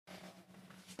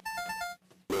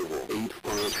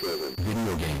857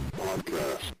 Video Game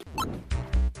Podcast.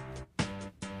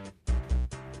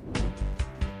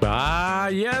 Ah,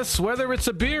 yes, whether it's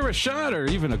a beer, a shot, or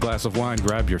even a glass of wine,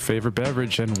 grab your favorite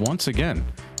beverage. And once again,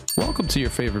 welcome to your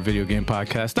favorite video game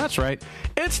podcast. That's right,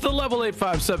 it's the Level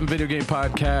 857 Video Game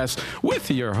Podcast with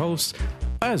your host,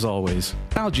 as always,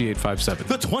 Algie857.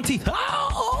 The 20th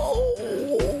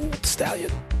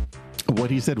Stallion. What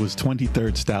he said was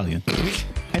 23rd Stallion.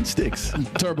 And Sticks.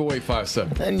 Turbo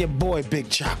 857. And your boy Big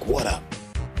Chalk, what up?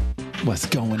 What's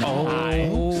going on?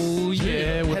 Oh,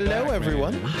 yeah. we're Hello, back,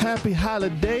 everyone. man. Happy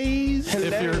holidays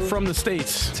If you're from the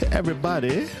States. to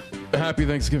everybody. Happy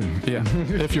Thanksgiving. Yeah,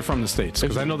 if you're from the States.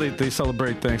 Because I know they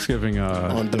celebrate Thanksgiving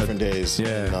On different days.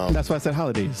 Yeah. That's why I said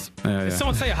holidays. yeah.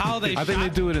 Someone say a holiday I think they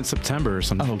shot? do it in September or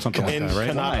something like In that, right?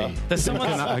 Canada. Did someone,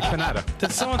 Canada.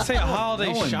 did someone say a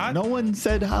holiday shot? No one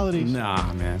said holidays.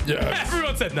 Nah, man.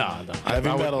 Everyone said no. Heavy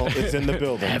metal is in the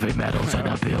building. Heavy metal's in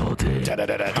the building.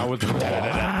 I would.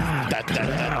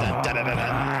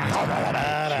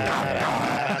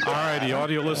 Alrighty,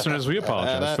 audio listeners, we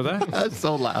apologize for that. That's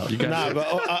so loud. Nah,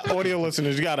 but audio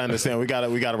listeners, you gotta understand. We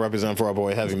gotta represent for our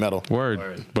boy Heavy Metal.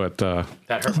 Word. But That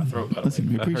hurt my throat. By the way. Listen,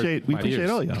 we appreciate my ears.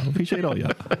 all y'all. Appreciate all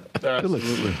y'all. Good look,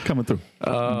 coming through.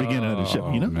 The beginning of the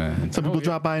show, you know? man. Some people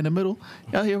drop by in the middle.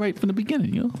 Y'all here right from the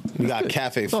beginning, you know? We got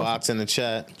Cafe Fox in the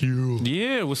chat.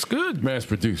 yeah, what's good? Mass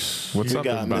produce. What's We up,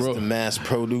 got everybody? Mr. Mass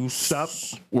Produce. Stop.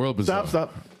 World Bazaar.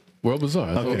 Stop. World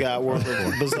Bazaar. We got World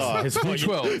Bizarre.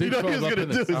 D12. You know what he was going to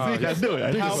do. See, I knew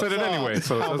it. You said it anyway,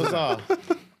 so it How doesn't- bizarre.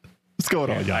 What's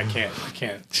going on, y'all? I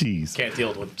can't Jeez.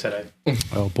 deal with today.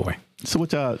 Oh boy. So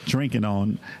what y'all drinking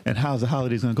on, and how's the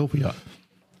holidays going to go for y'all?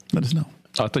 Let us know.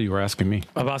 I thought you were asking me.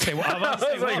 I'm about to say,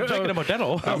 I'm drinking a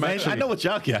Modelo. I know what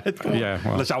y'all got. Yeah,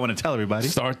 well. Unless y'all want to tell everybody.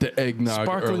 Start the eggnog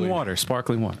Sparkling early. water.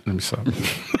 Let me stop.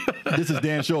 This is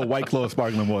Dan Shaw, White Claw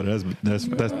sparkling water. That's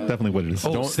definitely what it is.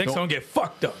 Oh, Sticks don't get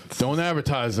fucked up. Don't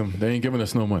advertise them. They ain't giving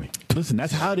us no money. Listen,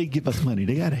 that's how they give us money.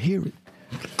 They got to hear it.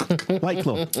 White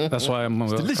Claw. That's why I'm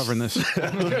covering this.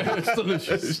 It's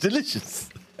delicious. It's delicious.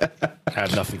 I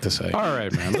have nothing to say. All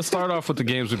right, man. Let's start off with the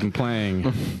games we've been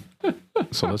playing.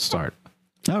 So let's start.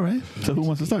 All right. So who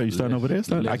wants to start? Are you starting over there?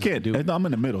 I can't do it. No, I'm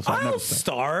in the middle, so I never I'll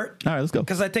start. start All right, let's go.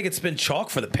 because I think it's been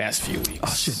chalk for the past few weeks. Oh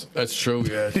shit! That's true.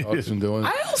 Yeah, Charles been doing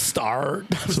it. I'll start.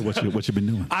 So what you been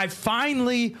doing? I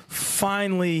finally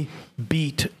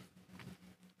beat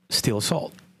Steel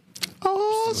Assault.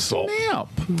 Oh, snap.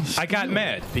 I got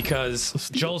mad because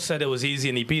Joel said it was easy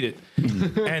and he beat it.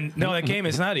 And no, that game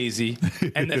is not easy.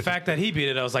 And the fact that he beat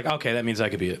it, I was like, okay, that means I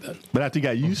could beat it then. But after you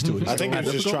got used to it. I think he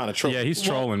was just trying to troll. Yeah, he's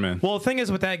trolling, man. Well, the thing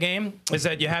is with that game is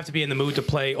that you have to be in the mood to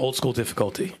play old school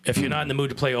difficulty. If you're not in the mood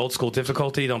to play old school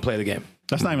difficulty, don't play the game.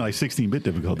 That's not even like 16-bit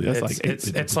difficulty. That's like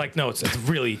 8-bit It's like, no, it's a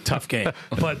really tough game.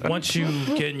 But once you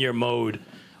get in your mode,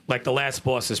 like the last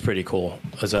boss is pretty cool.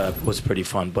 Was pretty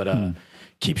fun, but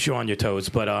keeps you on your toes.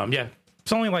 But yeah,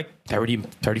 it's only like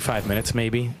 35 minutes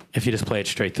maybe if you just play it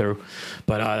straight through.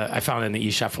 But I found it in the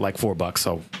eShop for like $4,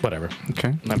 so whatever.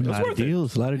 Okay. I mean, A lot of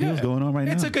deals going on right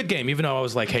now. It's a good game, even though I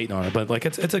was like hating on it. But like,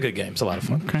 it's a good game. It's a lot of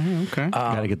fun. Okay.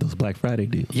 Gotta get those Black Friday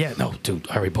deals. Yeah, no, dude,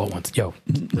 I already bought one. Yo,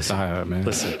 listen, Man.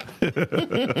 listen. I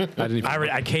didn't even.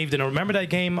 I caved in. Remember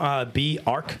that game, B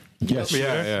Arc? Yes.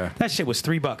 Yeah. That shit was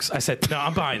 $3. I said, no,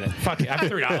 I'm buying it. Fuck it. I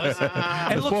have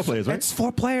 $3. It 4 players, right? It's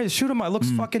 4 players. Shoot 'em. It looks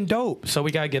fucking dope. So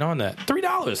we got to get on that.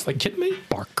 $3. Like, kidding me?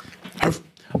 Bark.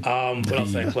 What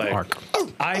else did I play? Arc.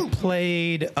 I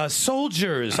played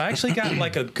Soldiers. I actually got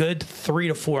like a good 3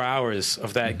 to 4 hours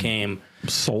of that game.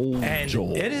 Soldiers.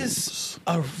 And it is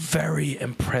a very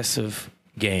impressive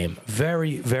game.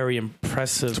 Very, very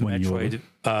impressive when you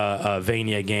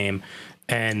Metroidvania game.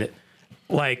 And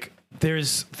like,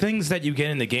 there's things that you get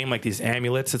in the game, like these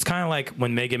amulets. It's kind of like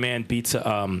when Mega Man beats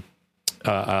a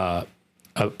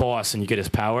boss and you get his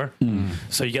power.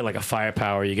 So you get like a fire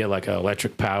power, you get like an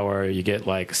electric power, you get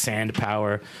like sand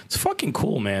power. It's fucking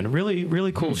cool, man. Really,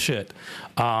 really cool shit.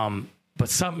 But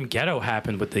something ghetto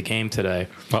happened with the game today.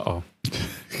 Uh-oh.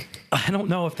 I don't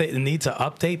know if they need to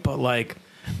update, but like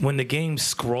when the game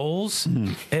scrolls,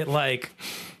 it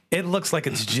looks like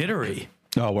it's jittery.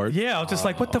 Oh, word? Yeah, I was just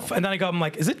like, what the and then I'm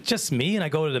like, is it just me? And I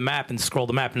go to the map and scroll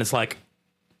the map and it's like,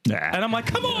 and I'm like,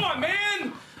 come on,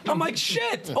 man. I'm like,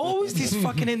 shit. Always these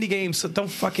fucking indie games, so don't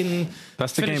fucking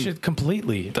That's the finish game. it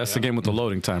completely. That's the game with the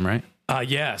loading time, right?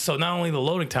 Yeah, so not only the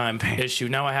loading time issue,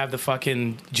 now I have the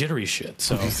fucking jittery shit.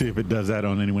 So Did you see if it does that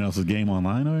on anyone else's game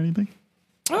online or anything?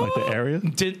 Like the area?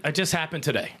 It just happened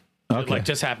today. Okay. Like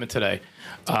just happened today.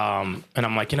 And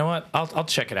I'm like, you know what? I'll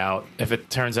check it out. If it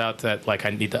turns out that like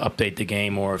I need to update the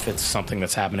game, or if it's something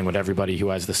that's happening with everybody who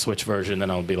has the Switch version, then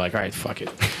I'll be like, all right, fuck it.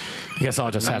 I guess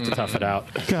I'll just have to tough it out.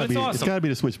 But It's it's awesome. gotta be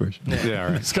the Switch version. Yeah,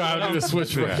 right. It's got to be the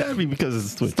Switch version. Gotta be because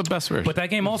it's Switch. The best version. But that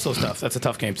game also is tough. That's a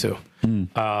tough game too.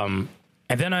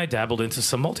 And then I dabbled into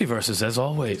some multiverses as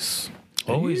always.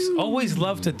 Always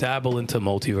love to dabble into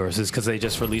multiverses because they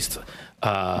just released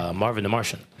Marvin the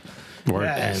Martian.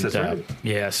 And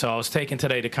yeah, so I was taking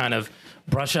today to kind of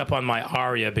brush up on my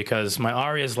Arya because my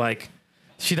Arya is like,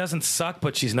 she doesn't suck,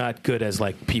 but she's not good as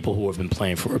like people who have been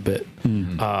playing for a bit.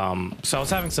 So I was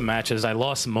having some matches. I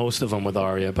lost most of them with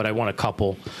Arya, but I won a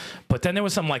couple. But then there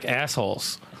was some like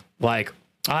assholes. Like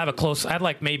I had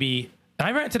like maybe.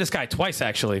 I ran into this guy twice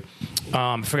actually.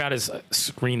 Forgot his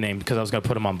screen name because I was gonna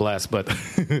put him on blast, but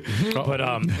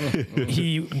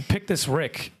he picked this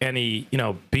Rick and he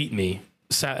beat me.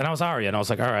 And I was Arya and I was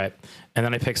like, all right. And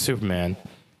then I picked Superman.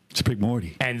 Just pick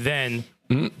Morty. And then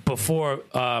before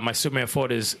my Superman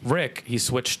fought his Rick, he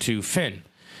switched to Finn.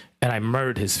 And I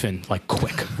murdered his Finn, like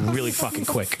quick, really fucking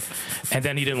quick. And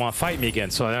then he didn't want to fight me again.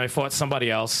 So then I fought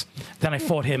somebody else. Then I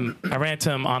fought him. I ran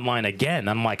to him online again.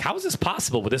 I'm like, how is this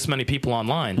possible with this many people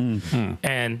online?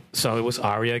 And so it was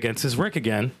Arya against his Rick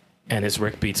again. And his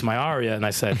Rick beats my Arya. And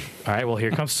I said, all right, well, here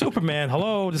comes Superman.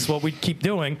 Hello, this is what we keep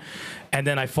doing. And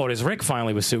then I fought his Rick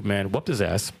finally with Superman, whooped his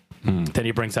ass. Then he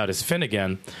brings out his Finn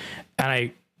again.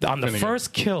 And on the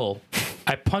first kill,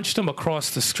 I punched him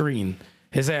across the screen.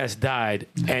 His ass died,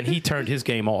 and he turned his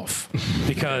game off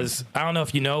because I don't know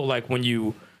if you know, like when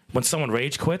someone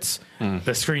rage quits,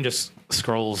 the screen just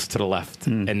scrolls to the left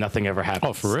and nothing ever happens.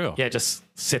 Oh, for real? Yeah, it just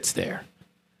sits there,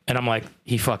 and I'm like,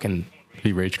 he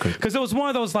rage quit. because it was one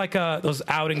of those like those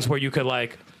outings where you could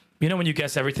like, when you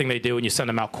guess everything they do and you send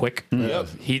them out quick. Yep.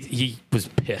 He was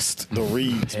pissed. The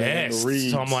reads, man. The Pissed.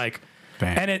 reads. So I'm like.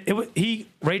 Bang. And he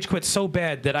rage quit so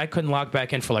bad that I couldn't log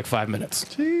back in for like 5 minutes.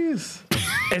 Jeez.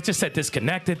 It just said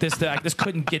disconnected. I just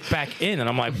couldn't get back in, and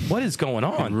I'm like, "What is going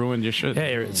on?" Ruined your shit.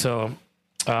 Yeah. So,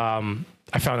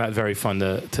 I found that very fun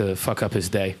to fuck up his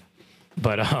day.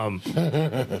 But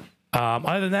other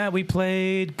than that, we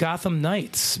played Gotham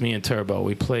Knights. Me and Turbo.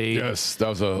 We played. Yes, that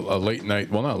was a late night.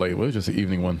 Well, not late. It was just an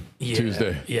evening one. Yeah,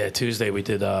 Tuesday. Yeah, Tuesday we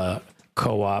did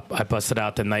co-op. I busted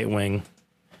out the Nightwing.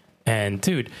 And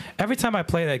dude, every time I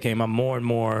play that game, I'm more and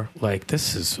more like,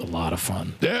 this is a lot of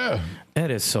fun. Yeah.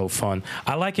 It is so fun.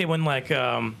 I like it when like,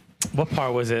 what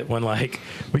part was it when like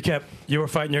you were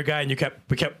fighting your guy and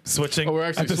we kept switching. Oh, we're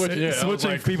actually At the switching, yeah.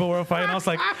 switching. People were fighting.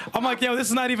 I'm like, yo, this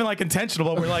is not even like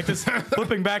intentional. But we're like just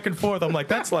flipping back and forth. I'm like,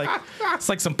 it's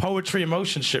like some poetry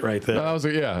emotion shit right there. I was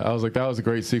like, that was a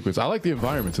great sequence. I like the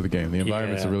environments of the game. The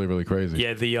environments Yeah. are really, really crazy.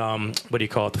 Yeah, the what do you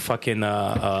call it? The fucking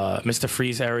Mr.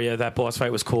 Freeze area. That boss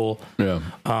fight was cool. Yeah.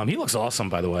 He looks awesome,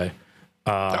 by the way.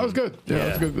 That was good. Yeah, yeah. That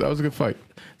was good. That was a good fight.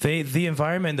 The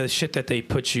environment, the shit that they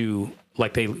put you,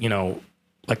 like they,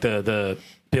 like the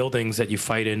buildings that you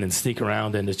fight in and sneak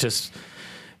around, and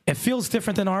it feels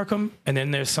different than Arkham. And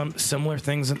then there's some similar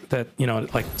things that,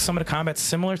 like some of the combat's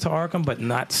similar to Arkham, but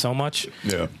not so much.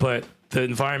 Yeah. But the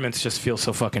environments just feel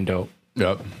so fucking dope.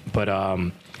 Yep. But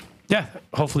yeah,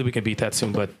 hopefully we can beat that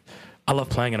soon. But I love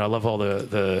playing it. I love all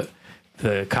the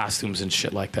costumes and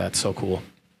shit like that. So cool.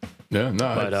 Yeah.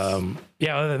 No. But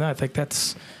yeah, other than that, I think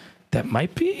that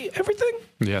might be everything.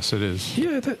 Yes, it is.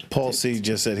 Yeah. Paul C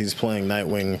just said he's playing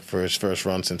Nightwing for his first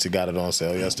run since he got it on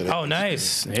sale yesterday. Oh,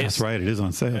 nice. That's right. It is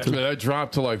on sale. Too. that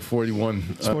dropped to like 41.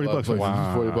 It's $40.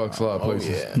 Wow. $40 a lot of places.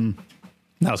 Yeah.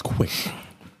 That was quick.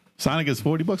 Sonic is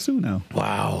 $40 too now.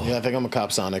 Wow. Yeah, I think I'm a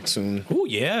cop Sonic soon. Oh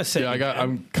yeah. Yeah,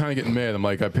 I'm kind of getting mad. I'm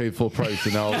like, I paid full price,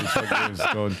 and now all these fucking games is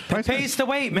going. Pays to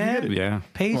wait, man. Yeah.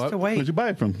 Pays What? to Where'd wait. you buy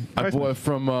it from? I bought it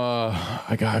from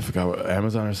I forgot what,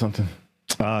 Amazon or something.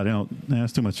 They don't. Nah,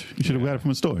 that's too much. You should have got it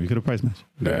from a store. You could have price matched.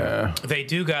 Yeah. They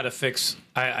do gotta fix.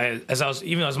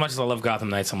 Even as much as I love Gotham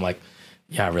Knights, I'm like,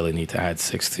 yeah, I really need to add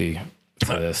 60 to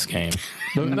this game.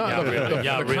 No,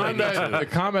 the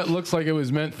comment looks like it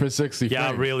was meant for 60 Yeah,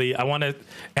 frames. really. I want to,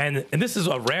 and this is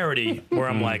a rarity where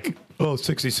I'm like, oh,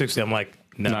 60. I'm like,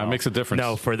 no, No, it makes a difference.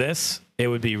 No, for this, it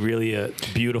would be really a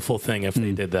beautiful thing if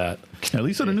they did that. At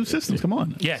least on the new systems. Come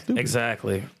on. Yeah, Stupid.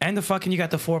 exactly. And you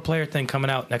got the 4-player thing coming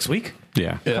out next week.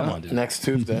 Yeah. Come on, dude. Next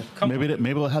Tuesday. Maybe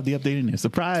they'll have the update in there.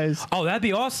 Surprise. Oh, that'd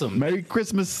be awesome. Merry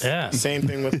Christmas. Yeah. Same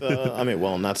thing with,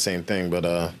 not same thing,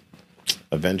 but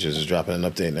Avengers is dropping an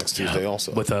update next Tuesday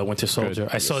also. With Winter Soldier.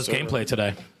 I saw his Yes, sir. gameplay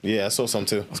today. Yeah, I saw some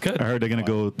too. It's good. I heard they're gonna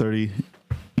go 30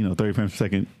 frames per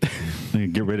second.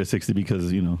 And get rid of 60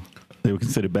 because they were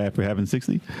considered bad for having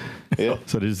 60. Yeah.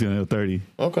 So they're just going to go 30.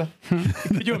 Okay.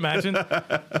 Could you imagine?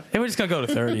 Hey, we're just gonna go to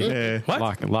 30. Yeah. What?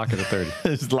 Lock it at 30.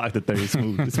 Just locked at 30.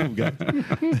 Smooth guy.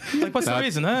 Like, what's the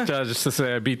reason, huh? Just to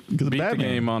say, I beat the Batman.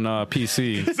 game on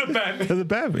PC. It's a bad. That's a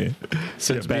Batman.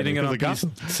 Since Yeah, beating it on because of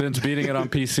PC, since beating it on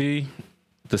PC,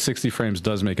 the 60 frames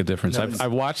does make a difference. I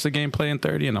watched the gameplay in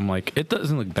 30, and I'm like, it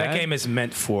doesn't look bad. That game is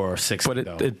meant for 60. but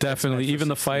though. it definitely, even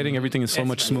the fighting, everything is so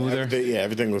much smoother.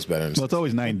 Everything looks better. Well, it's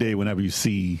always night and day whenever you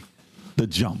see the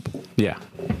jump. Yeah.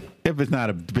 If it's not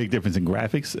a big difference in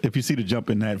graphics, if you see the jump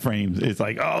in that frame, it's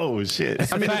like, oh, shit. It's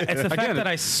the fact that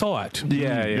I saw it.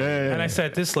 Yeah. And I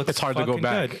said, this looks It's hard to go fucking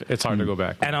back. good. It's hard to go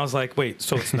back. And I was like, wait,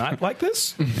 so it's not like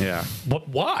this? Yeah. But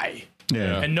why?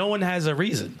 Yeah. And no one has a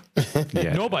reason.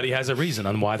 Yeah. Nobody has a reason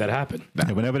on why that happened.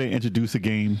 And whenever they introduce a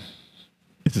game,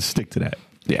 it's a stick to that.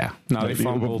 Yeah. No, they Like,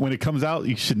 fumbled. when it comes out,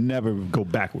 you should never go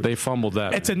backwards. They fumbled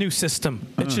that. It's a new system.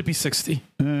 It should be 60.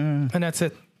 And that's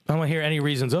it. I don't want to hear any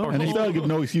reasons. Oh, and they still give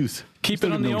no excuse. keep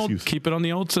it on the old. Keep it on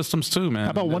the old systems too, man.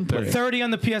 How about one player? 30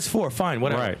 on the PS4. Fine,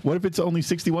 whatever. Right. What if it's only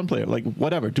 61 player? Like,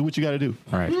 whatever. Do what you got to do.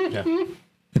 Right. Yeah.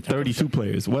 And 32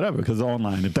 players, whatever, because it's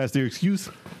online. If that's their excuse,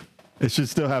 it should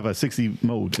still have a 60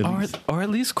 mode. At least. Or at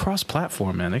least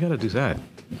cross-platform, man. They got to do that.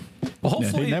 Well,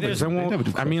 hopefully, never- there's They won't- never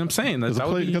do I mean, I'm saying that, Because that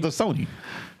would be, of Sony.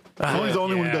 Sony's the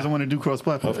only one who doesn't want to do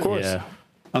cross-platform. Of course. Yeah.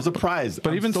 I'm surprised.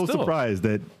 But I'm even so still. surprised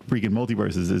that freaking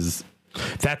Multiverses is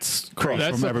That's cross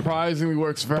That from everybody. surprisingly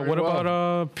works very What well.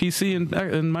 about PC and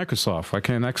Microsoft? Why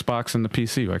can't Xbox and the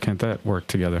PC? Why can't that work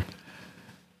together?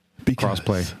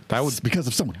 Crossplay. That would because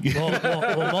of Sony. well,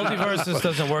 Multiverses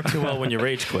doesn't work too well when you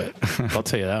rage quit. I'll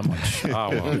tell you that much. Oh,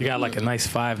 well. You got like a nice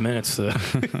 5 minutes to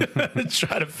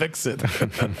try to fix it.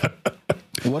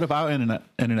 What if our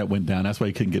internet went down? That's why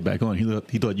he couldn't get back on.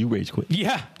 He thought you rage quit.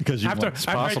 Yeah, Because you after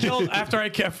won. I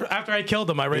killed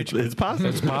him, I rage quit. It's possible.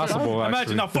 It's possible.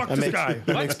 Imagine now, fuck That this makes, guy.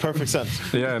 that makes perfect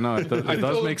sense. Yeah, no, it does I make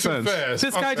told him too sense. fast.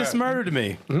 This Fuck guy just that. murdered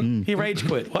me. He rage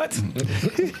quit. What?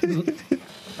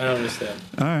 I don't understand.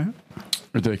 All right.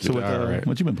 Ridiculous. So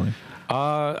what you been playing?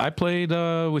 I played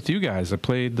with you guys. I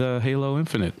played Halo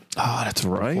Infinite. Oh, that's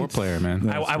right. 4-player, man.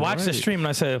 I watched the stream and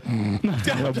I said,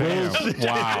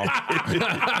 Wow.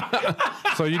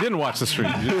 So you didn't watch the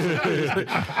stream.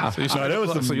 No, there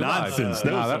was some nonsense.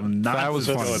 There was some that was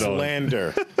nonsense. fun.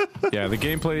 Slander. Yeah, the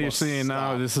gameplay you're seeing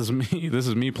now. This is me. This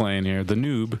is me playing here, the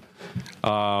noob.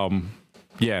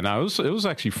 Yeah, no, it was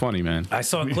actually funny, man. I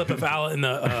saw a clip of Al in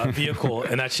the vehicle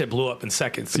and that shit blew up in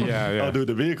seconds. Yeah. Oh, dude,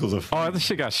 the vehicles are. Oh, this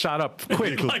shit got shot up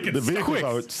quick. The vehicles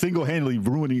are single-handedly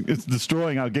ruining. It's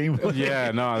destroying our game.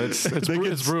 Yeah, no, it's They get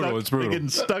brutal. stuck- It's brutal. they getting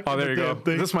stuck Oh, in there the you go. damn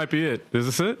thing. This might be it. Is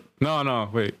this it? No,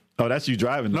 wait. Oh, that's you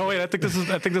driving. No, wait. I think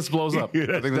this blows up. Yeah,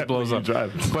 I think this blows up.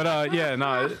 definitely you driving. But yeah,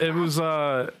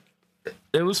 no,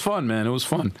 it was fun, man. It was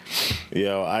fun.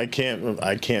 Yo, I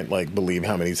can't like believe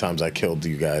how many times I killed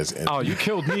you guys. And Oh, you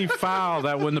killed me foul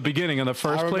that in the beginning of the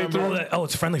first I remember- playthrough. Oh,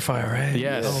 it's friendly fire, right?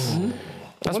 Yes.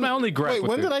 That's my only gripe. wait, with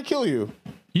when it. did I kill you?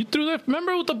 You threw that?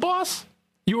 Remember with the boss?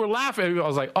 You were laughing. I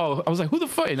was like, who the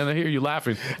fuck? And then I hear you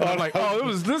laughing. And I'm like, oh, it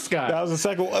was this guy. That was the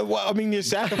second. Well, I mean, your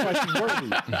sacrifice is worthy.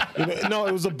 You know, no,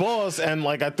 it was a boss, and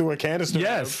like I threw a canister. at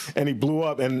Yes. him, and he blew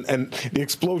up, and the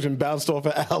explosion bounced off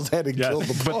of Al's head and killed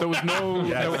the boss. But there was no,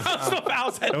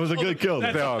 That was a good kill.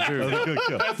 no, That dude, was a good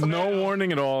kill. no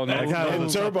warning at all. No,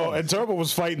 And Turbo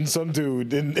was fighting some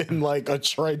dude in like a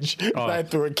trench. And I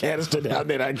threw a canister down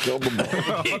there and I killed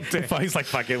him. He's like,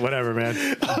 fuck it, whatever, man.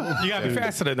 You gotta be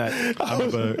faster than that. I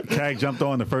remember Cag jumped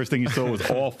on. The first thing he saw was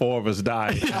all 4 of us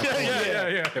died.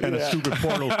 yeah. And a stupid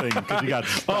portal thing because you got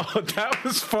stuck. Oh, that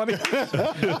was funny.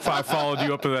 If I followed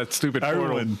you up to that stupid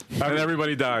Everyone. portal, and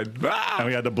everybody died. And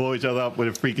we had to blow each other up with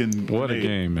a freaking. What a grenade.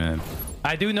 game, man.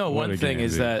 I do know What one a thing game,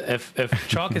 is dude. that if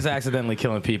Chalk is accidentally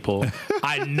killing people,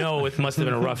 I know it must have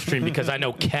been a rough stream because I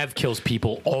know Kev kills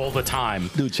people all the time.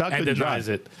 Dude, Chuck and couldn't denies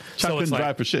drive. it. Chuck so couldn't it's like,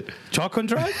 drive for shit. Chalk couldn't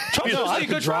drive? Chalk No, was I a could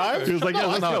good drive. driver. He was like, yeah,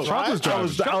 let's go. Chuck was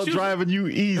driving. I was driving you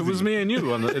easy. It was me and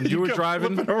you, and you were kept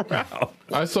driving. flipping around.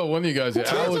 I saw one of you guys. I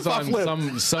cares was if I on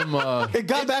flip? some. It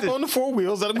got back on the 4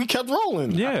 wheels and we kept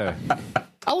rolling. Yeah,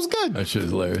 I was good. That shit is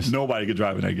hilarious. Nobody could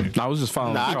drive in that game. I was just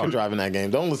following. Nah, I Chalk. could drive in that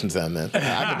game. Don't listen to that, man.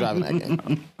 I could drive in that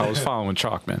game. I was following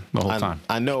Chalk, man, the whole time.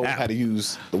 I know how to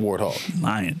use the Warthog.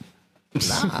 Lying.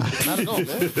 Not at all,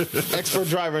 man. Expert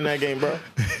driver in that game, bro.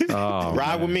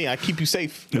 Ride with me. I keep you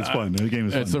safe. It's fun. The game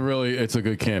is fun. It's a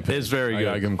good campaign. It's very I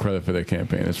gotta good. give them credit for their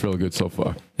campaign. It's really good so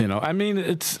far. You know, I mean,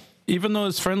 it's even though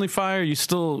it's friendly fire, you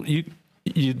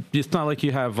it's not like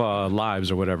you have lives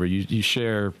or whatever. You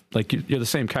share, like, you're the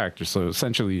same character. So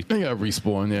essentially, You got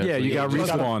respawn. yeah, you got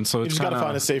respawn. So You it's just gotta kind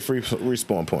find a of safe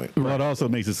respawn point. Well, it also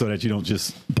makes it so that you don't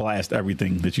just blast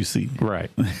everything that you see. right.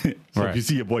 So Right. if you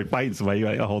see your boy fighting somebody, you're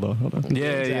like, oh, hold on.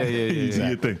 Yeah. You do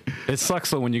your thing. It sucks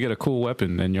though when you get a cool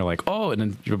weapon and you're like, oh, and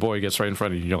then your boy gets right in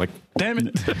front of you. You're like, damn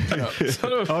it.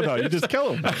 Oh no, you just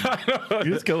kill him.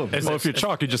 You just kill him. Well, if you're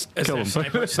chalk, you just Is kill there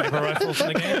him. sniper rifles in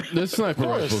the game? There's sniper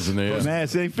rifles in there. Man,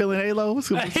 you ain't feeling Halo? What's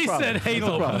the He problem? said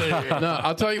Halo. No,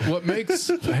 I'll tell you what makes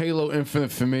Halo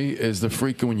Infinite for me is the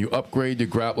freaking when you upgrade your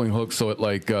grappling hook, so it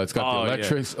like it's got Oh,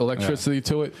 the electricity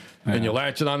to it, and you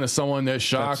latch it onto someone, they're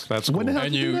shocked. That's cool. When the hell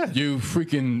And did you do that? you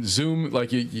freaking zoom like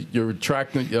you're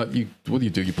retracting. What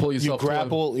do? You pull You yourself.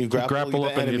 grapple grapple the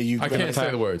up and enemy. you- You I can't say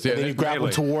the words. Yeah, And then you grapple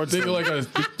melee. towards They them.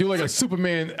 do like a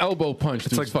Superman elbow punch.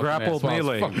 It's like grapple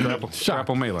melee.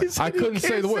 Grapple melee. I couldn't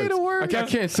say the words. I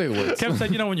can't say the words. Kev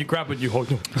said, you know, when you grab it, you hold.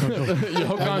 You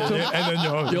hook onto him, And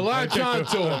then you latch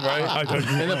onto him, right?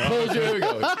 And it pulls you. Here we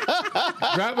go.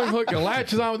 Grappling hook. It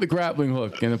latches on with the grappling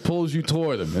hook, and it pulls you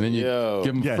toward him, and then you Yo.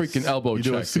 give him Yes. freaking elbow You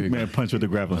do a check. Superman punch with the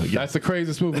grappling hook. Yeah. That's the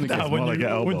craziest move in the game. More like an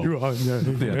elbow.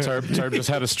 Yeah, Turb just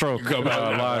had a stroke live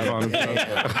on.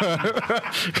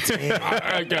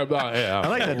 I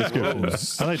like that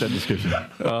description.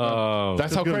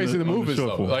 That's how good crazy the on the move is, short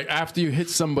though. form. Like after you hit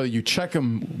somebody, you check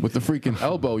them with the freaking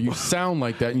elbow. You sound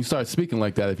like that, and you start speaking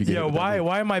like that. If you get Yeah, hit with that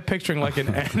why am I picturing like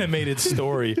an animated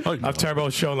story of Turbo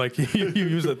showing like you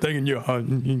use the thing and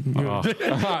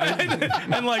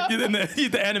and like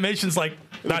the animation's like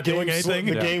not doing anything.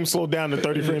 The game slowed down to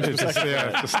 30 frames per second. Yeah,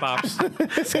 it just stops.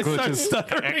 It starts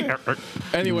stuttering. move.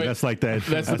 Anyway, That's like that.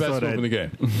 that's the I saw best move in the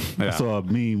game. I saw a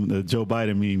meme, the Joe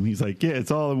Biden meme. He's like, yeah,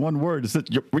 it's all in one word. It's what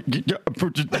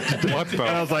the and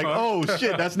I was like, oh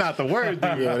shit, that's not the word,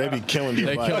 dude. Yeah, they be killing you.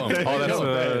 They kill him. Oh,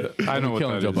 that's I know what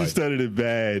Killing that Joe is. You Biden. started it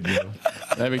bad.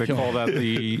 They They call that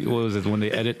the, what was it, when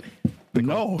they edit?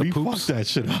 No, he poops? fucked that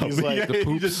shit up. He's like the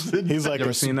poops. He's like You ever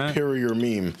a seen that? superior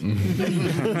meme.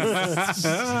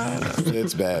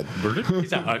 It's bad.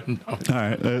 All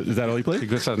right, is that all you played?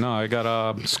 Good stuff. No, I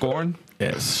got Scorn.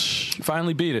 Yes.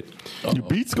 Finally beat it. You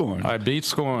beat Scorn. I beat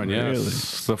Scorn, yes. Really?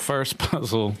 The first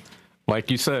puzzle, like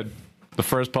you said, the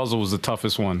first puzzle was the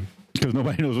toughest one. Because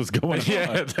nobody knows what's going on.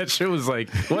 Yeah, that shit was like,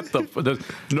 what the? There's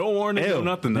no warning, no Ew,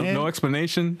 nothing, no, man. no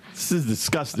explanation. This is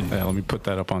disgusting. Yeah, let me put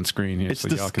that up on screen here It's so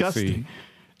y'all can see. disgusting.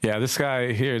 Yeah, this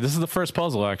guy here, this is the first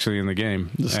puzzle actually in the game.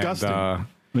 Disgusting. And,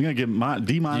 We're going to get you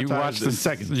demonetized watch in this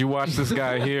seconds. You watch this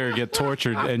guy here get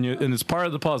tortured, and it's part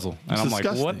of the puzzle. And It's I'm like,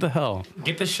 disgusting. what the hell?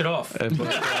 Get this shit off. Fuck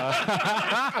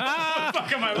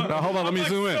am I looking? No, hold on, let me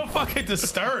zoom in. So fucking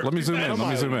disturbed. Let me zoom in. Let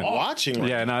me zoom in. Watching.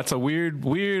 Yeah, no, it's a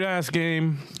weird ass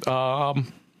game.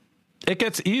 It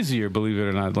gets easier, believe it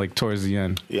or not, like towards the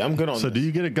end. Yeah, I'm good on So this. do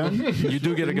you get a gun? You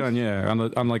do get a gun, yeah,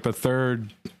 on like the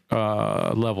third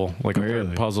level, like a Really?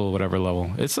 third puzzle, whatever level.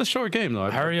 It's a short game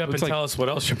though. Hurry up and It's like- tell us what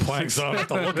else you're playing so I don't have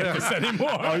to look at this anymore.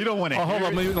 Oh, you don't want to Oh, hold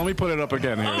on. Let me put it up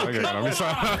again here. Okay, let me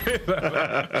sorry.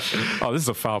 Oh, this is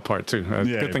a foul part too.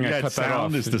 Yeah, Good thing I that cut that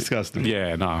sound off. is disgusting.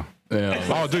 Yeah, no. Yeah.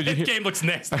 Oh, dude, you This hear, game looks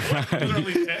nasty.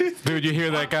 Literally nasty. dude, you hear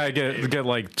that guy get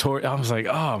like tore. I was like,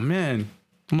 oh man.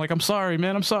 I'm like, I'm sorry,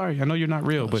 man. I'm sorry. I know you're not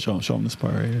real, but Show him this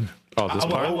part right here. oh, this I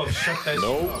part. will shut that shit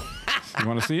off. You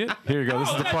want to see it? Here you go. This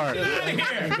is the part.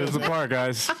 This is the part,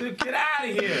 guys. Dude, get out of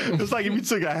here. It's like if you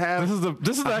took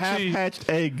This is actually half-hatched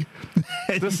egg.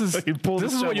 and this you is fucking pull the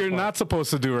this is what shell you're apart. not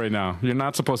supposed to do right now. You're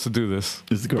not supposed to do this.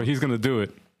 This is But gross. he's gonna do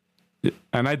it.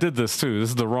 And I did this too. This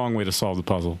is the wrong way to solve the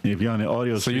puzzle. If you're on the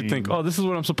audio So you stream, think, oh, this is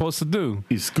what I'm supposed to do.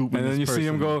 he's scooping And then you this see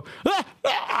him person. go,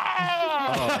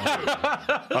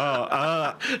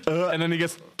 and then he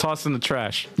gets tossed in the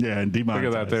trash. Yeah, and Look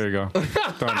demonetized. at that. There you go.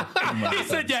 Done. He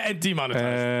said, yeah, and demonetized.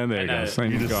 And there you go.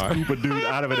 Same You just God. scoop a dude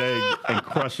out of an egg and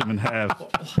crush him in half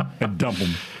and dump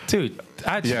him. Dude,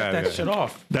 I just Yeah, shut that yeah. shit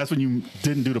off. That's when you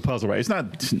didn't do the puzzle right. It's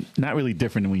not really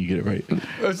different than when you get it right.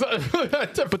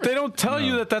 But they don't tell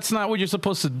you that that's not what you're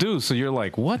supposed to do. So you're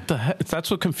like, what the heck? That's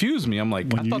what confused me. I'm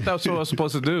like, I When you- thought that's what I was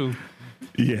supposed to do.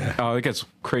 Yeah. Oh, it gets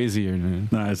crazier, man.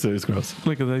 Nah, it's gross.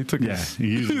 Look at that. He took Yeah, his. he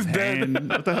used his He's dead. hand.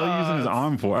 What the hell are you using his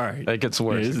arm for? All right. It gets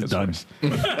worse. Yeah, It this is gets done. worse.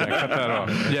 Yeah, cut that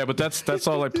off. Yeah, but that's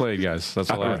all I played, guys. That's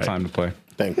all I had Alright. time to play.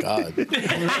 Thank God.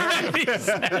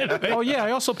 Oh yeah,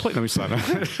 I also played. Let me stop.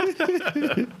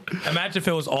 Imagine if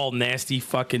it was all nasty,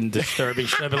 fucking disturbing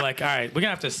shit. I'd be like, all right, we're gonna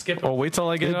have to skip. Oh, wait till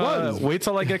I get. was. Wait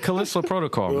till I get Callisto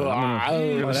Protocol.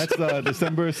 Man. Oh, that's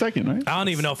December 2nd, right? I don't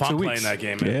even know if I'm 2 playing weeks. that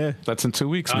game. Man. Yeah. That's in 2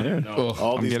 weeks. I Man. don't know.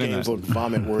 All I'm these getting games that. look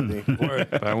vomit worthy.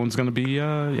 That one's gonna be.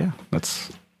 Yeah,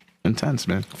 that's intense,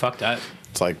 man. Fuck that.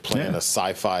 It's like playing Yeah. a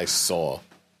sci-fi Saw.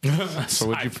 So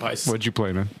what'd you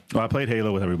play, man? Well, I played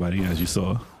Halo with everybody, as you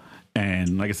saw.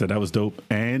 And like I said, that was dope.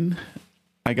 And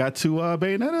I got to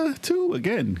Bayonetta 2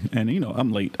 again. And,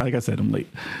 I'm late. Like I said, I'm late.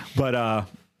 But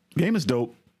game is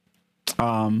dope.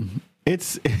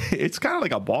 It's kind of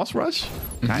like a boss rush,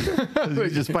 kind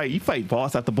of. You fight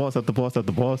boss after boss after boss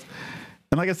after boss.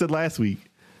 And like I said last week,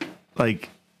 like,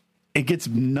 it gets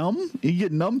numb. You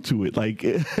get numb to it. Like,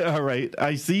 all right,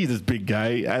 I see this big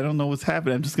guy. I don't know what's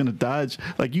happening. I'm just going to dodge.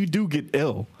 Like, you do get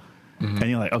ill. And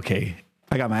you're like, okay,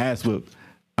 I got my ass whooped.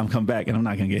 I'm coming back and I'm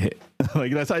not going to get hit.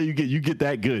 Like, that's how you get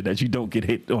that good, that you don't get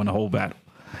hit on the whole battle.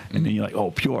 And then you're like,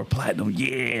 oh, pure platinum.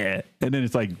 Yeah. And then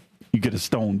it's like, you get a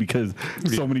stone because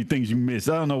so many things you miss.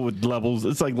 I don't know what levels.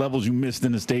 It's like levels you missed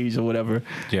in the stage or whatever.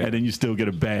 Yeah. And then you still get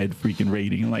a bad freaking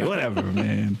rating. I'm like, whatever,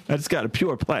 man. I just got a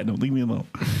pure platinum. Leave me alone.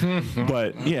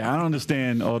 But yeah, I don't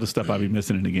understand all the stuff I be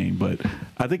missing in the game. But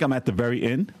I think I'm at the very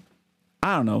end.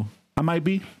 I don't know. I might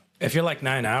be. If you're like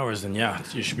 9 hours, then yeah,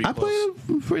 you should be I close.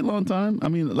 played a pretty long time. I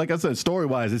mean, like I said,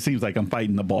 story-wise, it seems like I'm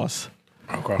fighting the boss.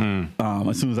 Okay.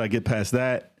 As soon as I get past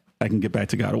that, I can get back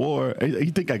to God of War.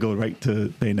 You think I go right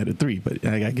to Bayonetta 3, but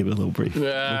I gotta give it a little break.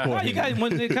 Yeah. Well, you guys,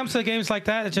 when it comes to games like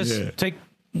that, just take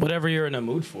whatever you're in the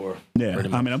mood for. Yeah,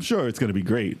 I mean, I'm sure it's gonna be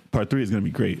great. Part 3 is gonna be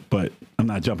great, but I'm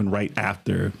not jumping right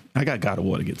after. I got God of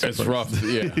War to get to. It's first. rough,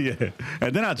 yeah. Yeah,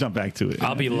 and then I'll jump back to it.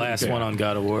 I'll be the last one on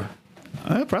God of War.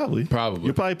 Probably. Probably.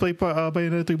 You probably played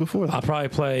Bayonetta 3 before. I'll probably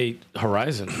play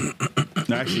Horizon.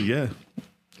 Actually, yeah.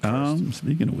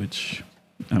 Speaking of which,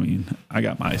 I mean, I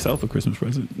got myself a Christmas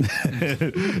present. And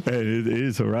it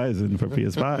is Horizon for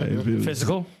PS5.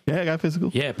 Physical? Yeah, I got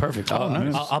physical. Yeah, perfect.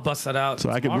 nice. I'll bust that out. So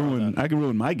I can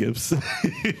ruin my gifts.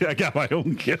 I got my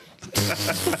own gift.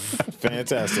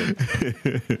 Fantastic.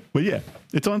 But yeah,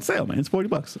 it's on sale, man. It's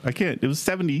 $40. I can't. It was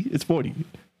 70. It's 40.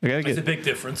 I gotta It's get a big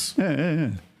difference.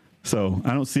 Yeah. So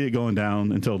I don't see it going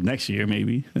down until next year,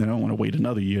 maybe. And I don't want to wait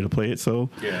another year to play it. So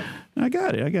Yeah. I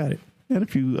got it. And a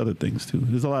few other things too.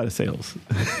 There's a lot of sales.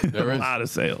 There a is. lot of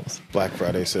sales. Black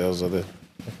Friday sales are the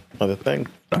other thing.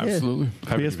 Absolutely.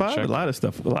 PS5, a lot of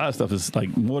stuff. A lot of stuff is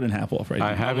like more than half off right now.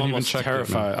 I I'm haven't even almost checked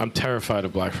terrified. I'm terrified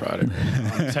of Black Friday.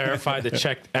 I'm terrified to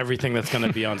check everything that's going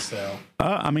to be on sale.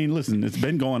 I mean, listen, it's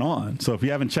been going on. So if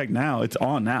you haven't checked now, it's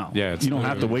on now. Yeah, it's you don't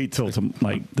have to wait till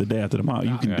like the day after tomorrow.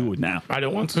 You can do it now. I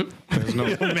don't want to. There's no.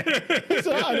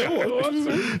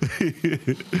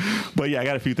 But yeah, I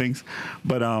got a few things.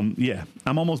 But yeah,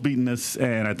 I'm almost beating this,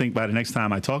 and I think by the next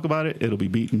time I talk about it, it'll be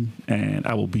beaten, and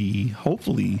I will be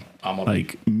hopefully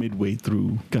like midway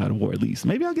through God of War at least.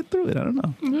 Maybe I'll get through it. I don't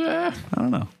know. Yeah. I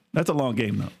don't know. That's a long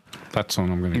game though. That's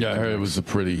one I'm gonna. Yeah, I heard it was a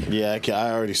pretty. Yeah,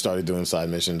 I already started doing side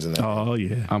missions and that. Oh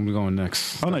yeah. I'm going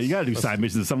next. Oh no, you gotta do side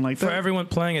missions or something like For that. everyone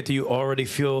playing it, do you already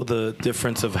feel the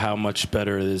difference of how much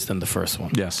better it is than the first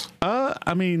one? Yes,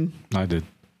 I mean, I did.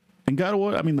 in God of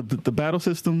War, I mean the battle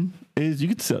system is you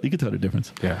could tell the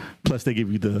difference. Yeah. Plus they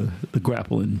give you the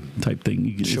grappling type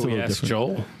thing. It's a Should we little ask different.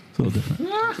 Joel? It's a little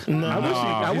different.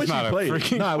 I wish he not a played it.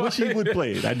 freaking- No, I wish he would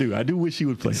play it. I do wish he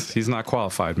would play it. He's not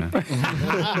qualified, man.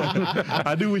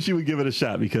 I do wish he would give it a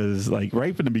shot because, like,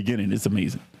 right from the beginning, it's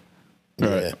amazing. Yeah.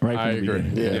 Right from I the agree.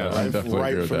 beginning. Yeah, I definitely right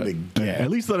agree with from that. the Yeah, at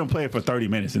least let him play it for 30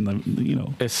 minutes,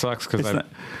 and It sucks because it's not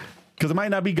because it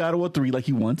might not be God of War 3 like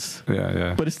he wants,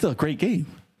 yeah. but it's still a great game.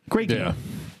 Great game. Yeah.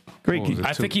 Great What was game. it?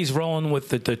 I think he's rolling with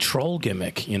the troll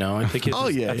gimmick. You know, I think it's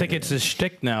I think it's his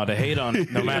shtick now to hate on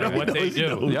no matter what they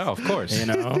do. Yeah, of course. You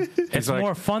know, it's like-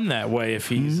 more fun that way if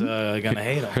he's gonna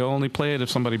hate him. He'll only play it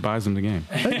if somebody buys him the game.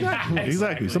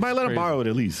 Exactly. Somebody let him Crazy. borrow it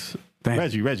at least. Dang.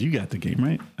 Reggie, you got the game,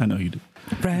 right? I know you do.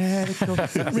 And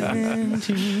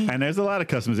there's a lot of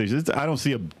customizations. I don't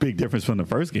see a big difference from the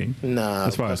first game. Nah.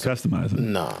 As far as customizing.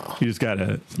 Nah. You just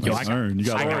gotta learn. You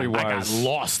gotta I learn. got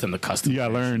lost in the custom. You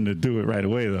gotta learn to do it right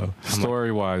away, though.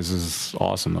 Story wise is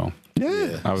awesome though.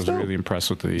 Yeah, I was dope. really impressed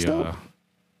with the. dope.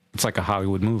 It's like a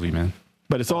Hollywood movie, man.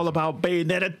 But it's all about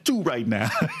Bayonetta 2 right now.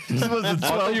 This was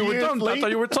 12 years late. I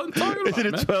thought you were talking about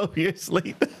Isn't it 12 years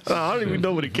late? I don't even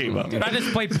know when it came out. I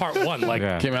just played part one. Like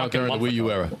Yeah. Came out during the Wii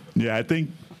U era. Yeah, I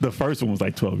think the first one was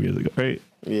like 12 years ago, right?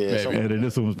 Yeah. Maybe. And then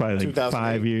this one was probably like 2008.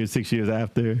 5 years, 6 years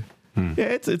after. Yeah,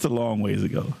 it's a long ways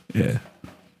ago. Yeah.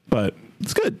 But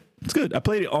it's good. It's good. I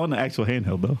played it on the actual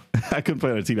handheld, though. I couldn't play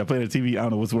it on the TV. I played it on the TV. I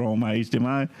don't know what's wrong with my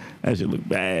HDMI. That shit look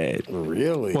bad.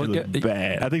 Really? Well, It looked yeah,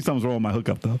 bad. I think something's wrong with my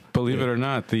hookup, though. Believe it or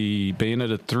not, the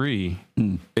Bayonetta 3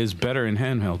 is better in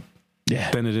handheld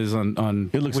Yeah. than it is on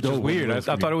It looks which is dope on weird. the I red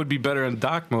screen. thought it would be better in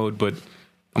dock mode, but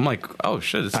I'm like, oh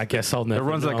shit! I guess I'll it never.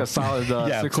 runs like know. a solid Yeah,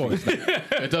 of 60. course.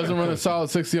 It doesn't run a solid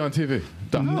 60 on TV.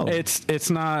 No. It's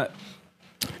not.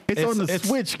 It's on the it's-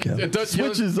 Switch. Kev. does-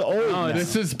 Switch is old. No, now.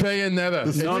 this is Bayonetta.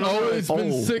 It's no, always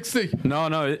been old. 60. No,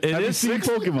 it Have you is seen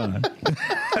 60. Pokemon?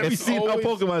 Have you seen how always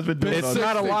Pokemon's been doing? It's on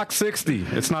not a 60. lock 60.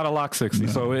 It's not a lock 60.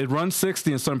 So it runs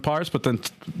 60 in some parts, but then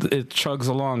it chugs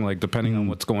along, like, depending on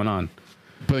what's going on.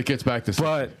 But it gets back to 60.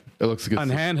 But it looks good. on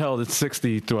handheld, it's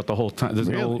 60 throughout the whole time. There's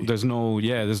no Really? there's no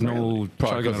Probably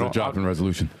chugging because at of all. the drop in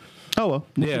resolution. Oh well.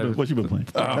 Yeah. What you been playing?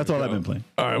 That's all I've been playing.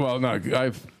 All right, well, no,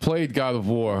 I've played God of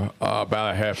War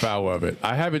about a half hour of it.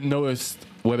 I haven't noticed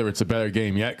whether it's a better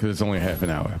game yet because it's only half an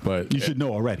hour. But You should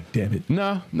know already. Damn it.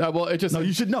 No, well, it just No,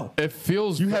 you should know. It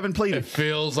feels You haven't played it. It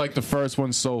feels like the first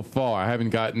one so far. I haven't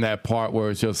gotten that part where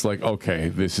it's just like, okay,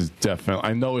 this is definitely.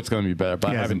 I know it's going to be better, but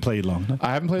He I hasn't haven't played long. Huh?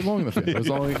 I haven't played long enough yet.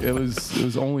 It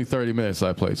was only 30 minutes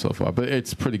I played so far, but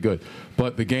it's pretty good.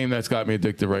 But the game that's got me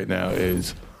addicted right now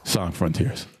is Sonic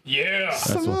Frontiers. Yeah.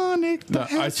 Sonic. No,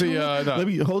 I see. No. Let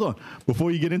me hold on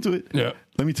before you get into it. Yeah.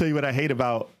 Let me tell you what I hate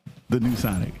about the new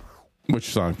Sonic. Which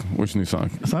Sonic? Which new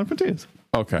Sonic? Sonic Frontiers.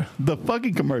 Okay. The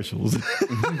fucking commercials.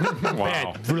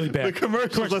 Bad. Really bad. The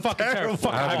commercials are fucking terrible.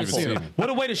 Fucking I haven't awful. seen it. What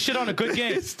a way to shit on a good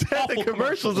game. The Awful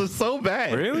commercials are so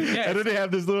bad. Really? Yeah. And then they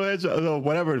have this little hedgehog,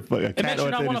 whatever, a cat makes you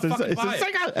on not it. wanna It says- fucking it says buy it.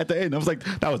 Sega at the end. I was like,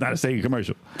 that was not a Sega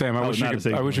commercial. Damn, That I was wish not a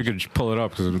Sega you commercial. could pull it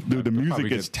up because Dude, the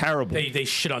music is terrible. They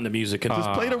shit on the music. And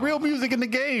Just play the real music in the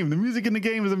game. The music in the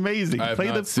game is amazing. I have Play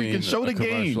the not seen freaking show a the game.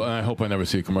 commercial, and I hope I never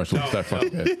see a commercial with that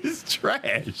front head. It's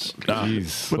trash.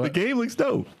 Jeez. But the game looks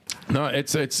dope. No,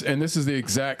 it's and this is the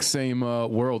exact same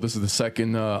world. This is the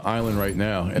second island right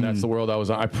now, and that's the world I was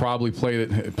on. I probably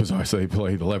played it. Bizarre, say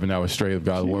played 11 hours straight of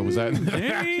God of War. Was that?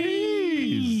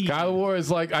 God of War is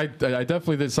like I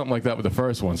definitely did something like that with the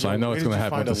first one, so I know it's going to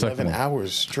happen with the second 11 one.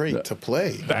 hours straight to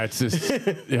play. That's just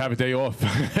you have a day off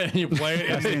and you play it.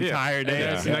 That's the entire day.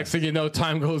 And next thing you know,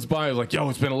 time goes by. It's like, yo,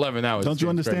 it's been 11 hours. Don't you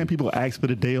understand? People ask for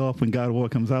the day off when God of War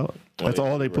comes out. That's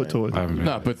all they put towards it.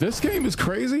 No, but this game is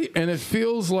crazy, and it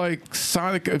feels like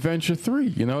Sonic Adventure 3.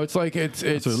 You know, it's like it's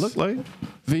That's what it looked like.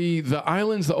 the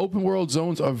islands, the open world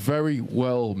zones are very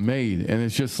well made, and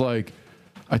it's just like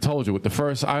I told you with the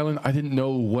first island, I didn't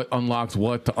know what unlocks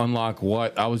what to unlock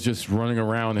what. I was just running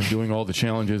around and doing all the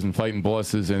challenges and fighting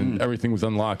bosses, and everything was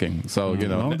unlocking. So you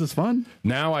know, It's fun.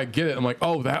 now I get it. I'm like,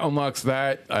 oh, that unlocks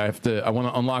that. I want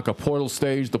to unlock a portal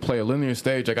stage to play a linear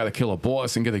stage. I got to kill a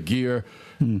boss and get a gear.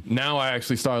 Now I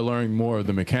actually started learning more of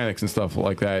the mechanics and stuff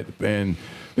like that, and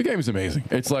the game is amazing.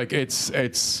 It's like it's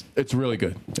really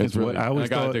good. It's really. what I I always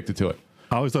got thought- addicted to it.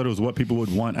 I always thought it was what people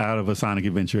would want out of a Sonic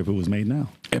adventure if it was made now.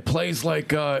 It plays like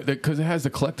because it has the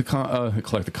Collecticon.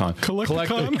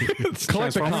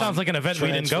 sounds like an event we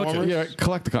didn't go to. Yeah,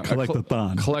 Collecticon.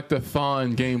 Collectathon.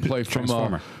 Collectathon gameplay from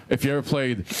Transformer. if you ever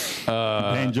played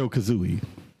Banjo Kazooie,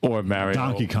 or Mario,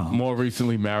 Donkey Kong. more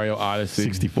recently Mario Odyssey,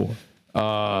 64.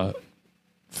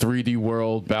 3D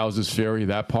World, Bowser's Fury.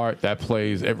 That part that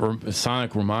plays.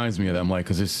 Sonic reminds me of them, like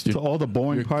because it's So all the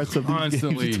boring parts of these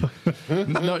constantly. games.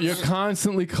 No, you're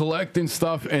constantly collecting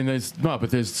stuff, and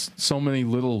there's so many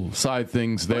little side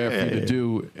things there for you to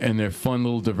do, and they're fun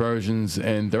little diversions,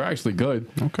 and they're actually good.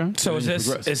 Okay. So is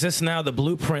progress. this now the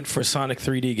blueprint for Sonic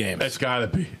 3D games? It's gotta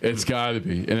be. It's gotta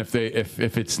be. And if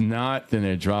it's not, then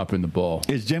they're dropping the ball.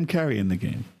 Is Jim Carrey in the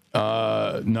game?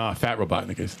 Nah, Fat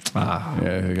Robotnik is. Yeah,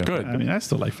 there you go. Good. I mean, I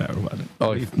still like Fat Robotnik.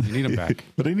 Oh, You need him back.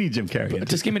 But they need Jim Carrey. in it.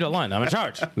 Just give me the line. I'm in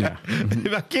charge. Yeah.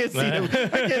 I can't see him. I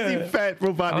can't see Fat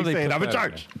Robotnik they saying, put "I'm in that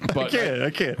charge." But I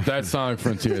can't. That's Sonic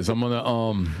Frontiers. I'm gonna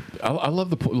I love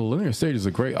the linear stages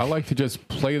are great. I like to just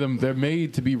play them. They're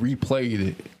made to be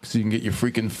replayed, so you can get your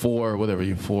freaking four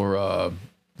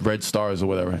red stars or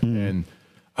whatever. And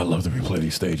I love to replay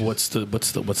these stages. What's up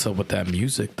with that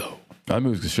music though? That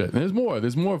music is shit. And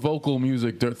there's more vocal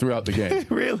music throughout the game.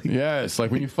 Really? Yeah, it's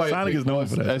like when you fight Sonic is known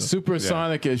for that, as though.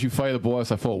 supersonic as you fight a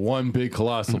boss. I fought one big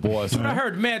colossal boss. I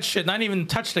heard mad shit, and I didn't even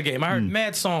touch the game. I heard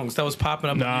mad songs that was popping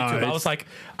up Nah, on YouTube. I it's- was like,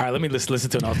 all right, let me listen to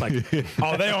it. And I was like,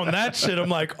 oh, they on that shit. I'm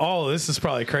like, oh, this is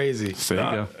probably crazy. There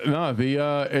you go. No,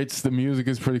 the music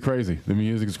is pretty crazy. The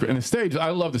music is great, and the stage.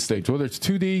 I love the stage. Whether it's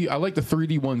 2D, I like the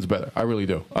 3D ones better. I really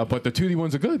do. But the 2D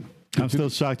ones are good. I'm still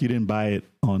shocked you didn't buy it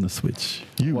on the Switch.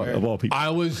 You, of all people. I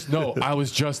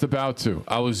was just about to.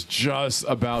 I was just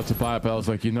about to buy it, but I was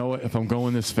like, you know what? If I'm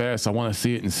going this fast, I want to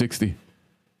see it in 60.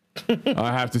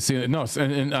 I have to see it. No,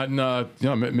 and you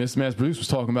know, Miss Mass Bruce was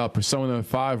talking about Persona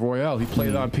 5 Royale. He played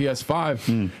it on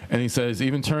PS5, and he says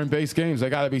even turn-based games, they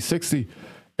got to be 60.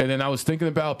 And then I was thinking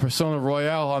about Persona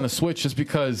Royale on the Switch just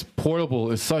because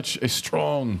portable is such a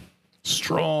strong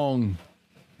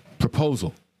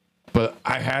proposal. But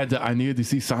I needed to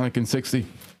see Sonic in 60.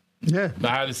 Yeah. I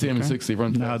had to see him in 60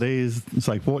 run fast. Nowadays, it's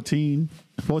like 14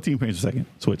 frames per second.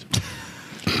 Switch.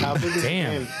 How big is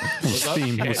Damn. the game?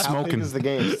 Steam, he was How big smoking. is the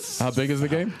game? How big is the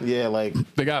game? Yeah, like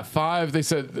They got 5. They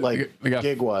said they got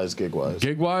gig wise. gig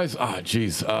wise. Ah,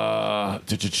 jeez.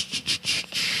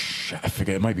 I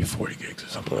forget. It might be 40 gigs or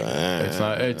something. Like that. It's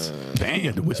not. It's Dang, you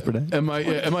had to whisper that. it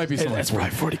might be something. That's like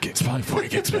probably 40 gigs. It's probably 40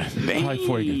 gigs, man. Probably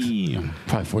 40 gigs.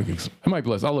 Probably 40 gigs. It might be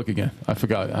less. I'll look again. I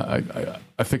forgot.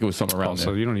 I think it was something around So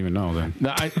there. you don't even know then.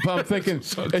 No, but I'm thinking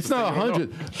it's not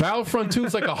 100. Battlefront 2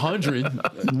 is like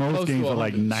 100. Most games are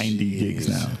like 90 gigs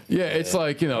now. Yeah, it's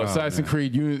like, Assassin's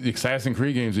Creed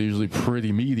games are usually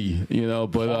pretty meaty,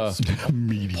 but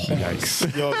Meaty.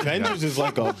 Yikes. Yo, Avengers is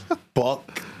like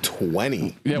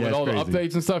 $120. yeah, with it's all the crazy.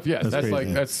 updates and stuff, yes, that's crazy. like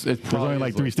it's There's only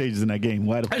like 3 stages in that game.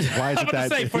 Why is it I'm about to that?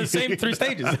 say, for the same 3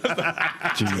 stages.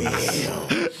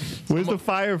 Where's the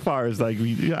firefighters? Like,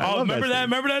 I love Remember that?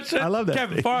 Remember that shit? I love that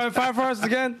Kevin, stage. firefighters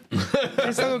again?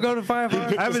 They still gonna go to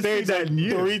firefighters? I haven't seen that in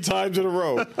years. 3 times in a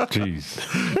row. Jeez.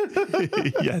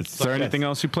 Yes. Is there anything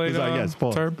else you played? He's like, yes,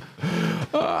 Paul. Turb?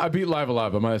 I beat Live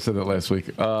Alive. I might have said that last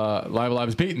week. Live Alive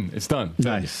is beaten. It's done.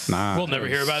 Nice. Nah. We'll never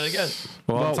hear about it again.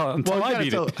 Well, until you I gotta beat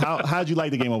tell- it. How'd you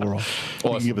like the game overall? You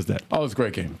can give us that. Oh, it was a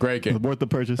great game. Great game. Worth the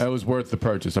purchase? That was worth the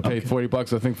purchase. I paid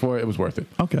 $40, I think, for it. It was worth it.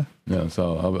 Okay. Yeah,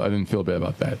 so I didn't feel bad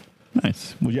about that.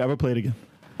 Nice. Would you ever play it again?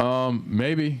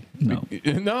 Maybe. No.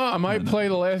 No, I might play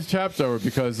the last chapter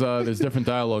because there's different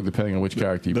dialogue depending on which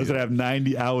character you Does beat. it have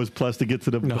 90 hours plus to get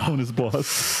to the bonus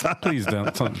boss? Please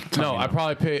don't. No, I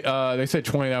probably paid. They said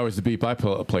 20 hours to beat, but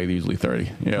I played easily 30.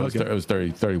 Yeah, it was, Okay. it was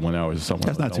 31 hours or something.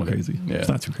 That's not too crazy. Yeah. It's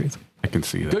not too crazy. I can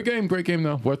see that. Good game, great game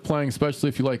though. Worth playing, especially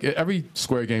if you like it. Every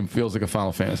Square game feels like a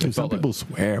Final Fantasy. Dude, some people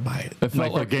swear by it. felt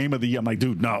Like for like- game of the year. I'm like,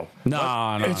 dude, no.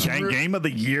 No. Game of the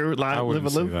year, live, wouldn't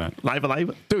live, say live, that. live,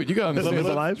 alive. Dude, you gotta understand. Live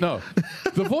Alive? No,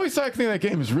 the voice acting in that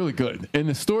game is really good, and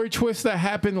the story twist that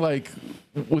happened, like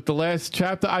with the last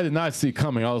chapter, I did not see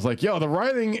coming. I was like, yo, the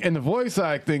writing and the voice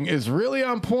acting is really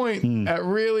on point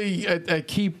at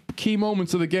key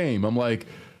moments of the game. I'm like,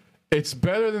 it's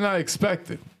better than I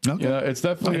expected. Okay. It's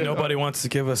definitely Nobody wants to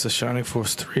give us a Shining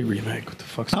Force 3 remake. What the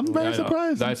fuck's I'm very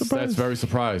surprised. That's I'm surprised. very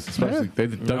surprised, especially Yeah. they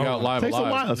dug out Live It takes a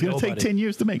Alive. while. It's going to take Nobody. 10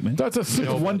 years to make, man. That's a It's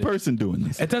one person doing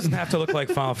this. It doesn't have to look like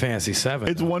Final Fantasy 7.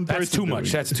 It's one That's person too doing much.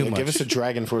 it. That's too much. Give us a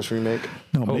Dragon Force remake.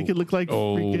 No, make it look like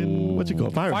freaking, what you call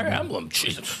Fire Fire Emblem. Emblem.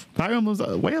 Jesus. Fire Emblem's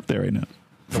way up there right now.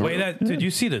 The way that did you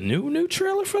see the new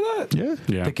trailer for that? Yeah.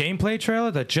 Yeah. The gameplay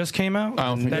trailer that just came out I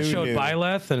don't think that it- showed new.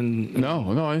 Byleth and No,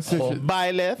 I didn't see Oh, shit.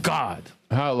 bye, left. God.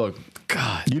 How it look?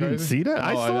 God. You didn't see that?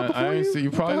 I saw it before I didn't see.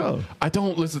 You probably. What the Don't. hell? I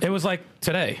don't listen. It was like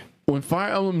today. When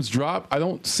Fire Emblems drop, I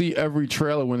don't see every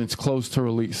trailer when it's close to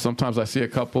release. Sometimes I see a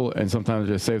couple, and sometimes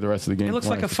I just save the rest of the game. It looks for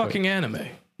like when a it's quick. fucking anime.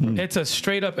 It's a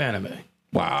straight up anime.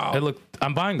 Wow.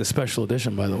 I'm buying the special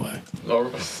edition, by the way.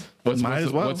 Might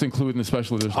as well. What's included in the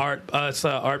special edition? Art. It's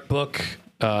an art book,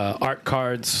 art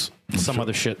cards, some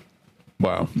other shit.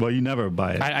 Wow. Well, you never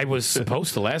buy it. I was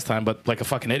supposed to last time, but like a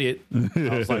fucking idiot.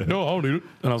 I was like, no, I don't need it.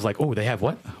 And I was like, oh, they have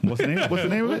what? What's the name? What's the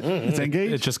name of it? It's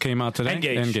Engage. It just came out today.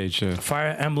 Engage. Yeah.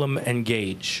 Fire Emblem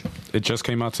Engage. It just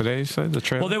came out today. You said the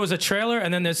trailer. Well, there was a trailer,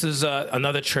 and then this is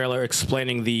another trailer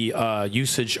explaining the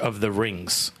usage of the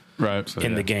rings Right.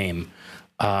 in the game.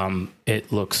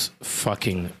 It looks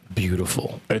fucking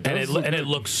beautiful. It does look and it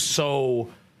looks so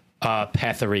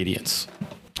Path of Radiance.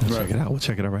 Check it out. We'll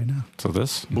check it out right now. So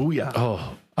this. Booyah.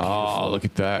 Oh, look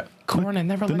at that. Corrin, I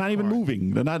never They're liked not even Corrin.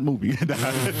 moving. They're not moving.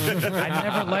 I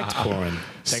never liked Corrin.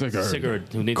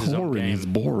 Sigurd, who needs his own Corin is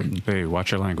game. boring. Hey, watch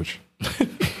your language.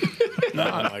 Oh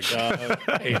my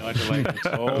god.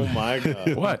 Oh my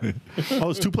god. What? Oh,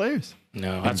 it's 2 players.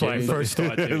 No, that's what I first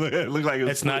thought. Dude. It looked like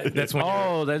It's not. That's when.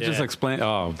 Oh, that just yeah. explained.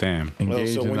 Oh, damn. Well,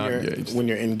 Engaged so and when not you're engaged. when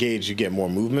you're engaged, you get more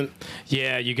movement.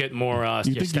 Yeah, you get more your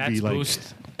think you'd be, stats like,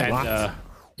 boost, and locked?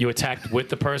 you attack with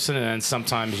the person, and then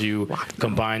sometimes you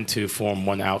combine to form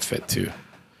one outfit too.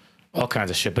 All kinds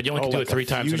of shit, but you only can do like it 3 a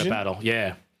times in a fusion? battle.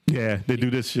 Yeah. Yeah, they do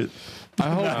this shit. I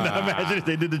hope. Imagine if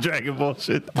they did the Dragon Ball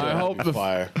shit. I hope the.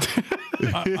 Fire.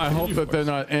 I hope that they're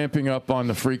not amping up on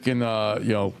the freaking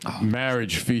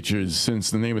marriage features,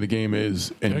 since the name of the game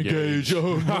is Engage.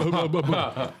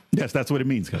 Yes, that's what it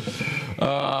means, guys.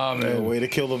 Way to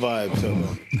kill the vibe.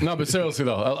 So. No, but seriously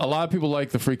though, a lot of people like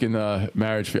the freaking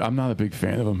marriage. I'm not a big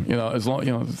fan of them. As long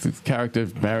the character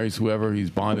marries whoever he's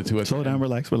bonded to. Slow down,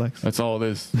 relax. That's all it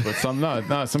is. But some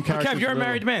some characters. Kev, you're a really-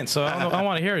 married man, so I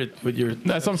want to hear it with your.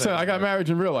 That's what I'm saying. I got marriage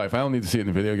in real life. I don't need to see it in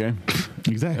the video game.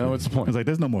 Exactly. what's the point? It's like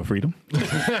there's no more freedom.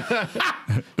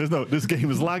 This game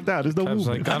is locked out. There's no I was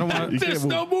movement. like, I don't want. You can't There's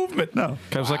move. no movement. No.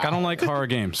 I was like, I don't like horror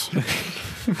games.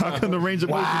 How come the range of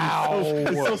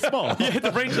motion is so small? Yeah,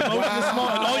 the range of motion is small,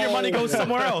 and all your money goes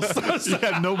somewhere else. You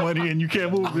have no money and you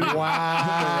can't move.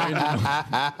 Wow.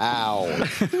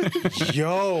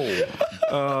 Yo.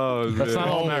 That's not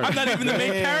all married. I'm not even the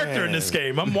main character in this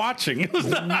game. I'm watching.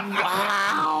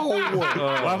 Wow.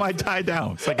 Why am I tied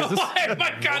down? It's like, is this Why am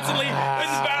I constantly in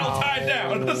this battle tied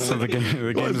down? So the game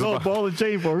it's is all about, ball and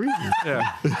chain for a reason?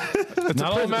 yeah. Not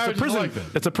all marriages are prison. like that.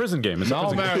 It's a prison game. It's Not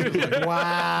all marriages are like that.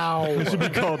 Wow. It should be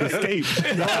called Escape.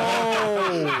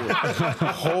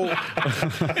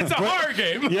 It's a horror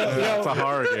game. It's a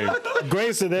horror game.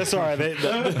 Grayson, that's all right.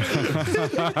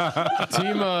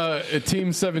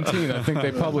 Team 17, I think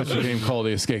they published a game called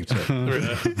The Escape Tip.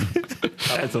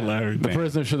 That's hilarious. The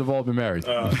prisoners should have all been married.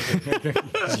 Yo.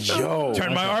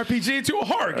 Turn my RPG into a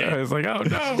horror game. It's like, oh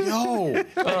no. Yo.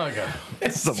 Oh, my God.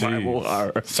 Survival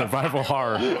horror. Survival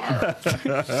horror.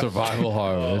 Survival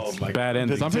horror. It's Bad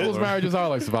ending. some people's marriages are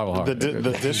like survival horror.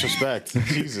 The disrespect.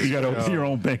 Jesus. You got to open your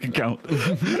own bank account.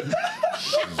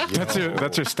 That's your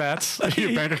stats.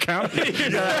 Your bank account.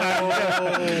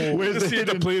 Where's the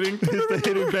hidden depleting? It's the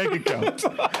hidden bank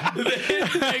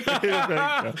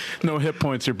account. No hit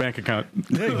points. Your bank account.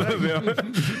 No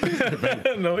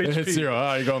It hits HP. zero.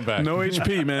 Oh, you're going back. No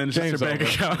HP, man. It's just your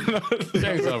Game's bank over. account.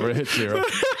 Game's over. It hits zero.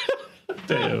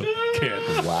 Damn.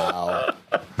 Can't. Wow.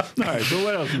 All right, so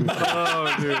what else?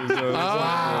 Oh, dude.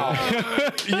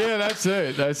 Yeah, that's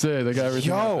it. That's it. They got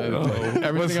everything.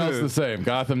 Everything else the same.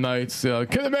 Gotham Knights. Kid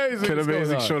Amazing. Kid what's going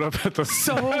Amazing on? showed up at the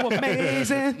So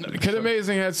amazing. Kid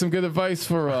Amazing had some good advice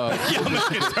for.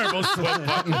 Turbo sweat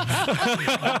button.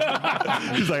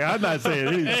 He's like, I'm not saying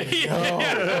anything.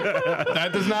 That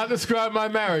does not describe my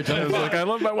marriage. I was like, I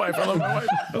love my wife. I love my wife.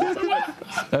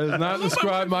 That does not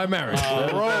describe my marriage.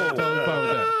 Totally fine with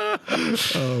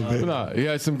that. But no, he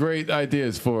had some great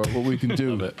ideas for what we can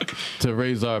do to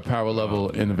raise our power level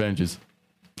in Avengers.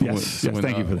 Yes,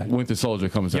 thank you for that. Winter Soldier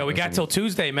comes out. Yo, we got till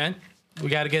Tuesday, man. We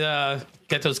got to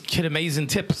get those Kid Amazing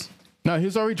tips. No,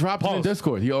 he's already dropped it in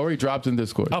Discord. He already dropped in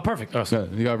Discord. Oh, perfect. Oh, Yeah,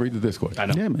 you gotta read the Discord. I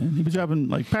know. Yeah, man. He was dropping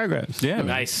like paragraphs. Yeah, man.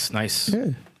 Nice. Yeah.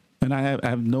 And I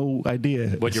have no idea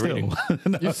What you're still. reading.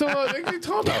 You still what are you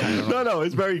talking about? No,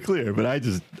 it's very clear, but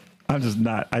I'm just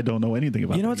not. I don't know anything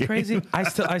about. You know the what's game. crazy?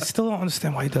 I still don't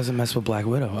understand why he doesn't mess with Black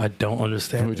Widow. I don't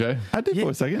understand. Who, Jay? I did for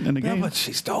a second in the Yeah, game. but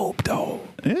she's dope, though.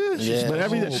 Yeah, but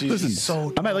everything. she's Listen,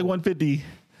 so I'm at like 150.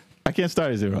 I can't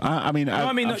start at zero. I'm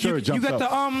sure it you jumps got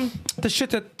up. the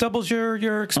shit that doubles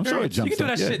your experience. sure it You jumps can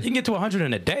do up, that yeah. shit. You can get to 100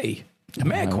 in a day.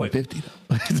 Man, quick. 150.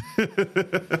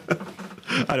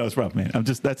 I know it's rough, man.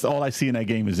 That's all I see in that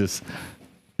game is just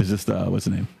what's the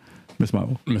name? Miss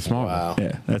Marvel. Miss Marvel. Wow.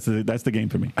 Yeah, that's the game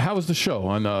for me. How was the show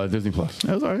on Disney Plus?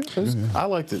 That was all right. I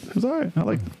liked it. It was all right. I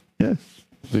liked it. Yeah.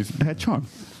 It had charm.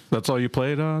 That's all you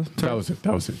played, That was it.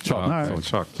 Chuck. All right. All right.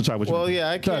 Chuck. So try what you Well, do. yeah,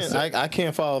 I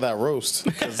can't follow that roast.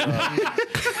 'Cause,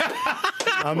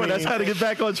 I mean, That's how to get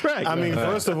back on track. I mean,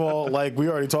 first of all, like we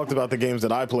already talked about the games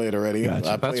that I played already.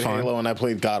 Gotcha. I played That's fine. Halo and I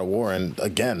played God of War, and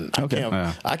again, Okay.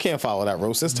 I can't follow that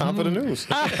roast. It's time for the news.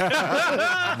 We're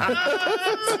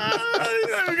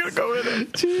gonna go with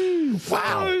it.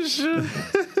 Wow. Oh, shit.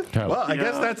 well, I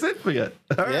guess that's it for you.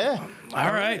 Yeah.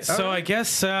 All right. So I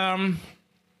guess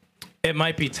it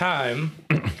might be time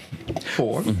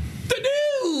For the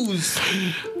news.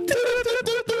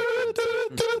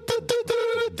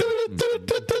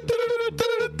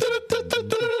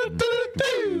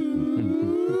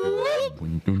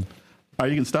 Are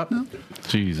you can stop now?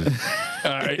 Jesus.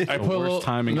 I put a Worst little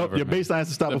timing Nope. ever. Your baseline has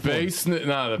to stop the before. bass.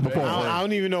 No, the bass. I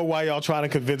don't even know why y'all trying to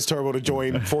convince Turbo to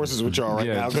join forces with y'all right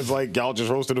Yeah, now, because like y'all just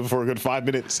roasted him for a good 5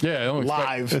 minutes. Yeah, I don't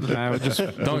live. I would just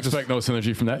Don't expect no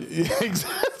synergy from that.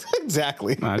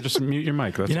 Exactly. just mute your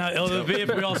mic. That's You know,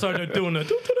 if we all started doing the,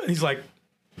 he's like,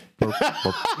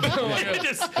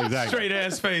 just straight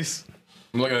ass face.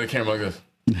 I'm looking at the camera like this.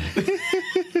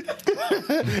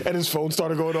 And his phone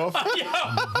started going off.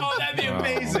 Oh, that'd be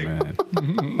amazing. man.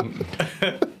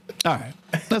 All right.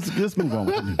 Let's move on.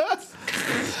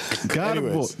 With God of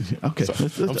War. Anyways. Okay.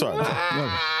 I'm sorry.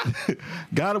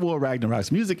 God of War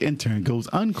Ragnarok's music intern goes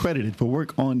uncredited for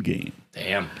work on game.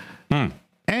 Damn.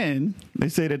 And they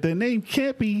say that their name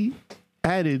can't be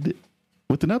added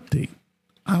with an update.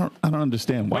 I don't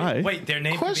understand why. Wait, their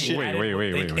name Question. can be added.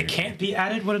 Wait. It can't be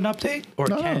added with an update, or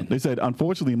No, it can. they said,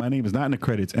 unfortunately, my name is not in the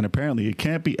credits, and apparently it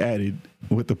can't be added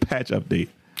with the patch update.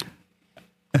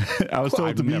 I was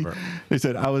told to be. never. They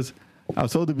said I was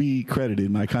told to be credited.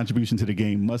 My contribution to the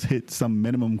game must hit some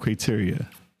minimum criteria,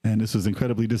 and this was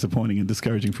incredibly disappointing and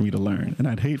discouraging for me to learn. And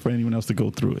I'd hate for anyone else to go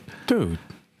through it. Dude.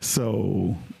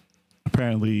 So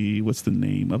apparently, what's the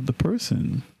name of the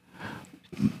person?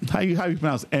 How you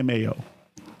pronounce MAO?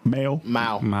 Male.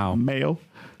 Mao. Mao. Male.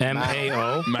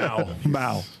 M-A-O. Mao.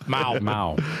 Mao. Mao.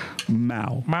 Mao.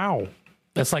 Mao. Mao.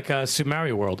 That's like a Super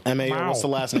Mario World. M-A-O. Mao. What's the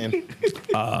last name?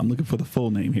 I'm looking for the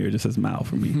full name here. It just says Mao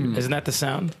for me. Isn't that the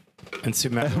sound? In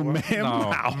Super Mario World?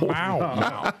 Mao.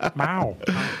 Mao. Mao.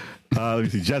 Let me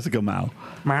see. Jessica Mao.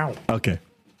 Mao. Okay.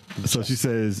 So she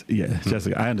says, yeah,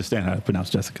 Jessica. I understand how to pronounce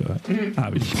Jessica.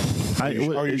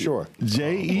 Obviously. Are you sure?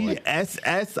 Jessica.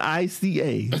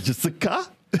 Jessica?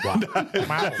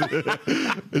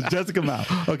 It's Jessica Mao.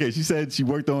 Okay, she said she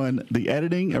worked on the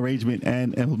editing, arrangement,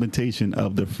 and implementation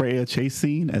of the Freya chase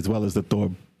scene, as well as the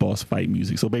Thor boss fight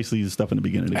music. So basically, the stuff in the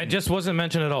beginning of the It game. just wasn't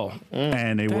mentioned at all.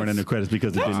 And they weren't in the credits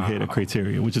because it didn't hit a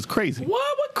criteria, which is crazy.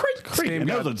 What crazy? Crazy. And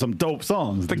those are some dope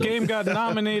songs. The game got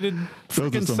nominated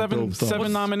freaking some dope songs.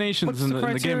 seven nominations in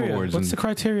the Game Awards. What's and the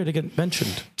criteria to get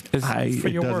mentioned? For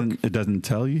it your work. doesn't. It doesn't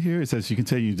tell you here. It says you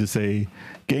continue to say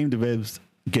game devs.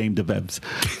 Game devs.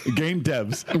 Game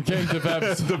devs.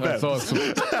 That's awesome.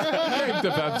 Game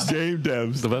devs. Game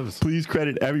devs. Please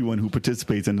credit everyone who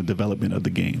participates in the development of the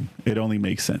game. It only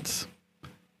makes sense.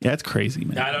 Yeah, that's crazy,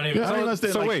 man. I don't even. I don't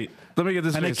understand, So like- wait, let me get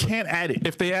this. And they straight. can't add it.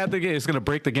 If they add the game, it's gonna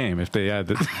break the game. If they add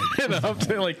the, I'm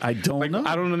saying, like, I don't know.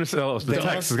 I don't understand. Oh, the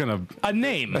text is gonna A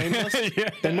name.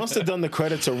 They must have done the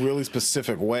credits a really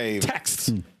specific way.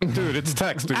 Text. dude. It's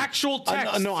text. Dude. Actual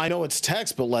text. No, I know it's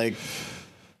text, but like,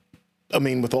 I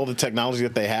mean, with all the technology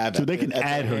that they have, So they can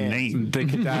add her name. They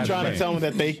can add Trying the to name. tell me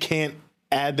that they can't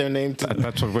add their name to.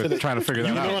 That's what we're trying to figure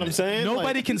that You out. know what I'm saying?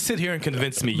 Nobody Like, can sit here and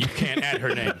convince me you can't add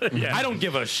her name. I don't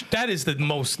give a that is the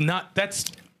most not that's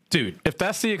dude. If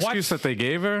that's the excuse that they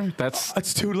gave her, that's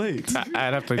It's too late.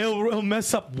 I'd have to. It'll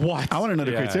mess up what? I want to know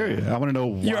the Yeah. criteria. I want to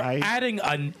know You're why. adding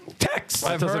a text.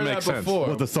 That doesn't make sense.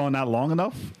 Was the song not long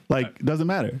enough? Like, doesn't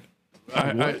matter.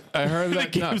 I heard The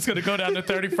that. game's gonna go down to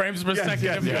 30 frames per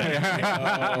second.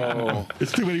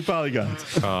 It's too many polygons.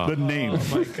 The name.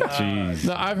 Jeez.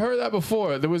 No, I've heard that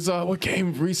before. There was what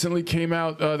game recently came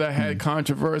out that had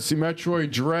controversy?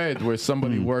 Metroid Dread, where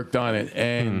somebody worked on it,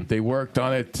 and they worked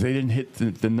on it. They didn't hit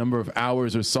the number of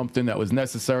hours or something that was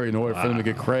necessary in order for them to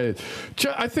get credit.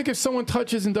 I think if someone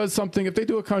touches and does something, if they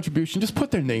do a contribution, just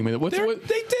put their name in it.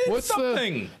 They did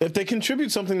something. if they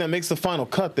contribute something that makes the final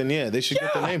cut, then yeah, they should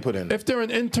get their name put in. If they're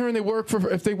an intern,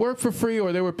 if they work for free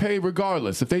or they were paid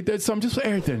regardless. If they did something, just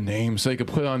add their name so they could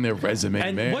put it on their resume,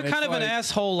 And man. what kind of an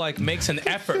asshole like makes an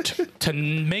effort to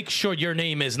make sure your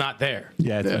name is not there?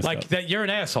 Yeah, it's messed Like up. that, you're an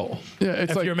asshole. Yeah,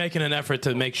 it's if like- you're making an effort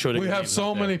to make sure that We your have name's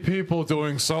so not there. many people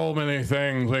doing so many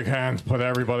things. We can't put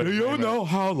everybody. Do you know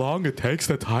how long it takes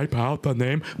to type out the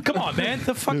name? Come on, man.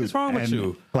 The fuck is wrong with And,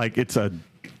 you? Like, it's a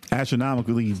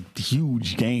astronomically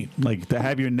huge game. Like, to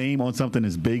have your name on something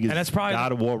as big as And that's probably-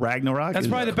 God of War Ragnarok That's is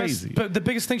probably the crazy. best, but the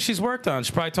biggest thing she's worked on.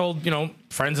 She probably told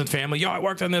friends and family, "Yo, I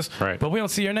worked on this," Right. but we don't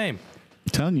see your name.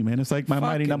 I'm telling you, man, it's like my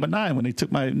Mighty Fucking- Number 9 when they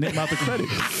took my name out the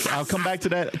credits. I'll come back to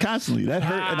that constantly. That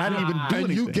hurt, and I didn't even do And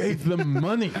anything. you gave them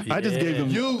money. I just gave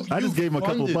them. I just gave them a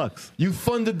couple funded- bucks, You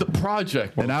funded the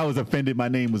project. and I was offended. My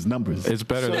name was numbers. It's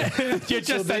better than You're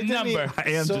just they a didn't number. even- I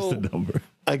am So- just a number.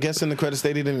 I guess in the credits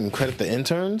they didn't even credit the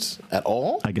interns at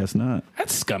all. I guess not.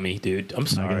 That's scummy, dude. I'm I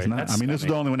sorry. guess not. That's I mean, this is the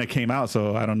scummy. only one that came out,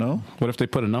 so I don't know. what if they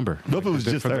put a number? What if it was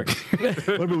just her? What if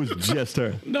it was just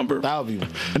her? number. That would be.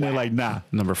 And they're like, nah.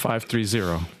 Number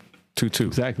 53022.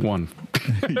 Exactly. 1.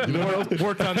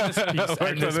 Worked on this piece and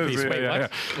this piece. Wait,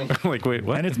 what? Like, wait,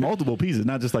 what? And it's multiple pieces,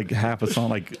 not just like half a song,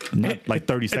 like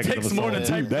 30 seconds takes of a song. more to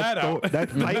type that out.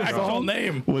 That fight Actual song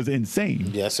name. was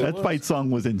insane. Yes, it that was. fight song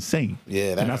was insane.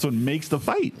 Yeah, and that's what makes the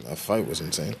fight. That fight was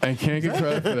insane. And can't get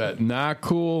credit for that. Not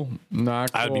cool.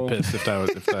 Not cool. I'd be pissed if that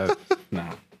was no.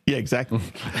 Yeah, exactly.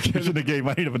 You shouldn't have gave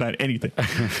Mighty Number 9 anything,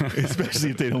 especially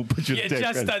if they don't put you in You're the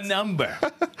just a credits. number.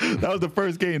 That was the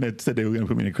first game that said they were going to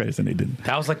put me in the credits, and they didn't.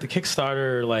 That was like the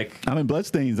Kickstarter, like I'm in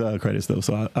Bloodstain's credits though,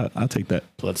 so I'll take that.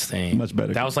 Bloodstain. Much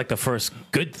better. That was like the first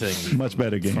good thing Much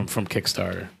better game. from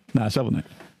Kickstarter. Nah, Shovel Knight.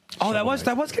 Oh, that was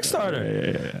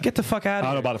Kickstarter. Get the fuck out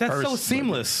I don't know of here. about the That's so first,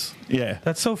 seamless. Yeah,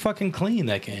 That's so fucking clean,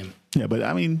 that game. yeah, but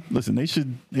I mean, listen, they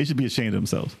should be ashamed of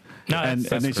themselves. No, and that's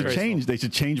they should disgraceful. change. They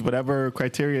should change whatever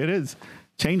criteria it is.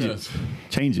 Change Yes. it.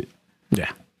 Change it.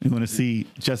 Yeah. You want to see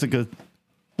Jessica?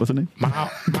 What's her name?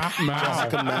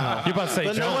 Jessica Mao. You're about to say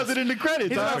But that Jones. wasn't in the credits.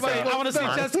 He's about to say, I want to see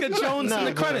Jessica Jones in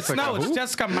the credits. No, it's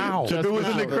Jessica Mao. If it was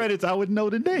in the credits, I would know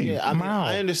the name. Yeah, I mean, Mao.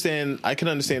 I understand. I can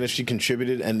understand if she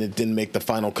contributed and it didn't make the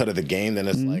final cut of the game. Then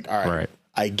it's like, all right, Right.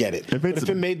 I get it. If But it's- if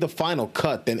it made the final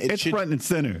cut, then it It's should. front and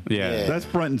center. Yeah. That's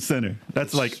front and center.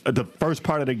 That's like the first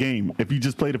part of the game. If you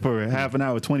just played it for half an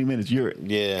hour, 20 minutes, you're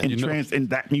Yeah. entranced in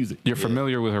that music. You're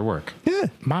familiar with her work. Yeah.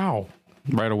 Mao.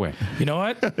 right away. You know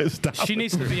what? Stop She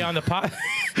needs to be on the pod.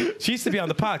 She needs to be on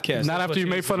the podcast. Not after you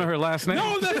made fun of her last name.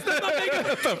 No, that's not making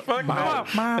what the fuck.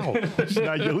 Mao. It's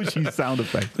not Yoshi's sound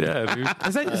effect. Yeah, dude.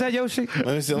 Is that Yoshi? Let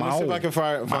me see if I can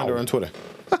find her on Twitter.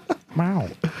 Mao.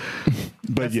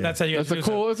 But That's how you That's a introduce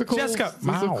cool. her. That's a cool. Jessica.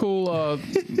 That's a Mao. cool.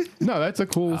 No, that's a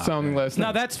cool sounding last name.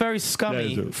 Now that's very That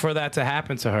scummy is it. for that to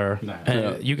happen to her.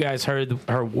 And you guys heard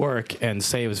her work and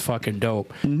say it was fucking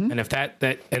dope. And if that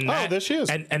there she is.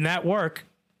 And that work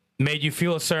made you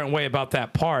feel a certain way about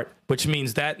that part, which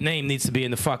means that name needs to be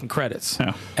in the fucking credits.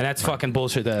 Yeah. And that's fucking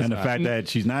bullshit. That's And the fact that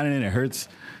she's not in it hurts.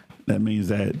 That means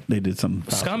that they did some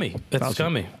foul scummy. shit. That's Foul shit.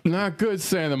 scummy. Not good,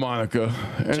 Santa Monica.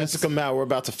 And Jessica Mao, we're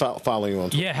about to follow you on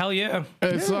Twitter. Yeah, hell yeah.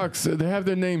 it sucks. They have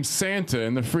their name Santa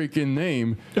in the freaking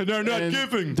name, And they're not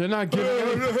giving. They're not giving.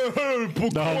 Oh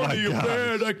my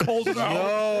God. I called it out.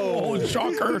 Oh,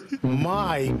 shocker.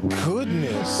 My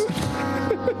goodness.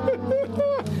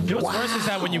 You know what's worse is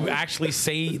that when you actually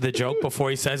say the joke before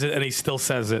he says it and he still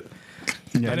says it.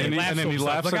 Yeah, And then he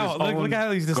laughs at at his himself. own Look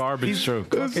how he's just garbage joke.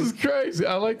 This is crazy.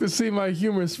 I like to see my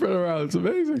humor spread around. It's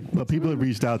amazing. But people have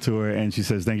reached out to her, and she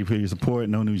says, "Thank you for your support."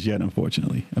 No news yet,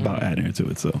 unfortunately, about adding her to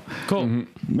it. So cool.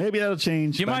 maybe that'll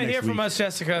change. You by might next hear from week. us,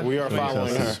 Jessica. We are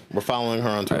following her. We're following her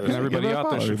on Twitter. And everybody Give her a out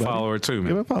there follow, should everybody. follow her too, Give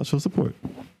her man. a follow. Show support.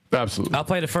 Absolutely. I'll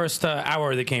play the first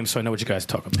hour of the game so I know what you guys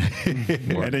talk about. And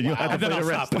then you'll have to And then play I'll the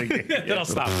rest stop. of the game. Then I'll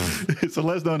stop. So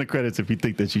let us know in the credits if you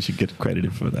think that she should get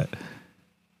credited for that.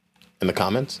 In the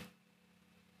comments?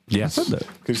 Yes.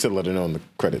 You said let her know in the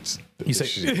credits. You say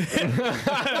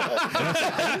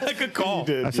good call.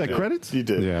 did. I you said did. credits? You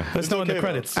did. Yeah. Let's know in the okay, though.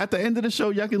 credits. At the end of the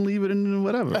show, y'all can leave it in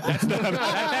whatever. That's too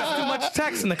much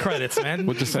text in the credits, man.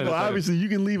 What just said Well, obviously, you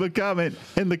can leave a comment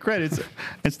in the credits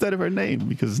instead of her name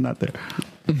because it's not there.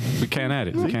 we can't add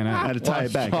it. We can't I add had it. to tie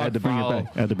it back. I had to bring it back.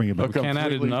 I had to bring it back. Okay. Can't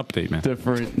add it in the update, man.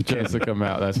 Different Jessica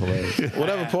Mao. That's hilarious.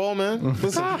 Whatever, Paul, man.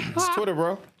 Listen, it's Twitter,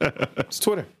 bro. It's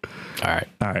Twitter. All right.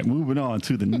 All right, moving on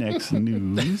to the next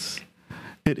news.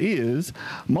 It is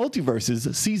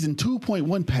Multiverses Season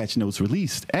 2.1 patch notes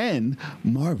released, and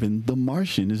Marvin the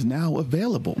Martian is now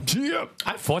available.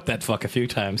 I fought that fuck a few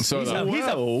times. So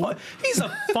He's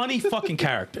a funny fucking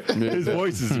character. His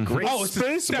voice is great. Oh, it's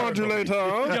hysterical.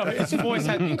 Yo, his voice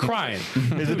had me crying.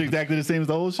 Is it exactly the same as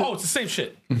the old shit? Oh, it's the same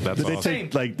shit. That's Did they awesome.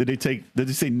 take did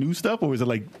they say new stuff or was it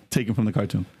like taken from the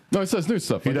cartoon? No, it says new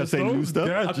stuff. He does say new stuff?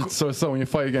 Gadgets. So when you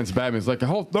fight against Batman, it's like,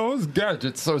 oh, those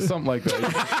gadgets or something like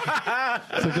that.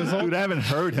 So there's all- Dude, I haven't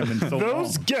heard him in so long.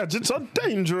 gadgets are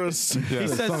dangerous. He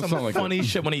says some something like funny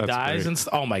shit when he That's dies great. and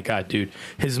oh my god, dude,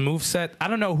 his moveset. I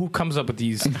don't know who comes up with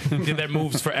these. Their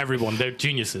moves for everyone. They're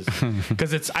geniuses.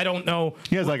 Because I don't know.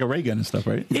 He has like a ray gun and stuff,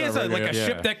 right? He has a yeah.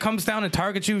 ship that comes down and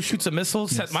targets you, shoots a missile,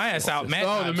 set my ass out. Man,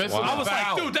 Oh, the missile's I was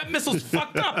foul. like, dude, that missile's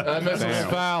fucked up. That missile is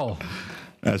foul.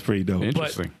 That's pretty dope.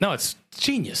 Interesting. But no, it's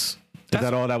genius. Is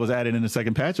that all that was added in the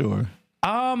second patch or?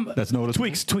 That's noticeable.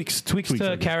 Tweaks to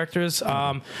okay. characters.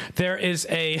 There is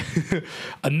a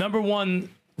a number one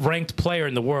ranked player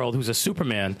in the world who's a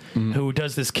Superman who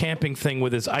does this camping thing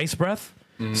with his ice breath.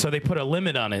 So they put a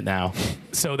limit on it now.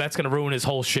 So that's going to ruin his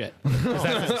whole shit.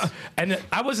 And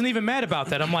I wasn't even mad about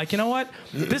that. I'm like, you know what?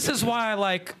 This is why I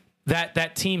like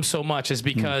that team so much is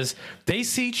because they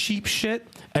see cheap shit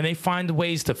and they find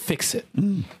ways to fix it.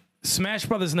 Smash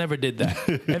Brothers never did that.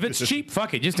 If it's cheap,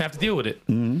 fuck it. You just have to deal with it.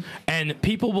 And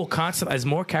people will constantly, as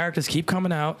more characters keep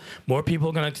coming out, more people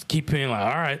are going to keep being like,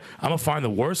 all right, I'm going to find the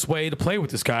worst way to play with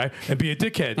this guy and be a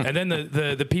dickhead. And then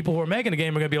the people who are making the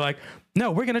game are going to be like, no,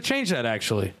 we're going to change that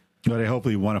actually. Well, they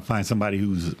hopefully want to find somebody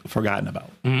who's forgotten about.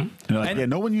 And they're like, And- yeah,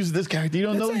 no one uses this character. You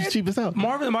don't know he's cheap as hell.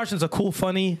 Marvin the Martian's a cool,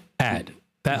 funny ad.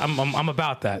 That I'm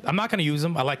about that. I'm not going to use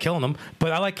him. I like killing him,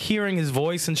 but I like hearing his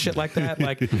voice and shit like that.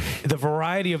 Like the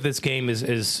variety of this game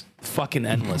is fucking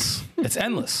endless. It's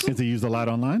endless. Is he used a lot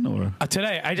online or?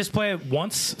 Today, I just played it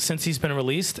once since he's been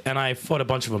released, and I fought a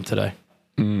bunch of them today.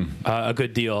 A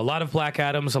good deal. A lot of Black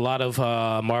Adams, a lot of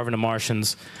Marvin the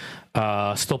Martians.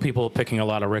 Still people picking a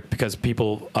lot of Rick because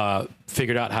people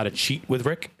figured out how to cheat with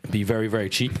Rick, be very, very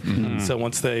cheap. So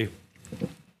once they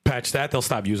patch that, they'll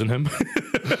stop using him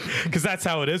because that's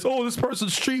how it is. Oh, this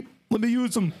person's cheap. Let me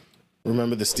use him.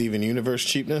 Remember the Steven Universe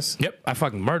cheapness? Yep, I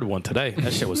fucking murdered one today.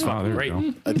 That shit was fucking there you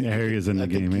great. go. Yeah, Harry is in the I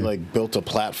think game. he Yeah. like built a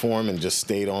platform and just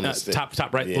stayed on the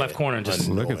Top right, left corner, and just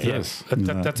Look at annoying. this.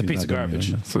 That's a He's piece of not doing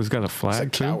garbage. it. So he's got a flag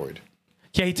It's a too. coward.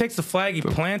 Yeah, he takes the flag, he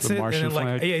plants the it, and Martian then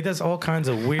flag? he does all kinds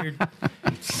of weird.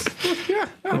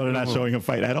 Well, they're not showing him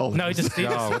fight at all. No, he's just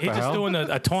what the hell? doing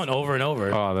a taunt over and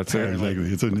over. Oh, that's Yeah, it.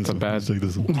 exactly. It's in this one. bad- It's like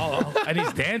this one. Oh, and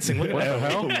he's dancing. Look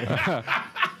at that.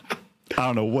 I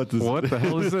don't know what this. What the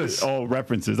hell is this? All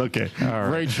references. Okay.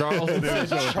 Ray Charles.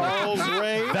 Charles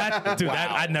Ray. That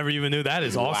I never even knew. That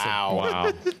is awesome.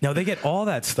 Wow. No, they get all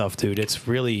that stuff, dude. It's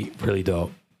really, really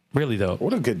dope. Really dope.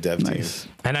 What a good dev Nice.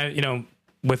 team. And I,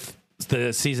 with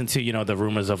the season 2, the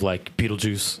rumors of like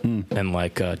Beetlejuice and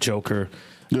like Joker.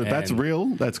 Dude, that's and- real.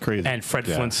 That's crazy. And Fred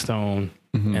Flintstone.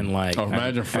 And like, Oh,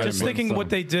 imagine Fred just thinking Flintstone. what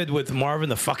they did with Marvin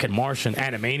the fucking Martian,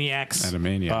 Animaniacs,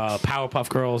 Powerpuff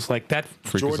Girls, like that.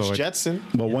 George Freakazoid. Jetson.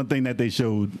 But one thing that they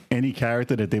showed, any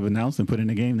character that they've announced and put in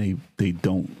the game, they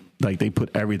don't like. They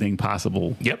put everything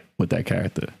possible. Yep. With that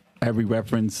character, every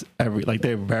reference,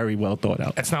 they're very well thought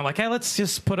out. It's not like, hey, let's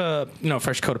just put a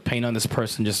fresh coat of paint on this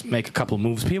person, just make a couple of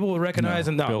moves people will recognize,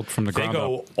 and no, built from the ground they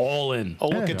go all in. Oh,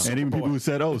 look Yeah. at And even people who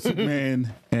said, "Oh,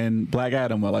 Superman and Black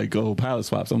Adam are like pilot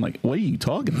swaps," I'm like, "What are you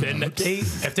talking about?" And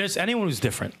if there's anyone who's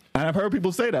different, And I've heard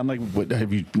people say that. I'm like, "What?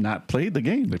 Have you not played the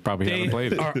game?" They probably they haven't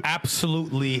played it. are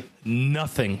absolutely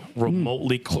nothing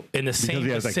remotely in the same Because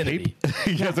he has a vicinity. cape.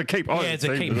 He has a cape. Oh, Yeah, it's a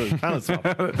same- cape. Pilot swap.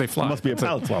 They fly. It must be a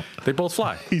pilot swap. They both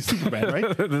fly. He's Superman,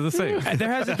 right? They're the same. There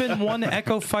hasn't been one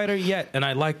Echo Fighter yet, and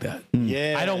I like that.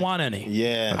 Yeah. I don't want any.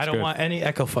 Yeah. I don't good. want any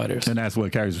Echo Fighters. And that's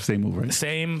what carries the same move, right?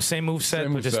 Same move set,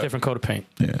 Same but just moveset. different coat of paint,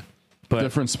 Yeah. but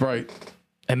Different sprite.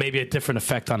 and maybe a different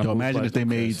effect on a Yo, move. imagine but if they who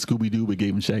made cares? Scooby Doo but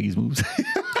gave him Shaggy's moves.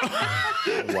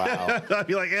 Wow. I'd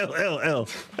be like, L.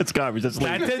 That's garbage. That's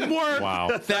That late. didn't work.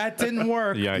 Wow. That didn't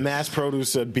work. Yeah. Mass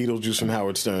produce Beetlejuice from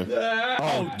Howard Stern.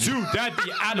 Oh, dude, that'd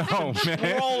be out of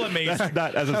control amazing.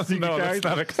 Not as a secret No, that's character.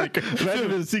 not a secret. Imagine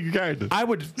if it's a secret character. I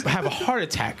would have a heart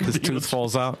attack. His tooth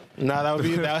falls out. Nah, that would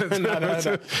be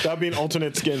that'd be an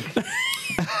alternate skin.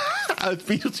 That'd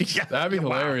be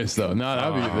hilarious, though. No,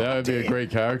 that would be a great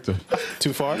character.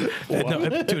 Too far? No,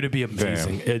 dude, it'd be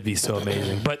amazing. It'd be so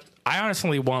amazing. But I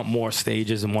honestly want more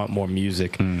stages and want more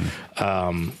music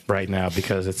right now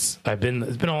because it's been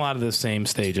a lot of the same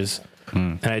stages,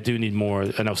 and I do need more.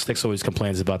 I know Sticks always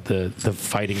complains about the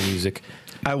fighting music.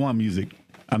 I want music.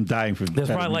 I'm dying for. There's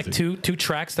better probably like music. two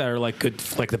tracks that are like good,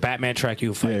 like the Batman track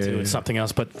you fight to and something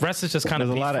else. But the rest is just kind There's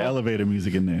of a lot of peaceful. elevator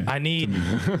music in there. I need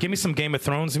give me some Game of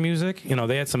Thrones music.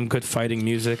 They had some good fighting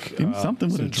music. Give me something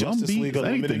with a some drum Justice beat. League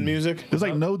Unlimited anything. music? There's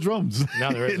like no drums.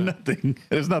 No, there isn't. nothing.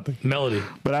 There's nothing. Melody.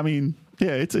 But I mean,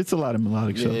 yeah, it's a lot of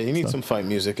melodic Yeah, stuff. you need some fight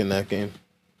music in that game.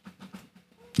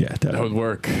 Yeah, That would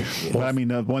work. But I mean,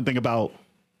 one thing about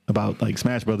like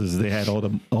Smash Brothers is they had all the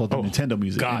Nintendo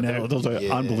music. God, and those are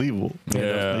unbelievable.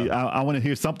 Yeah. I want to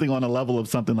hear something on a level of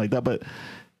something like that, but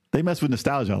they mess with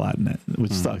nostalgia a lot in that,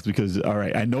 which sucks because all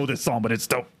right, I know this song, but it's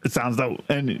dope. It sounds dope,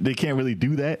 and they can't really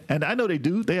do that. And I know they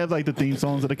do. They have like the theme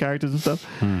songs of the characters and stuff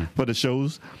for the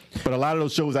shows, but a lot of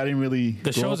those shows I didn't really.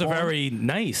 The grow shows up are on, very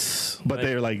nice, but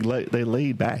they're like they're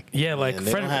laid back. yeah, like And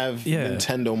they Fred- don't have yeah.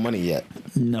 Nintendo money yet.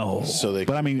 No, So they-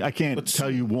 But I mean, I can't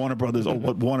tell you Warner Brothers. Oh,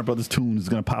 what Warner Brothers tune is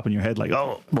going to pop in your head? Like,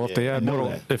 oh, Well, if they add know Mortal,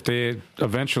 that. if they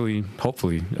eventually,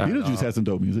 hopefully, Beetlejuice has some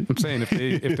dope music. I'm saying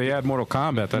if they add Mortal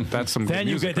Kombat, that's some. Then good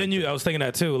you music get I was thinking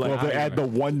that too. Like, Well, if they add the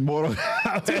one Mortal,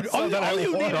 all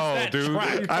you need is that dude.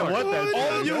 track. I want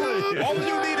that. All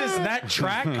you need is that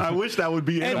track, I wish that would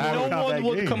be in and a Mortal no one Kombat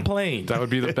would game. complain. That would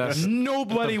be the best.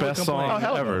 Nobody the would best complain. song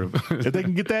hell no. ever. If they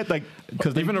can get that, like,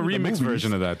 because Even a remix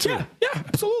version of that too. Yeah,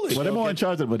 absolutely. Well, they're more in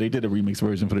charge of it, but they did a remix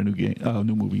version for the new game,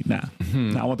 new movie. Nah,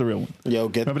 I want the real one. Yo,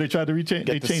 get Remember they tried to rechange?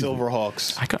 They the changed it.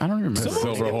 Silverhawks. I don't remember.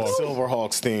 Silverhawks.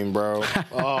 Silverhawks theme, bro.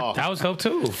 Oh, That was dope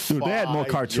too. Dude, they had more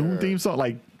cartoon Fire. theme song,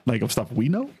 like of stuff we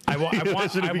know. I want That them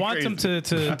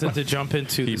should've been to jump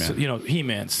into He-Man.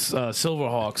 He-Man's,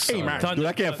 Silverhawks, Dude,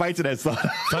 I can't fight to that song.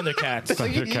 Thundercats.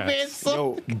 Thundercats.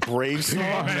 yo, Brave Song.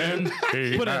 Man,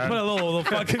 put a little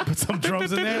fucking put some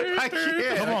drums in there. I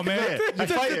can't. Come on, man.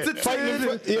 Fight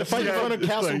in front of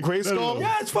Castle like, Grayskull.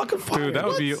 Yeah, it's fucking fire. Dude, that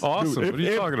would be awesome. Dude, what are you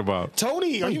if- talking about?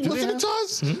 Tony, are you do they listening to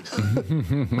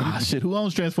us? Ah, shit. Who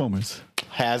owns Transformers?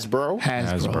 Hasbro.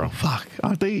 Hasbro. Fuck.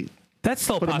 Aren't they? That's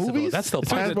still For the possible. movies? That's still It's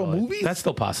possible. Hasbro movies? That's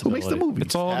still Who possible. makes the movie?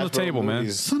 It's all on the Hasbro table, man.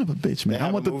 movies. Son of a bitch, man. They I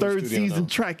have want a the movie third studio season now.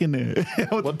 track in there. I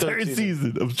want What the third third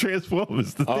season of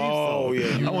Transformers. The theme Oh, song.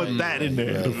 yeah, you're I want right, that you're in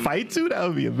there. right. The fight too, that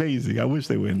would be amazing. I wish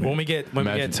they were in there. When we get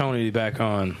Imagine. Tony back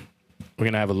on, we're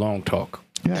gonna have a long talk.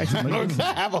 Yeah, actually,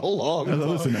 Have a long.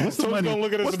 listen, what's the Tony's money, gonna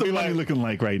look at us what's and the be money like, looking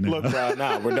like right now? Look, bro,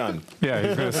 nah, we're done. Yeah,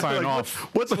 he's gonna sign off.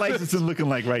 What's the licensing looking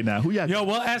like right now? Who y'all Yo,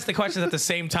 we'll ask the questions at the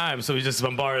same time, so we just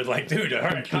bombarded like, dude, all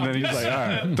right, And then he's like, all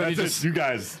right. Then he That's just, it. You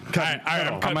guys cut, all right,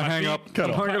 I'm I'm cutting gonna my hang feet. up. Cut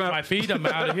I'm off. cutting my feet. I'm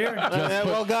out of here. Yeah,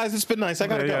 well, guys, it's been nice. I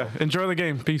gotta yeah, go. yeah. Enjoy the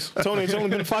game. Peace. Tony, it's only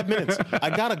been 5 minutes.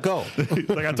 I gotta go.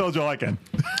 like I told you all I can.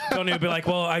 Tony would be like,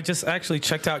 well, I just actually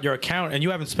checked out your account, and you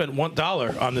haven't spent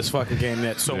 $1 on this fucking game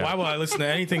yet. So why would I listen to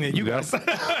anything that you guys.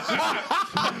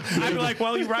 I'd be like,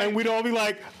 well, you're right. And we'd all be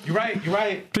like, You're right. You're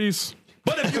right. Peace.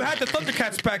 But if you had the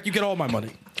Thundercats pack, you get all my money.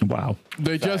 Wow.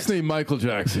 They just need Michael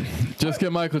Jackson. Just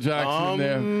get Michael Jackson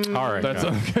in there. All right. That's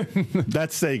guys. okay.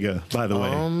 That's Sega, by the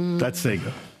way. That's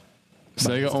Sega.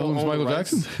 Sega owns Michael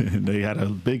Jackson. They had a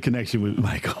big connection with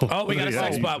Michael. Oh, we got a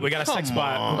sex spot. We got a sex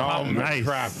spot. Oh, Nice.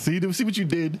 crap. See what you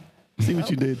did. See what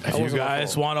you did. If you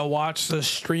guys want to watch the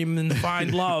stream and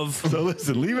find love, So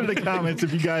listen, leave it in the comments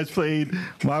if you guys played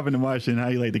Marvin the Martian, how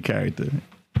you like the character,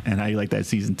 and how you like that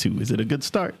season 2. Is it a good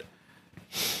start?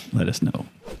 Let us know.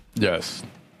 Yes.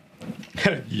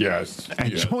 Yes.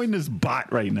 And yes. join this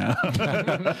bot right now.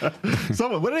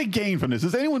 Someone, what do they gain from this?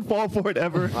 Does anyone fall for it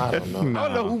ever? I don't know. I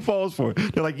don't know who falls for it.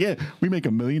 They're like, yeah, we make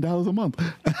 $1 million a month.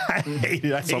 I hate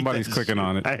it. I hate Somebody's that clicking shit.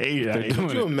 on it. I hate it. I hate it.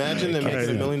 Could you imagine them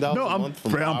making $1 million No, a month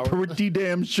from I'm Power? pretty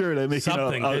damn sure they're making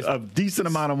Something. a decent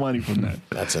amount of money from that.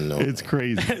 That's a no. It's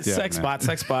crazy. sex man. spot,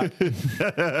 sex spot.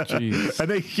 Jeez. And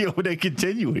they're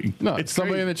continuing. No, It's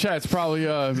somebody crazy. in the chat's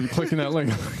probably clicking that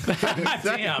link.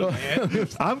 Damn, man.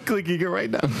 I'm clicking it right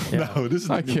now. No, this is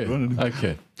I not kid. I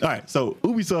kid. All right, so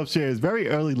Ubisoft shares very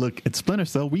early look at Splinter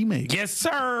Cell remake. Yes,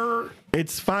 sir.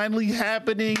 It's finally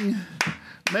happening.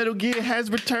 Metal Gear has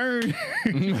returned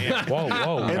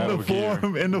Whoa.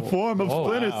 in the form of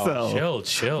Splinter Cell.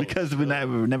 Chill. Because we're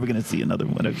never going to see another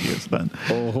Metal Gear Spun.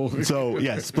 So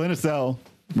yeah, Splinter Cell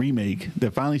remake.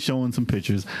 They're finally showing some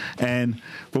pictures, and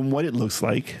from what it looks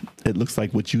like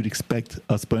what you'd expect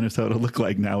a Splinter Cell to look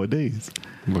like nowadays.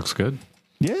 Looks good.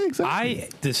 Yeah, exactly. I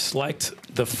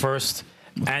disliked the first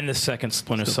and the second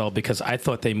Splinter Cell because I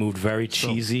thought they moved very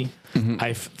cheesy.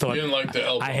 I thought You didn't like the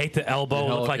elbow. I hate the elbow. It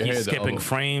looked like you he's hated the skipping elbow.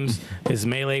 frames. His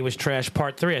melee was trash.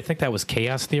 Part 3, I think that was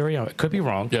Chaos Theory. I could be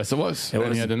wrong. Yes, it was. It And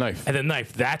was. he had the knife. And the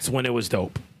knife. That's when it was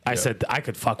dope. I said I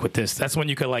could fuck with this. That's when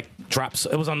you could like drop.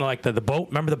 It was on the boat.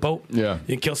 Remember the boat? Yeah.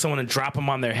 You can kill someone and drop them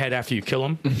on their head after you kill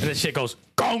them, and the shit goes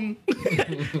gong,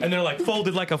 and they're like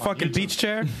folded like a fucking beach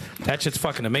chair. That shit's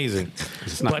fucking amazing.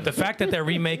 But the fact that they're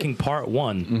remaking Part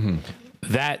 1,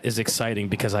 that is exciting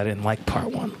because I didn't like Part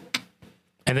 1.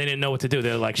 And they didn't know what to do.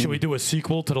 They're like, should we do a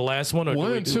sequel to the last one? Or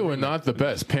 1 and 2 are not the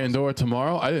best. Pandora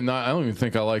Tomorrow, I don't even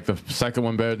think I like the second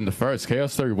one better than the first.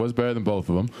 Chaos Theory was better than both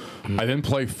of them. I didn't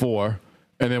play 4,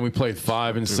 and then we played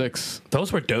 5 and 6.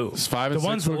 Those were dope. 5 and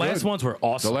 6 The were last good. ones were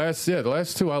awesome. The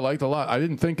last 2 I liked a lot. I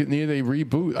didn't think it needed a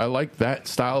reboot. I liked that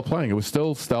style of playing. It was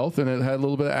still stealth, and it had a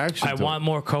little bit of action. I to want it.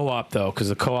 more co-op though, because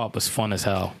the co-op was fun as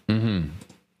hell.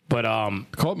 But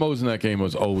Co-op modes in that game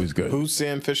was always good. Who's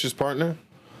Sam Fisher's partner?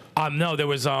 no, there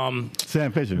was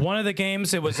Sam Fisher. one of the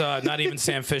games. It was not even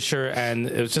Sam Fisher, and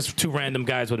it was just 2 random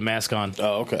guys with a mask on.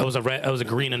 Oh, okay. It was a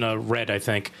green and a red, I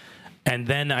think. And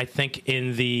then I think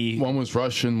in the One was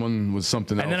Russian, one was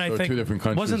something else. and then I They were think 2 different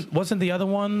countries. wasn't the other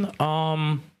one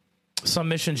some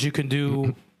missions you can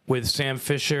do with Sam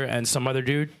Fisher and some other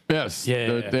dude? Yes.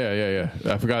 Yeah. Yeah.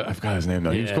 I forgot his name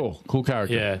though. He was Yeah. cool. Cool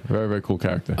character. Yeah. Very, very cool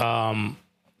character.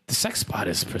 The sex spot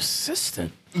is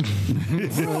persistent.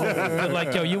 They're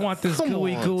like, yo, you want this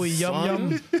gooey yum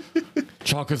yum?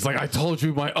 Chocolate's like, I told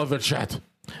you my other chat.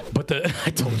 But I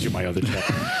told you my other chat.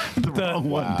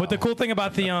 But the cool thing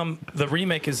about the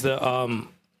remake is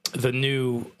the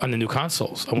new on the new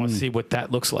consoles. I want to see what that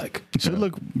looks like. It should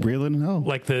look realer than hell.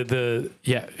 Like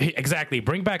exactly.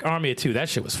 Bring back Army of 2. That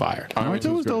shit was fire. Army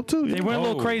 2 was dope too. They went a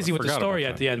little Oh, crazy I with the forgot story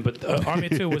about at the end, but Army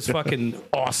 2 was fucking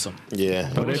awesome. Yeah.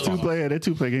 Their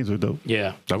two player games were dope.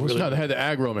 Yeah, That was No, they had the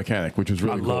aggro mechanic, which was I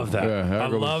really cool. love that. Yeah, I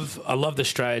aggro was- love the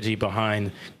strategy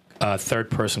behind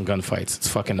third-person gunfights. It's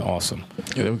fucking awesome.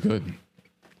 Yeah, they were good.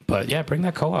 But yeah, bring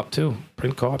that co-op too.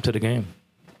 Bring co-op to the game.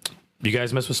 You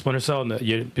guys mess with Splinter Cell?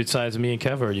 Besides me and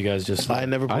Kev, or you guys just I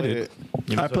never played it.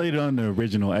 I played it on the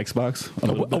original Xbox. A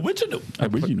little bit. original?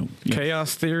 Original. Yeah.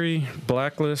 Chaos Theory,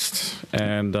 Blacklist,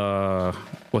 and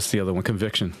what's the other one?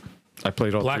 Conviction. I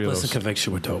played all 3 of Blacklist those. and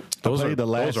Conviction were dope. Those Played the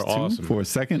last those are two awesome. for a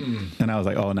second, and I was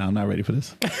like, "Oh, no, I'm not ready for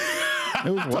this." It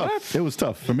was tough. It was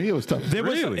tough for me. It was tough. It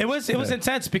was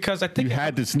intense because I think You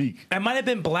had to sneak. it might have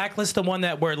been Blacklist, the one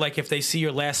that where like if they see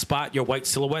your last spot, your white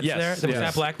silhouette's Yes, there. Was yes.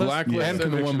 that Blacklist? Blacklist And and the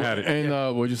Conviction one had it.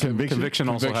 And what'd you say? Conviction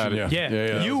also had it. Yeah,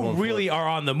 that was you one for really it. are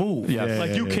on the move. Yes.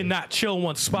 Like you cannot chill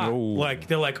one spot. No. Like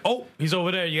they're like, oh, he's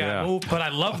over there. You gotta Yeah. move. But I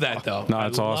love that though. No, I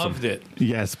it's awesome. loved it.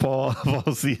 Yes, Paul.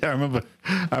 See, I remember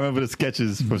the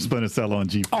sketches from Splinter Cell on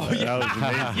G. Oh yeah. That was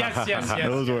amazing. yes.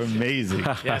 Those were amazing.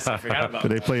 Yes, I forgot about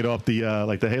They that. played off the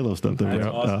like the Halo stuff,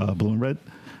 the awesome. blue and red.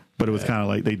 But it was kind of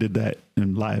like they did that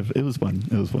in live. It was fun.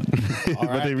 It was fun.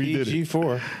 But they redid it.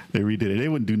 G4. They redid it. They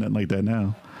wouldn't do nothing like that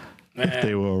now. If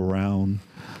they were around.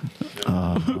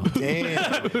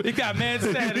 Damn. You got man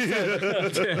status.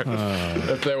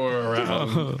 If they were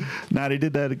around. Nah, they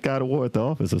did that at God of War at the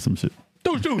office or some shit.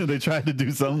 They tried to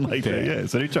do something like that. Yeah,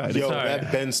 so they tried Yo, it.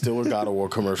 that Ben Stiller God of War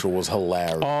commercial was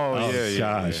hilarious. Oh, yeah.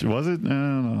 Gosh, was it? I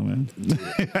don't know,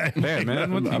 man.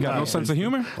 Man, what, you got no sense of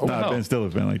humor? Nah, Ben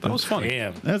Stiller fan like that. That was funny.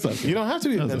 Damn. That's okay. You don't have to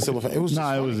be a Ben Stiller fan. It was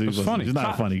Nah, it was funny. He's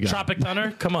not a funny guy. Tropic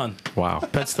Thunder. Come on. Wow.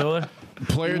 Ben Stiller.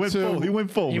 Player He went 2. full. He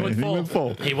went full. He man. went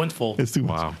full. He went full. It's too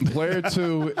much. Wow. Player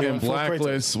 2 in full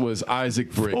Blacklist was Isaac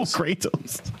Oh, Briggs.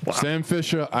 Kratos. Wow. Sam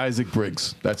Fisher, Isaac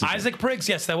Briggs. That's his name. Isaac Briggs.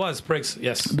 Yes, that was Briggs.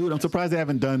 Yes. Dude, I'm surprised they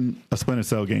haven't done a Splinter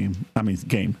Cell game. I mean,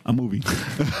 a movie.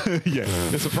 Yeah.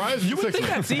 It's surprising. You would think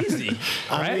that's easy,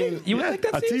 right? mean, You would yeah, think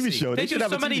that's a TV easy. show. They They should do have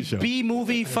so a TV many show. B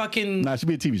movie fucking Nah, it should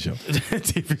be a TV show.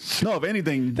 TV show. No, if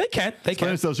anything, They can. They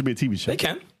Splinter can. Cell should be a TV show. They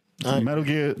can. Metal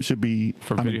Gear should be,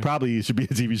 video. probably it should be a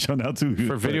TV show now too.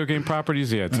 For video game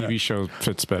properties, yeah, TV show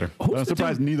fits better. But I'm the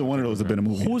surprised neither one of those have been a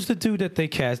movie. Who's the dude that they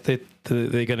cast that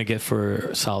they're gonna get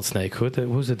for Solid Snake?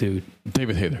 Who's the dude?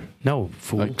 David Hayter. No,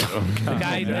 fool. Like, the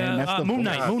guy, that's the Moon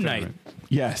Knight. Moon Knight.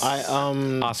 Yes.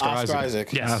 Oscar Isaac.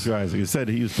 Isaac. Yes. Oscar Isaac. It said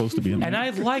he was supposed to be in And I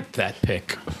like that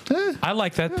pick. I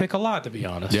like that pick a lot, to be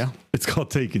honest. Yeah. It's called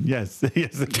Taken. Yes.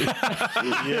 Yes. It is.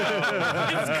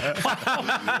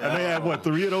 And they had what,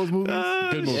 3 of those movies?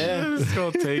 good movie. Yeah. It's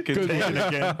called Taken. Taken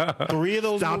again. 3 of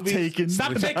those Stop movies. taking.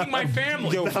 Stop taking my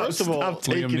family. Yo, first of all, Stop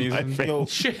taking Liam my Neeson. face. yo,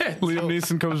 Shit. Liam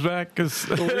Neeson comes back as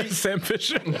Sam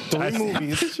Fisher. 3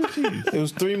 movies. It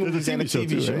was 3 movies and a TV show TV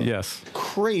too, show. right? Yes.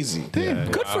 Crazy.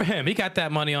 Good for him. He got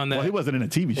that money on that. Well, he wasn't in a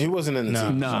TV show. He wasn't in the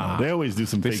TV. Nah. They always do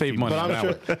some They fake save TV.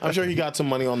 money. But I'm sure he got some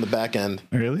money on the back end.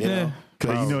 Really? You know?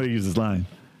 Because you know they use his line.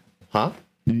 Huh?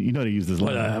 You know they use this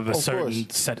line. But I have a Of certain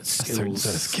course. set of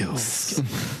skills.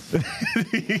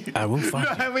 You I will know find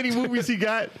you. how many movies he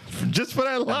got just for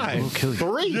that line? kill you.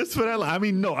 3. Just for that line. I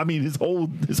mean, no. I mean his whole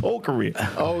career.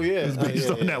 Oh, yeah. Based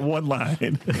on that one line.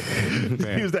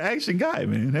 He was the action guy,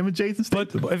 man. Him and Jason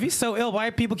Statham. But if he's so ill, why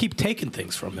do people keep taking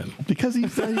things from him? Because he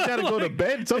said you gotta go to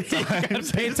bed You sometimes.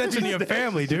 gotta pay attention to your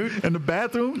family, dude. In the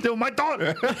bathroom, yo, my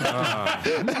daughter.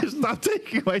 Stop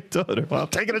taking my daughter. Well, I'm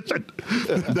taking a shit.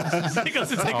 He goes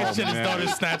to take a shit, his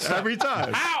daughter's snatched up. Every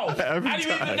time. Ow! Every How do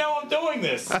you even time. know I'm doing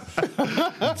this?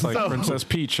 It's like Princess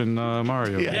Peach and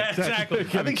Mario. Yeah, exactly.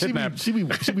 I think she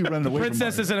be running away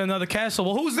Princess from is in another castle.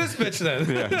 Well, who's this bitch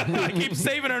then? I keep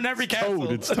saving her in every castle.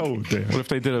 Toad. It's Toad there. What if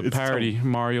they did a It's parody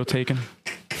Mario Taken?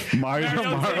 Mario. Did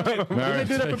they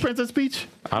do that for Princess Peach?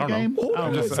 I don't Game? know.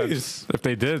 Who Just- the hell is if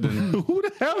they did, then Who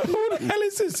the hell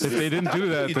is this? if they didn't do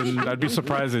that, then I'd be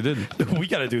surprised they didn't. We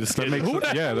got to do this. That makes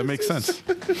yeah, that makes sense.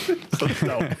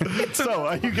 So,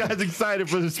 are you guys excited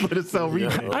for the Splinter Cell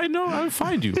remake? I know. I'll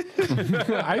find you.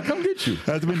 I come get you.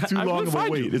 That's been too I long will of a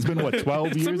find wait. you. It's been what, 12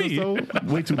 It's years me. or so?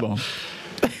 Way too long.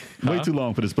 Way too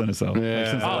long for the Splinter Cell.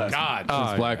 Yeah. Since the Oh, last God.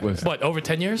 It's Blacklist. What, over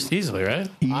 10 years? Easily, right?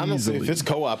 one. Honestly, if Easily. it's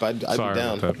co-op, I'd be Sorry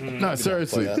down. about that. No,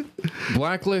 seriously. play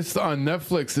Blacklist on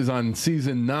Netflix is on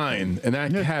season 9, and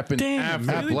that happened Damn,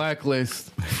 after really?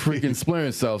 Blacklist freaking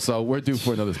Splinter Cell. So we're due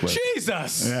for another split.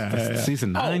 Jesus. Yeah.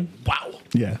 Season Oh, 9. wow.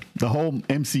 Yeah. The whole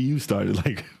MCU started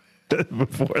like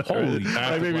before. Holy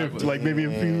like maybe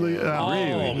a few. Really?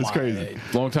 It's my. crazy.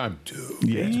 Long time.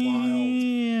 Yeah.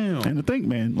 And the thing,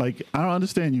 man, like I don't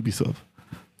understand Ubisoft.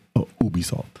 Or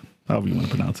Ubisoft. However you want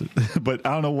to pronounce it. But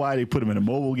I don't know why they put them in a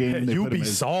mobile game. They put 'em in-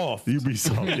 Ubisoft.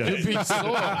 Ubisoft. Yes.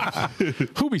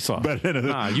 Ubisoft. Better than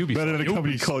Nah, Ubisoft. Better than a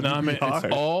company called Nah, man, Ubisoft.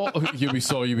 it's all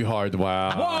Ubisoft, Ubi hard.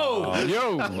 Wow. Whoa.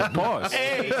 Yo, pause.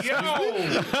 Hey,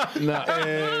 yo.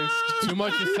 Nah, too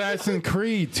much Assassin's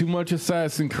Creed. Too much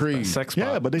Assassin's Creed. Sex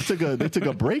Yeah, bot. but they took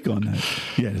a break on that.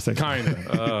 Yeah, it's like Kinda.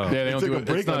 Yeah, they they don't took do a it.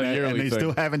 break It's not on a that, yearly and they thing.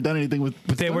 still haven't done anything with.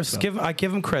 But I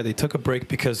give them credit. They took a break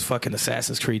because fucking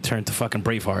Assassin's Creed turned to fucking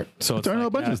Braveheart. So it's Turned to a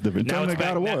bunch now- of different- Now turned it's to back.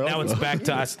 God of War Now it's also. back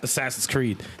to Assassin's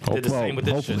Creed. Did the same with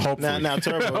this shit. Hopefully. Now,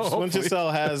 Turbo, Splinter Cell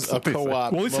has a co-op. Well,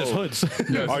 at least there's mode.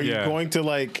 hoods. Are you Yeah. going to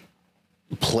like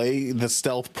play the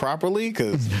stealth properly?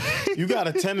 Because you got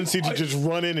a tendency to just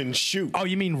run in and shoot. Oh,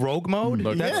 you mean rogue mode?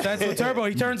 That's what Turbo.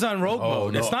 He turns on rogue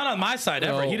mode. It's not on my side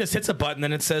ever. He just hits a button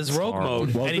and it says rogue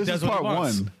mode, Well, and he this does is what part he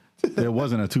wants. one. There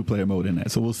wasn't a 2-player mode in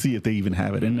that, so we'll see if they even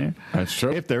have it in there. That's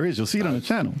true. If there is, you'll see it on the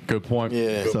channel. Good point.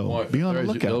 Yeah. Good So, point. be on the There is-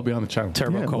 lookout. It'll be on the channel.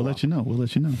 Turbo Yeah, we'll co-op. let you know. We'll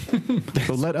let you know.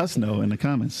 So let us know in the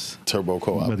comments Turbo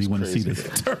co-op. whether you is want to see crazy.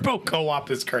 this. Turbo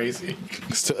co-op is crazy.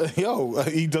 Yo,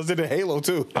 he does it in Halo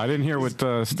too. I didn't hear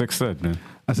what Stick said, man.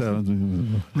 I said,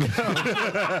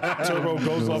 Turbo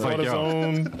goes off like, on his yo.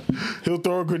 own. He'll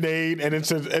throw a grenade, and it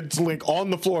says it's Link on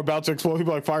the floor about to explode. He'll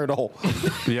be like, "Fire the hole."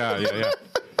 Yeah.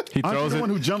 He Aren't you throws the it one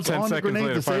who jumps 10 on the seconds grenade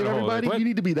later, to fire save the hole. everybody? Like, You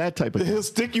need to be that type of He'll guy.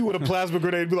 stick you with a plasma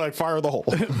grenade and be like, fire the hole.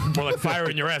 More like fire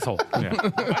in your asshole. Yeah.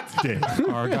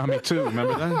 Origami 2,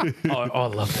 remember that? Oh, I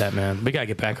love that, man. We gotta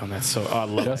get back on that. So I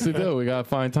love Yes, that. we do. We gotta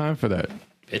find time for that.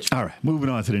 All right, moving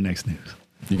on to the next news.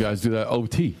 You guys do that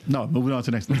OT. No, moving on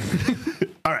to the next news.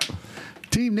 All right.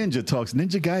 Team Ninja talks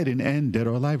Ninja Gaiden and Dead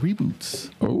or Alive reboots.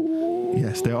 Oh,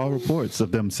 Yes, there are reports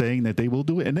of them saying that they will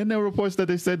do it. And then there are reports that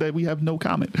they said that we have no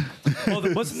comment. Well,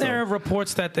 wasn't there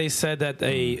reports that they said that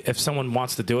if someone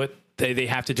wants to do it, they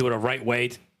have to do it a right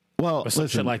way Well, or some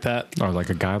shit like that? Or like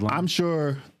a guideline? I'm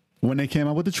sure when they came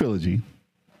out with the trilogy,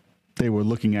 they were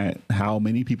looking at how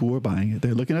many people were buying it.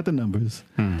 They're looking at the numbers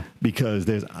because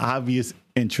there's obvious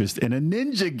interest in a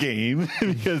ninja game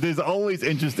because there's always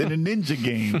interest in a ninja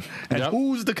game. And Yep.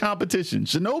 who's the competition?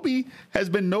 Shinobi has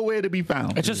been nowhere to be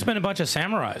found. It's just been a bunch of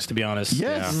samurais, to be honest.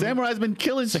 Yes, Samurai's been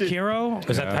killing shit. Sekiro,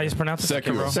 is that how you pronounce it?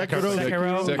 Sekiro.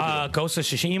 Sekiro. Ghost of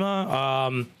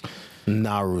Tsushima.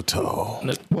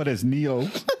 Naruto. What is Neo?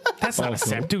 That's not a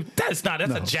sam, dude. That's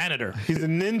a janitor. He's a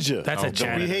ninja. That's a Don't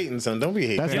janitor. be hating, son. Don't be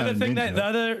hating. That's The not other a thing ninja.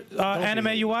 that the other anime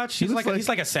you watch, he's looks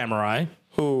like a samurai.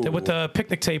 Who? With the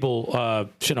picnic table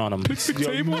shit on him.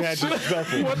 Yo, you mad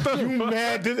disrespectful. What the? You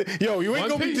mad? Yo, you ain't One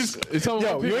gonna be Piece. dis- It's on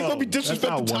Yo, One you ain't Piece. gonna be That's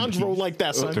not disrespecting One Tanjiro Piece. like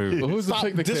that, son. Dude. Well, who's the Stop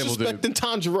picnic table dude? disrespecting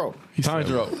Tanjiro.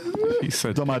 Tanjiro. He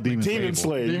said Talking about Demon Demon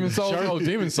Slayer. Slayer. Demon Souls. Oh,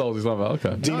 Demon Souls. He's talking about.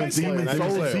 Okay. Demon Slayer. Demon not Soul,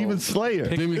 Slayer. Demon Slayer.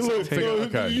 Demon Hey, Souls.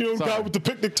 look, Okay. you know the guy Sorry. with the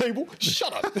picnic table?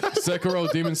 Shut up.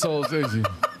 Sekiro, Demon Souls. Easy.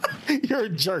 You're a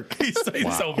jerk. He's so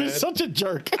Wow. You're such a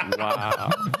jerk.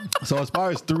 Wow. So as far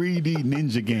as 3D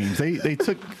ninja games, they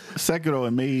took Sekiro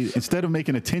and made, instead of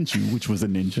making a Tenchu, which was a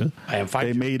ninja, I am they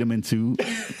fighting. made him into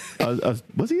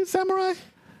was he a samurai?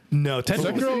 No,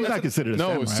 Sekiro He's not considered a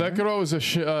No, samurai. Sekiro is a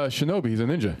shinobi. He's a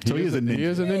ninja. So he is a ninja. He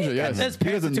is a ninja. Yes. That's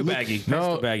He doesn't too look- baggy. That's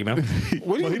No. too baggy, man. What do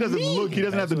Well, you he doesn't mean? look. He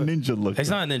doesn't have the ninja look. He's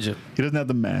not a ninja. He doesn't have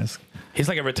the mask. He's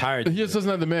like a retired. He just doesn't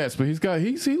have the mask, but he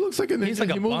looks like a ninja. He's like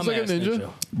a he moves like a bum-ass ninja.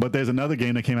 But there's another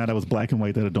game that came out that was black and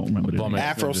white that I don't remember. The name.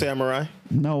 Bum-ass. Afro Samurai.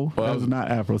 No, that was not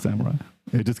Afro Samurai.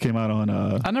 It just came out on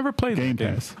I never played Game that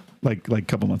game. Pass like a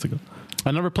couple months ago. I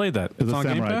never played that. It was It's a on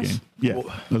Game samurai Pass? game. Yeah,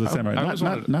 it was a samurai. I Not, always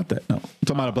wanted- not that. No, I'm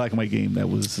talking about a black and white game that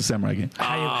was a samurai game.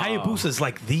 Hayabusa's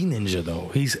like the ninja, though.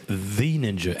 He's the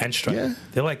ninja. And Strider. Yeah.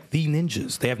 They're like the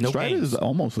ninjas. They have no Strider games. is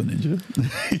almost a ninja.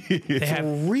 They have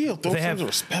For real. Throw They some have-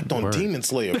 respect on Demon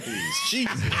Slayer, please.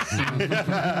 Jesus.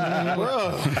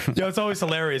 Bro. Yo, it's always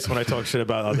hilarious when I talk shit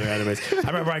about other animes. I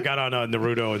remember I got on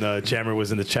Naruto and Jammer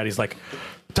was in the chat. He's like,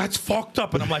 "That's fucked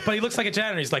up," and I'm like, "But he looks like a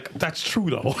janitor." He's like, "That's true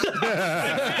though."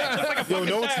 Yo,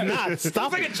 no, it's not. Stop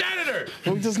He's like it. a janitor.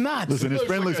 No, he does not. Listen, his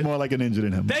friend looks more like a ninja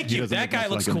than him. Thank He you. doesn't That look guy much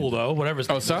looks like a cool ninja. though. Whatever. His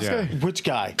Oh, name is. Sasuke. Which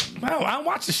guy? I don't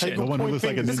watch this shit. The one who looks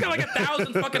like a This ninja. got like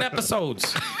 1,000 fucking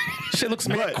episodes. Shit looks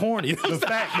mad But corny. The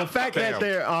fact that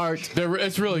there aren't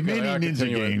It's really good. many I ninja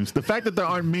continue it. games, the fact that there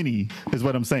aren't many is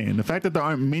what I'm saying. The fact that there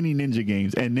aren't many ninja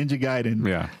games and Ninja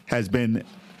Gaiden has been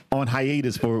on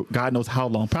hiatus for God knows how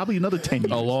long, probably another 10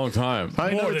 years. A long time.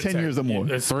 Probably More another than 10 years or more.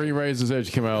 It's Three Razor's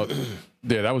Edge came out.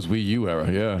 Yeah, that was Wii U era.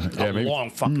 Yeah, yeah, a maybe. long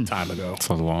fucking time ago. It's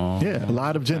a long. Yeah, a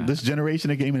lot of this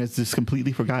generation of gaming is just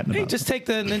completely forgotten Hey, about. just take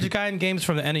the Ninja Gaiden games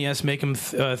from the NES, make them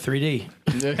 3D,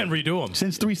 and redo them.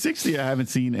 Since 360, I haven't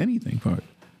seen anything for it.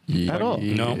 At all.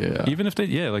 No. Yeah. Even if they,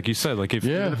 like you said, like even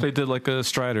if they did like a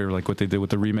Strider, like what they did with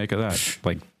the remake of that,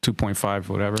 like 2.5,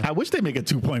 whatever. I wish they make a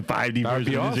 2.5D That would be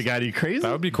version of awesome. Ninja Gaiden. You crazy?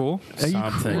 That would be cool. Are you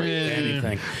Something, crazy?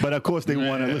 anything. But of course, they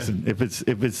want to listen. If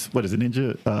it's what is it?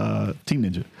 Ninja Team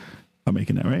Ninja are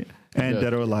making that, right? And Yeah.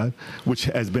 Dead or Alive, which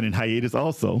has been in hiatus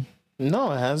also.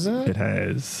 No, it hasn't. It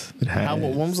has. It has.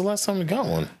 When was the last time we got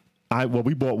one?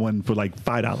 We bought one for like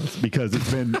 $5 because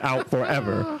it's been out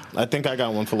forever. I think I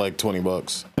got one for like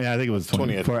 $20. Yeah, I think it was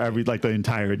 20 20, for every like the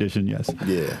entire edition. Yes.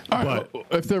 Yeah. All right, But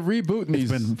if they're rebooting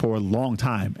it's these, been for a long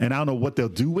time, and I don't know what they'll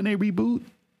do when they reboot.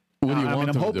 what do you I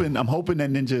want mean, them to do? I'm hoping that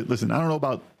Ninja. Listen, I don't know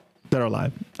about Dead or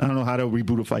Alive. I don't know how to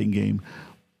reboot a fighting game.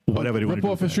 Whatever they want Rip to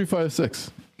do. off of Street Fighter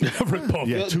 6. Rip off.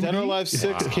 Yeah, Dead 2D? or Alive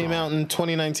 6 came out in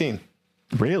 2019.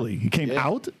 Really? He came Yeah.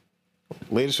 out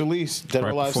Latest release. Dead or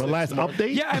Right Alive for 6. the last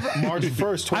update. Yeah, March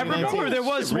 1st, I 2019. remember there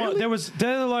was one. There was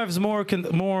Dead or Alive's more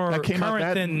That came out current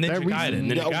that- than that Ninja recent? Gaiden.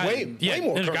 Ninja Yeah, Gaiden. way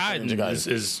more Ninja current Gaiden, than Ninja Gaiden.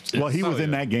 is Well, he was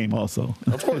in that game also.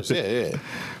 Of course, yeah.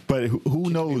 But who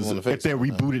knows people in the face if they on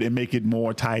that. reboot it and make it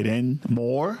more tied in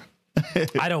more,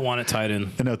 I don't want it tied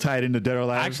in. and they'll tie it into Dead or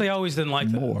Alive. Actually, I always didn't like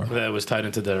More. that it was tied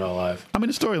into Dead or Alive. I mean,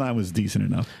 the storyline was decent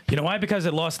enough. You know why? Because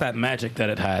it lost that magic that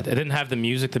it had. It didn't have the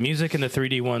music. The music in the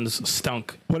 3D ones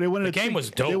stunk. Well, they wanted The game was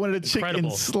dope. They wanted a chick Incredible.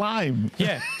 in slime.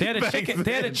 Yeah, they had a chick.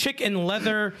 They had a chick in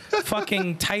leather,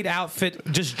 fucking tight outfit,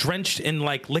 just drenched in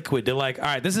like liquid. They're like, all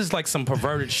right, this is like some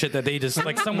perverted shit that they just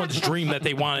like someone's dream that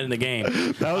they wanted in the game.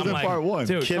 That was I'm in like, part 1.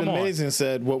 Dude, Kid come on. Amazing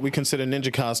said what we consider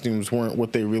ninja costumes weren't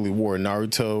what they really wore.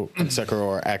 Naruto and Sekiro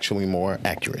are actually more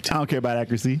accurate. I don't care about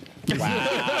accuracy.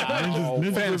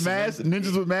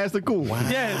 Ninjas with masks are cool.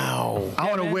 Yeah. I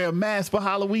want to man. wear a mask for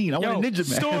Halloween. I Yo, want a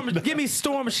ninja mask. give me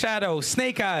Storm Shadow,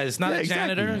 Snake Eyes, not a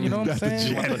janitor. You know what I'm Not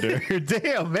saying? the janitor.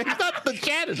 Damn, man. He's not the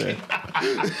janitor.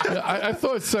 I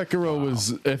thought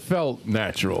Sekiro it felt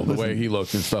natural the way he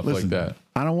looked and stuff like that.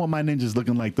 I don't want my ninjas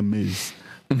looking like the Miz.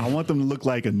 I want them to look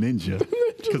like a ninja.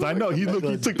 Because I know he took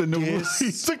the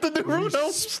Naruto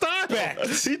style.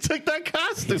 He took that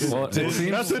costume. Well, it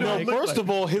seems That's what it like- looked First of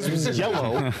all, his was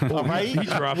yellow. All right. He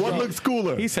dropped What it. looks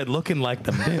cooler? He said, looking like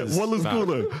the Miz. What looks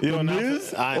cooler? The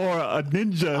Miz or a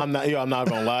ninja? I'm not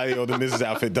gonna lie. Yo, the Mrs.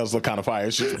 outfit does look kind of fire.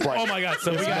 It's just bright. Oh my God!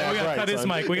 So we got to cut his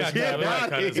mic. We got to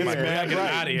cut his mic. We got to get him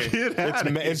out of here.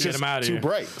 It's Get just him outta too here.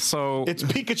 bright. So It's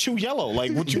Pikachu yellow.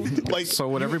 Like would you like? So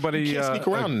would everybody You can't sneak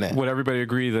around in that. would everybody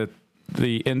agree that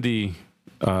the indie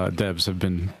devs have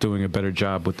been doing a better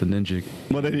job with the ninja?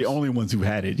 Well, they're the only ones who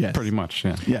had it. Yes, Pretty much,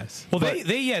 yeah. Yes. Well,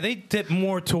 they dip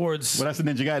more towards Well, that's the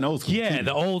Ninja Gaiden old school. yeah too.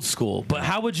 the old school. But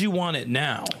how would you want it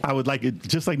now? I would like it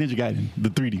just like Ninja Gaiden, the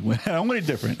 3D one. I don't want it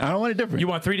different. I don't want it different. You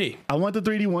want 3D? I want the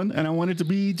 3D one, and I want it to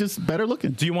be just better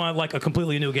looking. Do you want like a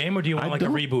completely new game, or do you want I like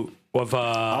don't. a reboot of?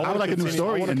 I would like a new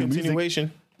story I want a and new music.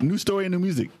 continuation. New story and new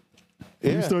music.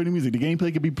 New Yeah. story and new music. The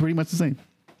gameplay could be pretty much the same.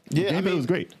 Yeah, The gameplay was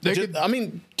great.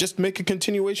 Just make a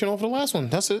continuation off the last one.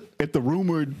 That's it. If the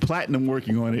rumored Platinum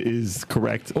working on it is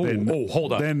correct, then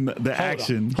hold up. Then the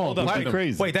action Hold would up, be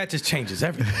crazy. Wait, that just changes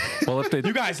everything. Well, if they,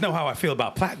 You guys know how I feel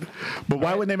about Platinum. But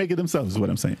why wouldn't they make it themselves? Is what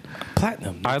I'm saying.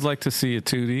 Platinum. I'd like to see a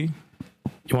 2D,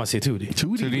 You want to see a 2D?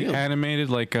 2D really? animated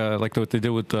like what they did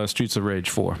with Streets of Rage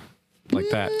 4, like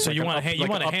that. So you want a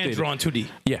hand drawn 2D?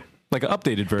 Yeah, like an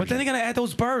updated version. But then they're gonna add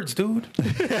those birds, dude.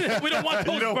 We don't want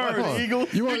those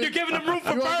birds. You're giving them room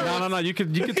for birds. no. You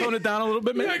can tone it down a little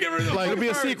bit, man. Like it'll be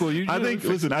a sequel. I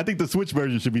think the Switch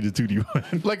version should be the 2D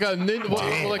one. Like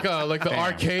the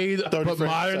arcade, but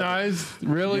modernized.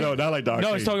 Really? No, not like the arcade.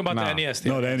 No, he's talking about Nah. the NES.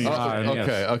 No, that ain't.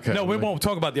 Okay. No, we won't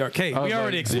talk about the arcade. We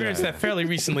already experienced that fairly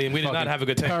recently, and we did not have a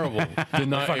good time. Terrible. Did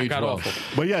not Fucking age got well. awful.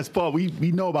 But yes, Paul, we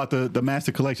know about the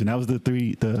Master Collection. That was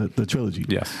the trilogy.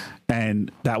 Yes.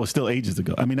 And that was still ages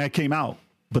ago. I mean, that came out,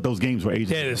 but those games were ages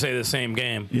Yeah, ago. they say the same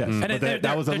game. Yes, And but they're-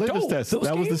 that was a they're litmus dope. test. Those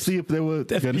That was to games, see if they were if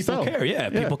going to people sell. care. Yeah,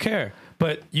 people care.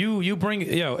 But you bring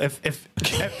if it's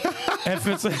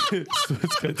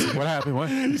What happened? What?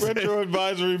 Retro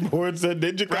Advisory Board said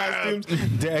Ninja costumes.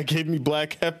 Dad gave me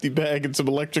black hefty bag and some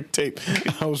electric tape.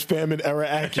 I was famine era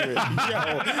accurate. Yo,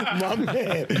 my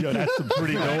man. Yo, that's a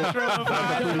pretty dope.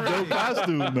 That's a pretty dope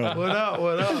costume, though. What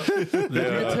up? You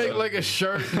can take like a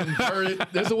shirt and burn it.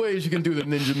 There's a ways you can do the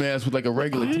ninja mask with like a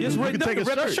regular tee. just You can take a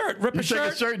rip a shirt. Rip You a take a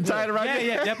shirt. shirt and tie it around Yeah,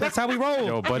 your yeah. That's how we roll.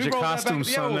 Yo, budget We roll that costumes,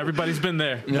 back- son. yo. Everybody's been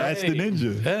there. That's the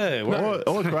ninja. Hey, Or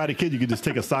Karate Kid, you could just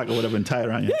take a sock or whatever and tie it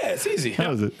around you. yeah, it's easy. That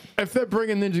was it. If they're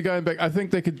bringing Ninja Gaiden back, I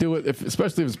think they could do it.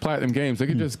 Especially if it's Platinum Games, they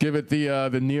could just give it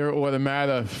the Nier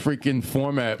Automata freaking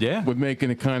format. Yeah. with making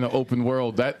it kind of open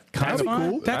world. That kind That's of fine.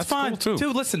 cool. That's That's fine. cool, too.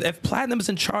 Dude, listen, if Platinum's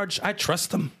in charge, I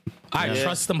trust them. I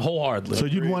trust them wholeheartedly. So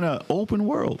you'd want an open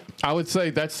world. I would say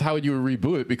that's how you would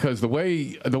reboot it because the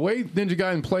way Ninja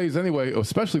Gaiden plays anyway,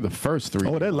 especially the first three.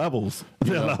 Oh, they're levels.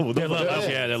 They're levels. They're levels.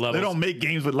 Yeah, they're levels. They don't make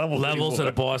games with levels. Levels and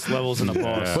a anymore. boss, levels and a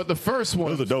boss. But the first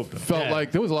one Those are dope, though. felt Yeah.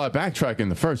 like there was a lot of backtracking in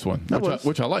the first one,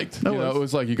 which I liked. That You know, was. it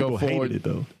was like you go People hated forward. it,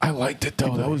 though. I liked it though.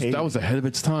 People hated That was ahead of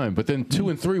its time. But then 2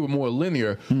 and 3 were more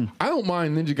linear. I don't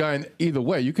mind Ninja Gaiden either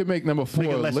way. You could make number 4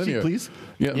 Make it less cheap, linear, please.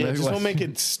 Yeah, Yeah, make just less- don't make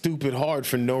it stupid hard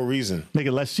for no reason. Make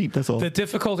it less cheap. That's all. The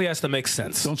difficulty has to make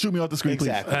sense. Don't shoot me off the screen,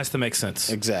 Exactly. It has to make sense.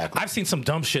 Exactly. I've seen some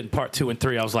dumb shit in part 2 and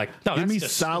 3. I was like, no, please. Give that's me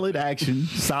just solid action,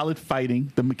 solid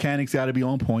fighting. The mechanics got to be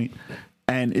on point,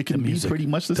 and it can be pretty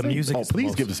much the same. music. Oh,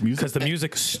 please give us music. because the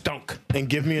music stunk. And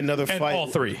give me another And fight. all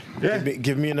 3.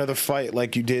 Give me another fight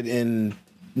like you did in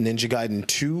Ninja Gaiden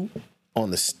 2 on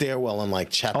the stairwell in like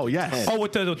chapter Oh, yes. 10. Oh,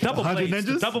 with the double 100 blades.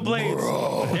 The ninjas? double blades.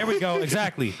 There we go.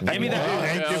 Exactly. Give me that.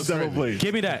 Thank you, Double Blade.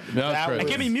 Give me that. Yeah, that's That great. And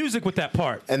give me music with that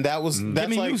part. And that was that's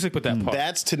me like music with that part.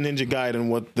 That's to Ninja Gaiden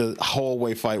what the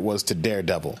hallway fight was to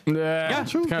Daredevil. Yeah,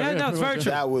 true. Yeah, no, it's very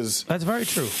true. That was That's very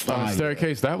true. On the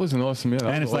staircase, that was an awesome. Yeah, that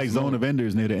And was it's like awesome Zone moment. of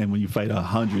Enders near the end when you fight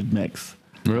 100 mechs.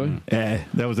 Really? Yeah,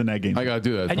 that was in that game. I gotta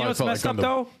do that. And you know what's Probably messed felt up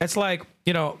like though? It's like,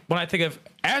 when I think of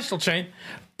Astral Chain,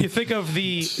 you think of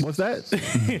the What's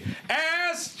that?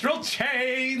 Astral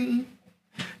Chain.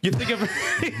 You think of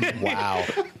Wow.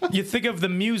 you think of the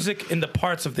music in the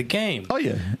parts of the game. Oh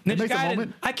yeah, it Ninja makes a Gaiden,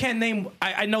 moment. I can't name.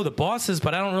 I know the bosses,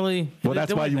 but I don't really. Well,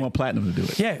 that's do why you anything. want Platinum to do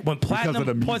it. Yeah, when of the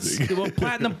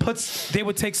Platinum puts, they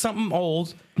would take something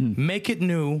old, make it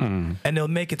new, and they'll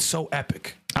make it so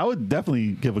epic. I would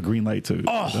definitely give a green light to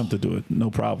them to do it,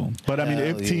 no problem. But I mean,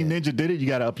 if Team Ninja did it, you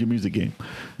got to up your music game.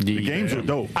 The games are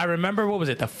dope. I remember, what was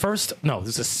it? This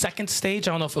is the second stage.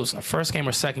 I don't know if it was the first game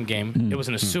or second game. It was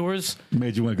in the sewers.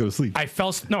 Made you want to go to sleep. I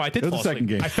fell. No, I did It was fall the second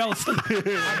asleep. game. I fell asleep.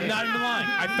 I'm not even lying.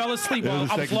 I fell asleep. was While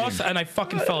the I was second lost, and I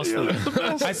fucking fell asleep.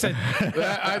 I said,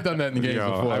 I've done that in games Yo,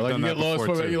 before. I've Like done you that get lost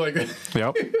before, for it, too. you like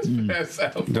Yep. pass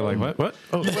out. They're like, what? What?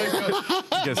 Oh, you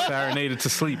get serenaded to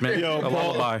sleep, man. Yo, a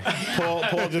lullaby. Paul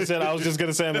just said, I was just going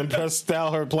to say I'm impressed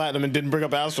Sal heard Platinum and didn't bring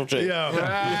up Astral Chain. I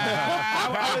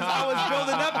was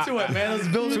building up to it, man. I was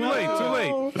building Too late.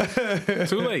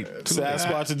 Too late.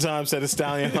 Sasquatch at Time said a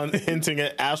stallion hinting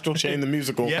at Astral Chain the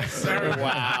musical. Yes, sir.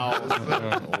 Wow.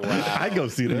 I'd go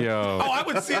see that. Yo. Oh, I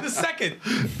would see the second.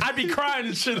 I'd be crying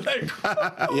and shit. Like,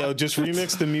 Yo, just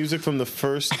remix the music from the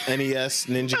first NES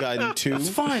Ninja Gaiden 2. it's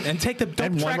fine. And take the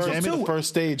dope tracks Remember from the 2. first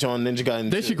stage on Ninja Gaiden 2.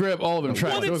 They should grab all of them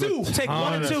tracks. 1 and Those are 2. Take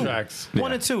 1 and ton 2. of tracks.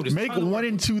 1 and 2. There's Make ton of- 1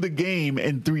 and 2 the game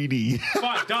in 3D.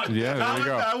 Fine, done. Yeah, there you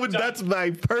go. That's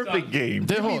my perfect Done. game.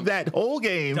 Give me that whole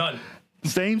game. Done.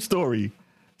 Same story,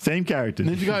 same character.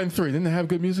 Ninja Gaiden 3, didn't they have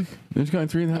good music? Ninja Gaiden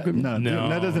 3 didn't have good music? No,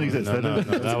 that doesn't exist. No, That no,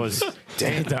 doesn't- no, that was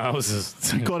damn. That was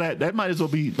just. You call that might as well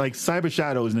be like Cyber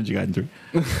Shadows Ninja Gaiden 3.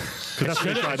 'Cause that's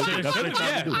what they tried to do. That's what they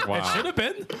tried to do. It should have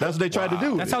been. That's what they tried to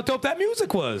do. That's how dope that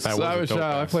music was. Cyber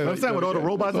Shadow, I played. I'm saying with all the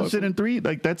robots and shit in 3,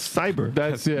 like that's cyber.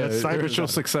 That's That's cyber Spiritual Shadow.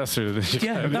 successor.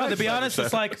 Yeah, no, to be honest,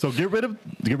 it's like So get rid of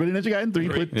Ninja Gaiden 3,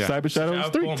 put Yeah. Cyber Shadows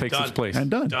 3, Boom. Takes Done. its place.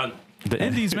 and done. done. The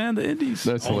indies, man. The indies.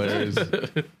 That's hilarious.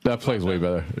 That plays way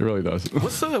better. It really does. What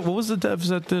was the devs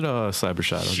that did Cyber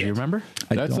Shadow? Do you remember?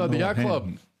 I That's don't the know Yacht Club.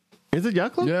 offhand. Is it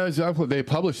Yacht Club? Yeah, it's Yacht Club. They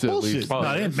published it at Bullshit. least. No,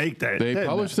 they didn't make that. They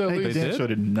published it at least. They sure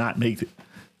did not make it.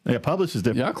 Yeah, published is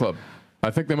different. Yacht Club.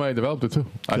 I think they might have developed it too.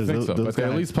 I 'Cause think those- so. those But they at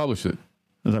guys- least published it.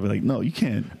 I'd be like, no, you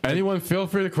can't. Anyone feel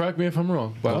free to correct me if I'm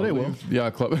wrong. But Oh, they I will. believe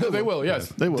Yacht Club. They will, yes.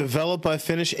 They will. Developed by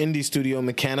Finnish indie studio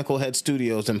Mechanical Head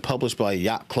Studios and published by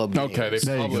Yacht Club Games. Okay, they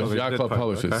There you go. published. They Yacht did Club publish,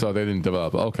 published it, okay. so they didn't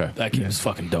develop it. Okay. That game is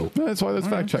fucking dope. That's why there's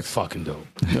fact checks. Fucking dope.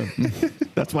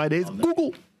 That's why there's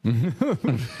Google.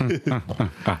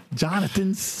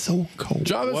 Jonathan Soko.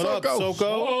 Jonathan What up,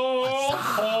 Soko?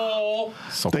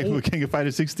 Thank you for King of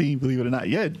Fighters 16, believe it or not.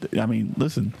 Yeah, I mean,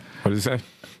 listen. What did he say?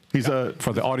 He's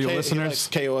For the audio He listeners? likes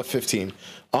KOF 15.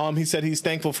 He said he's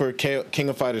thankful for King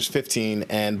of Fighters 15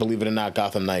 and, believe it or not,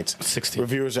 Gotham Knights. 16.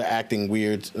 Reviewers are acting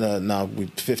weird.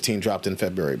 15 dropped in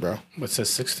February, bro. What says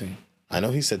 16? I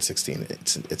know he said 16.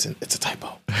 It's a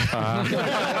typo. Nah,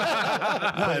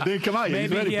 it didn't come out yet. He's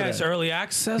Maybe ready he for has that. early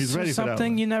access He's ready or for that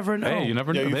something. one. You never know. Hey, you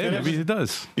never know. you Hey, finished? maybe he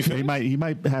does. He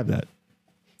might have that.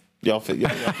 Y'all fit. Yeah,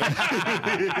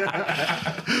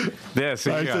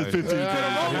 see, All right, you it got says it. 15.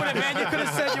 Wrong with it, man. You could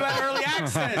have said you had early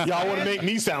access. Y'all want to make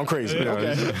me sound crazy.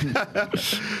 Okay.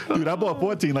 Dude, I bought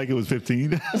 14 like it was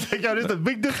 15. I was like, yo, this is a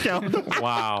big discount.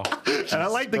 Wow. And I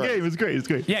like the game. It's great. It's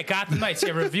great. Yeah, Gotham Knights.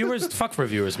 Yeah, reviewers. Fuck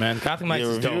reviewers, man. Gotham Knights Yeah,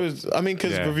 is dope. reviewers. I mean,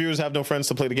 because Yeah. reviewers have no friends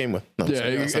to play the game with. No, I'm Yeah,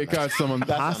 sorry, that's it got someone.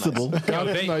 Possible. Yo,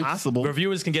 they- Possible.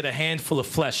 reviewers can get a handful of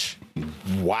flesh not-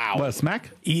 wow. What,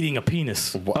 smack? eating a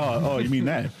penis. Oh, you mean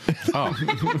that? Oh.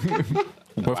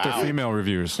 What if they're female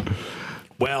reviewers?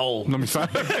 Well, Let me say.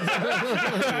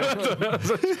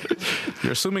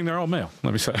 You're assuming they're all male.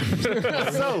 Let me say.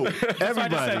 So, I just said,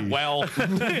 everybody, well.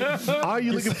 are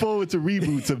you looking forward to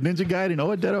reboots of Ninja Gaiden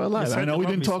or Dead or Alive? Yes, I know we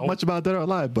didn't talk so. much about Dead or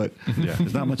Alive, but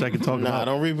there's not much I can talk about. Nah,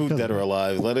 don't reboot Dead or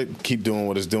Alive. Let it keep doing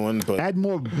what it's doing. But Add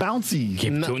more bouncy.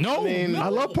 No, I mean, I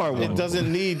love part one. It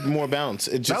doesn't need more bounce.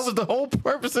 It That just was the whole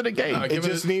purpose of the game. it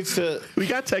just needs to We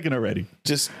got Tekken already.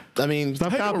 just. I mean,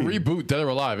 Stop How you copying. gonna reboot Dead or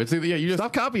Alive? It's either, you just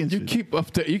Stop copying You shit. keep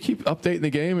updating the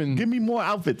game and Give me more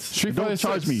outfits. Street Don't Fighter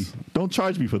charge 6. me. Don't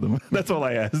charge me for them. That's all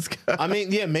I ask. I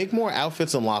mean, yeah, make more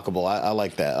outfits unlockable. I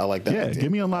like that. I like that. Yeah, idea.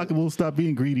 give me unlockable. Stop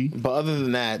being greedy. But other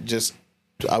than that, just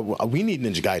we need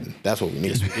Ninja Gaiden. That's what we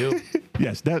need.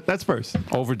 Yes, that's first.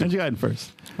 Overdue. Ninja Gaiden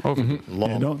first. Over.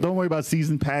 Long. Yeah, don't worry about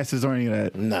season passes or any of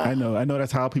that. Nah. I know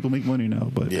that's how people make money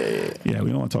now. But Yeah. we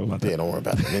don't want to talk about that. Yeah, don't worry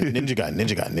about it. Ninja Gaiden.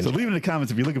 Ninja Gaiden. Ninja So leave in the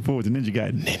comments if you're looking forward to Ninja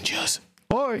Gaiden, Ninjas.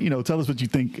 or tell us what you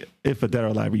think if a Dead or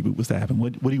Alive reboot was to happen.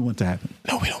 What do you want to happen?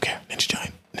 No, we don't care. Ninja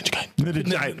Gaiden. Ninja Gaiden.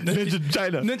 Ninja China. Ninja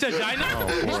China. Ninja China?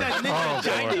 He said Ninja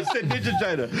China. He said Ninja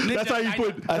China. That's how you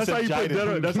put. That's how you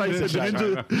put. That's how you said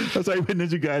Ninja. That's how you put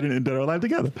Ninja Gaiden and Dead or Alive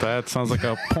together. That sounds like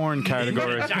a porn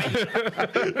category.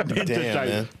 Ninja Damn,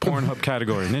 China. man. Pornhub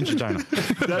category. Ninja China.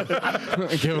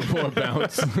 Give him more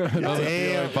bounce. Another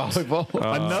Damn. volleyball.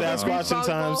 Sasquatch in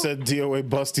time said DOA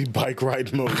busty bike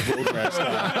ride mode. Road rash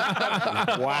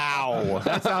style. Wow.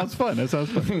 That sounds fun. That sounds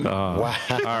fun. Wow.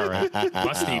 All right.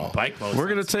 Busty bike mode. We're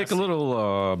going to take a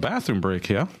little bathroom break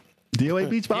here. DOA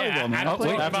Beach Volleyball, man. after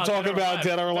After talking about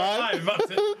Dead or Alive?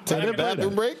 Take a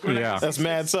bathroom break? Yeah. That's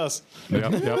mad sus.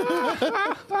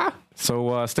 Yep.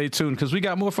 So stay tuned because we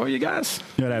got more for you guys.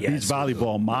 Yeah, that beach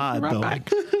volleyball mod, though. Back.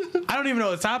 I don't even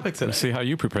know the topic today. See how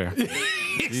you prepare.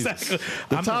 Exactly.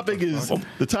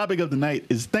 The topic of the night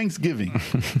is Thanksgiving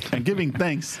and giving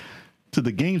thanks to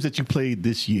the games that you played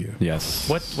this year. Yes.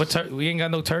 We ain't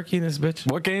got no turkey in this bitch.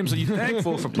 What games are you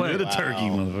thankful for You're playing? the turkey,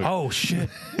 motherfucker. Oh shit.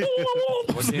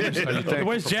 What games are you thankful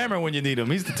Where's Jammer when you need him?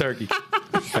 He's the turkey.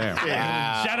 for? Damn.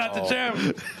 Shout out to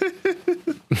Jammer.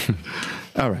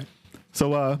 All right.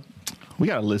 So we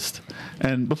got a list,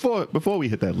 and before we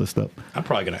hit that list up, I'm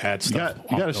probably gonna add you stuff.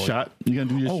 got a shot. You gonna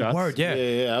do your Oh shots? word, yeah.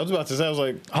 Yeah. I was about to say, I was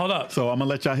like, Hold up. So I'm gonna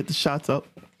let y'all hit the shots up.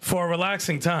 For a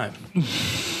relaxing time.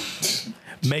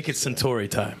 Make it Centauri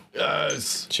time.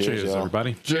 Yes. cheers, y'all.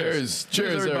 everybody. Cheers.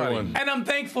 Cheers, everybody. everyone. And I'm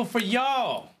thankful for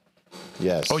y'all.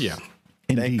 Yes. Oh, yeah.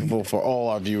 Thankful for all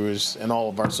our viewers and all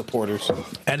of our supporters.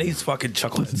 And these fucking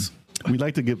chocolates. We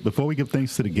like to give before we give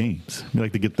thanks to the games. We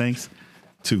like to give thanks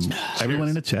to everyone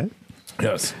in the chat,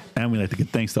 Yes. and we like to give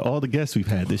thanks to all the guests we've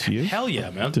had this year. Hell yeah,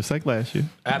 man. Just like last year.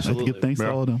 Absolutely. I'd like to give thanks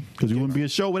to all of them because we wouldn't be a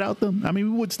show without them. I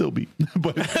mean, we would still be,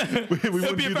 but we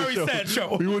wouldn't be a the very sad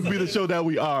show. We wouldn't be the show that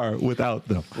we are without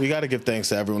them. We got to give thanks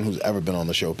to everyone who's ever been on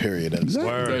the show, period. And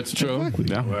That's true. Exactly.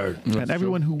 Yeah. Word. And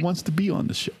everyone who wants to be on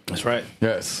the show. That's right.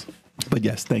 Yes. But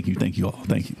yes, thank you all.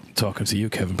 Thank you. Talking to you,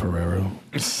 Kevin Pereiro.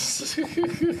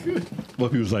 Well,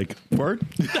 he was like, word?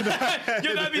 Yeah,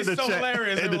 that'd be In the so chat.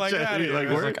 hilarious. In I'm the like, chat, "Get outta he's here." like,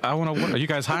 word? I want to. Are you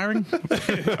guys hiring?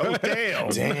 Oh, damn.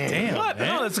 Damn. What?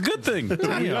 No, that's a good thing.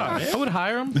 I would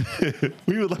hire him.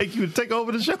 We would like you to take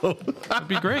over the show. That'd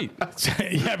be great.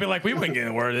 Yeah, I'd be like, we wouldn't get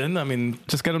a word in. I mean,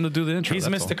 Just get him to do the intro. he's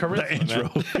that's Mr. all. Charisma. The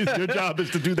intro. man. Your job is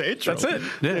to do the intro. That's it.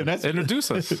 Yeah, that's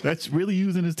introduce us. That's really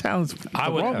using his talents the I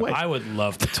wrong way. would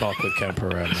love to talk with Ken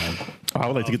Pereira, man. I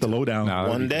would like to get the lowdown. Nah,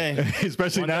 one day.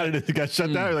 Especially now that it got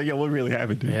shut down. Like, yo, what really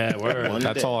happened? Dude? Yeah, word. One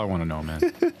That's day. all I want to know, man.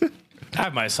 I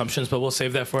have my assumptions, but we'll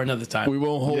save that for another time. We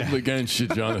won't hold it against you,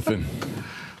 Jonathan.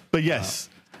 But yes,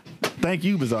 thank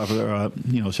you, Bizarre, for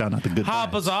shouting out the good Ha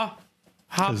vibes. Bazaar.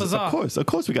 Ha 'Cause Bazaar. Of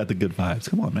course, we got the good vibes.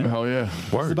 Come on, man. Hell yeah.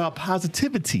 It's about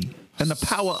positivity and the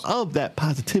power of that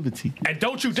positivity. And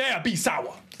don't you dare be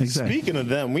sour. Exactly. Speaking of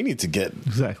them, we need to get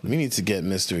Exactly.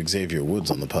 Mr. Xavier Woods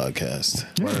on the podcast.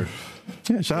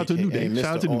 Yeah, shout out to New AKA Day.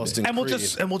 Shout out Mr. to New Day. Austin And we'll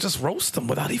Creed. just roast them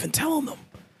without even telling them.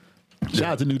 Shout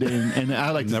out to New Day, and I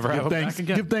like to Never have give him thanks. back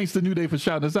again. Give thanks to New Day for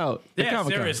shouting us out. at Yeah,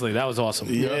 Comic-Con. seriously, that was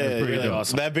awesome. Yeah, really yeah.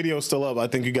 awesome. That video's still up. I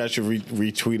think you guys should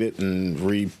retweet it and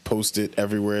repost it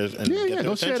everywhere. And Yeah, get their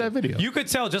go share that attention. video. You could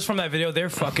tell just from that video, they're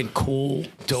fucking cool,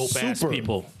 dope ass Super.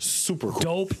 people. Super cool.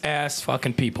 Dope ass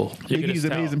fucking people. You can Iggy's just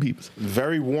tell. amazing people.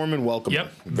 Very warm and welcoming.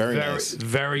 Yep. Very nice.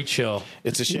 Very chill.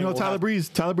 It's a shame. You know, we'll Tyler have-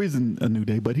 Breeze in a New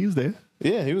Day, but he was there.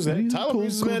 Yeah, he was there. He's Tyler cool-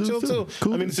 Breeze is cool mad chill dude, too. too.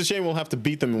 Cool I mean, it's a shame we'll have to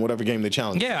beat them in whatever game they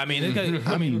challenge. Yeah, I mean,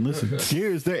 Listen,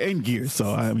 Gears, they're in Gears,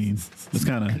 so I mean, it's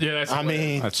kind of. yeah, that's I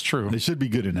mean, That's true. They should be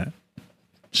good in that.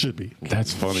 Should be.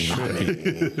 That's funny.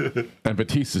 And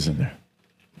Batista's in there.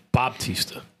 Bob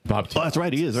Tista. Bob Oh, that's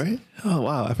right. He is, right? Oh,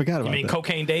 wow. I forgot about I mean, that.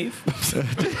 Cocaine Dave.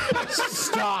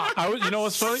 You know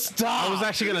what's funny? I was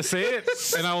actually gonna say it,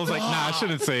 and I was like, nah, I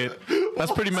shouldn't say it.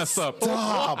 That's pretty messed up.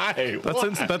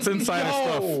 That's insider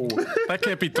stuff. That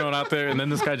can't be thrown out there. And then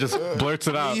this guy just blurts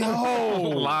it out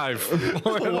live.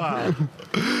 Wow.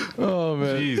 Oh,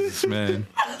 man. Jesus, man,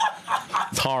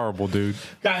 it's horrible, dude.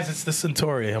 Guys, it's the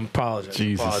Centauri. I apologize.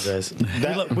 Jesus.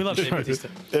 Apologize. We love Dave Batista.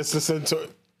 it's the Centaur.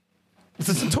 It's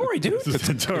the Centauri, dude.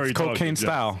 Centauri Cocaine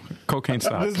style. Cocaine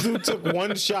style. This dude took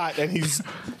one shot and he's.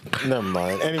 Never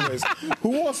mind. Anyways, who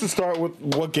wants to start with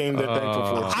what game they're thankful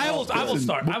for? I will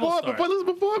start. I will start.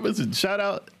 Before, listen, shout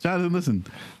out, Jonathan, listen.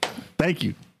 Thank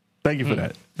you. Thank you for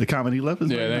that. The comment he left is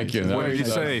Yeah, very thank nice. you. That What did you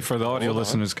was, say for the audio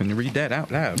listeners? Can you read that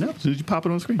out loud? Yep, as soon as you pop it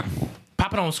on the screen.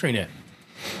 Pop it on the screen there.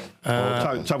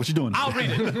 Talk what you doing. I'll read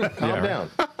it. Calm down.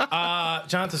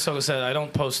 Jonathan Soga said, I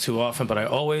don't post too often, but I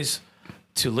always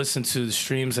to listen to the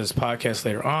streams as podcasts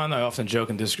later on. I often joke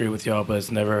and disagree with y'all, but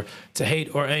it's never to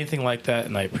hate or anything like that,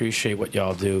 and I appreciate what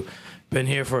y'all do. been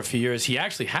here for a few years. He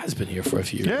actually has been here for a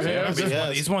few years.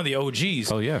 Yeah, He's one of the OGs.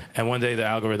 Oh, yeah. And one day the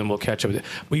algorithm will catch up with it.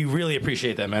 We really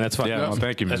appreciate that, man. That's fucking Yeah, awesome.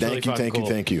 thank you, man. That's really fucking cool.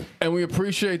 Thank you. And we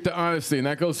appreciate the honesty, and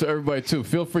that goes to everybody too.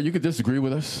 Feel free. You could disagree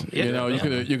with us. Yeah, you know, you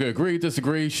could agree,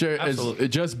 disagree, share. Absolutely.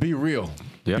 Just be real.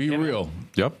 Yep. Be Yeah, real.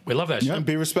 Yep. We love that shit. And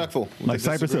be respectful. Like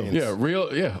Cypress Hill. Yeah,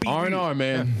 real. Yeah, R&R,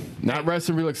 man. Not rest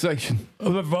and relaxation.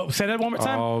 Say that one more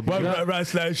time. Oh, Not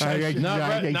rest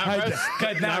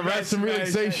and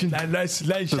relaxation. That's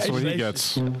what he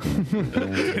gets.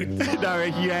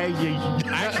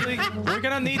 Actually, we're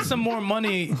gonna need some more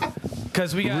money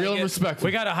because we got Real and respectful.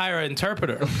 We gotta hire an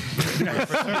interpreter.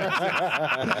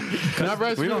 Not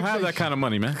rest. We don't have that kind of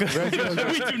money, man. we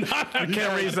do not. We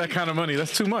can't raise that kind of money.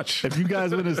 That's too much. If you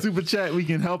guys want a super chat, we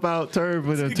can help out Turb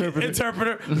with an interpreter.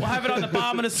 Interpreter. We'll have it on the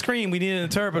bottom of the screen. We need an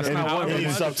interpreter. And However we need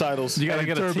much. subtitles. You gotta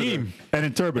get a team, An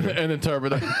interpreter. An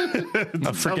interpreter. a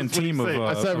freaking team of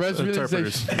I said rest and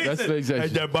interpreters. relaxation. Rest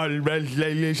and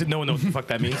relaxation. No one knows what the fuck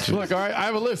that means. Look, all right, I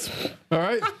have a list. All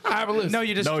right, I have a list. No,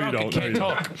 you're just No, you drunk and don't. can't No,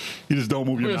 you talk. You just don't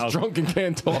move your We're just mouth. drunk and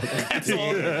can't talk. That's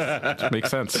all. Makes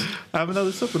sense. I have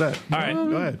another sip of that. All right,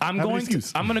 Go ahead. I'm Have an going.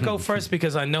 excuse. I'm going to go first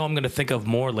because I know I'm going to think of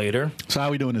more later. So how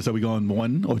are we doing this? Are we going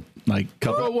one or like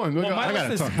couple? Go one. Well, my I got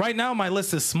list a is, ton. right now, my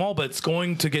list is small, but it's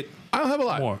going to get I don't have a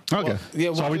lot. more. Okay.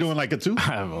 yeah, So are we doing like a two?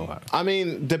 I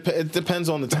mean, it depends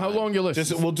on the time. How long your list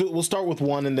is? We'll start with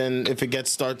one, and then if it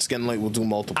starts getting late, we'll do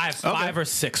multiple. I have 5 or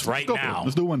 6 right go for it. now.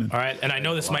 Let's do one then. All right, and I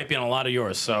know this might be on a lot of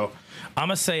yours, so I'm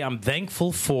gonna say I'm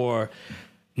thankful for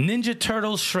Ninja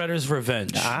Turtles: Shredder's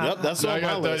Revenge. Yep, that's on my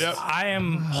got that, list. yep. I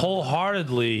am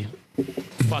wholeheartedly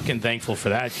fucking thankful for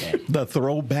that game. The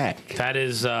throwback. That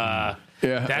is,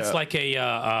 that's like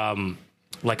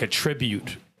a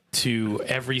tribute to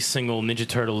every single Ninja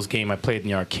Turtles game I played in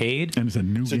the arcade. And it's a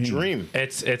new It's a game. dream.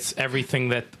 It's everything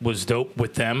that was dope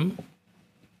with them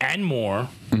and more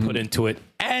put into it,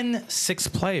 and 6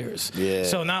 players. Yeah.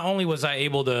 So not only was I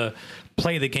able to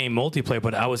play the game multiplayer,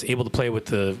 but I was able to play with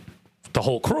the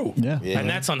whole crew. Yeah. And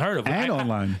that's unheard of. And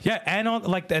online. Yeah, and on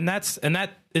that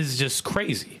is just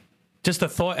crazy. Just the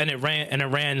thought, and it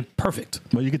ran perfect.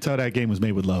 Well, you could tell that game was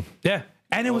made with love. Yeah.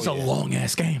 And it was a long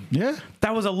ass game. Yeah.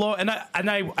 That was a long, and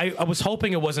I was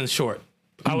hoping it wasn't short.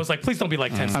 I was like, please don't be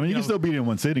like 10. I mean, you can know? still beat it in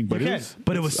one sitting, but You it can, was,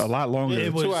 but it it's was- a lot longer.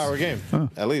 it was- 2-hour game,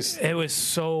 at least. It was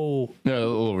so. Yeah, a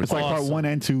little it's like part awesome. 1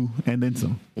 and 2, and then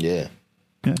some. Yeah.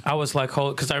 I was like,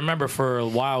 because I remember for a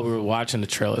while we were watching the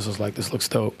trailers. I was like, this looks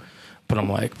dope. But I'm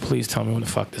like, please tell me when the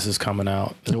fuck this is coming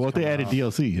out. Well, if they added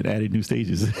DLC, it added new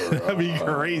stages. That'd be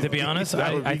crazy. To be honest,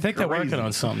 That would I be think they're working crazy.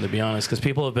 on something, to be honest, because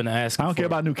people have been asking. I don't care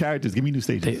about new characters. Give me new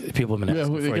stages. People have been Yeah,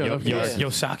 asking who- for yeah,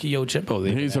 Yosaki Yojimbo.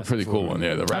 He's a pretty cool one.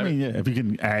 Yeah, the I rabbit. mean, yeah, if you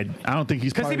can add, I don't think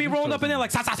he's Because part he be of the rolling up in there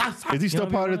like, sa, sa, sa, sa. Is he still You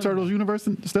know part what of the I mean? Turtles universe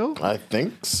still? I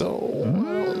think so. I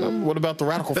don't remember. What about the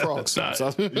Radical Frogs? Yeah,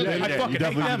 fucking you hate definitely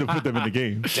them. need to put them in the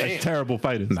game. Like, terrible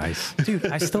fighters. Nice. Dude,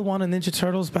 I still want a Ninja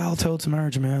Turtles Battletoads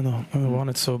merge, man. Though I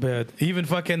want it so bad. Even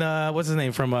fucking what's his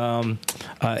name from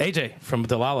AJ from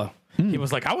Delilah. He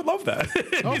was like, I would love that.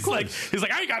 he's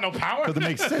like, I ain't got no power. Because it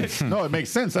makes sense. No, it makes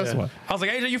sense. That's why. I was like,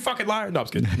 AJ, you fucking liar. No, I'm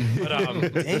just kidding.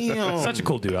 But Damn. such a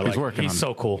cool dude. I like. working He's on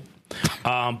so cool.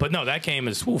 But no, that game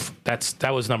is oof.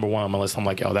 That was number 1 on my list. I'm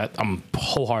like, yo, I'm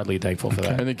wholeheartedly thankful for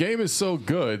that. And the game is so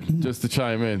good, just to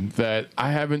chime in, that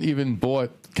I haven't even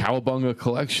bought Cowabunga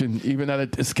Collection even at a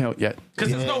discount yet.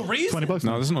 Because there's no reason. $20.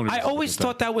 No, there's no reason I to always do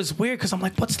thought that was weird because I'm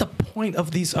like, what's the point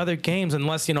of these other games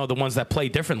unless the ones that play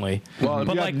differently? Well,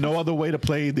 but you like, have no other way to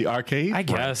play the arcade. I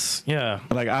guess, yeah.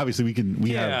 Like obviously we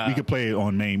Yeah. we could play it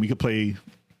on main. We could play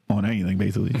on anything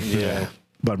basically. Yeah.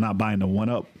 But I'm not buying the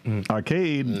 1-up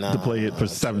arcade to play it for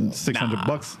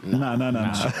 $600.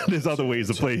 Nah. There's other ways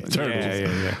to play Turtles.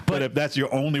 yeah. But if that's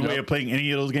your only way of playing any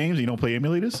of those games, you don't play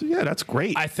emulators. Yeah, that's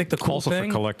great. I think the cool Also for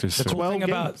thing, collectors, the too. cool thing 12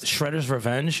 about games. Shredder's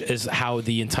Revenge is how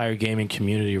the entire gaming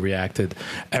community reacted.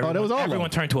 Everyone, that was all of everyone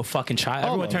them. turned to a fucking child.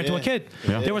 Everyone of them, turned to a yeah.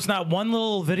 kid. There was not one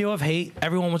little video of hate.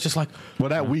 Everyone was just like, Well,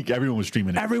 that week everyone was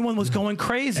streaming it. everyone was going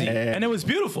crazy, and it was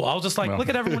beautiful. I was just like, look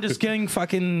at everyone just getting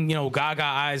fucking gaga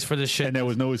eyes for this shit. And there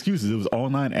was no excuses. It was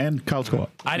online and couch co-op.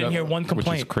 I didn't hear one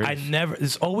complaint. crazy. I never.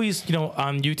 There's always,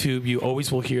 on YouTube, you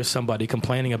always will hear somebody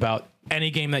complaining about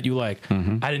any game that you like.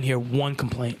 I didn't hear one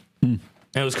complaint.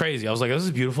 And it was crazy. I was like, this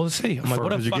is beautiful to see. I'm like,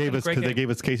 what a Because fucking great they game. gave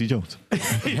us Casey Jones.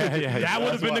 That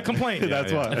would have been the complaint.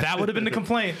 That's why. That would have been the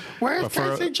complaint. Where's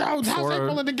for- Casey Jones? How's for- he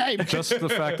pulling the game? Just the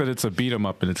fact that it's a beat 'em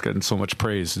up and it's getting so much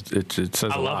praise, it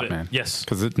says I a love lot, it. man. Yes.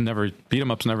 because it never beat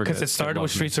 'em ups never. Because it started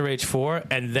with Streets of Rage 4,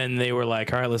 and then they were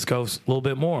like, all right, let's go a little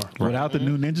bit more. Without the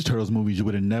new Ninja Turtles movies, you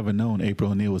would have never known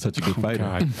April O'Neil was such a good fighter.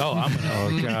 God. Oh,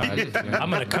 I'm God. I'm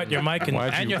gonna cut your mic and,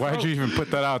 Why'd you your throat. even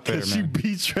put that out there, She man?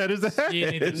 beat Shredder's ass. You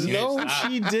need to- No,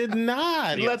 she did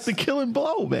not. Let the killing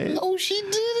blow, man. No, she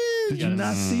didn't. Did you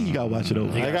not see? You gotta watch it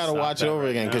over. I gotta stop watch it that over right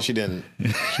again because she didn't.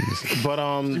 But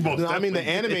I mean the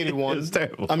animated one. It's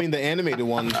terrible. I mean the animated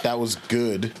one that was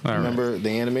good. right. Remember the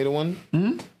animated one?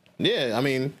 Mm-hmm. Yeah, I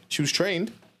mean she was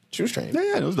trained. She was trained.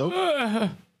 Yeah, it was dope. All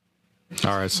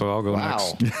right, so I'll go Wow.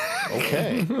 next.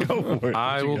 Okay. Go for it.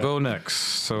 I will go next.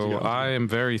 So I am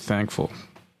very thankful,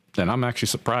 and I'm actually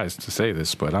surprised to say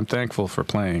this, but I'm thankful for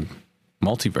playing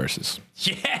Multiverses.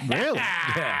 Yeah. Really?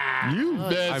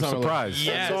 I'm surprised.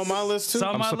 Yes. That's on my list too. It's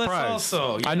on I'm my surprised. list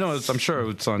also. I know. I'm sure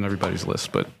it's on everybody's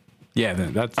list, but yeah,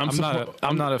 that's. I'm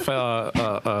not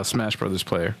a Smash Brothers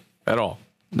player at all.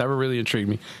 Never really intrigued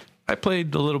me. I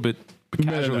played a little bit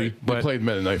casually, We but played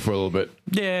Meta Knight for a little bit.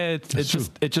 yeah,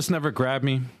 it just never grabbed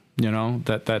me. You know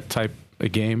that type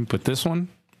of game. But this one,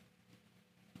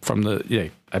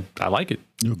 I like it.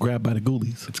 You were grabbed by the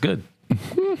ghoulies. It's good.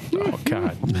 Oh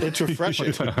God, It's refreshing.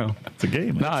 It's a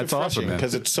game. no, it's awesome, man.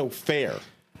 because it's so fair.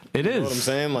 It is. know what I'm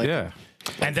saying? Like- yeah.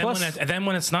 And then, Plus-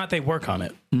 when it's not, they work on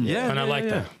it. Yeah, And I like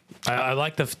that. I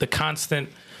like the constant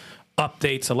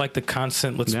updates. I like the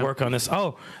constant, let's Yeah. work on this.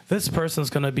 Oh, this person's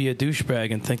going to be a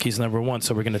douchebag and think he's number one,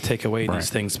 so we're going to take away Right. these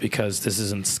things because this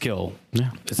isn't skill. Yeah.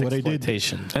 It's Well, they did-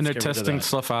 exploitation. And they're Let's get rid of testing that.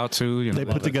 stuff out too. You know, They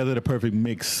put together the perfect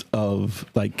mix of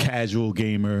like casual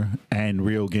gamer and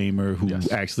real gamer who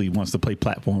Yes. actually wants to play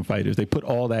platform fighters. They put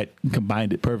all that,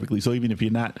 combined it perfectly. So even if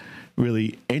you're not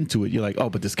really into it, you're like, oh,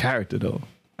 but this character though,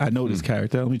 I know this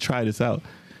character. Let me try this out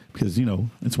because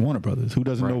it's Warner Brothers. Who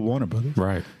doesn't know Right. Warner Brothers?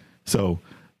 right. So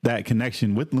that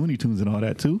connection with Looney Tunes and all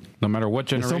that too. No matter what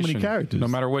There's generation, so many characters. No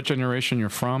matter what generation you're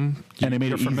from, And they made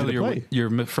you're it easy to familiar play. with.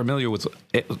 You're familiar with.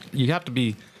 You have to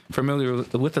be familiar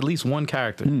with at least one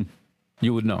character.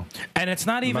 You would know. And it's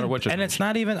not even. matter what And it's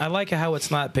not even. I like how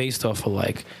it's not based off of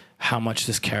like how much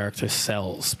this character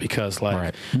sells because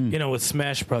like Right. with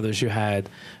Smash Brothers you had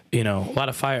a lot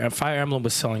of Fire Emblem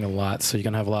was selling a lot, so you're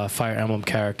gonna have a lot of Fire Emblem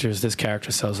characters. This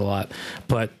character sells a lot,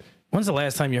 but when's the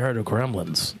last time you heard of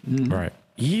Gremlins? Right.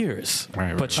 Years.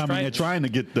 Right, But I mean, they're trying to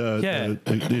get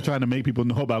they're trying to make people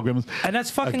know about Gremlins. and that's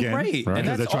fucking Again, great. right? And Because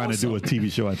they're that's trying to do a awesome.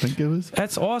 TV show. I think it was.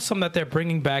 That's awesome that they're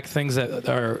bringing back things that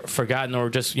are forgotten or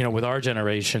just with our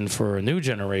generation for a new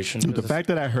generation. Dude, the fact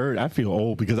that I feel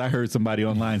old because I heard somebody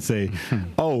online say,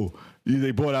 "Oh,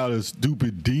 they brought out a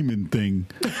stupid demon thing."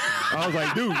 I was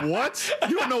like, "Dude, what?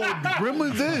 You don't know what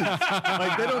Gremlins is?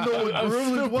 Like, they don't know what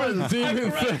Gremlins was.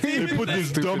 Demon thing. They put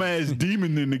this dumbass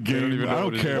demon in the game. even know I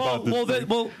what don't it care is. about this.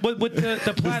 with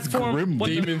the platform, grim with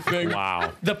Demon thing.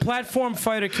 Wow. the platform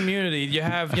fighter community, you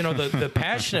have the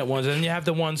passionate ones, and you have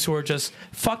the ones who are just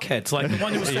fuckheads, like the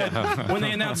one who said when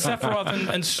they announced Sephiroth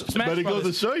and Smash But it goes to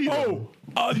Brothers. show you.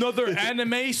 Oh, another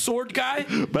anime sword guy.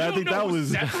 But I You think don't know that who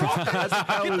was- Sephiroth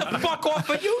is? Get the fuck off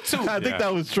of YouTube. I think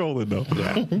that was trolling though.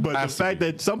 But the fact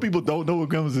that some people don't know what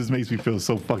Gremlins is makes me feel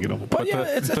so fucking old. But yeah,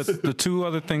 it's But the two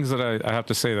other things that I have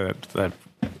to say that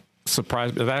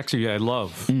surprised, that actually I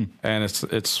love, and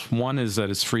it's one is that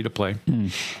it's free to play,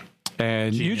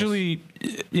 and usually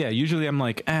I'm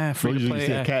like free to Usually you play,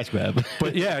 see a cash grab.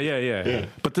 but yeah.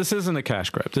 But this isn't a cash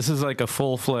grab. This is like a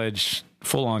full-fledged,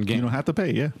 full-on game. You don't have to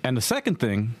pay. Yeah. And the second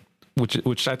thing,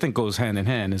 which I think goes hand in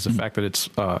hand, is the fact that it's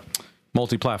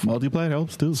multi-platform. Multiplayer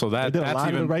helps too. So they did a that's lot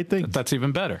even of the right things. That's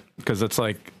even better because it's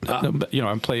like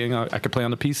I'm playing. I could play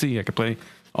on the PC. I could play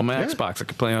on my Yeah. Xbox. I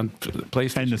could play on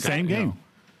PlayStation. And the same You know. game.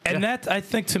 And that, I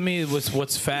think, to me, was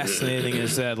what's fascinating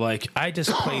is that, like, I just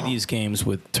play these games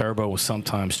with Turbo, with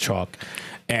sometimes Chalk,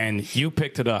 and you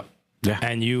picked it up. Yeah.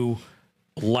 And you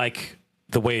like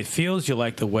the way it feels. You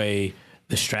like the way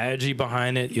the strategy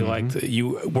behind it. You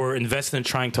you were invested in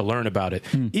trying to learn about it.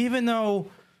 Even though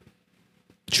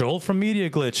Joel from Media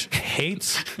Glitch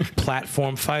hates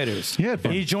platform fighters. He had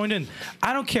fun. He joined in.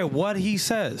 I don't care what he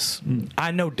says. I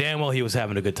know damn well he was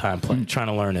having a good time playing, trying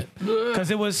to learn it. Because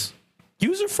it was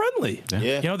user friendly.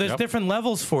 Yeah. You know, there's Yep. different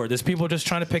levels for it. There's people just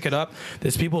trying to pick it up.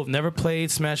 There's people who've never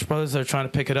played Smash Brothers that are trying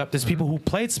to pick it up. There's people who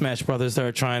played Smash Brothers that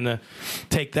are trying to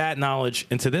take that knowledge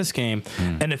into this game.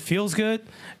 And it feels good.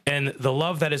 And the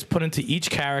love that is put into each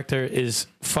character is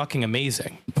fucking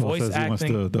amazing. Paul Voice says he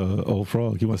acting. wants the old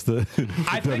frog. He wants the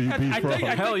I think Hell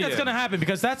that's yeah. going to happen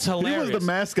because that's He hilarious. was the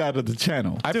mascot of the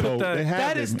channel. I put that- they had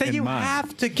That him is that in you mind.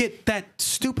 have to get that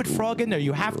stupid frog in there.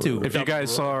 You have to. If you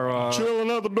guys saw,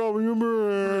 Chilling out the door,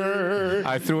 remember?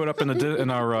 I threw it up in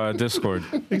our Discord.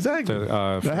 Exactly. For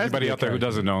That has to anybody be a out there who character.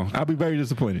 doesn't know, I'll be very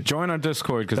disappointed. join our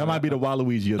Discord because That might be the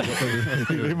Waluigi.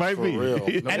 It might be. real.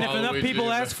 And if enough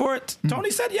people ask for it,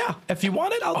 Tony said, "Yeah, if you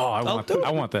want it, I'll do it."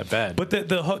 I want that bad. But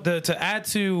to add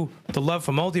to the love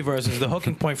for multiverse is the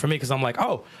hooking point for me because I'm like,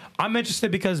 oh, I'm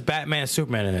interested because Batman and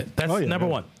Superman in it. That's Oh, yeah, number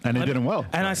yeah. one. And they did them well.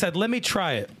 And I said, let me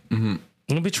try it.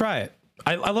 Let me try it.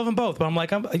 I love them both, but I'm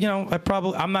like,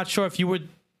 I'm not sure if you would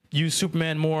use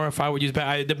Superman more if I would use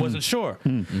Batman. I wasn't sure.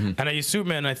 And I used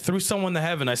Superman and I threw someone to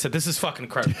heaven. I said, this is fucking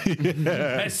incredible.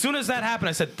 As soon as that happened,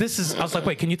 I said, I was like,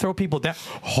 wait, can you throw people down?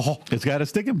 Oh. It's got a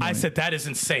sticking point. I said, that is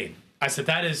insane.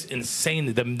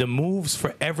 The moves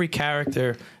for every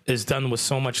character is done with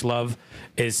so much love.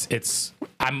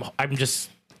 I'm just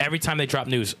every time they drop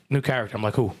new character, I'm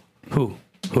like, who?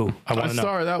 I want I to know.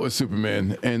 started out with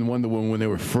Superman and Wonder Woman when they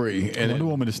were free, and Wonder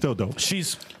Woman is still dope.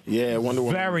 She's Yeah, Wonder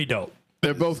Woman. very dope.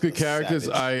 they're both good characters.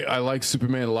 I like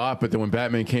Superman a lot, but then when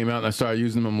Batman came out and I started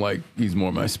using him, I'm like, he's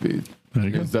more my speed. There you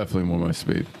go. He's definitely more my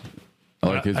speed. I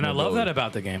like his And I love that mobility.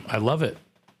 about the game. I love it.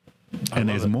 And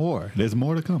there's more. There's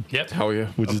more to come, Yep. Hell yeah.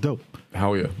 which is dope.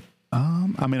 Hell yeah.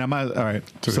 I mean, I might. All right.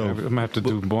 So I'm So gonna have to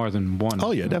do more than one.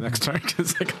 Oh, yeah, next turn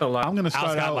because I got a lot. I'm gonna Al's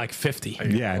start got out. like 50.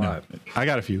 Yeah, I know. I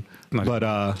got a few, Nice. but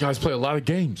You guys play a lot of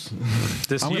games.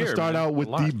 this I'm year. gonna start man, out with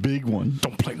a lot. the big one.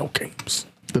 Don't play no games.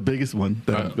 The biggest one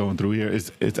that I'm going through here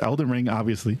is it's Elden Ring,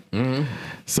 obviously.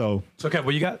 So So, okay,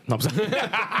 what you got? No, I'm sorry.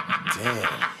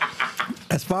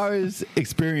 as far as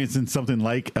experiencing something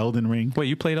like Elden Ring, Wait,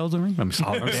 you played Elden Ring? I'm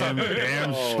sorry.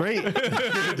 damn straight,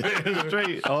 damn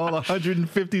straight, all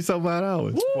 150 some odd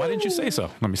hours. Why didn't you say so?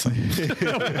 Let me see.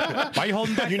 Why you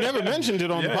holding back? You never mentioned it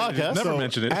on the podcast. Never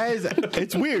mentioned it. As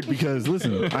it's weird because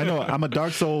listen, I know I'm a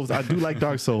Dark Souls. I do like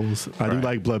Dark Souls. I do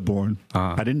like Bloodborne.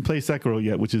 I didn't play Sekiro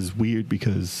yet, which is weird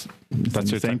because it's in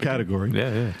the your same type of game. category.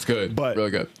 Yeah, yeah. It's good. But-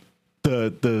 really good.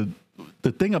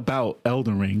 The thing about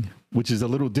Elden Ring, which is a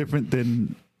little different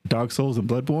than Dark Souls and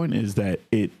Bloodborne, is that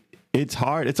it's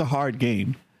hard. It's a hard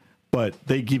game, but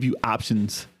they give you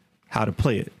options how to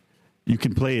play it. You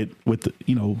can play it with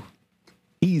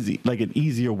easy, like an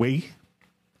easier way,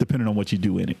 depending on what you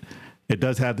do in it. It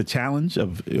does have the challenge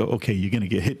of, okay, you're going to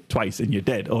get hit twice and you're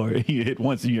dead, or you hit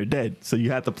once and you're dead. So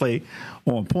you have to play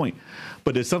on point.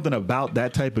 But there's something about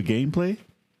that type of gameplay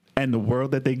and the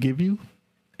world that they give you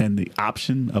and the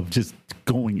option of just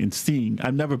going and seeing.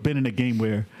 I've never been in a game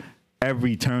where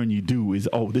every turn you do is,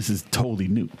 oh, this is totally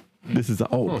new. This is,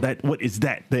 what is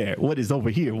that there? What is over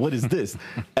here? What is this?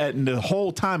 And the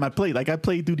whole time I played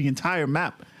through the entire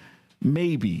map.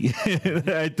 Maybe.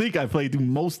 I think I played through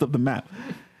most of the map.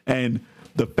 And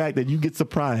the fact that you get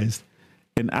surprised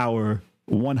in hour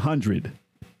 100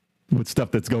 with stuff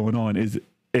that's going on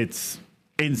it's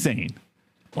insane.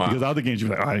 Wow. Because other games you're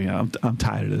like, oh, yeah, I'm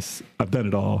tired of this. I've done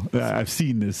it all. I've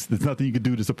seen this. There's nothing you can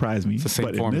do to surprise me. the same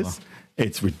but formula. in this,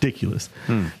 it's ridiculous.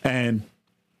 And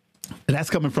that's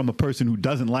coming from a person who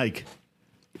doesn't like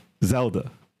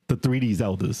Zelda, the 3D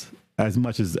Zeldas, as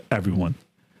much as everyone.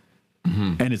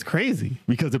 And it's crazy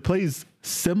because it plays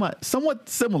somewhat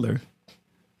similar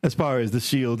as far as the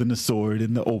shield and the sword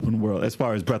and the open world, as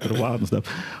far as Breath of the Wild and stuff.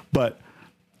 But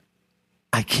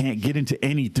I can't get into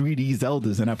any 3D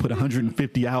Zeldas, and I put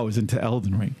 150 hours into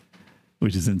Elden Ring,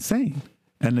 which is insane.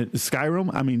 And Skyrim,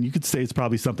 I mean, you could say it's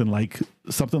probably something like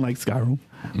Skyrim,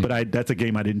 but that's a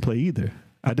game I didn't play either.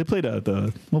 I did play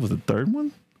the what was the third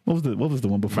one? What was the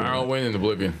one before? Morrowind and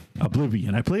Oblivion.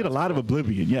 Oblivion. I played a lot of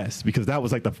Oblivion, yes, because that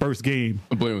was like the first game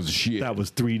Oblivion was a shit. that was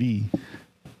 3D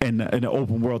and an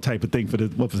open world type of thing for the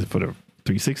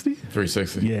 360?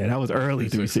 360. Yeah, that was early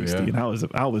 360, yeah. and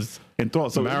I was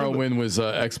enthralled. So Morrowind was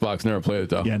Xbox. Never played it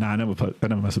though. yeah, I never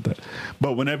messed with that.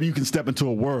 But whenever you can step into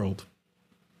a world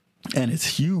and it's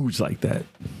huge like that,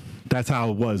 that's how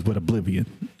it was with Oblivion.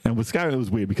 And with Skyrim, it was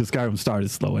weird because Skyrim started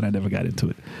slow and I never got into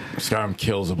it. Skyrim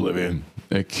kills Oblivion.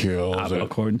 It kills it.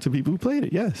 According to people who played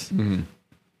it, yes.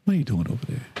 What are you doing over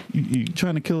there? You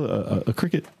trying to kill a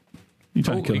cricket? You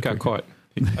trying to kill He a got cricket? caught.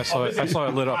 I saw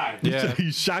it lit up. Yeah.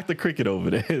 You shocked the cricket over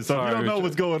there. So if you don't know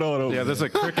what's going on over Yeah, there's a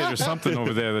cricket or something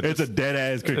over there. it's a dead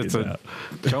ass cricket. It's a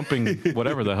jumping,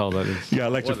 whatever the hell that is. You got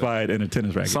electrified in a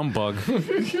tennis racket. Some bug.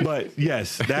 But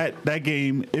yes, that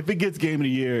game, if it gets game of the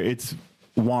year, it's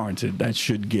warranted. That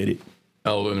should get it.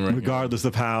 Elden Ring. Regardless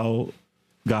of how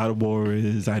God of War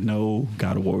is. I know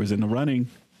God of War is in the running.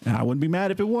 And I wouldn't be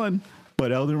mad if it won.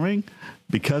 But Elden Ring,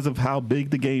 because of how big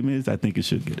the game is, I think it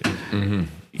should get it. Mm-hmm.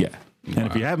 Yeah. And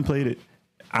if you haven't played it,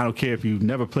 I don't care if you've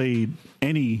never played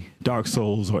any Dark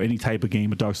Souls or any type of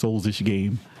game, a Dark Souls-ish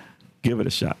game, give it a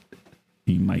shot.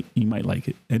 You might like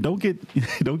it. And don't get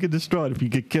distraught if you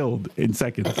get killed in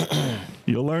seconds.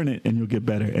 You'll learn it and you'll get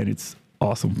better, and it's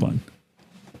awesome fun.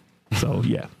 So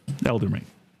yeah, Elden Ring.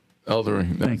 Elden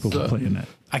Ring. Thankful for playing that.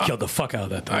 I killed the fuck out of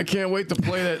that thing. I can't wait to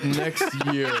play that next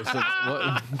year. So,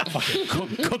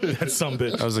 Cook that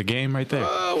sumbitch. That was a game right there.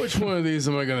 which one of these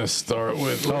am I going to start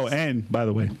with? Oh, and by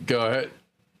the way, Go ahead.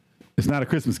 it's not a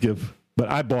Christmas gift, but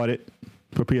I bought it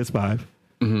for PS5,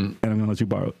 and I'm gonna let you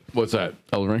borrow it. What's that?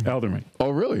 Elden Ring? Elden Ring. Oh,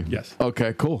 really? Yes.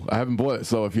 Okay, cool. I haven't bought it.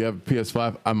 So if you have a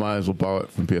PS5, I might as well borrow it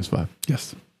from PS5.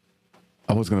 Yes.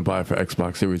 I was going to buy it for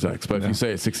Xbox Series X, but if you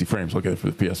say it's 60 frames, I'll get it for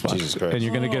the PS5. Jesus Christ. And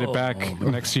you're going to get it back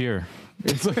next year.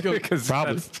 It's like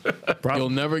Probably. you'll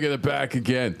never get it back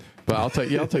again. But I'll take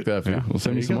that for you. We'll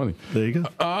send you some money. There you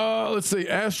go. Let's see.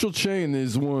 Astral Chain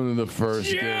is one of the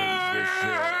first games this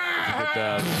year to get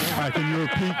that. All right,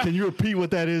 can you repeat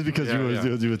what that is because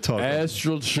you were talking.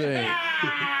 Astral Chain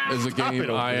is a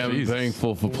game I am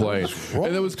thankful for playing.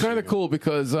 And it was kind of cool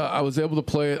because I was able to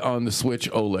play it on the Switch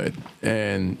OLED.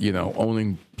 And,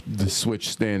 owning the Switch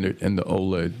standard and the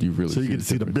OLED, you really So you get to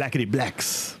see the difference. blackety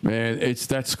blacks. Man,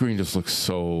 that screen just looks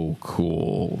so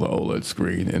cool, the OLED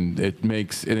screen. And it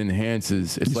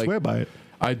enhances. It's You like, swear by it.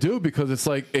 I do, because it's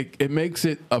like it makes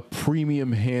it a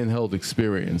premium handheld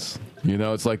experience.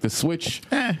 It's like the Switch.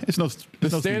 The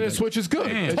Standard Switch is good.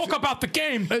 It's- Talk about the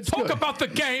game. Talk good. about the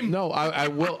game. No, I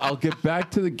will. I'll get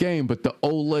back to the game, but the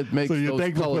OLED makes So you're those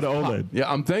thankful for colors the pop. OLED?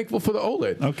 Yeah, I'm thankful for the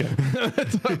OLED. Okay.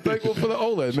 I'm thankful for the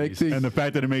OLED. Makes the, And the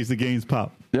fact that it makes the games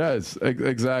pop, yes,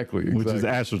 exactly. which is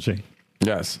Astral Chain.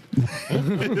 Yes.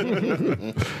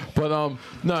 But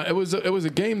no, it was a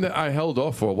game that I held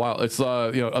off for a while. It's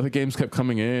other games kept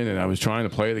coming in, and I was trying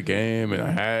to play the game, and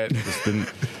I just didn't.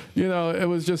 It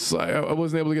was just I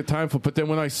wasn't able to get time for it. But then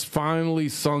when I finally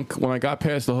when I got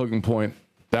past the hooking point,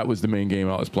 that was the main game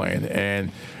I was playing,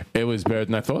 and it was better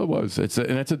than I thought it was. It's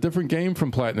a different game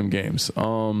from Platinum Games.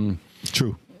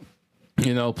 True.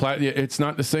 It's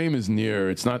not the same as Nier.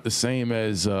 It's not the same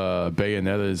as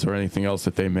Bayonetta's or anything else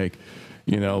that they make.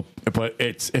 But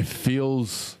it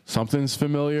feels something's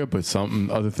familiar, but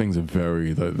other things are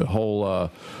very the whole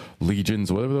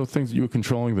legions, whatever those things that you were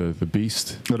controlling, the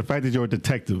beast. But the fact that you're a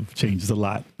detective changes a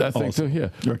lot. That thing also. too, yeah.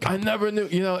 You're a cop. I never knew.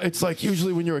 It's like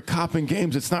usually when you're a cop in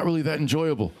games, it's not really that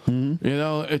enjoyable. Mm-hmm.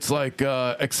 It's like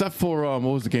except for what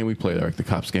was the game we played, Eric? The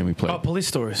cops game we played. Oh, Police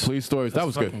Stories. Police Stories. That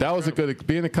was good. That was a good.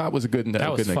 Being a cop was a good in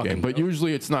that game. But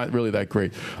usually it's not really that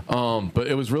great. But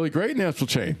it was really great in Astral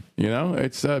Chain.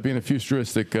 It's being a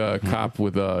futuristic cop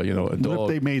with a What if dog.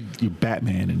 they made you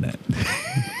Batman in that?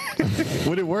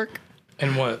 Would it work?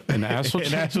 And what? An Astral In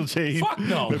Chain? Astral Chain? Fuck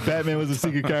no. If Batman was a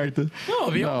secret character? No,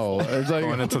 it's like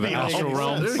Going into the astral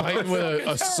realm. fighting with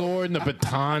a sword and a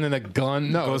baton and a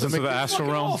gun. No, Goes it into makes the it astral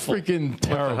fucking realm. awful. Freaking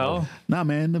terrible. hell? Nah,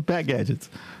 man, the Bat gadgets.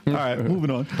 All right, moving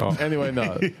on. Anyway,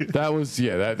 no, that was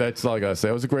that's all I gotta say.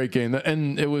 It was a great game,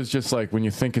 and it was just like when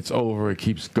you think it's over, it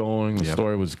keeps going. The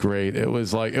story was great. It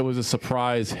was a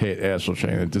surprise hit. Astral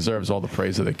Chain. It deserves all the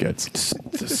praise that it gets.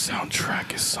 The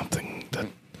soundtrack is something that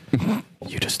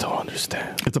you just don't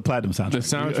understand. It's a platinum soundtrack. The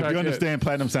soundtrack, If you understand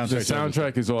platinum The soundtrack.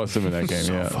 soundtrack is awesome in that game.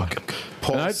 So Yeah. fucking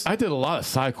good. And I did a lot of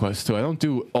side quests too. I don't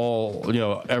do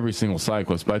every single side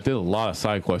quest, but I did a lot of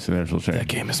side quests in Astral Chain. That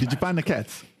game is. Did you find the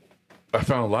cats? I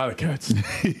found a lot of cats.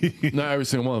 Not every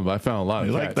single one of them, but I found a lot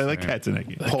of cats. They like cats in that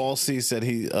game. Paul C said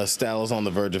Stal is on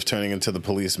the verge of turning into the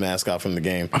police mascot from the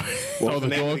game. What was the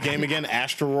name of the game again?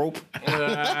 Astro Rope?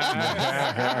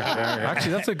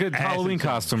 Actually, that's a good Halloween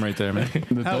costume right there, man.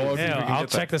 The dog. Yeah, I'll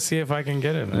check to see if I can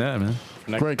get it. Yeah, man.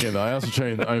 Great game, though. I also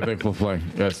trained. I'm thankful for playing.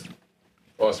 Yes.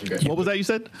 Awesome game. What was that you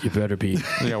said? You better be.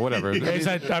 Yeah, whatever. I think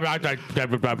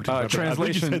you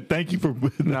Translation. said thank you for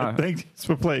thanks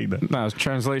for playing that. No, it's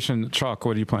translation. Chalk,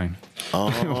 what are you playing?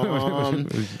 All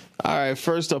right,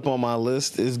 first up on my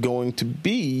list is going to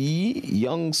be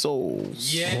Young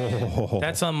Souls. Yeah,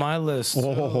 that's on my list.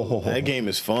 That game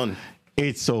is fun.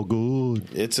 It's so good.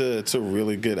 It's a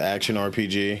really good action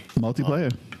RPG.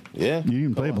 Multiplayer. Yeah. You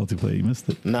didn't play multiplayer. You missed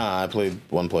it. Nah, I played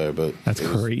one player, but That's it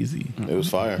was- crazy. It was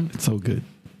fire. It's so good.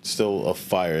 still a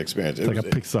fire experience. It's like a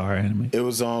Pixar anime. It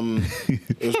was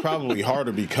it was probably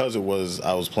harder because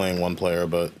I was playing one player,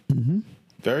 but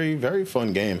very, very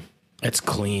fun game. It's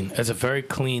clean. It's a very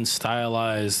clean,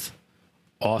 stylized,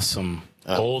 awesome,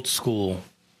 old school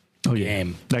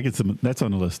game. That's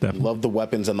on the list, definitely. Love the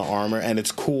weapons and the armor, and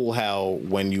it's cool how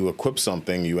when you equip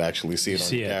something, you actually see it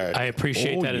on your character. I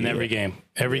appreciate that in every game.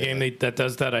 Every game that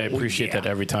does that, I appreciate that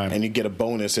every time. And you get a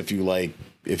bonus if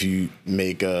you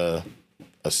make a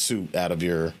suit out of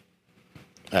your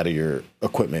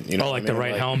equipment. You know, the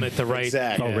right helmet, the right.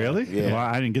 Exactly. Oh, really? Yeah. Well,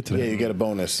 I didn't get to that. Yeah, you get a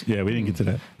bonus. Yeah, we didn't get to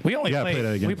that. We only play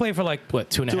that again. We played for like what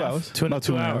 2.5 hours? About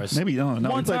 2 hours. Maybe no. We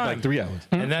One played time. like 3 hours.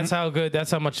 And that's how good.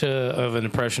 That's how much of an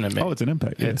impression it made. Oh, it's an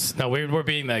impact. Yeah. It's we're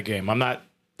beating that game. I'm not.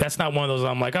 That's not one of those.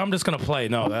 I'm like I'm just gonna play.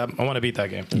 No, I want to beat that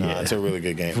game. Nah, it's a really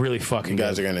good game. Really fucking. You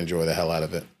guys good. are gonna enjoy the hell out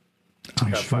of it. I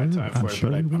gotta find time for it,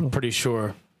 but you will. I'm pretty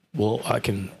sure.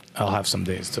 I'll have some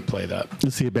days to play that.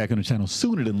 Let's see it back on the channel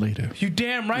sooner than later. You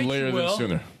damn right Later you than will.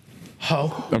 sooner.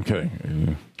 Oh, I'm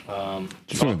kidding.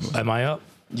 am I up?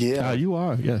 Yeah. You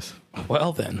are, yes.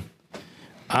 Well then,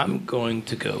 I'm going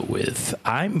to go with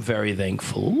I'm very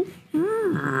thankful.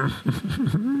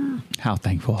 How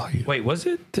thankful are you? Wait, was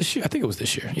it this year? I think it was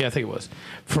this year. Yeah, I think it was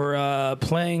for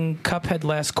playing Cuphead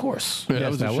Last Course. Yeah,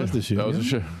 Yes, that was this year, That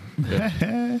was yeah. this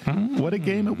year. What a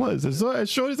game it was. As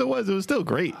short as it was still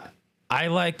great. I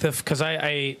like because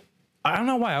I don't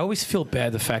know why I always feel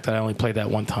bad the fact that I only played that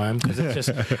one time because it's just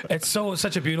it's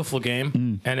such a beautiful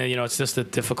game and it's just the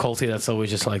difficulty that's always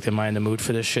just like am I in the mood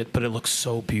for this shit, but it looks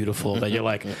so beautiful that you're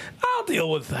like I'll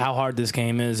deal with how hard this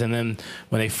game is. And then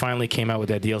when they finally came out with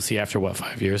that DLC after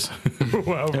 5 years, It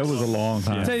was a long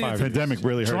time. Yeah. Pandemic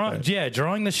really hurt that.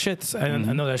 drawing the shit. And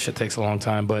I know that shit takes a long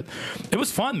time, but it was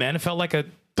fun, man. It felt like a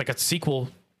sequel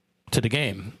to the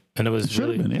game, and it was Should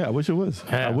really. have been. Yeah, I wish it was.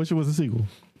 Yeah. I wish it was a sequel.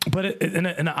 But in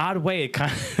an odd way, it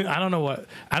kind of, I don't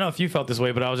know if you felt this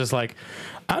way, but I was just like,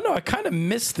 I don't know, I kind of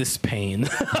miss this pain.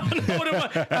 I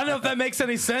don't know if that makes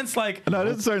any sense. Like, No,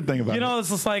 there's a certain thing about it. it's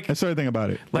just like, There's a certain thing about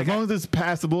it. Like, as long as it's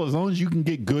passable, as long as you can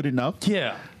get good enough,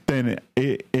 yeah. then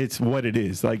it's what it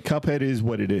is. Like Cuphead is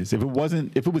what it is. If it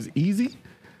was easy,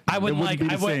 I wouldn't wouldn't be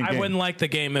the same game. wouldn't like the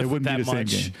game it if wouldn't that be the much.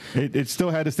 same game. It still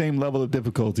had the same level of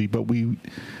difficulty, but we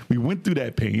went through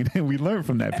that pain and we learned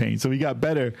from that pain. So we got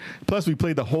better. Plus, we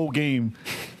played the whole game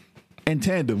in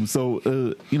tandem. So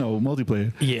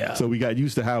multiplayer. Yeah. So we got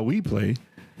used to how we play.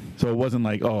 So it wasn't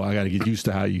like, oh, I got to get used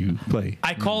to how you play.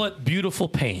 I call it beautiful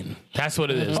pain. That's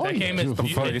what it is. That game is.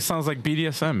 It sounds like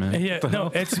BDSM, man. Yeah, no,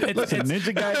 it's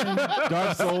Ninja Gaiden,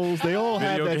 Dark Souls, they all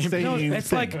have that same no, it's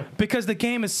thing. like because the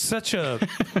game is such a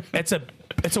it's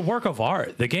a work of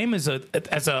art. The game is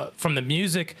from the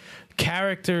music,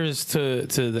 characters to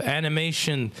the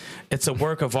animation, it's a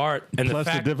work of art. And Plus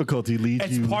the difficulty leads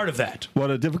it's you. part of that. Well,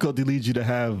 the difficulty leads you to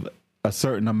have a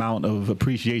certain amount of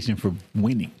appreciation for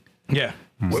winning. Yeah.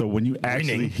 So when you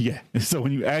actually, so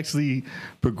when you actually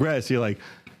progress, you're like,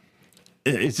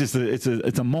 it's just it's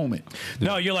a moment.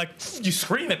 No, you're like you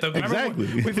scream at them. Exactly.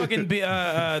 We fucking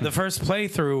the first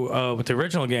playthrough with the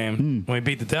original game when we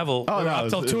beat the devil. Oh, we were no, up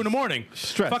till 2 a.m.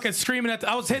 stress. Fucking screaming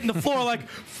I was hitting the floor like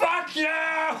fuck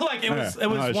yeah! Like it was No,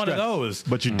 one it's of stress. those.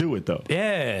 But you do it though.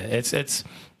 Yeah, it's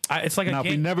like a Now, if we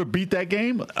game. never beat that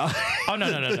game, Oh no.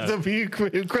 it'd be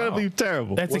incredibly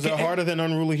terrible. That's Was a it game. harder than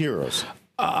Unruly Heroes?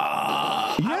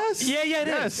 Yes. Yeah, it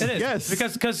is. Yes. It is. Yes.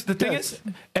 Because the thing is,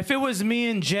 if it was me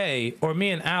and Jay or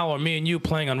me and Al or me and you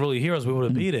playing Unruly Heroes, we would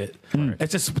have beat it.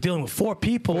 It's just dealing with 4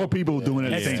 people. 4 people doing it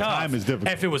at It's the same tough. time is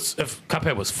difficult. If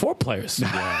Cuphead was 4 players,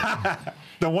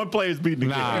 The one player's beating the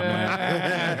game.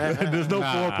 man. There's no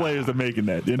 4 players that making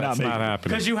that. They're That's not not making it.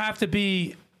 happening. because you have to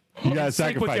be You gotta in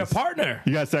sync with your sacrifice. partner.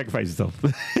 You gotta sacrifice yourself.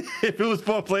 If it was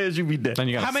 4 players, you'd be dead. Then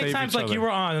you gotta How many save times each like other. you were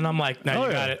on and I'm like, no, Oh, you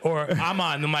yeah. got it, or I'm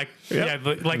on and I'm like, yeah,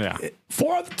 like Yeah.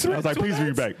 4 other 3. I was like, please bring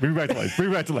me back. Bring me back to life. Bring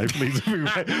me back to life, please. Bring me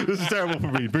back. This is terrible for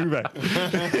me. Bring me back.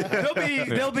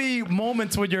 There'll be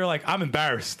moments when you're like, I'm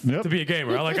embarrassed Yep. to be a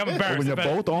gamer. I'm like, I'm embarrassed. When you're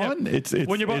both on, it's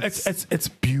when you're both, it's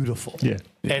beautiful. Yeah.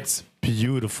 It's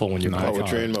beautiful when you're both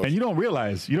Poetry in on. motion. And you don't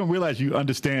realize you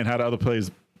understand how the other players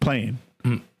playing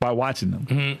by watching them.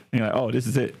 And you're like, oh, this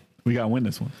is it. We gotta win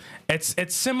this one. It's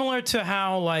similar to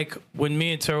how like when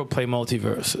me and Turo play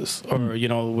multiverses, or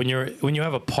when you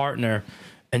have a partner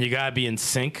and you gotta be in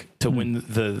sync to win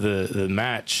the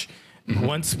match.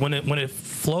 When it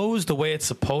flows the way it's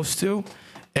supposed to,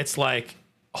 it's like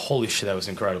holy shit, that was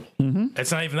incredible.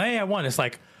 It's not even hey, I won. It's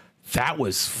like that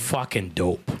was fucking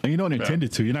dope. And you don't intend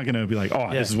it to. You're not gonna be like, oh,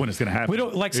 this is when it's gonna happen. We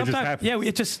don't like It just sometimes. happens. Yeah,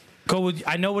 it just Go with.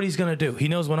 I know what he's gonna do. He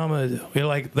knows what I'm gonna do. You're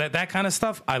like that kind of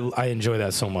stuff. I enjoy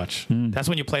that so much. That's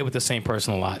when you play with the same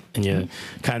person a lot and you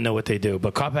kind of know what they do.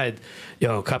 But Cuphead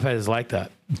is like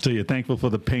that. So you're thankful for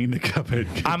the pain that Cuphead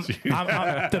gives you. I'm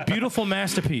the beautiful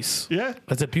masterpiece. Yeah.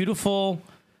 It's a beautiful,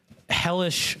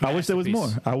 hellish. I wish there was more.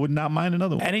 I would not mind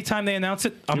another one. Anytime they announce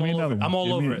it, I'm Give me all over. another one. I'm all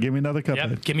Give over me- it. give me another Cuphead.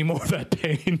 Yep, give me more of that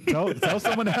pain. Tell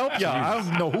someone to help y'all. I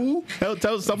don't know who.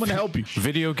 Tell someone to help you.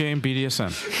 Video game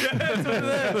BDSM.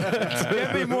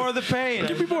 Give me more of the pain.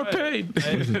 Give me more pain.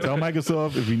 Listen, tell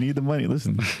Microsoft if you need the money.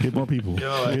 Listen, get more people.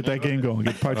 Get that game going.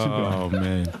 Get part 2 going. Oh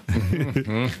man.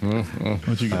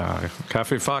 What you got?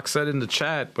 Cafe Fox said in the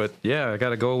chat, but yeah, I got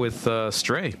to go with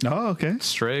Stray. Oh, okay.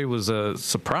 Stray was a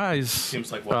surprise.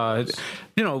 Seems like what it was.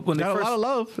 You know, when they Got a first, lot of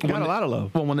love. Got a lot of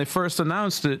love. Well, when they first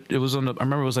announced it, it was on the. I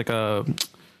remember it was like the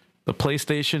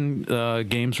PlayStation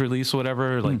games release or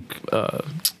whatever, like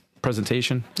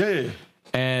presentation. Yeah.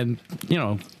 And you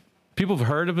know, people have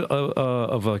heard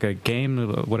of like a game,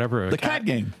 whatever. The cat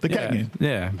game. The cat game.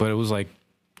 Yeah, but it was like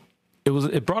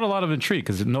it brought a lot of intrigue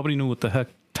because nobody knew what the heck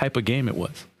type of game it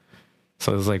was.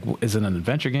 So it was like, is it an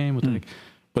adventure game? What the heck?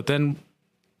 But then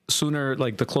sooner,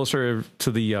 like the closer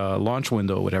to the launch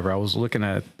window or whatever, I was looking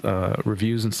at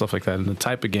reviews and stuff like that and the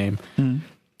type of game.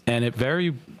 And it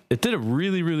did a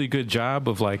really, really good job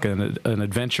of like an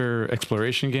adventure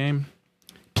exploration game,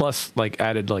 plus like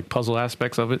added like puzzle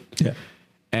aspects of it. Yeah.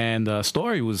 And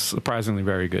story was surprisingly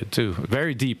very good too.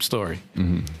 Very deep story.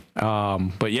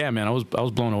 But yeah, man, I was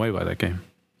blown away by that game.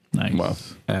 Nice. Wow.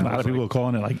 And A lot of people are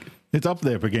calling it like it's up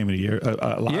there for Game of the Year.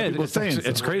 A lot of people are saying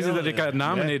it's so. crazy that it got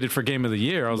nominated for Game of the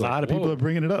Year. I was A lot like, of people whoa. are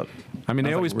bringing it up. I mean,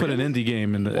 they always put an indie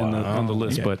game in on the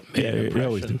list, Yeah. but yeah, they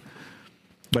always do.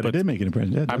 But it did make an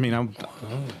impression. Yeah, I mean,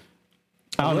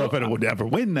 I don't know if it would ever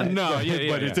win that. No, but, yeah,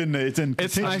 yeah, but yeah. it's in.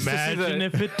 It's nice to see Imagine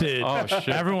that. if it did. Oh shit!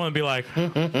 Everyone would be like,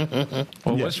 Well, Yeah.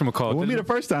 whatchamacallit, It won't be the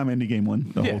first time indie game won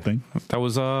the whole thing. that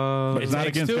was It It's not Takes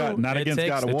against Two. God. Not It against takes-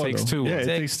 God of It War. Takes though. Two. Yeah, it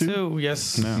takes two.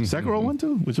 Yes. Sekiro won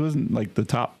too, which wasn't like the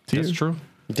top tier. That's true.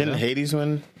 Didn't Hades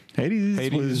win?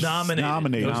 Hades was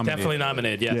Nominated. It was definitely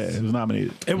nominated. Yes. Yeah, it was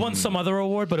nominated. It won some other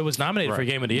award, but it was nominated for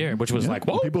Game of the Year, which was like,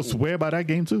 whoa. People swear by that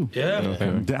game too. Yeah.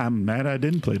 I'm mad I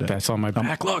didn't play that. That's on my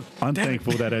backlog. I'm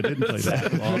thankful that I didn't play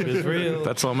that. Love is real.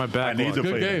 That's on my backlog. need to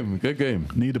Good play game. Good game.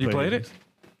 Need to You play played it?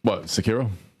 What, Sekiro?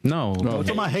 No. I'm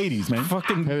talking about Hades, man.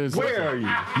 Fucking. Where are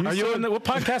you? Are you in what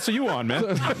podcast are you on, man?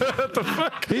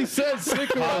 He said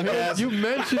Sekiro. Podcast. You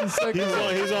mentioned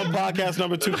Sekiro. He's on podcast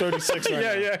number 236 right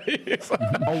now.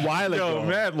 yeah. A while ago. Yo,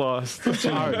 mad lost.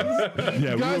 Yeah,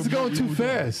 You guys are going too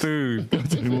fast. Dude.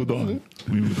 We moved on.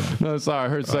 No, sorry. I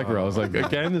heard Sekiro. I was like,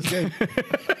 again, this game?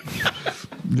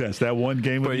 Yes, that one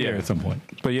game of But the year yeah. at some point.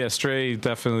 But yeah, Stray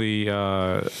definitely.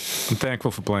 I'm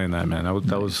thankful for playing that, man.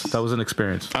 That was an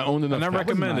experience. I owned enough. And I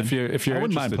recommend if you're I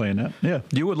wouldn't mind interested. playing that. Yeah,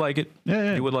 You would like it.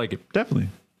 Yeah. You would like it. definitely.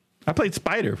 I played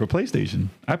Spider for PlayStation.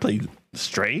 I played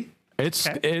Stray.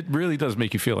 It really does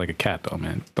make you feel like a cat, though,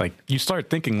 man. Like you start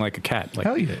thinking like a cat. Like,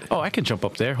 Hell yeah. oh, I can jump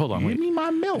up there. Hold on, Give wait. me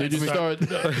my milk. Did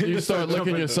you start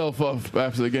licking yourself up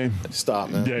after the game?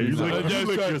 Stop, man. Yeah, you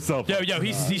lick yourself. Yo,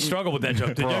 he struggled with that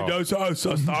joke.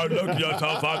 Start looking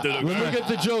yourself out there. Let me get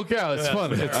the joke out. It's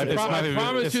funny. I not even-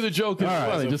 promise you the joke is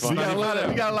funny. Just We let got, it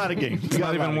we out. got a lot of games. It's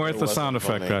not even worth the sound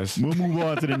effect, guys. We'll move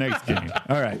on to the next game.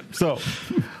 All right. So,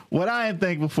 what I am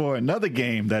thankful for, another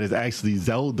game that is actually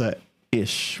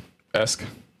Zelda-ish. Esque.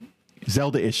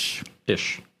 Zelda-ish.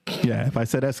 Ish. Yeah, if I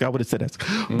said Esk, I would have said Esk.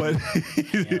 But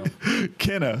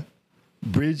Kenna,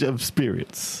 Bridge of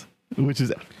Spirits, which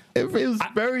is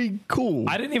very cool.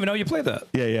 I didn't even know you played that.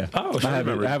 Yeah. Oh, I have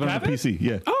it. I have it on Have the it? PC.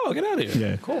 Yeah. Oh, get out of here.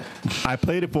 Yeah. Cool. I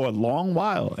played it for a long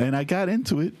while and I got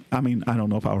into it. I mean, I don't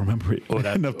know if I'll remember it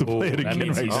enough to play it again. That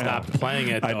means right he now. stopped playing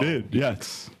it. I though. did,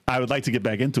 yes. I would like to get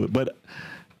back into it, but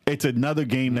it's another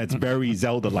game that's very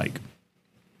Zelda-like.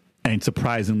 And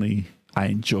surprisingly, I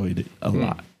enjoyed it a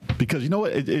lot. Because you know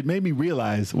what? It made me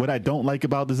realize what I don't like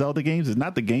about the Zelda games is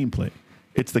not the gameplay.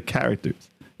 It's the characters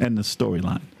and the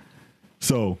storyline.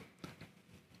 So,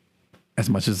 as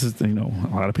much as, a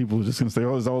lot of people are just going to say,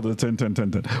 oh, Zelda, 10, 10,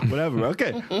 10, 10. Whatever.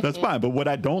 Okay, that's fine. But what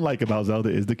I don't like about Zelda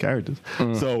is the characters.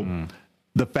 So,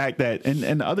 the fact that,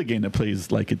 and the other game that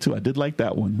plays like it too, I did like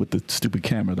that one with the stupid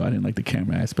camera, though. I didn't like the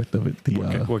camera aspect of it.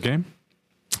 What game?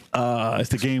 It's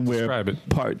the game where Describe it.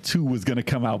 part 2 was going to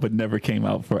come out, but never came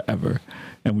out forever.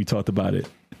 And we talked about it.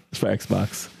 It's for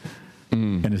Xbox.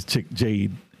 And it's chick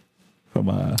Jade from,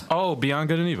 Oh, Beyond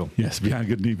Good and Evil. yes, Beyond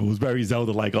Good and Evil. It was very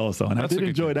Zelda-like also. And That's I a did good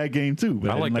enjoy game. that game too, but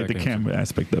I I didn't like like the that game camera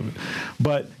aspect of it.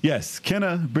 But yes,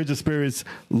 Kenna, Bridge of Spirits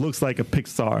looks like a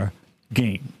Pixar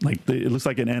game. Like it looks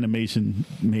like an animation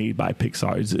made by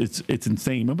Pixar. It's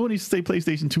insane. Remember when you say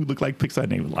PlayStation 2 looked like Pixar?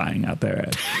 They were lying out there.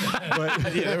 But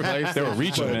They were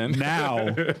reaching, man.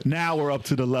 now we're up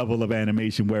to the level of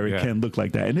animation where it can look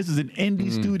like that. And this is an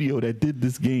indie studio that did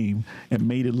this game and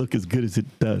made it look as good as it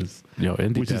does. Yo,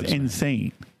 indie which devs, is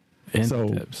insane. Indie So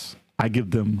devs. I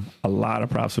give them a lot of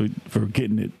props for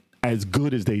getting it as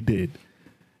good as they did.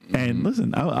 And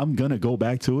listen, I'm gonna go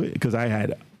back to it because I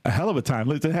had a hell of a time.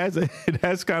 Listen, it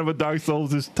has kind of a Dark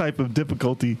Souls type of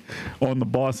difficulty on the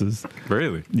bosses.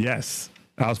 Really? Yes,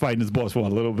 I was fighting this boss for a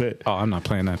little bit. Oh, I'm not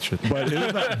playing that shit. But it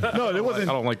was not, no, it wasn't.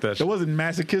 I don't like that It shit. wasn't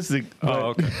masochistic. But,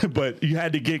 okay. but you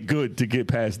had to get good to get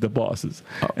past the bosses.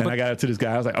 And I got up to this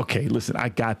guy. I was like, okay, listen, I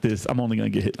got this. I'm only gonna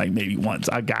get hit like maybe once.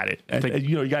 I got it. And,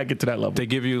 you gotta get to that level. They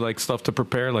give you like stuff to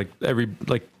prepare, like every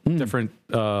different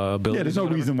abilities. Yeah, there's no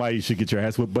reason why you should get your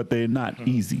ass whipped, but they're not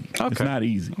easy. It's Okay. not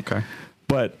easy. Okay.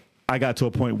 But I got to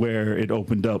a point where it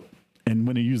opened up, and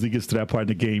when it usually gets to that part in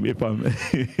the game, if I'm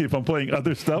if I'm playing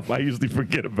other stuff, I usually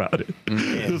forget about it.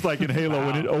 Just like in Halo,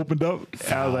 when it opened up,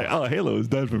 I was like, "Oh, Halo is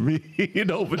done for me."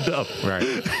 It opened up,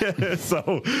 Right.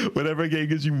 So whenever a game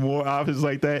gives you more options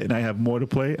like that, and I have more to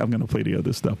play, I'm gonna play the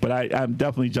other stuff. But I'm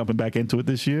definitely jumping back into it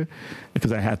this year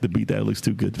because I have to beat that. It looks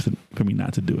too good for me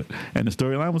not to do it. And the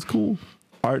storyline was cool.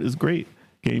 Art is great.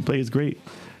 Gameplay is great.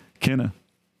 Kenna.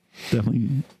 Definitely.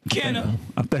 Kenna.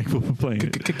 I'm thankful for playing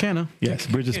it. Kenna. Yes,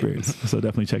 Bridge of Spirits. So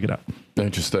definitely check it out.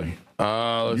 Interesting.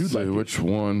 Let's You'd see like it. which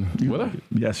one. Would I?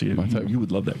 Yes, you type.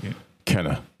 would love that game.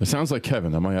 Kenna. It sounds like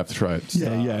Kevin. I might have to try it.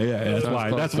 Yeah.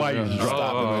 That's why you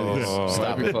Stop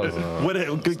Stop it. it.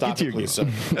 What? Stop Get it, your please, sir.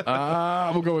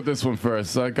 We'll go with this one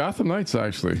first. Gotham Knights,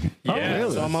 actually. Yeah,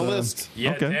 It's on my list.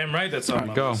 yeah, Okay. damn right. That's on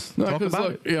my Go. list. No, Talk because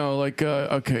about look,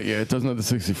 okay, yeah, it doesn't have the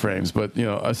 60 frames, but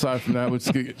aside from that,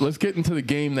 let's get into the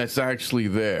game that's actually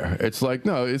there. It's like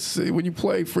it's when you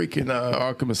play freaking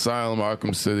Arkham Asylum,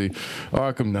 Arkham City,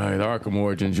 Arkham Knight, Arkham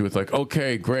Origins, you was like,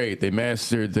 okay, great,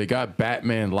 they got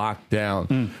Batman locked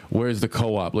down. Where's the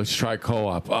co-op? Let's try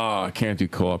co-op. Oh, I can't do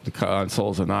co-op. The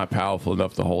consoles are not powerful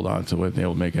enough to hold on to it and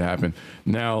able to make it happen.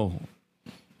 Now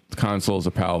the consoles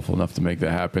are powerful enough to make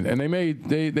that happen, and they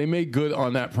made good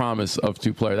on that promise of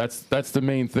 2-player. That's the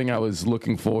main thing I was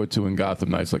looking forward to in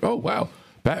Gotham Knights. Like, oh wow,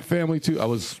 Bat Family 2. I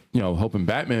was hoping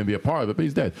Batman would be a part of it, but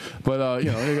he's dead. But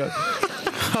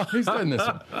he's dead in this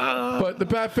one. But the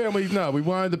Bat Family, no, we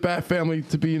wanted the Bat Family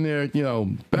to be in there.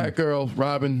 Batgirl,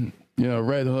 Robin.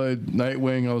 Red Hood,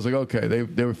 Nightwing. I was like, okay,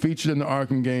 they were featured in the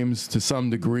Arkham games to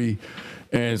some degree,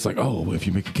 and it's like, oh, if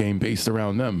you make a game based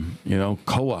around them,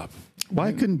 co-op.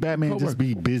 Why couldn't Batman just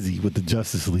be busy with the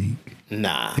Justice League?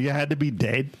 Nah. He had to be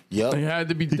dead. Yup. They had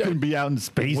to be He couldn't dead. be out in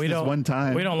space this one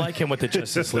time. We don't like him with the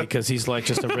Justice League because he's like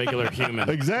just a regular human.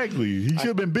 Exactly. He should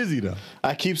have been busy though.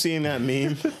 I keep seeing that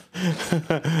meme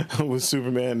with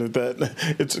Superman.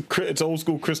 It's old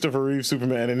school Christopher Reeve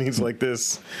Superman, and he's like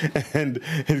this, and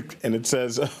it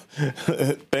says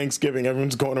Thanksgiving.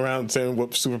 Everyone's going around saying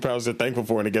what superpowers they're thankful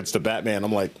for, and it gets to Batman.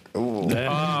 I'm like, ooh.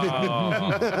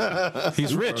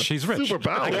 He's rich. He's rich.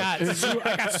 Superpower.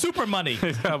 I got super money.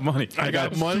 I have money. I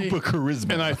got money, super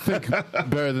charisma. and I think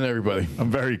better than everybody. I'm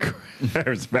very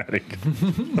charismatic.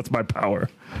 That's my power.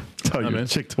 Tell your man.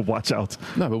 chick to watch out.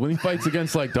 No, but when he fights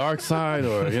against like Darkseid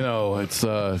or it's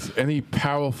any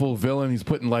powerful villain, he's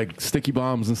putting like sticky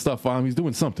bombs and stuff on him. He's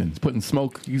doing something. He's putting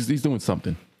smoke. He's doing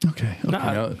something. Okay.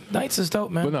 Nah, Knights is dope,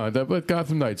 man. But no, but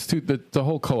Gotham Knights too. The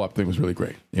whole co-op thing was really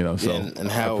great. So and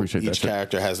I how appreciate that each shit.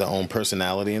 character has their own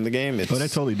personality in the game. It's, Oh,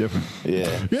 that's totally different.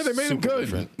 yeah. Yeah, they made him Super good.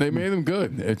 different. They made him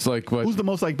good. It's like what Who's the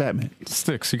most like Batman?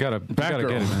 Sticks. You gotta get it,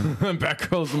 man. Batgirl.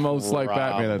 Batgirl's the most like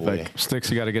Batman, I Probably. think. Sticks.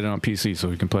 You gotta get it on PC so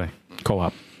we can play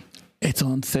co-op. It's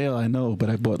on sale, I know, but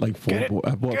I bought like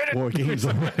four games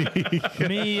already.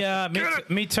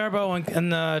 Me, Turbo,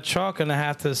 and Chalk gonna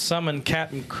have to summon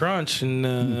Captain Crunch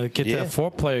and get Yeah. that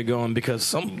 4-player going because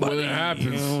somebody. When it happens,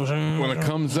 you know what I'm saying? when it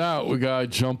comes out, we gotta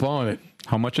jump on it.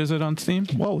 How much is it on Steam?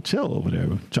 Whoa, chill over there.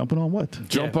 Jumping on what?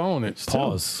 Jump on it.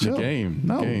 Pause. The Chill. game.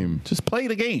 No, Game. just play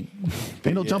the game.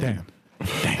 Ain't no jumping.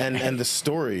 And the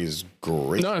story is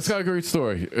great. No, it's got a great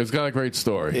story. It's got a great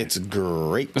story. It's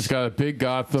great. It's got a big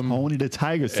Gotham. Only the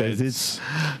Tiger says it's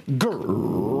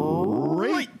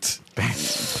great.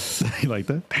 You like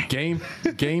that?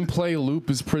 Gameplay loop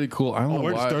is pretty cool. I don't know Oh,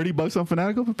 it's why. $30 on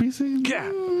Fanatical for PC?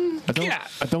 Yeah.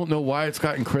 I don't know why it's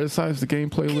gotten criticized, the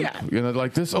gameplay loop. You know,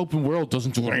 like this open world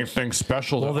doesn't do anything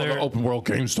special that other open world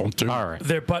games don't do. All right.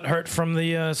 They're butthurt from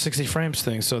the 60 frames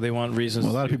thing, so they want reasons.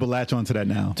 Well, a lot of people latch on to that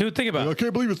now. Dude, think about I it.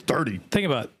 can't believe it's 30. Think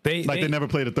about it. They never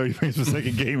played a 30 frames per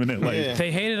second game in their life. Yeah.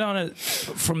 They hated on it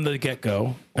from the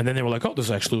get-go, and then they were like, oh, this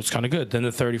actually looks kind of good. Then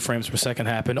the 30 frames per second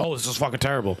happened. Oh, this is fucking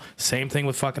terrible. Same thing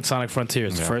with fucking Sonic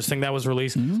Frontiers. The first thing that was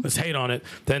released, let's hate on it.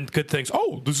 Then good things.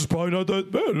 Oh, this is probably not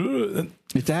that bad.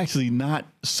 It's actually not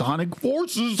Sonic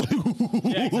Forces.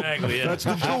 Yeah, exactly. Yeah. That's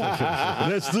the joke.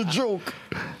 That's the joke.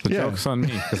 The joke's on me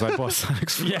because I bought Sonic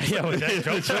Forces. yeah, well, that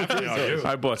joke's definitely on you.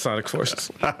 I bought Sonic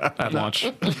Forces at launch.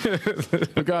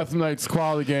 The Gotham Knights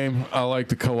quality game. I like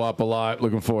the co-op a lot.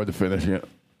 Looking forward to finishing it.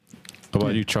 How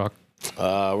about you, Chuck?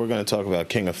 We're going to talk about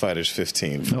King of Fighters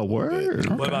 15. No word.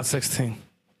 What about 16?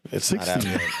 It's not out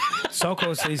yet.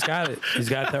 Soko says he's got it. He's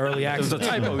got the early access. It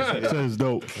says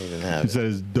dope. didn't have It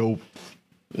says dope.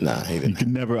 Nah, he You didn't.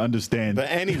 can never understand. But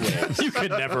anyway, You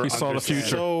could never. He saw the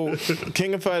future. so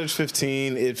King of Fighters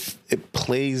 15, it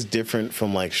plays different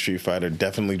from like Street Fighter,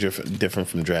 definitely different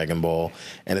from Dragon Ball,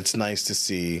 and it's nice to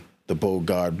see the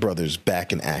Bogard brothers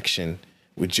back in action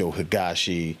with Joe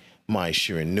Higashi, Mai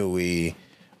Shiranui,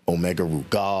 Omega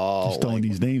Rugal. Just throwing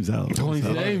these names out.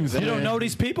 Names. You don't know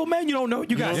these people, man. You don't know.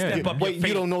 You gotta step up. Wait, your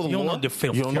you don't know the You don't lore? know the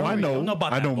film. You don't know? I You know. don't know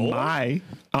about I that know lore? my.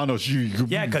 I don't know.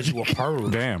 Yeah, because you were pearl.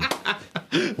 Damn.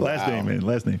 Last name, man.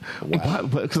 Last name.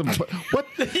 What?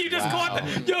 You just caught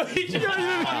the. Yo, you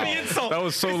didn't want the insult. That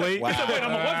was so late. Wait,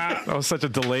 I'm a That was such a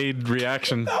delayed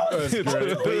reaction. But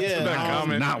yeah, That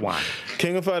comment. Not why.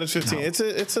 King of Fighters 15.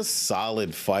 It's a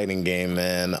solid fighting game,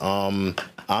 man.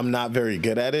 I'm not very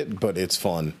good at it, but it's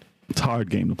fun. It's a hard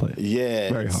game to play.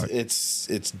 Yeah, Very hard. It's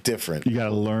different. You got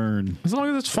to learn. As long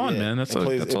as it's fun, Yeah, man. That's it all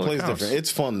plays, that's it all that plays counts. different.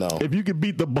 It's fun though. If you can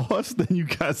beat the boss, then you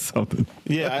got something.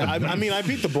 Yeah, I mean, I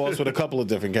beat the boss with a couple of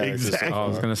different characters. Exactly. Oh, I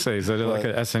was gonna say, is that like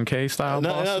an SNK style No,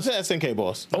 boss? it's an SNK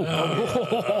boss.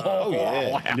 Oh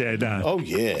yeah. Yeah, nah. Oh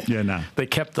yeah. Yeah, nah. They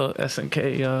kept the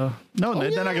SNK. No,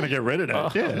 they're not going to get rid of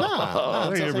that. Yeah. Nah,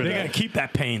 They're gonna get rid They of gotta that. keep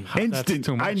that pain. Instant.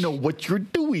 too much. I know what you're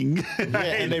doing. yeah,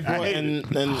 and they brought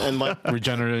and like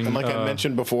Regenerating. and like I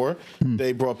mentioned before,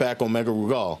 they brought back Omega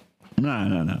Rugal.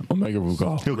 Nah. Omega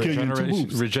Rugal. He'll kill you in 2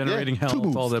 moves. regenerating Yeah, 2 health,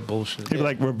 moves. all that bullshit. He'll be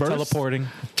like reverse. Teleporting.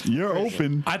 You're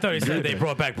open. I thought he said they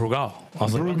brought back Brugal. I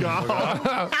was like, Brugal.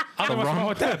 I don't know what's wrong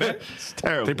with that, man. It's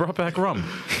terrible. They brought back rum.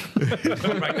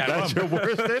 That's your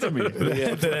worst enemy.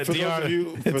 Yeah, for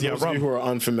those of you who are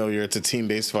unfamiliar, it's a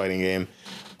team-based fighting game,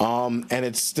 and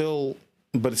it still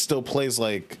plays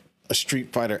like a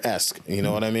Street Fighter-esque. You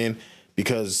know what I mean?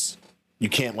 Because you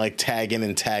can't like tag in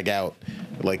and tag out.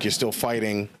 Like you're still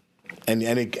fighting, and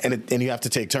you have to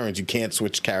take turns. You can't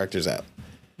switch characters out.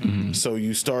 So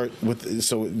you start with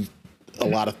a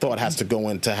lot of thought has to go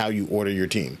into how you order your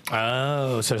team.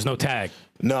 Oh, so there's no tag.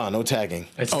 No tagging.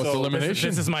 It's elimination?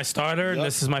 This is my starter, and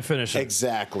this is my finisher.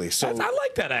 Exactly. So I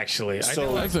like that actually.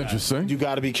 So That's interesting. you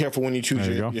got to be careful when you choose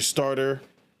There you go. your starter.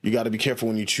 You got to be careful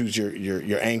when you choose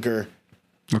your anchor.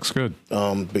 Looks good.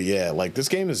 But yeah, like this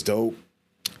game is dope.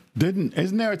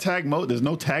 Isn't there a tag mode? There's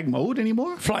no tag mode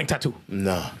anymore? Flying tattoo.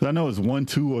 No, I know it's 1,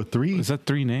 2, or 3. Is that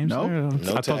 3 names? No. there?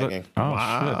 No I thought tagging. oh,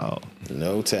 Wow.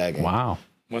 no tagging. shit. Wow.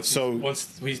 Once So-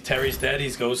 Terry's dead, he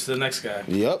goes to the next guy.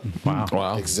 Yep. Wow.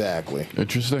 Wow. Exactly.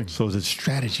 Interesting. So it's a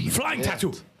strategy. Flying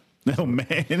tattoo. No, man.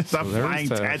 It's a there flying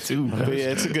is a- tattoo. But yeah,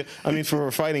 it's a good. I mean, for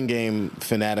a fighting game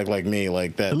fanatic like me,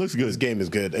 like that, It looks good. This game is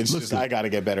good. It's Looks just good. I got to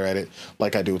get better at it,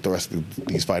 like I do with the rest of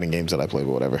these fighting games that I play,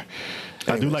 but whatever.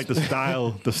 I do like the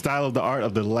style of the art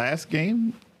of the last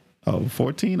game.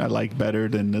 14 I like better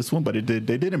than this one, but they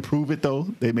did improve it though.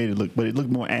 They made it look, but it looked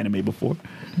more anime before.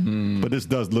 But this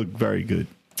does look very good.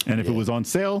 And if it was on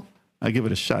sale, I'd give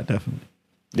it a shot definitely.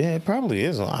 Yeah, it probably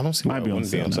is. I don't see why Might it be on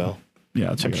wouldn't be sale on now. sale. Yeah,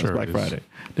 I'll check it out. sure It's Black it is. Friday.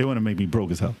 They want to make me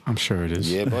broke as hell. I'm sure it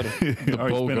is. Yeah, buddy. I already spent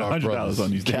Bogart $100 brothers.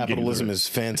 on these damn games Capitalism already. is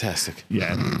fantastic.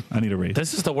 Yeah, I need a raise.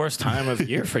 This is the worst time of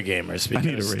year for gamers need a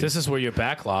because raise. this is where your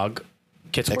backlog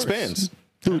gets worse. Expands.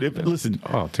 Dude, listen,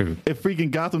 Oh, dude. if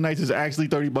freaking Gotham Knights is actually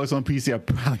 $30 on PC, I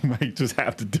probably might just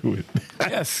have to do it.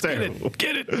 Yes, get terrible. it,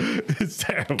 get it. It's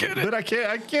terrible. But I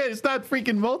can't. It's not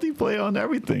freaking multiplayer on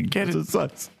everything. Get it. It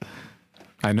sucks.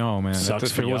 I know, man. Sucks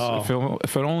if for y'all.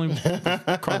 if it only.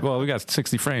 Well, we got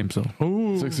 60 frames, so.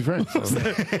 60 frames. So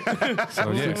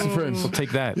yeah, 60 frames. So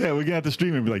take that. Yeah, we're gonna have to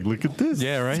stream and be like, look at this.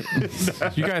 Yeah, right.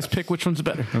 You guys pick which one's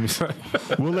better. Let me say.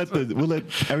 We'll let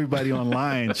everybody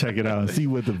online check it out and see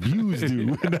what the views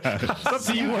do. It's up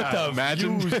to you guys.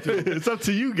 Imagine. It's up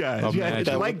to you guys. You gotta hit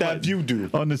the Imagine. like that button view do.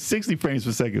 on the 60 frames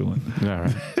per second one. Yeah,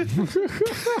 right.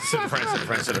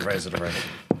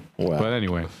 Wow. But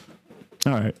anyway,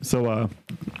 All right. So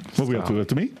what we up to? Up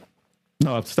to me?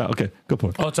 No, stop. Okay, go for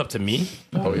it. Oh, it's up to me.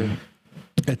 Oh yeah.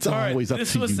 It's always up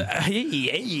This to was you.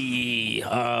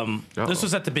 this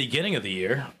was at the beginning of the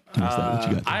year. What's that? What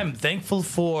you got there? I am thankful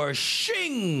for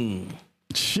Shing.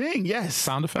 Shing, yes.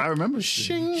 Sound effect? I remember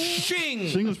Shing. Shing.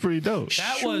 Shing was pretty dope.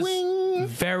 That was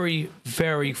very,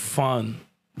 very fun.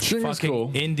 Shing is Fucking cool.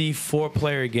 indie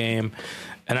 4-player game,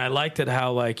 and I liked it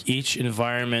how like each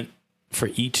environment for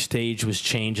each stage was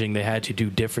changing. They had to do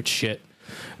different shit,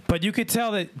 but you could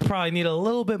tell that probably need a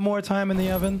little bit more time in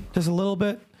the oven, just a little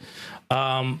bit.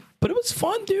 But it was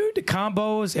fun, dude. The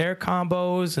combos, air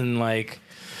combos, and like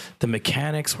the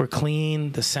mechanics were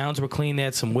clean. The sounds were clean. They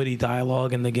had some witty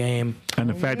dialogue in the game. And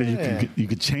the fact that you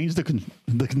could change the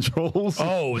controls.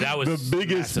 Oh, that was the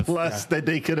biggest massive. plus that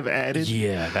they could have added.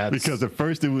 Yeah, that's Because at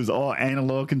first it was all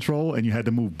analog control, and you had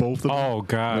to move both of them. Oh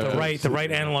God. the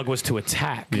right analog was to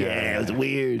attack. Yeah, it was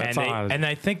weird. And, odd. and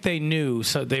I think they knew,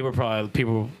 so they were probably,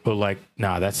 people were like,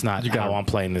 nah, that's not how I'm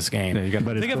playing this game. Yeah, you got.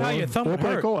 But Think it's of how your thumb would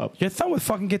four-player hurt. co-op. Your thumb would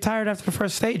fucking get tired after the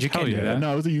first stage. You can't do yeah. that.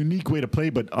 No, it was a unique way to play,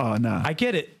 but nah. I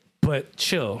get it, but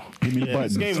chill. Give me the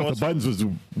buttons. game The was- buttons was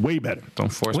way better. Don't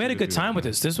force. We had me a to good do time with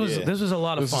this. This was a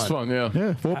lot of This fun. is fun. Yeah.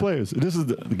 Yeah, 4 players. This is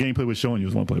the gameplay was showing you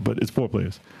was 1 player, but it's 4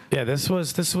 players. Yeah, this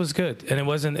was good, and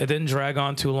it didn't drag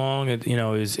on too long. It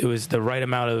was the right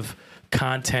amount of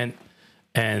content,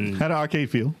 and Had an arcade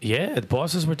feel. yeah, the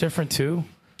bosses were different too.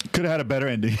 Could have had a better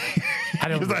ending. I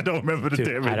don't, Because I don't remember the dude,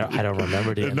 damn ending. I don't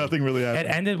remember the ending. Nothing really It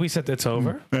happened. ended. We said it's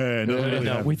over. Yeah, nothing really No,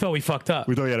 happened. we thought we fucked up.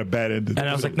 We thought you had a bad ending. And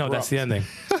I was like, no, that's the ending.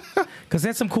 Because they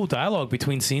had some cool dialogue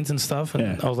between scenes and stuff. And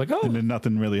Yeah. I was like, oh, And then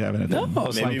nothing really happened. At the No, end.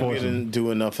 it's Maybe we unfortunate. didn't do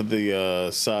enough of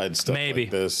the side stuff Maybe.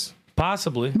 like this.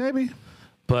 possibly. Maybe.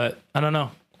 But I don't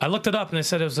know. I looked it up and they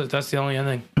said that's the only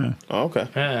ending. Oh, okay.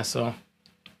 Yeah, so.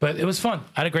 But it was fun.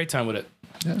 I had a great time with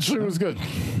it. Shing was good.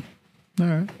 All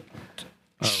right.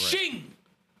 Shing!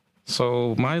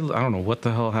 So I don't know what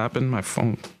the hell happened. My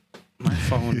phone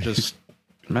just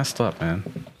messed up, man.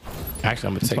 Actually,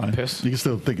 I'm going to take a Fine. piss. You can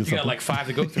still think it's You got something. like 5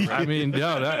 to go through, right? I mean,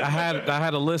 I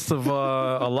had a list of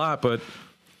a lot, but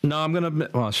no, I'm gonna.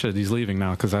 Well, shit, he's leaving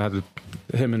now because I had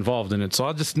him involved in it. So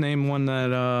I'll just name one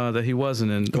that he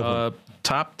wasn't in.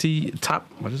 Top D.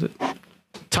 What is it?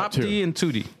 Top tier. D and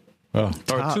 2D. Oh. Or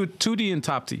 2D and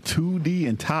Top D. 2D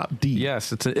and Top D.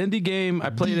 Yes, it's an indie game. I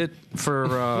played it for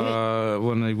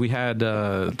when we had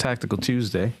Tactical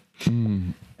Tuesday.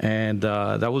 And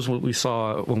that was what we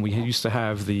saw when we used to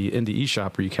have the Indie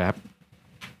eShop recap.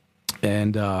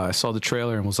 And I saw the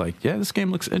trailer and was like, yeah, this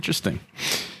game looks interesting.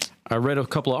 I read a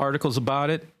couple of articles about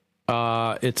it.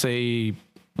 It's a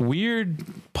weird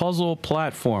puzzle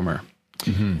platformer.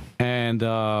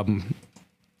 And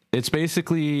it's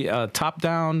basically a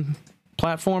top-down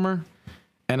platformer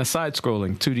and a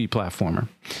side-scrolling 2D platformer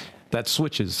that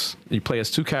switches. You play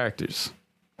as 2 characters.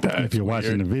 If you're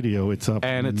watching the video, it's up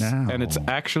And it's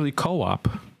actually co-op.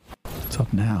 It's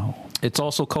up now. It's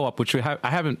also co-op, which I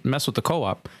haven't messed with the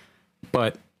co-op,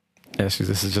 but actually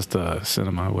this is just a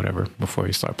cinema or whatever before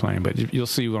you start playing. But you'll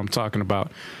see what I'm talking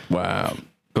about. Wow.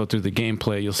 Go through the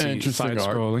gameplay, you'll see Interesting art.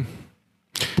 side-scrolling.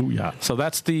 Booyah. So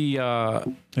that's the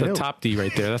Hey, top D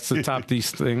right there. That's the top D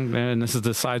thing, and this is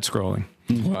the side-scrolling.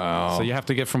 Wow. So you have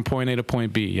to get from point A to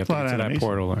point B. You have to lot get of to that animation.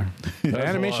 portal there. The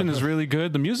animation is really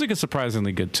good. The music is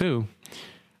surprisingly good too.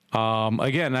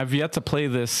 Again, I've yet to play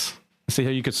this. See how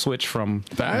you could switch from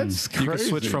That's crazy. you could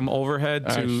switch from overhead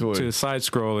Actually. to side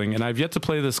scrolling, and I've yet to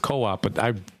play this co-op, but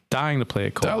I'm dying to play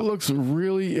it That co-op. looks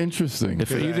really interesting.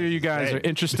 If either of you guys are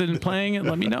interested in playing it,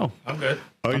 let me know. I'm good.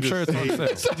 I'm sure it's on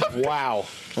sale. Wow.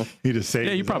 He just saved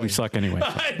Yeah, you his probably life. suck anyway.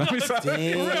 I just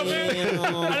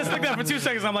think that for 2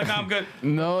 seconds. I'm like, nah, I'm good.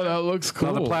 No, that looks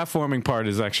cool. Now, the platforming part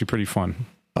is actually pretty fun.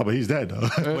 Oh, but he's dead though.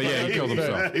 But yeah, he killed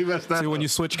himself. He messed that See, when up. you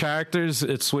switch characters,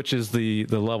 it switches the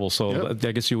level. So I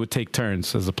guess you would take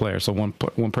turns as a player. So one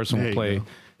person There would you play go.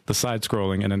 the side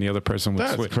scrolling, and then the other person would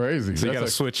That's switch. crazy. So you got to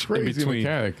That's a switch in crazy between.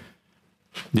 mechanic.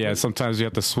 Yeah, sometimes you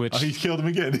have to switch. Oh, he's killed him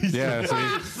again. Yeah,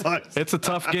 Sucks. it's a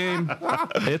tough game.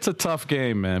 It's a tough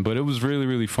game, man, but it was really,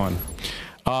 really fun.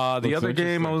 The other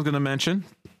game I was going to mention,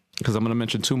 because I'm going to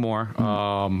mention 2 more.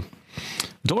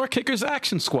 Door Kickers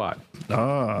Action Squad.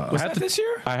 Was that this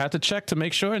year? I had to check to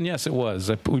make sure, and yes, it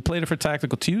was. We played it for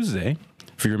Tactical Tuesday.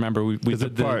 If you remember, we Is did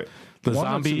it the part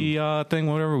zombie thing,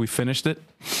 whatever. We finished it.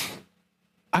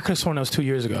 I could have sworn that was 2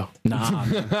 years ago. Nah,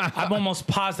 I'm almost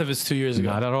positive it's 2 years ago.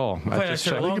 not at all. played I that just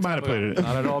shit a checked. long You might have played it.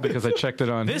 Not at all, because I checked it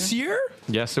on This year?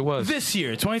 Yes, it was. This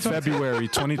year, 2020. February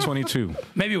 2022.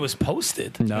 Maybe it was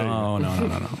posted. No.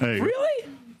 Hey, Really?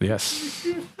 Yes.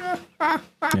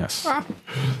 Yes.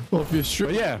 Well, if you're sure.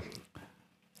 But yeah,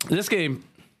 this game,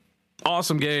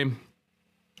 awesome game.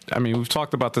 I mean, we've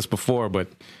talked about this before, but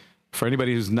For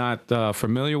anybody who's not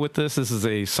familiar with this is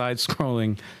a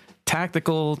side-scrolling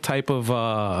tactical type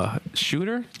of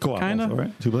shooter. Co-op, kind of. also,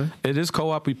 right? 2-player. It is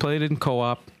co-op. We played it in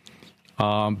co-op.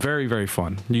 Very, very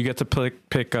fun. You get to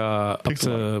pick up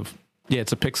to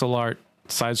it's a pixel art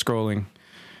side-scrolling.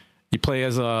 You play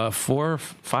as 4 or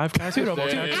 5 guys. Dude, I'm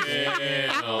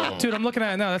looking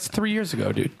at it now. That's 3 years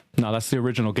ago, dude. No, that's the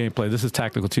original gameplay. This is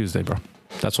Tactical Tuesday, bro.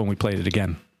 That's when we played it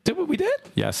again. Did what we did?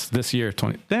 Yes, this year.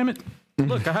 Damn it.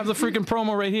 Look, I have the freaking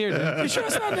promo right here, dude. You sure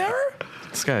it's not an error?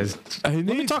 This guy's. Let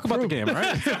me talk about the game,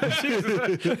 right?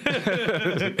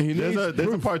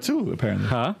 There's a part 2, apparently.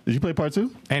 Huh? Did you play part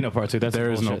 2? Ain't no part 2.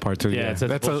 There is no part 2. Yeah, That's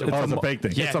it's It's a fake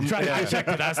thing. Yeah, I checked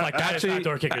it. I was like, that is not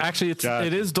Door Kickers. Actually,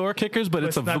 it is Door Kickers, but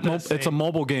it's a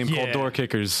mobile game called Door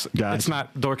Kickers. Gotcha. It's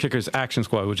not Door Kickers Action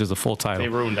Squad, which is a full title. They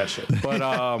ruined that shit. But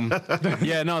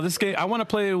yeah, no, this game I want to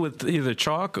play it with either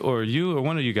Chalk or you or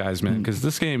one of you guys, man, because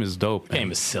this game is dope. The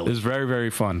game is silly. It's very,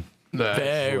 very fun.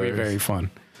 Very, very fun.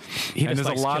 And there's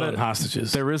a lot of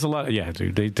hostages. There is a lot. Yeah,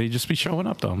 dude. They just be showing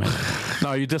up though, man.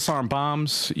 No, you disarm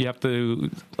bombs. You have to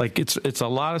it's a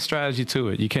lot of strategy to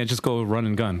it. You can't just go run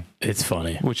and gun. It's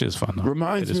funny. Which is fun though.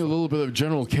 Reminds me a little bit of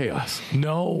General Chaos.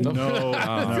 No.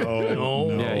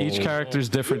 Yeah, each character is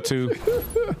different too.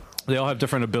 They all have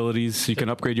different abilities. You can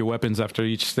upgrade your weapons after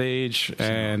each stage,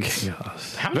 and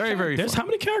very, very. There's fun. how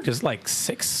many characters? Like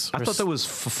 6. I thought there was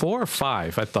 4 or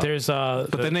 5. I thought There's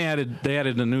but then they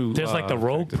added a new. There's like the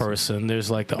rogue person. There's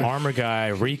like the armor guy,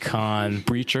 recon,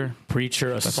 Breacher,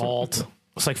 assault.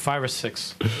 It's like 5 or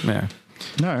 6. Yeah,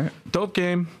 All right. dope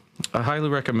game. I highly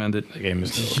recommend it. The game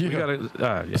is. We gotta.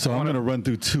 Yeah. So I'm going to run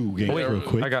through 2 games real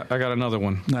quick. I got another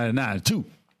one. Nah, 2.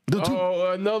 The 2.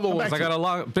 Oh, another one. I got a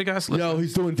lot big ass. Yo,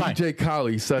 he's doing DJ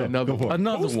Khaled. He said another go for it. one.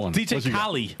 Another one. DJ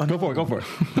Kali. Go for it.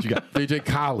 What you got? DJ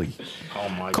Khaled. Oh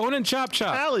my. Conan Chop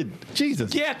Chop. Salad.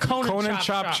 Jesus. Yeah, Conan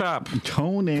Chop Chop.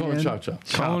 Conan. Chop Chop.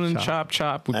 Conan Chop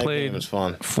Chop. We That played game was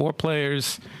fun. 4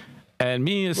 players, and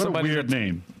me as What a somebody weird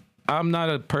name. I'm not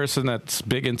a person that's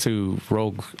big into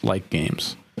rogue-like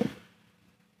games.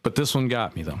 But this one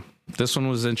got me, though. This one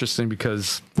was interesting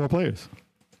because 4 players.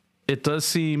 it does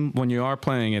seem, when you are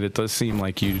playing it, it does seem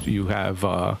like you have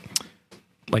a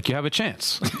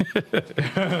chance.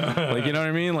 Like, you know what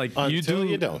I mean? Like Until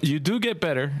you don't. You do get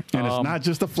better. And it's not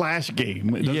just a flash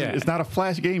game. It's not a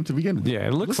flash game to begin with. Yeah,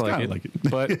 it looks like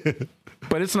it.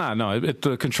 But it's not. No,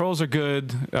 the controls are good.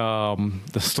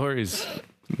 The story's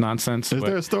nonsense. Is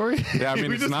there a story? Yeah, I mean,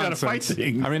 we it's just nonsense. gotta fight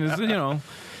things. I mean, it's,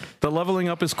 the leveling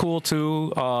up is cool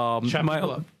too. Chop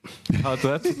people up. What's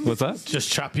that?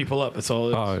 Just chop people up. That's all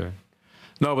it is. Oh yeah.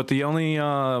 No, but the only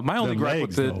my only gripe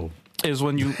with it is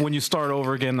when you start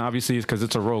over again. Obviously, because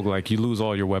it's a roguelike, you lose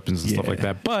all your weapons and stuff like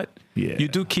that. But you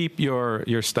do keep your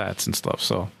stats and stuff,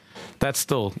 so that's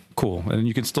still cool, and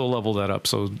you can still level that up.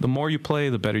 So the more you play,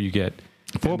 the better you get.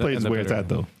 4 players is where it's at,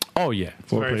 though. Oh yeah,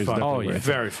 4 Very players. fun. Definitely oh where yeah, it's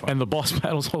at. Very fun. And the boss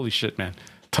battles, holy shit, man,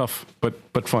 tough but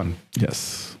fun.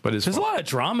 Yes. But it's There's a fun. lot of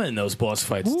drama in those boss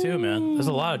fights too, man. There's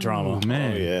a lot of drama.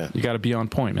 Man, Oh, yeah. you got to be on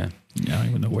point, man. Yeah, I don't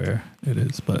even know where it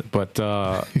is, but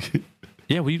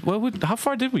Yeah, how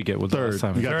far did we get with the third. last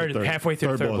time? We got Third, the halfway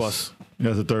through third boss.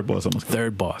 Yeah, the third boss almost.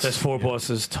 Third boss. There's 4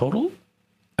 bosses total,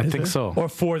 I think so. or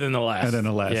 4 than the last. And then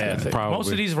the last, Yeah, yeah. I think. Probably.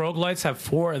 Most of these roguelites have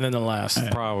 4 and then the last.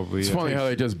 Probably. It's yeah. funny how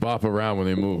they just bop around when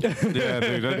they move. Yeah,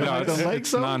 dude. No, The legs,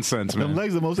 it's though? nonsense, The man.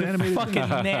 legs are the most animated.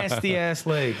 Fucking nasty ass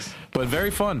legs. But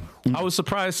very fun. I was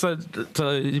surprised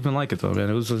to even like it though, man.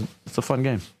 It's a fun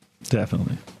game.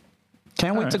 Definitely.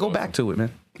 Can't wait to go back to it,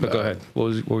 man. But go ahead.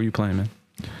 What were you playing, man?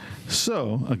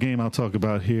 So, a game I'll talk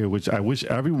about here, which I wish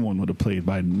everyone would have played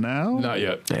by now. Not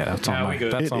yet. Yeah, that's Now on my. we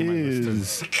good. That's It on my list.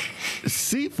 is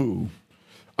Sifu.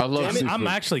 I love seafood. I'm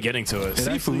actually getting to it.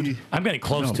 Seafood. I'm getting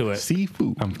close to it.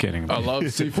 Seafood. I'm kidding. I love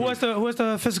seafood. Who has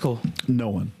the physical? No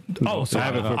one. Oh, so, I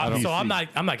have it for PC.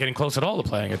 I'm not getting close at all to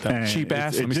playing it then. And Cheap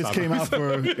ass. It Let me just stop. came out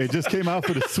for. It just came out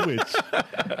for the Switch.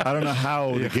 I don't know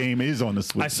how the game is on the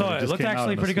Switch. I saw it. It just looked came out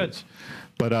actually on the pretty good. Switch.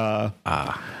 But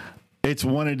it's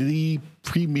one of the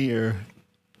premier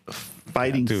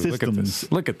fighting Dude, look at systems.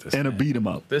 this. Look at this. And a man. beat 'em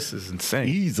up. This is insane.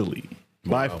 Easily.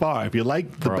 By far. If you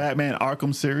like the Batman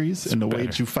Arkham series and the way better.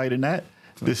 that you fight in that,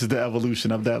 this is the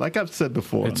evolution of that. Like I've said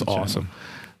before. It's on the channel.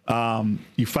 awesome.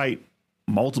 You fight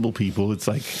multiple people. It's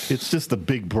like it's just a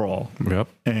big brawl. Yep.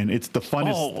 And it's the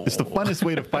funnest it's the funnest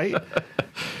way to fight.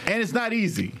 And it's not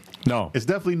easy. No, It's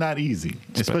definitely not easy.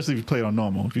 Especially if you play it on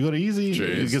normal. If you go to easy,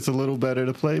 it gets a little better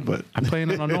to play, but I'm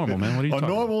playing it on normal, man. What are you on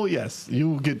talking normal, yes, you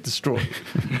will get destroyed.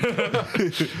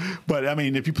 But I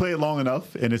mean, if you play it long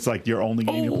enough and it's like your only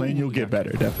game you're playing, you'll get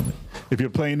better, definitely. If you're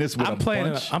playing this with I'm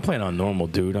playing on normal,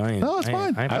 dude. No, it's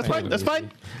fine. That's fine. That's fine.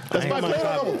 That's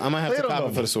fine. I might have to copy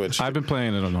it for the Switch. I've been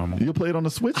playing it on normal. You'll play it on the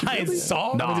Switch? I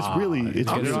saw. I mean, it's really. It's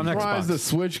Get I'm it on surprised Xbox. the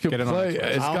Switch can Get it on play. Xbox. It's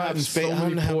I don't gotten have space. so I don't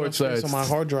many have ports enough that space on my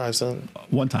hard drive, son.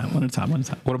 one time.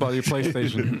 What about your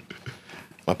PlayStation?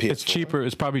 My PS4. It's cheaper.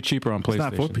 It's probably cheaper on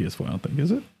PlayStation. It's not for PS4, I don't think,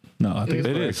 is it? No, I think it's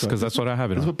It for is Xbox. because that's what I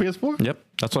have it It's for on. PS4? Yep,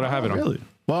 that's what I have it on. Really?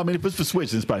 Well, I mean, if it's for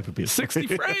Switch, it's probably for PS4. 60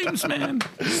 frames, man.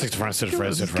 60 frames, 60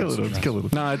 frames, 60 Kill frames. it. Kill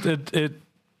it. No, it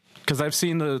because I've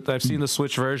seen the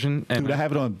Switch version and Dude, I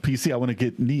have it on PC. I want to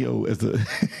get Neo as a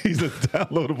he's a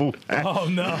downloadable hack. Oh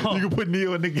no! You can put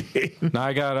Neo in the game now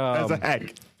I got as a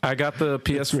hack. I got the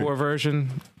PS4 version.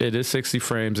 It is 60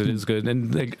 frames. It is good.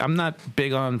 And like, I'm not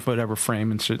big on whatever frame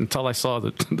and shit until I saw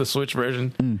the Switch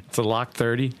version. It's a lock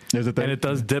 30. There's a 30? And it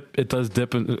does dip. It does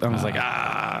dip. And I was like,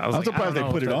 I'm surprised they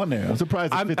put it on there. I'm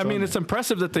surprised it fits I mean, on it's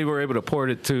impressive that they were able to port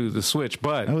it to the Switch,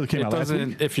 but Oh, it came it out last doesn't.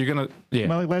 week? If you're gonna, there.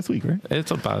 yeah, Like last week, right? it's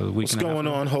about a week. What's going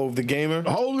on, Hove the Gamer?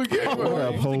 Holy game. What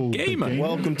up, Ho, the gamer.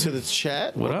 Welcome to the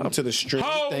chat. Welcome up? to the stream.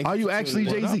 Ho! Thank Are you for actually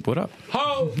tuning in. Jay-Z? What up?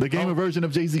 The gamer version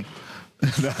of Jay-Z.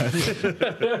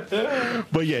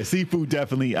 But yeah, Seafood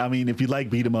definitely. I mean, if you like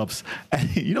beat 'em ups,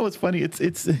 you know what's funny? It's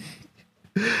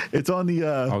on the.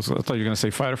 I thought you were gonna say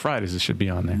Fighter Fridays. It should be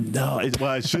on there. No, it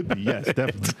should be, yes,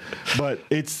 definitely. But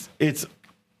it's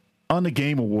on the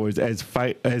Game Awards as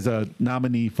a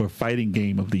nominee for Fighting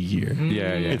Game of the Year.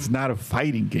 Yeah, yeah. It's not a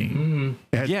fighting game.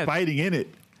 It has Yeah. fighting in it.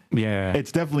 Yeah,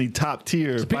 It's definitely top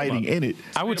tier fighting in it.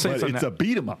 I would say but it's it's a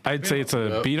beat 'em up. I'd say it's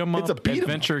a beat 'em up It's a beat 'em up.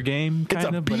 adventure game, It's a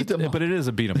kind of, beat 'em up. but it is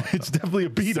a beat 'em up. It's definitely a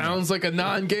beat 'em up. Sounds like a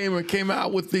non-gamer came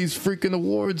out with these freaking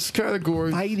awards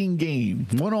categories. Fighting game,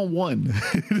 1-on-1.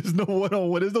 There's no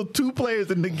 1-on-1. There's no two players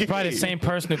in the game. Probably the same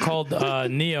person who called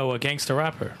Neo a gangster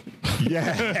rapper.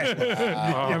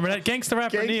 Yeah, Remember that gangster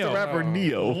rapper gangster Neo? rapper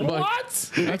Neo.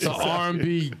 What? That's an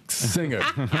R&B singer.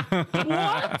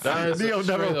 What? Neo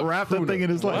never rapped a thing in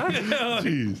his life.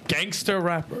 Jeez. Gangster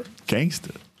rapper.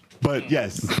 Gangster. But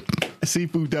yes,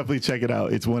 Seafood, definitely check it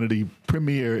out. It's one of the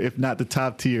premier, if not the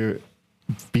top tier,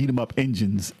 beat 'em up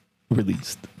engines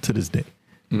released to this day.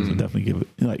 So definitely give it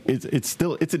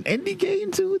it's an indie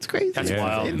game too. It's crazy. That's Yeah.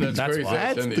 wild. That's That's crazy.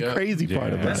 wild. That's the Yeah. crazy part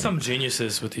Yeah. about There's it. some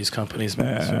geniuses with these companies,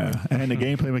 man. And the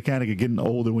gameplay mechanic of getting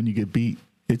older when you get beat,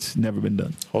 it's never been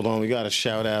done. Hold on, we got to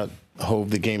shout out Hove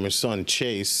the Gamer's son,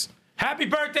 Chase. Happy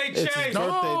birthday, It's his Chase!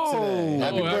 birthday today.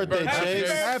 Happy birthday, Happy Chase.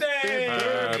 birthday!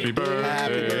 Happy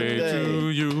birthday to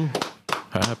you.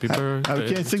 Happy birthday. I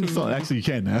can't sing the song. Actually, you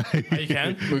can now. You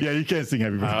can? Yeah, you can sing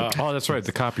Happy Birthday. Oh, that's right.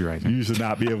 The copyright. You should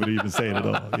not be able to even say it at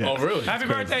all. Yeah. Oh, really? Happy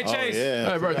birthday, Chase! Yeah.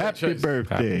 Happy birthday, Happy Chase.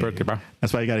 birthday. Happy birthday, bro.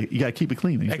 That's why you gotta keep it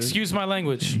clean. Excuse my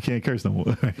language. You can't curse no more.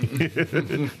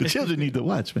 The children need to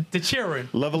watch, man. The cheering.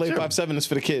 Level 857 is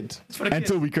for the kids. It's for the kids.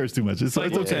 Until we curse too much. It's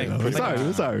like okay. Wu-Tang. We're sorry.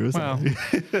 We're sorry. We're Well,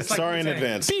 sorry. Sorry in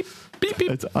advance. beep, beep,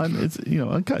 beep. It's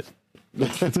uncut.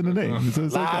 It's in the name.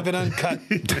 It's Live and uncut.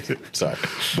 Sorry.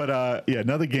 But yeah,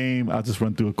 another game. I'll just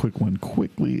run through a quick one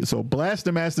quickly. So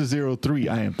Blaster Master 03,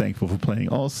 I am thankful for playing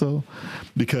also,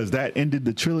 because that ended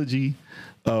the trilogy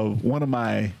of one of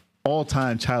my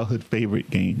all-time childhood favorite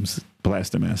games,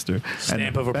 Blaster Master.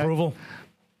 Stamp of approval.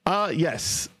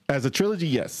 Yes. As a trilogy,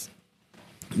 yes.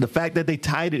 The fact that they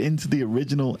tied it into the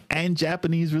original and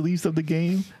Japanese release of the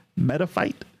game,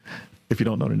 Metafight. If you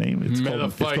don't know the name, it's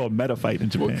called Metafight in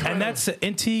Japan. And that's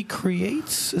Inti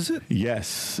Creates, is it?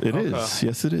 Yes, it is.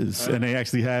 Yes, it is. And they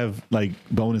actually have like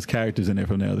bonus characters in there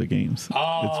from the other games.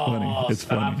 It's funny. It's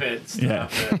funny.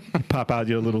 Stop it. You pop out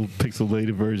your little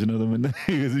pixelated version of them, and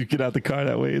you get out the car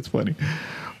that way. It's funny.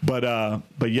 But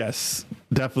yes,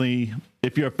 definitely.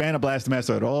 If you're a fan of Blaster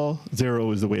Master at all,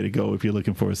 0 is the way to go if you're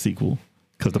looking for a sequel.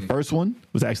 Because the first one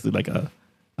was actually like a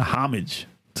homage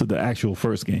to the actual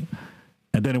first game.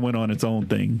 And then it went on its own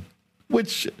thing,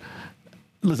 which,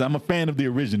 listen, I'm a fan of the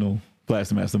original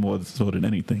Blaster Master more so than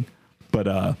anything. But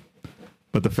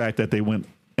the fact that they went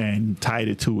and tied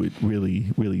it to it really,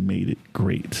 really made it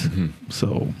great.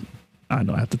 So I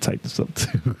know I have to type this up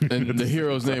too. And the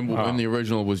hero's name in the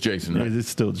original was Jason, right? It's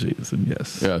still Jason,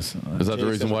 yes. Yes. Is that the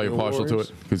reason why you're partial to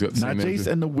it? Because it's got the Not same name. Jace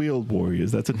and the Wheeled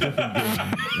Warriors. That's a different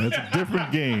game. That's a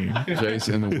different game.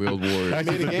 Jace and the Wheeled Warriors.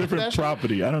 Actually, it's a different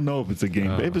property. I don't know if it's a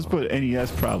game. If it's put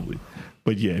NES, probably.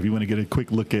 But yeah, if you want to get a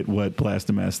quick look at what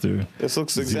Blaster Master. This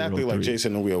looks exactly like 03.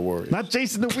 Jason the Wheel Warrior. Not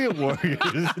Jason the Wheel Warriors.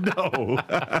 No.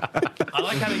 I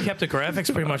like how they kept the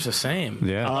graphics pretty much the same.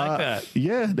 Yeah. I like that.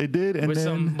 Yeah, they did. And With then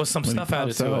some when he stuff added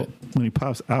pops to out, it. When he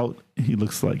pops out, he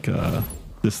looks like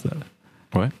this.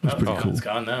 What? Pretty cool. It's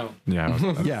gone now. Yeah.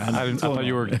 Yeah, I thought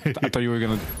you were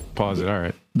gonna pause it. All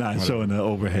right. Not showing the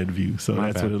overhead view, so My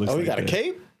that's bad. what it looks Oh, like. we got a there.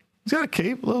 cape? He's got a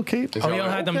cape, a little cape. Oh, you don't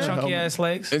have them chunky ass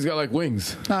legs? He's got like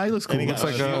wings. Nah, he looks cool. he got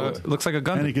Looks like a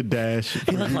gun. And he could dash.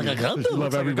 He looks like a gun.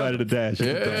 Love everybody to dash.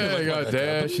 Yeah, he got a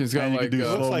dash. He's got And you like can do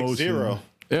Looks slow like motion. Zero.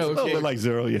 yeah, A looks little bit like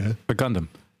Zero, yeah. A Gundam.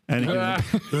 And he can yeah,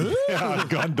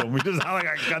 Gundam. We just sound like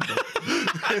a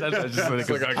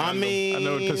Gundam. I mean, I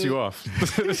know it pisses you off.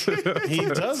 he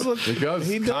does look. He does.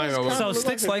 He does. Kinda look- kinda So look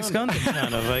Sticks like likes Gundam,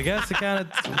 kind of. I guess it kind of,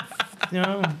 you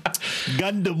know.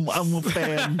 Gundam, I'm a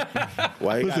fan.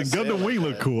 Why you Listen, gotta say it Gundam like Wing that?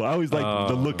 look cool. I always like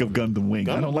the look of Gundam Wing.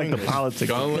 I don't like the Wing is-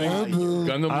 politics.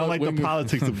 Gundam. I don't like the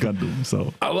politics of Gundam.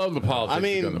 So, I love the politics. I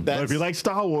mean, of Gundam. but if you like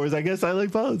Star Wars, I guess I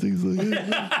like politics.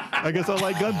 I guess I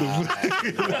like Gundam.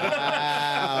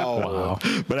 Wow.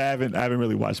 But I haven't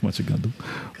really watched much of Gundam.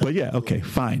 But yeah, okay,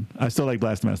 fine. I still like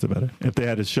Blastmaster better. If they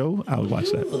had a show, I would watch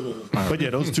that. But yeah,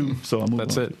 those two. So I'm moving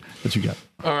That's on. it. What you got?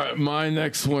 All right, my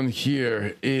next one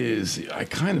here is I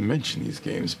kind of mentioned these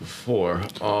games before.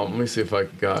 Let me see if I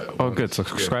got. Oh, one. good. So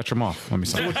scratch them off. Let me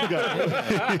see.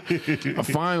 A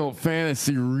Final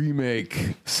Fantasy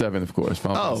remake 7, of course.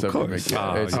 Final Oh, Fantasy of 7 course.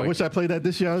 remake. Yeah, it's I like- wish I played that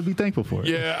this year. I would be thankful for it.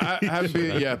 Yeah, I haven't beat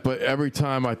it yet, but every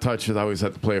time I touch it, I always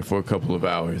have to play it for a couple of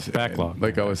hours. Backlog. And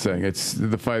like I was saying, it's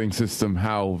the fighting system,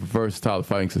 how versatile the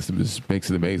fighting system is, makes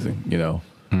it amazing. You know,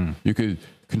 you could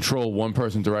control one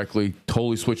person directly,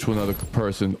 totally switch to another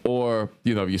person, or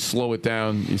you know, you slow it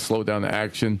down the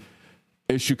action,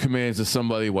 issue commands to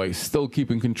somebody while you're still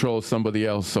keeping control of somebody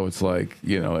else. So it's like,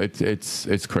 you know, it's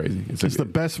crazy. It's the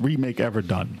best remake ever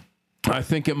done. I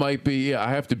think it might be. Yeah, I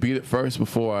have to beat it first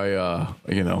before I,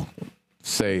 you know,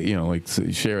 say, you know, like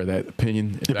share that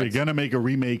opinion. If you're gonna make a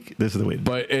remake, this is the way to do it.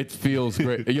 But it feels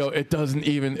great. Yo, it doesn't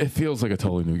even. It feels like a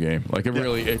totally new game. Like it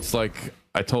really. It's like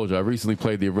I told you. I recently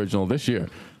played the original this year.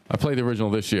 I played the original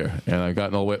this year, and I've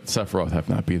gotten all the way. Sephiroth, have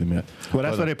not beat them yet. Well,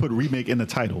 that's But, why they put remake in the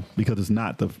title, because it's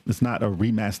not a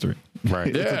remastering. Right.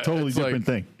 It's Yeah, a totally it's different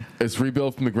like- thing. It's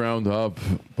rebuilt from the ground up,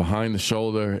 behind the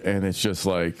shoulder, and it's just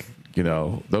like, you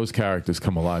know, those characters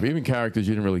come alive. Even characters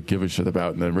you didn't really give a shit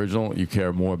about in the original, you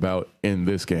care more about in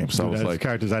this game. So Dude, it's that's like,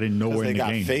 characters I didn't know were They in the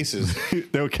got game. faces.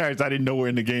 There were characters I didn't know were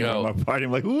in the game Yo. on my party.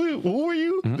 I'm like, who are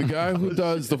you? the guy who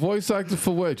does the voice actor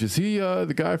for Wedge, is he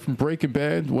the guy from Breaking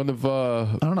Bad, one of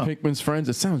don't know. Pinkman's friends?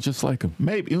 It sounds just like him.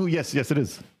 Maybe. Oh, yes, it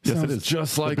is. Yes, Sounds it is.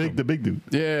 just like him. the big dude.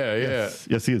 Yeah,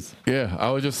 Yes, he is. yeah. I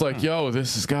was just like, yo,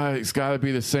 this guy, it's got to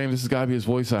be the same. This has got to be his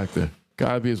voice actor.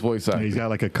 Got to be his voice actor. He's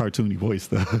got like a cartoony voice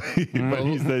though, but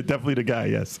he's definitely the guy.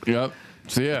 Yes. Yep.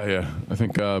 So yeah. I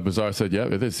think Bizarre said, yeah,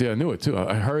 it is. Yeah, I knew it too.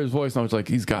 I heard his voice and I was like,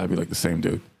 he's got to be like the same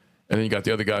dude. And then you got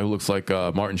the other guy who looks like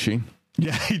Martin Sheen.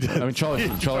 Yeah, he does. I mean, Charlie.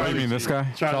 You mean this guy?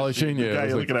 Charlie Sheen, yeah. The guy I was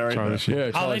you're like, looking at right Charlie now. Sheen. Yeah,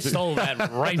 Oh, Charlie they Sheen. stole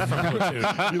that right from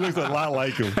Platoon. He looks a lot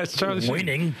like him. That's Charlie Sheen.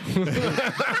 Winning.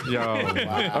 Yo,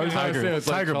 I was trying to say it's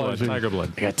like Tiger Charlie Blood. Sheen. Tiger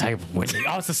Blood. I got tired of winning.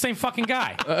 Oh, it's the same fucking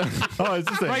guy. Oh, it's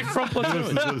the same. Right from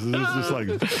Platoon. It's just like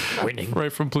this. Winning.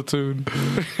 Right from Platoon.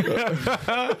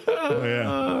 Oh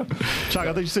yeah. Chuck,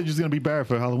 I thought you said you was gonna be Barrett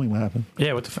for Halloween. What happened?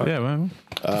 Yeah, what the fuck? Yeah, man.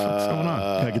 What's going on?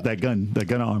 Gotta get that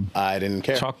gun arm. I didn't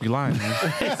care. Chalk, you lying, man.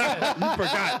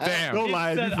 Forgot. Damn. Don't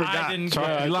lie. You Said I forgot. didn't Chalk,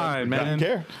 care. you lying, Didn't man.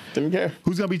 care. Didn't care.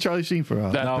 Who's gonna be Charlie Sheen for?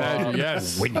 That Badger,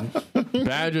 yes.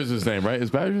 Badger's his name, right? Is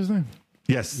Badger his name?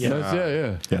 Yes.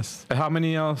 Yeah. Yes. How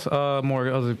many else more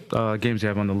other games you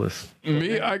have on the list?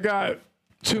 Me, I got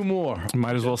two more.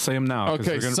 Might as well say them now. 'cause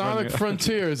Okay, we're gonna Sonic run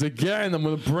Frontiers. Again, I'm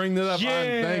going to bring that up. I'm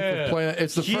thankful for playing it.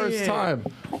 It's the first time.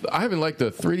 I haven't liked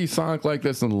a 3D Sonic like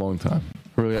this in a long time.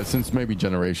 Really, since maybe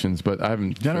Generations, but I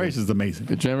haven't. Generations is amazing.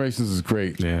 The Generations is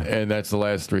great. Yeah. And that's the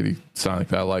last 3D Sonic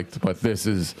that I liked. But this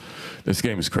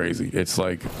game is crazy. It's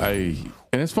like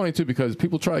and it's funny too because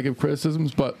people try to give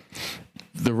criticisms, but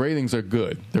the ratings are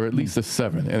good. They're at least a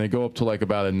 7, and they go up to like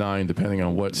about a 9 depending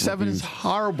on what 7 is reviews.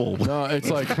 horrible. No, it's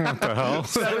like what the hell?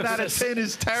 7 out of 10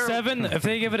 is terrible. 7. If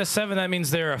they give it a 7, that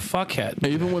means they're a fuckhead.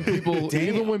 even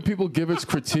when people give its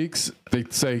critiques, they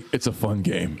say it's a fun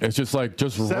game. It's just like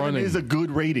 7 running. is a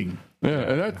good rating. Yeah,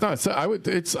 and that's not. So I would.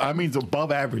 I mean, it's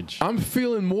above average. I'm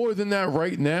feeling more than that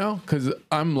right now because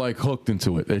I'm like hooked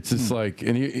into it. It's just like,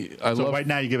 and I So love right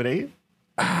now you give it 8?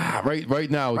 right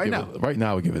now. Right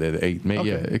now. We give it an 8. Maybe, Okay.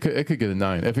 yeah, it could get a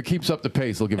 9 if it keeps up the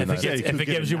pace. It'll give it a 9. If it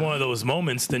gives you one of those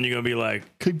moments, then you're gonna be like,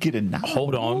 Could get a 9.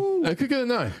 hold on. It could get a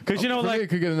 9 Because you know, For me, like it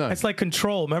could get a 9. it's like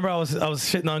Control. Remember, I was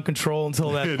shitting on Control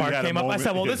until that You part had a came up. I moment.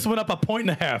 said, "Well, this went up a point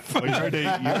and a half." Well, you heard they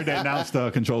announced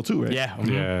Control 2, right? Yeah,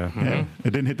 Yeah. Yeah.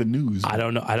 It didn't hit the news. I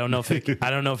don't know. I don't know if it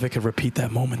could repeat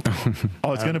that moment. Though.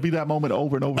 Oh, it's gonna be that moment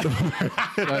over and over and over.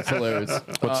 That's hilarious.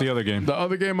 What's the other game? The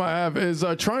other game I have is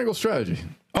Triangle Strategy.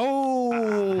 Oh,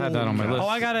 had that on my list. Oh,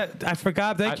 I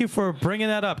forgot. Thank you for bringing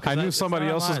that up. I knew somebody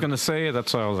else was going to say it.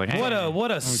 That's why I was like,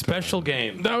 What a special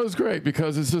game. That was great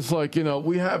because it's just like,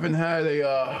 we haven't had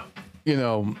a, we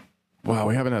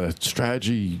haven't had a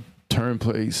strategy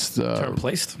turn-placed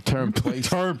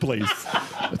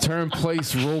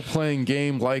role-playing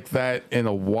game like that in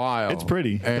a while. It's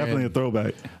pretty. Definitely a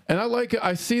throwback. And I like it.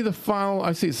 I see the final.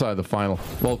 The final.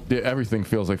 Well, everything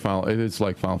feels like final. It is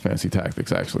like Final Fantasy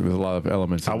Tactics, actually. There's a lot of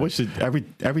elements. I wish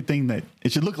everything that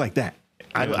it should look like that.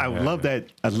 I love that.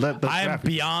 I love that. I am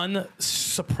beyond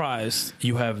surprised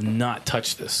you have not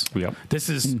touched this. Yep. This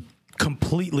is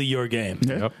completely your game.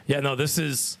 Yep. Yeah, no, this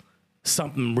is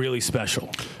something really special.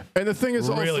 And the thing is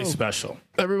really also, special.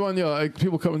 Everyone,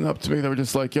 people coming up to me, they were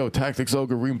just like, Tactics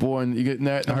Ogre Reborn, you getting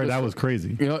that? I heard that was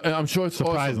crazy. And I'm sure it's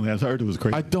surprisingly, awesome. I heard it was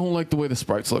crazy. I don't like the way the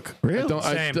sprites look. Really?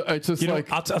 Same. It's just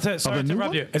I'll tell you, sorry to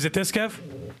interrupt you. Is it this, Kev?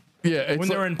 Yeah, it's when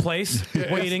they're in place,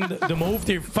 waiting to move,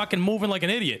 they're fucking moving like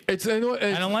an idiot. I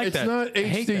don't like that. It's not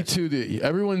HD 2D.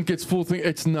 Everyone gets full thing.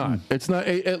 It's not. It's not.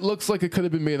 It looks like it could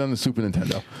have been made on the Super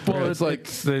Nintendo. Well, it's like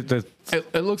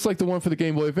it looks like the one for the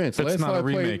Game Boy Advance. It's not a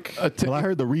remake. Well, I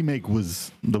heard the remake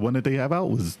was the one that they have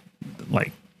out was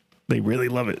like. They really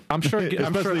love it. I'm sure.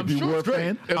 Especially if you were a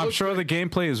fan. I'm sure the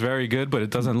gameplay is very good, but it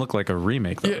doesn't look like a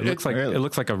remake. Though. Yeah, it looks like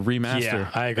a remaster. Yeah,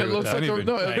 I agree. It looks like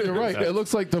you're right. It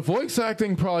looks like the voice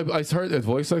acting. Probably I heard it.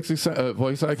 Voice acting. He said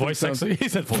voice. He said that.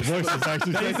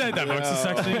 Voice is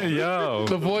sexy. Yo,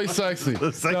 The voice actually.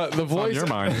 The voice. on your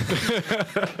mind.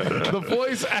 The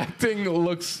voice acting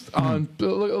looks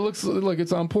like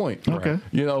it's on point. Okay.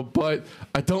 But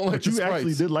I don't like. But you the sprites.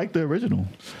 actually did like the original,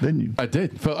 didn't you? I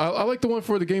did. I like the one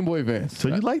for the Game Boy Advance. So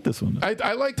you like this one?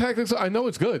 I like Tactics. I know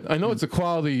it's good. I know it's a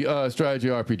quality strategy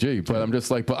RPG, but I'm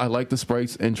just like, but I like the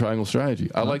sprites in Triangle Strategy.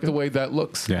 I like the way that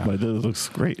looks. Yeah. But it looks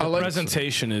great. I like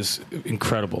Presentation is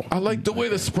incredible. I like the way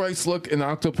the sprites look in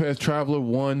Octopath Traveler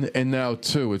 1 and now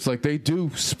 2. It's like they do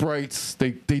sprites.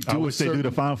 They do. I wish they do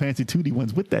the Final Fantasy 2D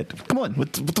ones with that. Come on,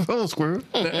 what the hell, Squirrel?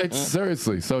 It's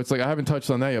seriously. So it's like I haven't touched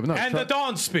on that yet. But no, And the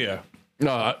Dawn Spear.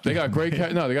 No, they got great.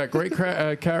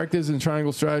 Characters in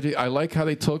Triangle Strategy. I like how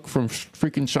they took from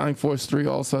freaking Shining Force 3.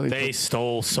 Also, They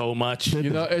stole so much.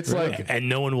 it's like, and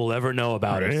no one will ever know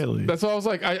about it. Really? that's why I was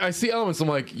like, I see elements. I'm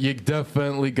like, you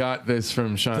definitely got this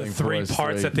from Shining The three Force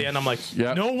parts 3. at the end, I'm like,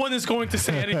 Yeah. no one is going to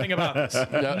say anything about this.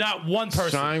 Not one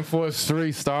person. Shining Force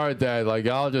 3 starred that. Like,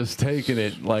 y'all just taking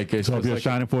it like it's So if just you're a like,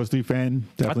 Shining Force 3 fan,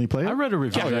 definitely play it. I read a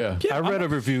review. Oh, yeah. I read a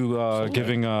review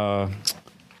giving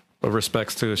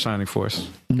respects to Shining Force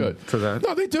good for that.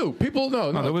 No, they do. People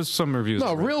no. There was some reviews.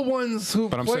 No, real ones who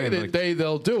I'm played saying, it, like-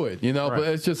 they'll do it, But Right.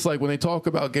 it's just like when they talk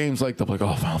about games like they're like,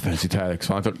 oh, Final Fantasy Tactics.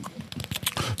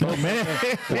 Oh man!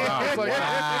 It's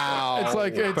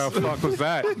like What the fuck was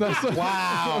that?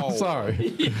 wow. I'm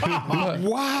sorry.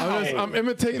 Wow. I'm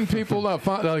imitating people.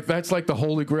 Like that's like the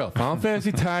holy grail. Final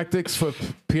Fantasy Tactics for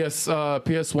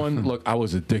PS1. Look, I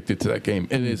was addicted to that game.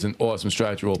 It is an awesome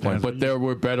strategy role playing, but there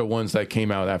were better ones that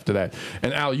came out after that.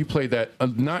 And Al, you played that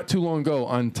not too long ago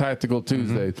on Tactical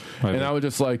Tuesdays, and I was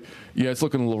just like, yeah, it's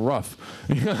looking a little rough.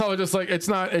 I was just like, it's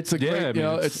not. It's a great.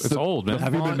 It's old, man.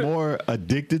 Have you been more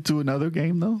addicted to another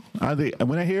game though?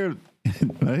 When I hear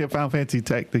Final Fantasy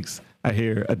Tactics, I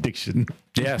hear addiction.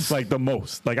 Yes. Like the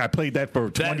most. Like I played that for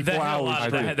 24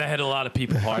 hours. That hit a lot of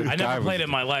people hard. I never played it in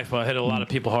my life, but it hit a lot of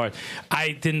people hard.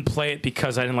 I didn't play it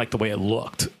because I didn't like the way it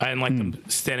looked. I didn't like them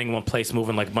standing in one place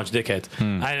moving like a bunch of dickheads.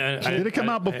 Did it come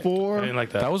out before? I didn't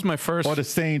like that. That was my first. Or the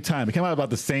same time? It came out about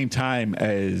the same time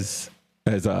as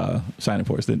Shining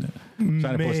Force, didn't it?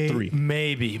 Shining Force 3.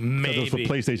 Maybe. It was for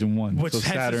PlayStation 1. Which so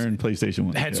Saturn, PlayStation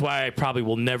 1. Hence why I probably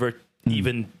will never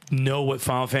even know what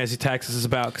Final Fantasy Tactics is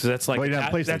about, because that's like Well, yeah,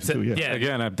 PlayStation 2, yeah.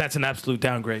 Again, that's an absolute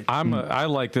downgrade. I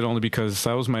liked it only because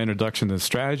that was my introduction to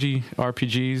strategy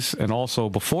RPGs, and also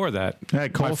before that,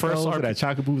 That my first that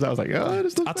Chocoboo's, I was like, oh,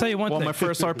 this looks I'll tell you one well, thing. my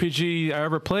first RPG I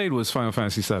ever played was Final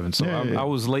Fantasy VII, so Yeah. I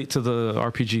was late to the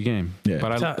RPG game. Yeah.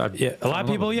 But a lot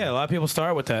of people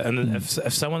start with that, and then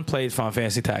if someone played Final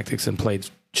Fantasy Tactics and played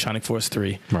Shining Force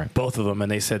 3, Right. both of them, and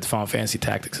they said Final Fantasy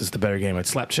Tactics is the better game, I'd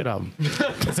slap shit out of them.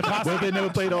 It's impossible. Well, they never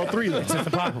played all three. Then. It's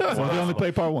impossible. Well, they only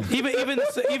played part 1. Even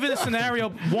the scenario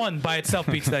 1 by itself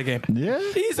beats that game. Yeah.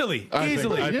 Easily. I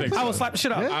think I will so. slap the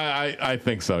shit out. I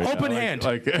think so. Yeah. Open hand.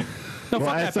 Like No, Well, fuck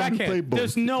I that saw him play backhand. both.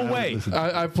 There's no way.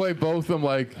 I play both of them.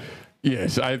 Like,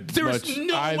 yes, There's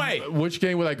no way. Which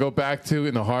game would I go back to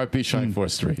in a heartbeat? Shining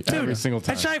Force 3 every single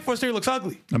time. That Shining Force 3 looks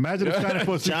ugly. Imagine if Shining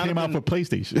Force 3 came out for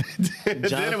PlayStation. Then it would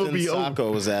Jonathan be over.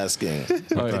 Sacco was asking,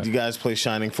 did you guys play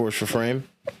Shining Force for Frame?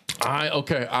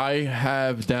 I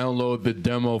have downloaded the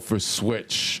demo for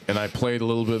Switch, and I played a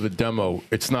little bit of the demo.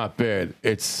 It's not bad.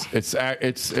 It's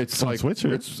like Switch,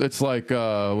 or? it's like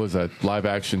what was that, live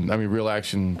action? I mean, real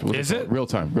action. Is it? Real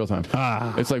time?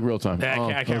 It's like real time. Yeah,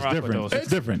 I can't it's rock with different. those. It's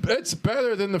different. It's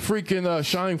better than the freaking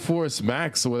Shining Force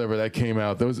Max or whatever that came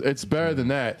out. It's better than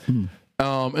that, and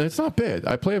it's not bad.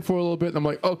 I played it for a little bit, and I'm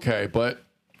like, okay, but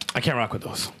I can't rock with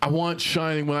those. I want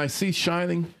Shining. When I see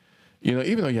Shining,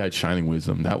 even though you had Shining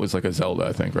Wisdom, that was like a Zelda,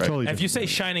 I think, right? Totally If you say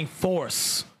Shining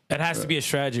Force, it has to be a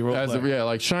strategy role play. Yeah,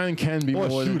 like Shining can be or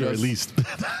more a than shooter just, at least.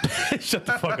 Shut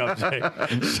the fuck up, Jay.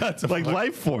 Shut the Like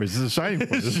Life Force is a Shining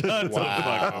Force.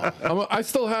 I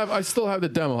still have the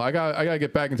demo. I gotta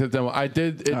get back into the demo. It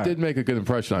did make a good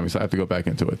impression on me, so I have to go back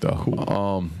into it though.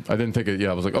 Cool. I didn't think it.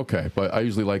 Yeah, I was like, okay, but I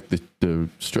usually like the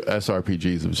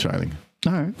SRPGs of Shining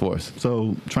All right. Force.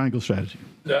 So triangle strategy.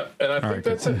 Yeah, and I think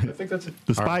that's it.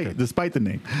 Despite the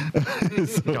name.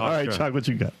 So, all right, Chuck, what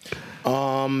you got?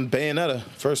 Bayonetta,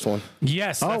 first one.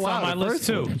 Yes, that's wow, on my the list first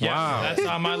too. one. Yeah, that's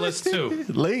on my list too.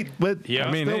 Late, but Yeah.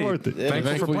 I mean, still hey, worth it.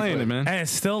 Thankful for playing it, man. And it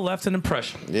still left an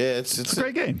impression. Yeah, it's It's a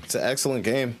great game. It's an excellent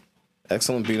game.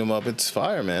 Excellent beat 'em up. It's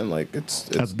fire, man. Like it's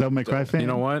That's Devil May Cry fan. You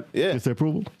know what? yeah, It's their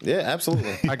approval. yeah,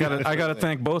 absolutely. I gotta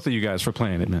thank both of you guys for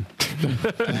playing it, man.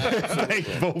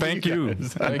 Thank you. And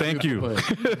thank you.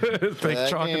 Thank That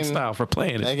Chalk game- and Style for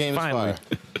playing it. That game is Finally.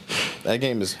 fire. That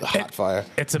game is hot fire.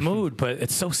 It's a mood, but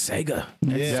it's so Sega.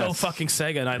 It's so Yes. fucking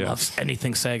Sega, and I love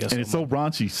anything Sega. And it's so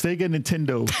raunchy. Sega and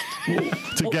Nintendo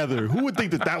together. Who would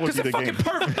think that would be the game?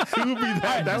 perfect. Who would be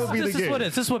that? That would be the This is game. what it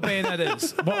is. This is what Bayonetta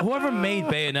is. Whoever made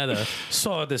Bayonetta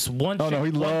saw this one. Oh, chick no,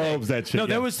 he one day. loves that chick, No,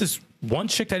 there yeah. was this one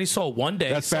chick that he saw one day.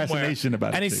 That's somewhere, fascination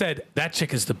about and a he chick. said that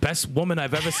chick is the best woman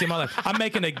I've ever seen in my life. I'm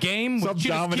making a game. Some she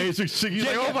just domination keeps- chick. He's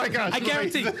like, oh my gosh. I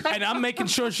guarantee. And I'm making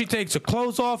sure she takes her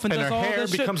clothes off and And does her all hair this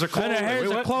shit. becomes her clothes. And her hair Wait,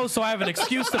 is her what? clothes, so I have an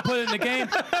excuse to put it in the game.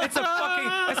 It's a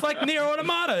fucking. It's like Nier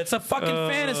Automata. It's a fucking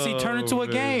fantasy turned into a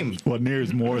game. Well,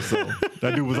 Near's more so.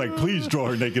 That dude was like, please draw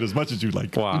her naked as much as you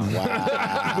like. Wow.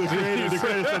 The creator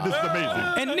said this is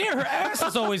amazing. And Nier, her ass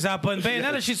is always out, but in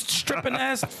Bayonetta, she's stripping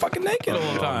ass fucking naked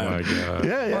all the time.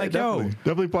 Yeah, Like, definitely. yo,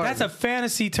 Definitely part That's a of it.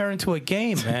 fantasy turned into a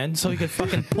game, man. So you can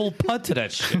fucking pull pud to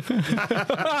that shit.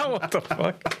 What the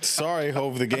fuck? Sorry,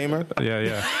 Hove the gamer.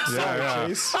 Yeah. Sorry,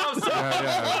 Chase. I'm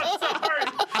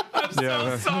sorry.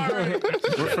 Yeah. Sorry.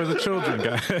 We're for the children,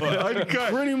 guys.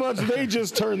 Pretty much, they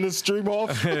just turned this stream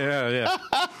off. yeah.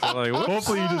 Like, whoops.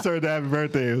 Hopefully you just heard the happy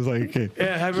birthday. It was like, okay.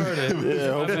 Yeah, have heard it.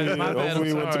 Yeah, hopefully, My bad, hopefully I'm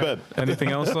you went to sorry. bed. Anything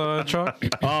else, Chalk?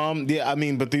 Yeah, I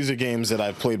mean, but these are games that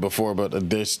I've played before, but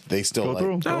they still Go like.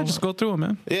 through 'em. No, just go through them,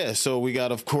 man. Yeah, so we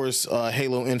got, of course,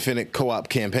 Halo Infinite co-op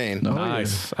campaign.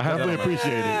 Nice. I have Definitely that.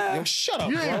 appreciate it. Yo, shut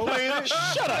up, bro.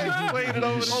 Shut up. Played it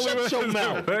over. Shut your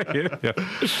mouth.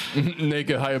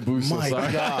 Naked Hayabusa. My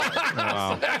sorry.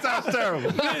 God. That sounds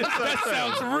terrible. That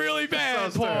sounds really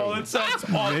bad, Paul. It sounds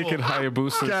awful. Naked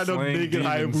Hayabusa. Got no slaying naked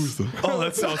demons. Hayabusa. Oh,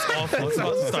 that sounds awful. It's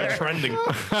about to start trending.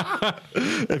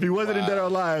 If he wasn't in Dead or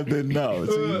Alive, then no.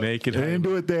 See, Naked they didn't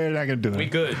do it there. They're not gonna do it. We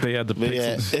good. They had the But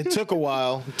yeah, pixels. it took a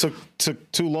while.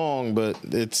 Took too long, but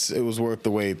it was worth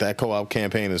the wait. That co-op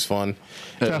campaign is fun.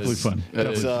 Definitely fun.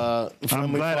 It's I'm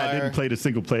friendly glad I fire. didn't play the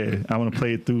single player. I want to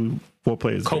play it through 4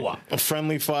 players. Co-op. A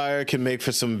friendly fire can make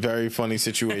for some very funny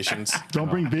situations. Don't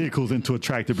bring vehicles into a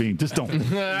tractor beam. Just don't. You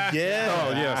Yeah.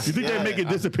 Oh, yes. think they make it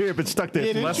disappear if it's stuck there?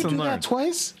 Yeah, didn't Lesson you do learned. that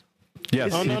twice?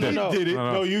 Yes, Oh, he no, did. no, no. did it.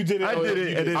 No, you did it. I Oh, did you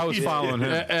it, and then I was following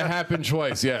him. It happened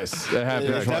twice. Yes, it happened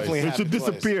It twice. definitely It should happened twice.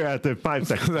 disappear after 5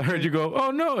 seconds. I heard you go,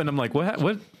 oh no, and I'm like, what?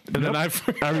 And then I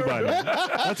Everybody.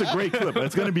 That's a great clip.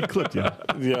 That's going to be clipped, yeah.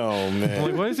 Yo, man.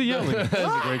 like, why is he yelling? That's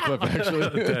a great clip,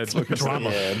 actually. Dead. Drama.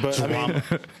 Yeah, but I mean,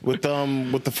 with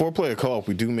the 4-player co-op,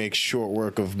 we do make short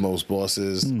work of most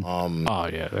bosses. Oh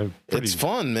yeah, they're pretty. It's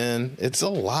fun, man. It's a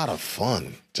lot of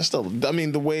fun. I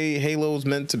mean, the way Halo's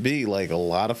meant to be, like a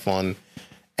lot of fun,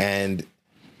 and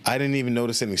I didn't even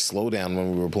notice any slowdown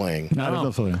when we were playing. Not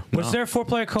enough for them. Was there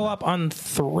 4-player co-op on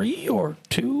 3 or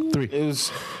 2? 3. It was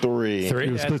 3. 3.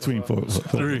 It was split between 4.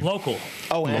 Local.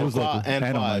 Oh, it and was 5. local. And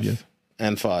And online, 5. yes.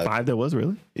 And 5. 5 there was,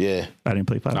 really? Yeah. I didn't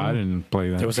play 5. I didn't play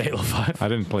that. There was a Halo 5. I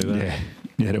didn't play that. Yeah.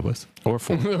 Yeah, there was. Or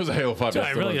 4. There was a Halo 5.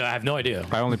 I have no idea.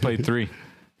 I only played 3.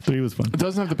 3 was fun. It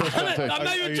doesn't have the best I'm presentation.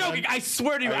 not even you joking. done? I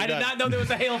swear to you, Are you I did done? not know there was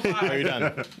a Halo 5. Are you done?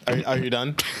 Are you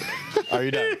done? Are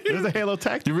you done? There's a Halo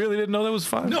Tactics. You really didn't know that was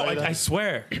 5? No, I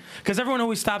swear. Because everyone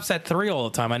always stops at 3 all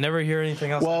the time. I never hear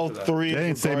anything else. Well, after that. 3 They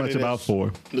didn't is say much regarded about as-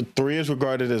 4. 3 is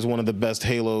regarded as one of the best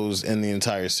Halos in the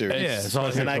entire series. Yeah, it's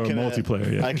always and I for can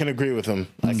multiplayer, yeah. I can agree with them.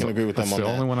 I can agree with them That's on the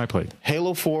that. only one I played.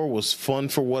 Halo 4 was fun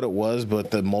for what it was,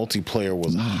 but the multiplayer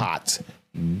was hot.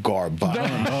 garbage.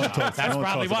 That's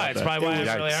probably why. It's probably why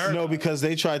I really heard. No, because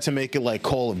they tried to make it like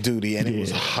Call of Duty, and it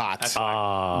was hot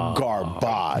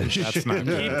garbage. That's not Keep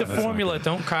good. the formula,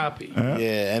 don't copy.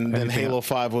 Yeah, and then Halo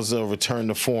 5 was a return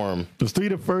to form. Was 3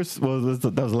 the first? That was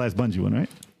the last Bungie one, right?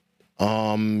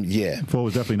 Yeah. 4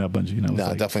 was definitely not Bungie. No,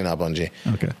 definitely not Bungie.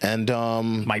 Okay. And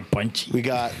My Bungie. we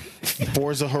got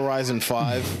Forza Horizon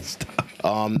 5.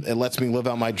 It lets me live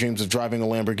out my dreams of driving a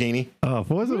Lamborghini.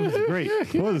 Forza was great.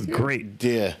 Forza was great.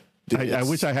 Yeah. I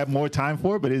wish I had more time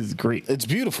for it, but it's great. It's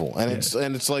beautiful, and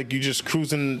it's like you just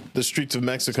cruising the streets of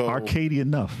Mexico. Arcadey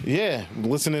enough. Yeah,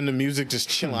 listening to music, just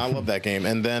chilling. I love that game.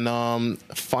 And then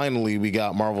finally, we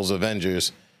got Marvel's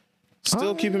Avengers.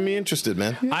 Still keeping me interested,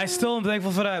 man. I still am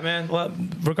thankful for that, man. Well,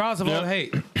 regardless of all the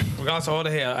hate. Regardless of all the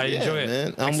hate, I enjoy it.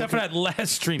 Man. I'm Except for that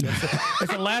last stream.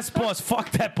 It's the last boss. Fuck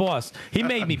that boss. He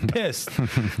made me pissed.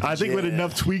 I think with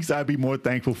enough tweaks, I'd be more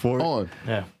thankful for it. On.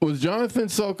 Yeah. Was Jonathan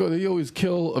Sokko, he always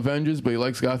kill Avengers, but he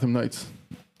likes Gotham Knights?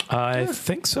 I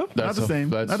think so. Not the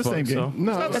same. Not the same game. So.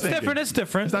 No, not the It's same different. game. It's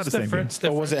different. It's not the same different. game. It's Or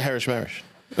different. was it Harris Marish?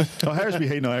 Oh, Harris be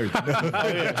hating on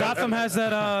everything. Gotham has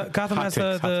that. Gotham has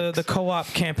the co-op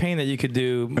campaign that you could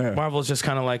do. Yeah. Marvel's just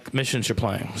kind of like missions you're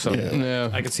playing. So Yeah.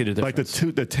 I can see the Like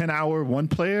difference. the 10-hour one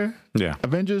player Yeah.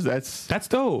 Avengers. That's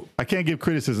dope. I can't give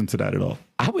criticism to that at all.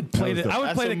 I would play That was I would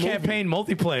That's play a the movie. campaign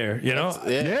multiplayer. You know.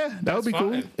 Yeah, that would be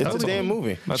cool. fine. It's a damn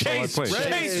movie. That's all I Chase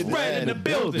played. Red in the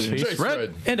building. Chase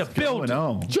Red. In the Oh building.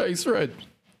 no. Chase Red.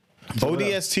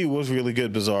 ODST was really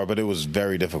good, Bizarre, but it was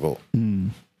very difficult.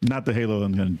 Not the Halo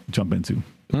I'm going to jump into.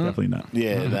 Definitely not.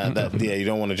 Yeah, yeah, you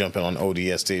don't want to jump in on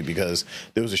ODST because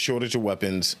there was a shortage of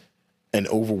weapons, an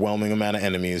overwhelming amount of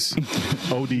enemies.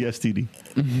 ODSTD.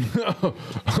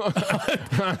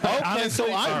 Okay, so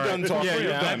I'm done talking.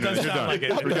 That does sound like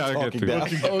it. We gotta get through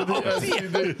it.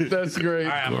 Oh, that's great.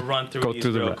 All right, I'm gonna run through Go these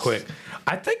through the real rest. quick.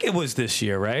 I think it was this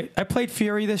year, right? I played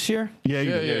Fury this year. Yeah, you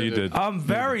Yeah, did. yeah. Yeah, you did. I'm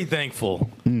very thankful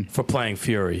for playing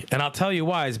Fury. And I'll tell you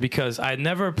why is because I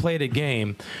never played a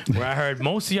game where I heard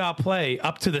most of y'all play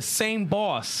up to the same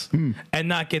boss and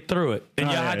not get through it. And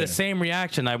y'all yeah, had yeah. the same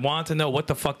reaction. I wanted to know what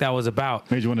the fuck that was about.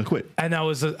 Made you want to quit. And I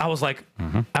was like,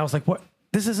 what?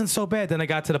 This isn't so bad. Then I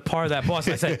got to the part of that boss.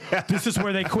 And I said, this is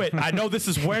where they quit. I know this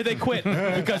is where they quit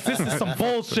because this is some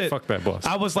bullshit. Fuck that boss.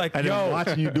 I was like, And then yo.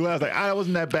 watching you do it, I was like, that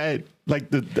wasn't that bad.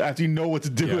 Like after you know what to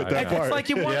do Yeah, at that It's part. like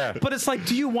you want, but it's like,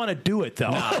 do you want to do it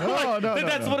though? no,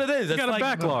 That's what it is. You It's got a like,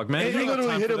 backlog, man. you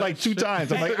literally hit it like 2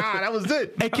 times. I'm like, that was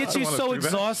it. It gets you wanna so do that.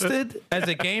 exhausted as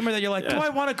a gamer that you're like, do I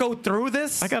want to go through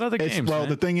this? I got other games. Well, man.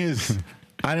 the thing is,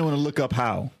 I didn't want to look up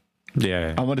how.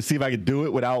 yeah. I want to see if I could do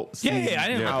it without seeing I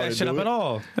didn't how look that to shit do up it. at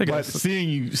all. But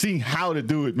seeing how to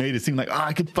do it made it seem like,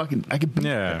 I could beat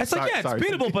Yeah. It's like, it's sorry.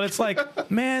 beatable, but it's like,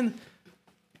 man,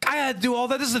 I had to do all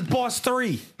that. This is boss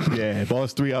 3. Yeah,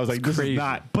 Boss 3, I was like, this crazy. is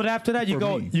not. But after that, you For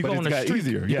go me, you but go it's on a got streak.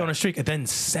 easier, You yeah. go on a streak, and then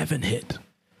 7 hit.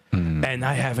 And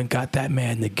I haven't got that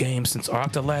man in the game since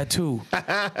Arthur Lad 2.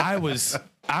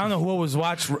 I don't know who was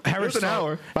watching. It was an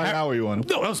hour. About an hour you want.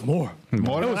 No, that was more.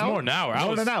 More It than was an hour? more than an hour.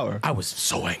 More than an hour. I was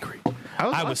so angry. I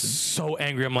was I was watching. so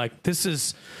angry. I'm like, this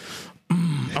is.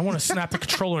 I want to snap the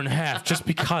controller in half just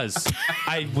because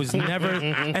I was never.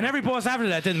 And every boss after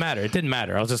that didn't matter. It didn't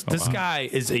matter. I was just, this guy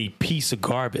is a piece of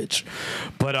garbage.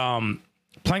 But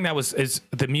playing that is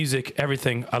the music,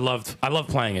 everything. I loved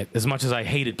playing it as much as I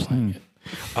hated playing it.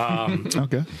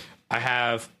 Okay. I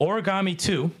have Origami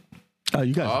 2. Oh,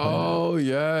 you guys. Oh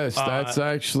yes, that's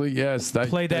actually yes. That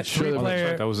Played that should have been-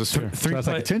 3-player. That was this year. So that's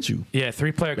like a Tenchu. Yeah,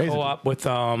 3-player co-op with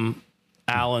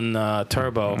Alan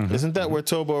Turbo. Isn't that where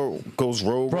Turbo goes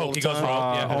rogue? all Rogue, the he goes time?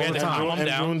 rogue. Yeah, we had to calm him and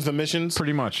down. ruins the missions.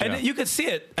 Pretty much. And Yeah. you could see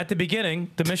it at the beginning,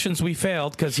 the missions we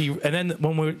failed because and then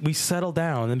when we settle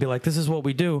down and be like, this is what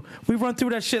we do, we run through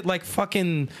that shit like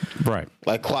fucking, Right.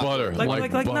 Like clock. Butter. like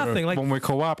butter. nothing. Like, When we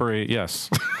cooperate, yes.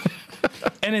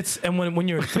 and when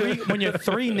you're three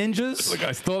ninjas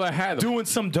I thought I had them. doing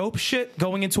some dope shit,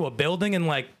 going into a building and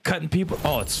like cutting people.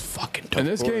 Oh, it's fucking dope. And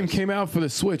this game came out for the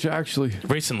Switch actually.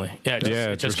 Recently,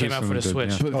 it just came out for the recently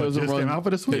Switch. did, But it doesn't just run. came out for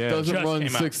the Switch? It Yeah. doesn't Just run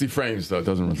came out. 60 frames though. It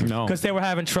doesn't run 60. No. Because they were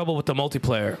having trouble with the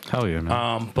multiplayer. Hell yeah,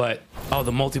 man. But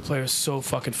the multiplayer is so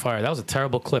fucking fire. That was a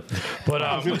terrible clip. But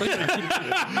I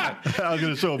was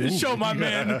gonna show a movie. show my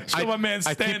man I keep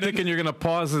standing. thinking you're gonna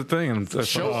pause the thing and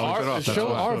Show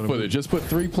our footage. Just put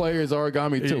 3 players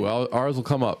Origami 2. Ours will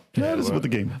come up. Yeah, this is what the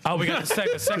game. Oh, we got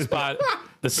the sex bot.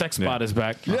 The sex bot is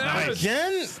back.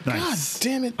 Again? God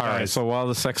damn it. all right. So while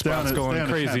the sex Stay on bot's the- going stay on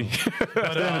the crazy, Stay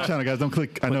on the channel, guys. Don't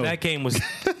click. I know. That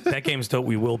game's dope.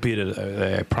 We will beat it.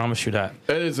 I promise you that.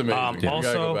 It is amazing. You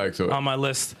gotta go back to Also it. on my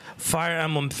list, Fire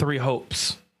Emblem 3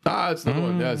 Hopes. It's the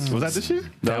one. Yes. Was that this year?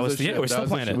 That was this year. we're still That was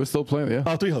playing this year. it. We're still playing it. Yeah.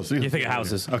 Oh, Three Houses. You think of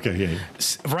houses? Okay, yeah.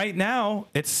 Right now,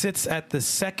 it sits at the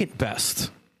second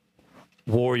best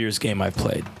Warriors game I've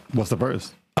played. What's the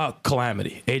verse?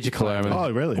 Calamity, Age of Calamity. Oh,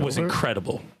 really? It was Over?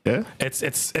 incredible. Yeah.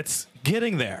 It's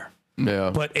getting there. Yeah.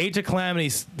 But Age of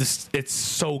Calamity, it's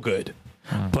so good.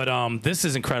 But this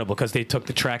is incredible because they took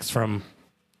the tracks from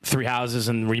Three Houses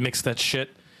and remixed that shit.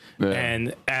 Yeah.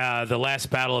 And the last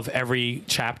battle of every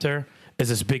chapter is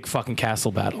this big fucking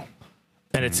castle battle,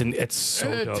 and it's so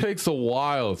And it dope. takes a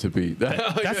while to beat.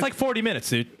 That's like 40 minutes,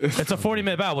 dude. It's a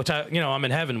 40-minute battle, which I'm in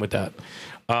heaven with that.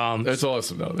 It's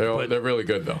awesome though. They're really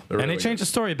good though. And they changed the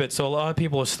story a bit, so a lot of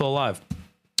people are still alive.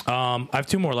 I have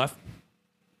 2 more left.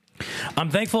 I'm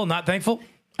thankful, not thankful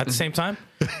at the same time.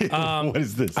 What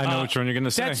is this? I know which one you're going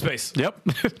to say. Dead Space. Yep.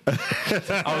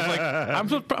 I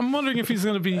was like, I'm wondering if he's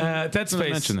going to be Dead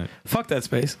Space. mention it. Fuck Dead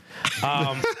Space.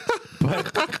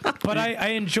 But I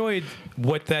enjoyed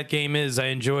what that game is. I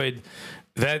enjoyed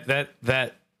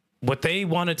that what they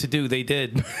wanted to do, they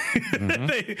did.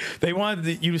 They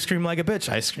wanted you to scream like a bitch.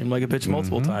 I screamed like a bitch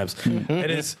multiple times. It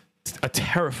is a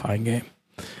terrifying game.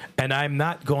 And I'm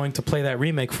not going to play that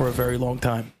remake for a very long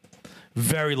time.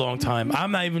 Very long time.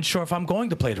 I'm not even sure if I'm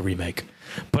going to play the remake.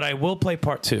 But I will play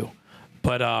part 2.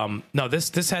 But no,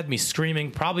 this had me screaming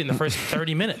probably in the first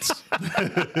 30 minutes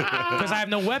because I have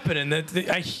no weapon and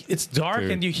it's dark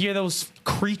and you hear those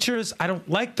creatures. I don't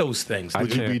like those things.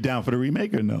 Would you be down for the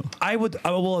remake or no? I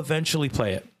will eventually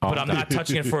play it, but I'm not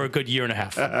touching it for a good year and a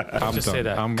half. I'll just say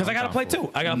that because I gotta play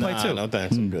 2. I gotta play 2. No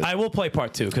thanks. I'm good. I will play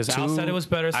part 2 because Al said it was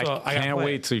better. So I gotta can't play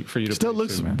wait it. for you to Still play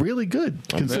looks too, man. really good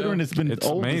considering it's been It's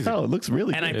old as amazing. hell. It looks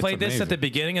really And good. I played this amazing. at the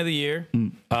beginning of the year.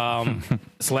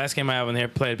 It's the last game I have in here.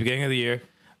 Played at the beginning of the year.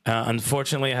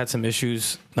 Unfortunately, I had some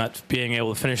issues not being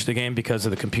able to finish the game because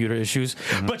of the computer issues.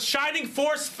 But Shining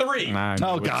Force 3,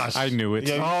 Oh gosh. I knew it.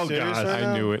 Yeah, you serious right I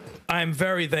now? knew it. I'm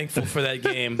very thankful for that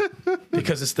game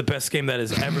because it's the best game that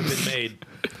has ever been made.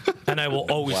 And I will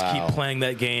always Wow. keep playing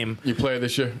that game. You play it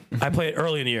this year? I played it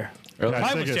early in the year.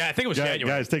 I think it was January.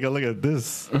 Guys, take a look at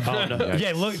this. Oh, no.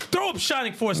 Yeah, look, throw up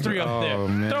Shining Force 3 up there.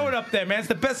 man. Throw it up there, man. It's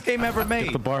the best game ever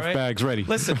made. The barf all right? bags ready.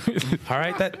 Listen, all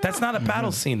right, that's not a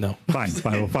battle scene though. Fine.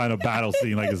 We'll find a battle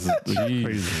scene like it's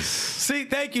crazy. See,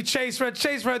 thank you, Chase Red.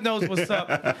 Chase Red knows what's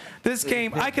up. This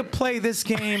game, I could play this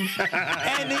game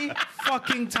any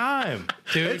fucking time,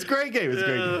 dude. It's a great game. It's a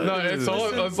great game. No,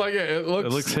 it's like it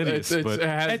looks hideous, It but-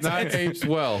 has not aged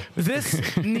well.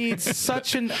 This needs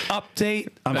such an update.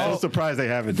 I'm so surprised they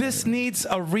haven't. This needs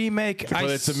a remake. But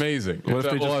it's amazing. What It's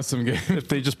if an they just- awesome game. If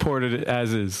they just ported it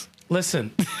as is.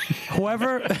 Listen,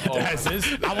 whoever as is,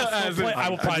 I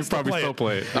will probably still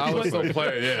play it. I would still play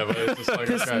it, yeah, but it's just like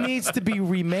This okay. needs to be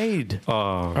remade.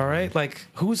 All right, like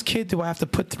whose kid do I have to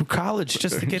put through college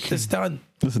just to get this done?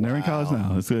 Listen, they're in college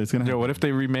now. It's gonna happen. Yo, what if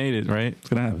they remade it, right? It's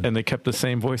gonna happen. And they kept the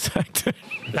same voice actor.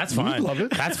 That's fine. love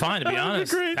it. That's fine to be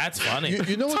honest. That's funny.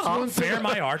 You know what's one thing? Fair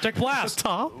my Arctic Blast.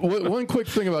 One quick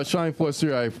thing about Shining Force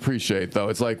 3 I appreciate though.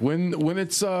 It's like when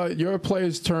it's your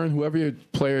player's turn, whoever your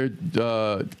player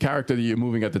character that you're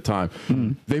moving at the time,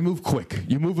 they move quick.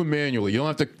 You move them manually. You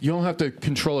don't have to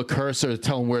control a cursor to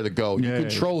tell them where to go. You Yeah.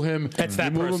 control him. It's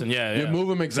that you move person, him- yeah, You yeah. move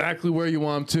them exactly where you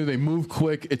want them to. They move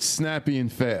quick. It's snappy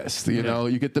and fast. You know,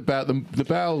 you get the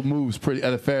battle moves pretty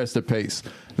at a faster pace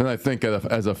than I think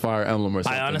as a Fire Emblem or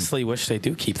something. I honestly wish they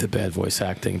do keep the bad voice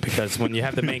acting because when you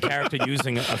have the main character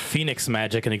using a phoenix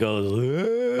magic and he goes,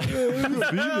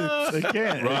 They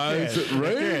can't. Rise,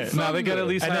 raise. No, they gotta at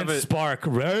least and have then it. spark,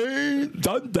 rain,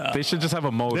 thunder. They should just have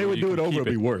a mode. They where would you do it can over. keep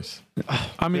It'd be worse.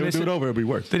 I mean, They would do it over. It'd be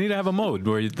worse. They need to have a mode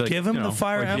where you like, Give him you know, the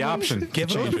Fire like Emblem. the option. Give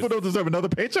to him change People it. don't deserve another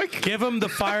paycheck. Give him the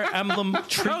Fire Emblem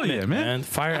treatment, man. man.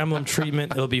 Fire Emblem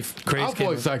treatment. It'll be great. I'll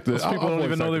voice act this. People don't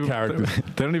even know they were characters.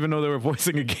 They don't even know they were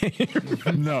voicing a game.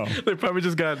 No. They probably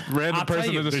just got random I'll tell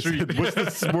person you, in the They street. said, what's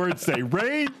this word say?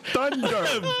 Rain, thunder.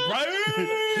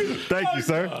 Thank you,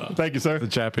 sir. Thank you, sir. The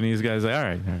Japanese guys like, all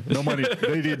right. No money.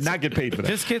 They did not get paid for that.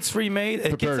 This gets remade.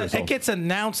 It gets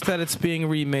announced that it's being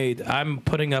remade. I'm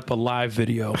putting up a live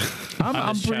video.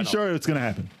 I'm this pretty channel. sure it's gonna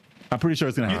happen. I'm pretty sure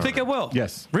it's gonna You happen. think it will?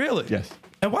 Yes. Really? Yes.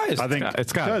 And why is I think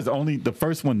It's got it. because only the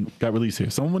first one got released here.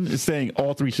 Someone is saying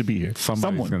all three should be here.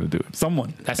 Somebody's gonna do it.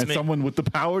 Someone. That's and me. someone with the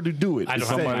power to do it. I is don't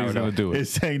have saying- Somebody's gonna do it. Is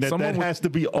saying that Someone that with- has to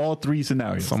be all three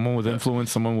scenarios. Someone with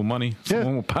influence, someone with money,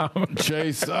 someone with power.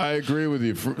 Chase, I agree with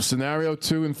you. Scenario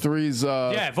 2 and 3's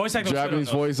voice acting was Japanese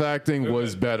good, though. voice acting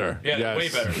was better. Yeah, way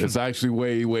better. It's actually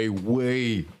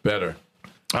way better.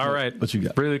 All right. What you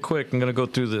got? Really quick, I'm gonna go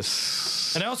through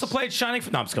this. And I also played Shining.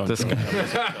 No, I'm just going. This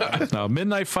guy. No,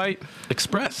 Midnight Fight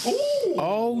Express.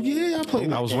 Oh yeah, I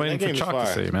played. I was that game. waiting That for game is Chalk to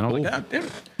fire. say, man. I was like, God damn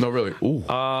it. No, really. Ooh.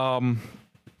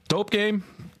 Dope game,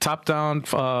 top down,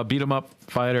 beat 'em up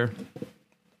fighter.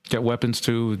 Get weapons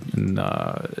too, and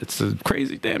it's a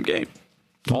crazy damn game.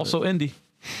 Also indie.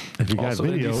 If you got Also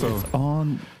video, indie, so- it's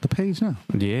on the page now.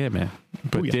 Yeah, man.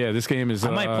 But yeah. yeah, this game is. I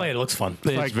might play it. It looks fun.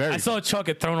 It's like- very. I saw Chuck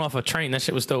get thrown off a train. That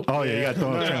shit was dope. Oh yeah, you got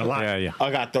thrown a lot. Yeah. I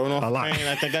got thrown off A the lot. train.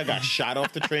 I think I got shot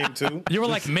off the train too. You were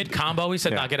like mid combo. He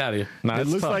said, Yeah. "Nah, get out of here." Nah, It it's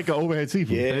looks tough. like an overhead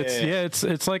seafood. Yeah.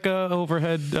 It's like a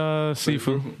overhead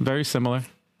seafood. Very similar.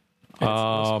 It's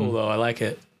cool though. I like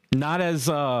it. Not as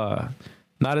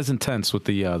intense with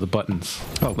the buttons.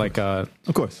 Oh, like of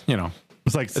course. you know,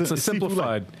 It's like it's a seafood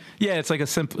simplified. Yeah, it's like a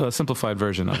simplified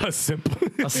version of it. A simp.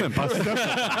 A simp.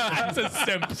 It's a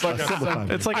simp. It's like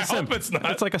simplified. It's like a simp. hope it's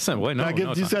not. It's like a simp. Wait, no, I no, give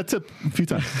it's you not. that tip a few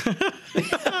times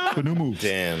for new moves.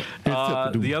 Damn. Here's a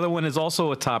tip for new The other one is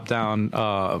also a top-down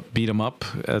beat 'em up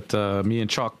at me and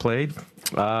Chalk played.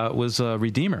 Was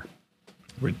Redeemer.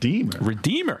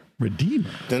 Redeemer. Redeemer.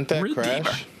 Didn't that Redeemer.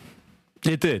 crash?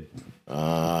 It did.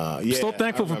 Yeah. Still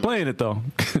thankful for playing it though.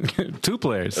 2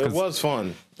 players. It 'cause was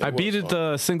fun. I beat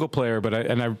it single player, but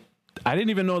I didn't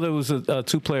even know there was a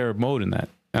 2-player mode in that,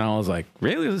 and I was like,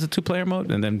 really? There's a 2-player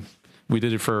mode? And then we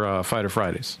did it for Fighter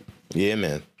Fridays Yeah,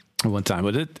 man. one time.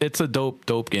 But it's a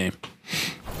dope game,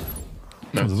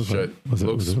 That look shit like?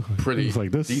 looks pretty Looks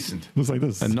like this. decent. Looks like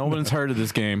this. and no one's heard of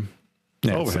this game.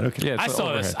 Yeah, Overhead, okay. Yeah, I it's saw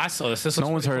overhead. this. I saw this. This No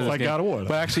looks one's pretty heard of cool. this like game. God of War.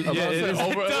 But actually, yeah, it is.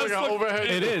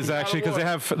 It is actually because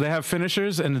they have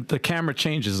finishers and the camera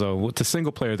changes though. With the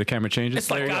single player, the camera changes. It's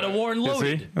like There you God go. of War and You see?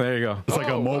 loaded. There you go. It's like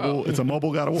a mobile. It's a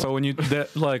mobile God of War. So when you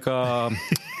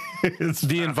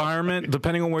the environment,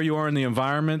 depending on where you are in the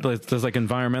environment, there's like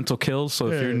environmental kills. So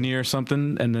if you're near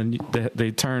something and then they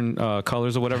turn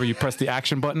colors or whatever, you press the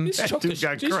action button. He's choked dude the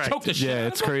got he's cracked. choked the shit Yeah, out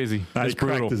it's of him. crazy. I It's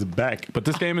cracked brutal. his back. But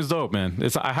this game is dope, man.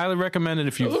 I highly recommend it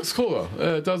if It you. looks cool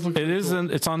though. It does look. It is. Cool.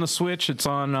 It's on the Switch. It's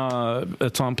on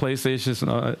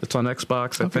PlayStation. It's on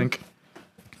Xbox. I think.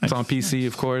 It's on PC,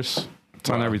 of course. It's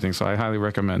on everything. So I highly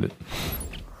recommend it.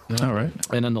 All right.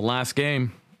 And then the last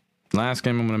game I'm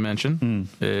going to mention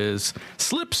is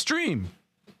Slipstream.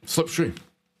 Slipstream.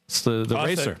 It's the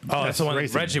racer. That's the one that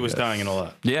racing. Reggie was dying and all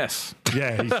that. Yes.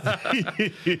 Yeah.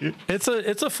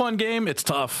 It's a fun game. It's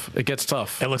tough. It gets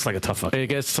tough. It looks like a tough one. It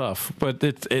gets tough, but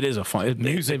it is a fun.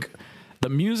 Music. The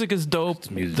music is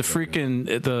dope. music, The freaking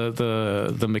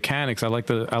the mechanics. I like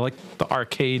the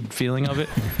arcade feeling of it.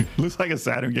 Looks like a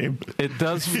Saturn game. It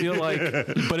does feel like,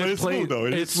 but it it's plays. smooth, though.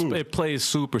 It is smooth. It plays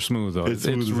super smooth though. It's It's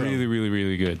smooth as hell. really, really,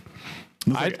 really good.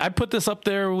 I put this up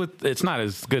there with. It's not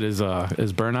as good as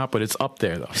Burnout, but it's up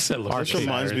there though. This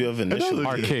reminds me of Initial.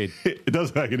 Arcade. It does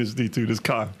look like an HD too. This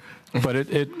car. But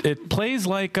it plays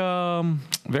like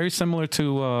very similar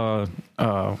to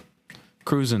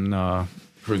Cruising.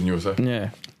 Cruising USA. Yeah.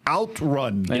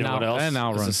 Outrun. You know what else? And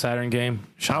Outrun. It's a Saturn game.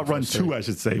 Outrun 2, I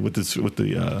should say, with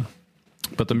the.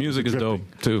 But the music is dope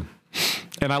too.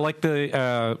 And I like the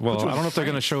I don't know if they're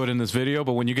going to show it in this video,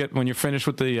 but when you're finished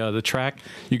with the track,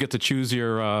 you get to choose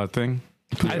your thing.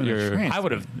 I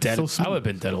would have dead. So smooth. I would have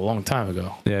been dead a long time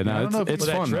ago. Yeah, I no, don't know if it's was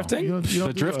that fun. though. drifting? You don't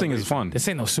The do drifting is fun. This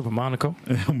ain't no Super Monaco.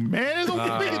 Man, it's only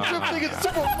freaking drifting. It's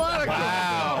Super Monaco.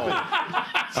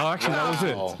 Oh, actually, that was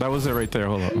it. That was it right there.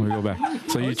 Hold on, let me go back.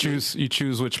 So you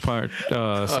choose which part side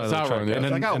of the track, Outrun, yeah. and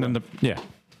then, Like and then Outrun.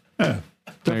 there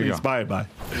Definitely you go. inspired by.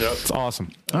 It's awesome.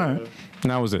 All right.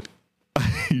 And that was it.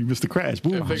 You missed the crash.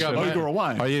 Boom. If it got Oh, you mad- can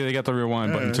rewind. Oh yeah, they got the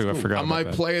rewind button that's too. I cool. forgot. I about might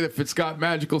that. play it if it's got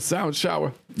magical sound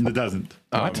shower. It doesn't.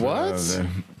 What? It's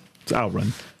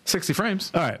Outrun. 60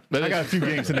 frames. All right. I got a few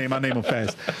games to name. I'll name them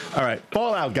fast. All right.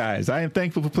 Fallout Guys. I am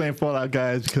thankful for playing Fallout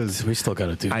Guys because We still got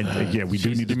to do. yeah, we do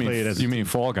need to You mean play it as you mean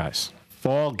Fall Guys?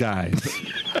 Fall Guys.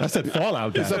 I said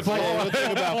Fallout Guys.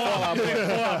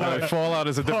 Fallout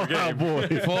is a different game. Boy.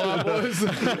 Fallout Boys.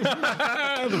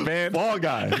 The band. Fall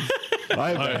Guys.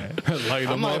 My bad.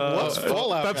 I'm like, what's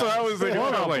Fallout? That's what I was thinking.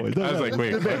 Fallout Boy. I was like,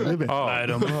 wait.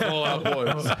 Fallout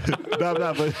Boys. No,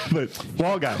 but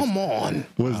Fall Guys. Come on.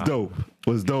 Was dope.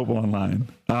 Was dope online.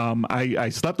 I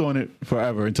slept on it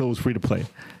forever until it was free to play,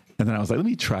 and then I was like, let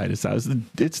me try this out.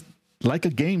 It's like a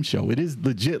game show. It is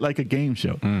legit like a game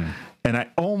show. And I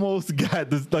almost got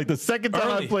this, like the second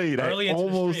time I played, I early into the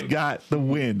almost stream. got the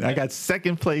win. I got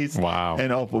second place. Wow.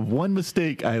 And off of one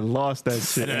mistake, I lost that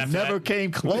shit. then I after never that- came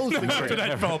close again. After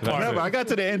that fell apart. Never. I got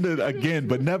to the end of it again,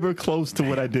 but never close to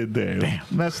what I did there. It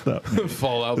was messed up. Man.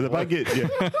 Fallout If I Boy. get,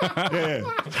 yeah.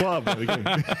 Fallout Boy again.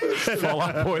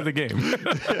 Fallout Boy the game.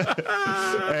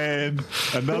 And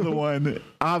another one,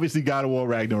 obviously God of War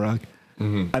Ragnarok.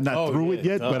 I'm not through it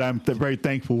yet, but I'm very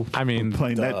thankful. I mean, for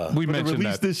playing that. we For the mentioned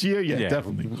release that. this year. Yeah, Yeah,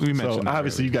 definitely. we mentioned So that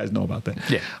obviously, you guys know about that.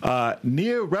 Yeah.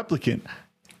 Near Replicant.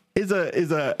 is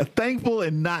a thankful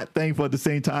and not thankful at the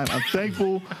same time. I'm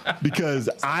thankful because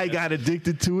I got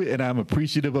addicted to it, and I'm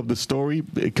appreciative of the story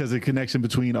because of the connection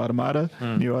between Nier Automata,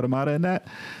 and that.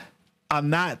 I'm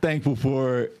not thankful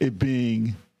for it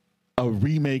being a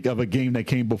remake of a game that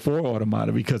came before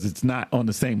Automata because it's not on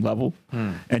the same level,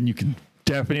 and you can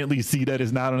definitely see that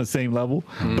it's not on the same level.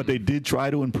 But they did try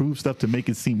to improve stuff to make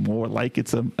it seem more like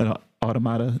it's an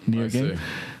Automata Nier game.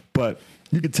 But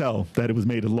you could tell that it was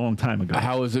made a long time ago.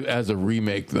 How is it as a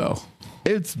remake, though?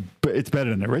 It's better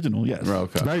than the original, yes.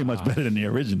 Okay. It's very much better than the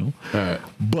original. All right.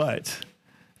 But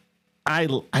I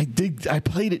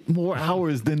played it more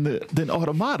hours than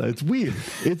Automata. It's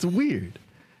weird.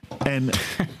 And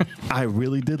I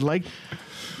really did like.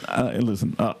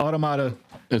 Listen, Automata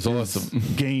is awesome.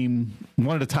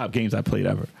 One of the top games I played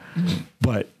ever.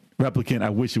 But Replicant, I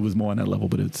wish it was more on that level,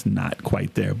 but it's not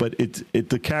quite there. But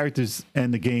the characters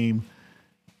and the game,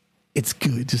 it's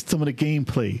good. Just some of the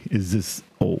gameplay is just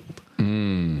old.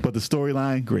 But the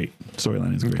storyline, great.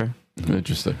 Storyline is great. Okay.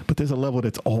 Interesting. But there's a level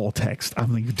that's all text.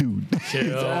 I'm like, dude,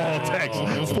 it's all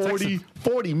text.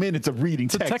 40 minutes of reading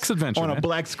It's a text adventure, on man. A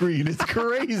black screen. It's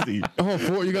crazy. You got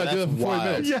to do that for 40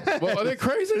 minutes. Yeah. Well, are they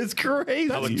crazy? It's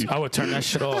crazy. I would turn that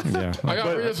shit off. Yeah. I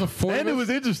got to read this for 40 And it minutes.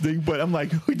 was interesting, but I'm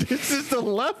like, this is the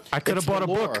left. I could have bought a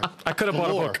book. I could have bought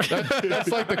a book. That's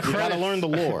like the You gotta credit. learn the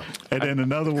lore. And then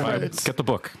another one. Get the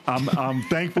book. I'm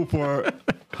thankful for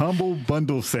humble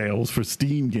bundle sales for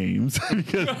Steam games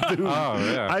because, dude,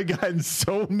 I've gotten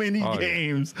so many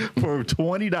games for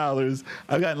 $20.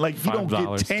 I've gotten you don't get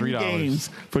 $5, 10 $3. games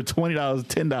for $20,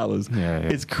 $10. Yeah.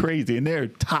 It's crazy, and they're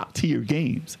top tier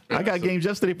games. I got games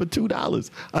yesterday for $2,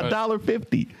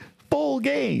 $1.50, full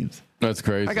games. That's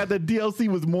crazy. I got the DLC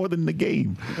was more than the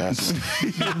game. That's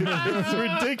It's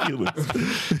ridiculous.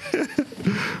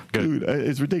 Dude,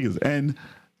 it's ridiculous. And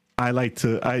I like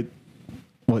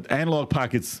Analog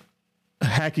Pocket's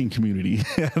hacking community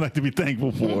I like to be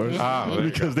thankful for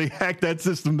because they hacked that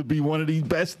system to be one of the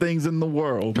best things in the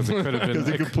world because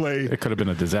it could play It could have been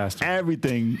a disaster.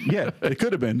 everything. Yeah, it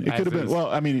could have been. It could have been.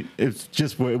 Well, I mean, it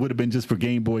would have been just for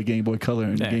Game Boy Color,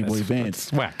 and Game Boy Advance.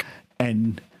 That's whack.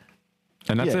 And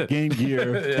that's it. Game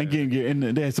Gear and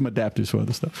they had some adapters for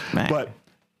other stuff. But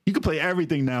you can play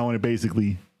everything now on it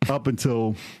basically up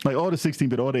until all the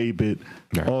 16-bit, all the 8-bit,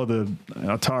 all the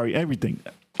Atari, everything.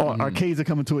 Arcades are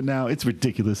coming to it now. It's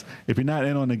ridiculous. If you're not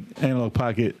in on the Analog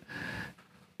Pocket,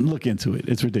 look into it.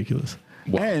 It's ridiculous.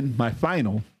 Wow. And my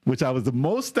final, which I was the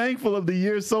most thankful of the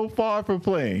year so far for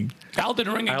playing. Elden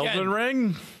Ring again. Elden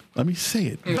Ring. Let me say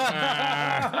it.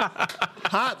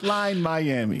 Hotline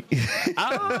Miami.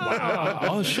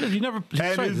 Oh shit! You never.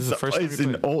 And This is the first time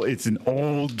you played. it's an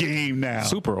old game now.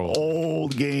 Super old.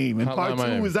 Old game. And Hotline part 2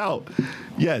 Miami. is out.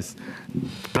 Yes.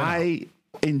 I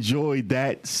enjoyed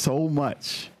that so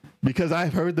much because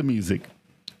I've heard the music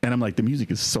and I'm like, the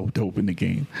music is so dope in the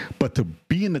game. But to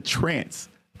be in the trance,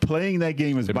 playing that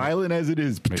game as violent as it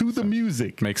is to the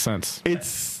music, Makes sense.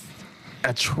 it's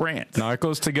a trance. No, it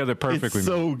goes together perfectly. It's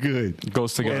so good. It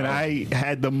goes together. And I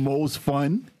had the most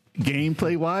fun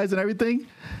gameplay wise and everything.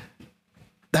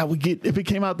 That would get, if it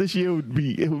came out this year,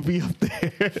 it would be up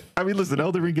there. I mean, listen,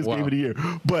 Elden Ring is game of the year,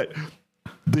 but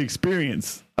the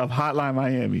experience of Hotline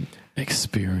Miami, I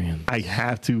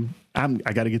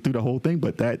got to get through the whole thing,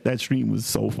 but that stream was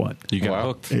so fun. You got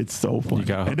hooked. It's so fun. You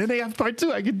got hooked. And then they have part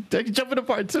 2. I can jump into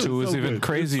part 2. 2 is so even good.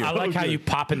 crazier. I like how you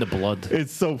pop in the blood.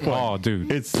 It's so fun. Oh,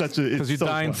 dude. It's such a, Because you so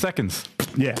die in fun. seconds.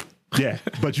 Yeah,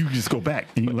 but you just go back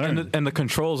and you learn. And the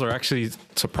controls are actually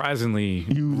surprisingly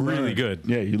really learn. good.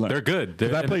 Yeah, you learn. They're good.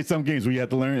 'Cause I played some games where you have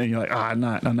to learn and you're like, I'm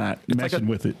not meshing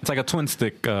with it. It's like a twin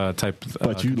stick type.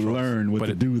 But you controls. learn what But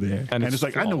to it- do there. And it's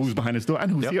like, I know flawless. who's behind this door. I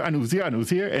know who's here. I know who's here. I know who's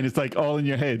here. And it's like all in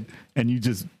your head. And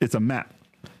it's a map.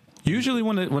 Usually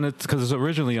when it's because it's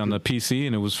originally on the PC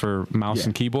and it was for mouse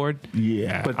and keyboard.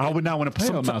 Yeah. But I would not want to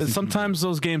play on mouse. And sometimes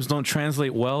those games don't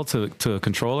translate well to a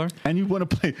controller. And you want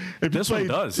to play. This one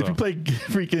does, If though. you play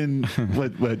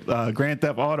freaking Grand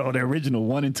Theft Auto, the original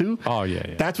 1 and 2. Oh,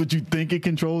 yeah. That's what you think it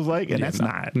controls like, and Yeah, that's no.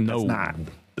 not. No. That's not.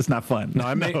 It's not fun.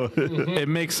 No, it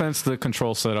makes sense, the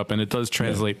control setup, and it does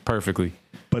translate perfectly.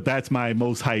 But that's my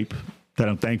most hype that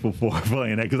I'm thankful for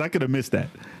playing that because I could have missed that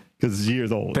because it's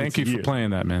years old. Thank you for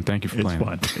playing that, man. Thank you for It's playing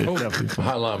fun. that. It's definitely fun.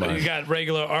 Hotline Miami. You got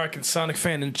regular Arc and Sonic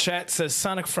fan in chat says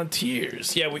Sonic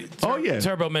Frontiers. Yeah, yeah.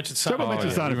 Turbo mentioned Sonic. Turbo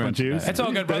mentioned yeah. Sonic You mentioned Frontiers. That's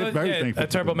all good, brother. Very Yeah, thankful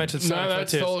Turbo for mentioned No, Sonic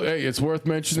that's Frontiers. all, hey, it's worth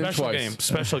mentioning Special twice. game.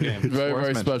 Special game. Very, very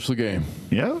mention. special game.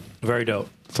 Yeah. Very dope.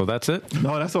 So that's it.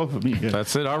 No, that's all for me. Yeah.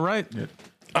 That's it. All right.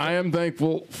 I am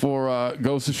thankful for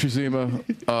Ghost of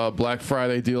Tsushima Black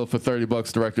Friday deal for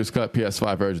 $30 director's cut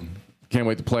PS5 version. Can't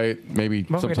wait to play it. Maybe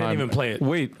Motherfucker sometime. didn't even play it.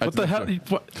 Wait, what the hell?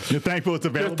 What? You're thankful it's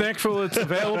You're available. thankful it's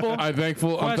available? I'm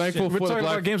thankful. I'm thankful We're for the talking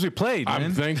about Black. games we played, man.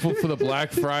 I'm thankful for the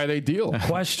Black Friday deal.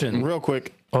 Question. Real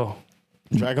quick, Oh,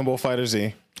 Dragon Ball Fighter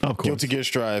Z, Of course. Guilty Gear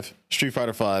Strive, Street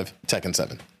Fighter 5, Tekken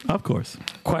 7. Of course.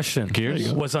 question.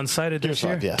 Gears? Was Unsighted this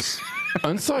year? 5, yes.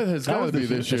 Unsighted has got to be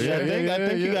this year. I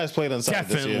think you guys played Unsighted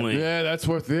this year. Definitely. Yeah, that's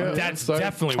worth. Yeah, That's Unsighted.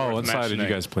 definitely worth Unsighted, mentioning.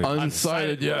 you guys played.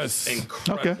 Unsighted. Yes.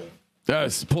 Incredible. Okay.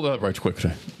 Yes. Pull that up right quick.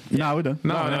 Jay. Nah, we're done.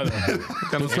 No.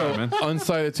 Let's go, man.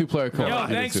 Unsighted 2-player co-op. Yo,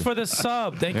 thanks for the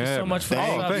sub. Thank you Yeah, so much for the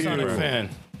Thank sub, you. Sonic fan.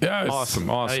 Yes. Awesome.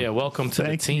 Oh Awesome. yeah, welcome to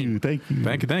Thank the team. you. Thank you.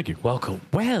 Thank you. Welcome,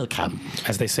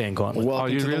 as they say in Gauntlet.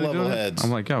 Welcome to the doing level it? heads.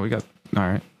 I'm like, yeah, we got. All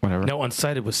right, whatever. No,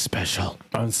 Unsighted was special.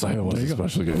 Unsighted was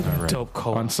especially good. All right. Dope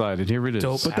co-op. Unsighted. Here it is.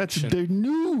 Dope. But that's Action. they're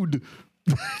nude.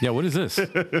 Yeah, what is this?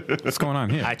 What's going on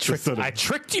here? I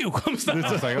tricked you. I'm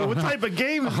sorry. What type of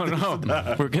game is Oh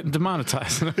no, we're getting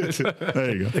demonetized.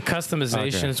 There you go. The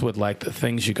customizations with like the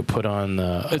things you could put on.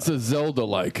 It's a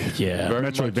Zelda-like. Yeah. Very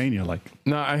much. Metroidvania, like.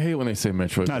 No, I hate when they say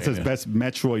Metroidvania. No, it says best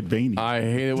Metroidvania. I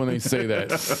hate it when they say that.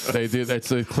 They do.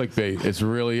 That's a clickbait. It's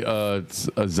really a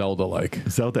Zelda-like,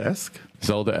 Zelda-esque.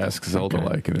 Zelda-esque,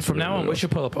 Zelda-like. And it's From now really on, we should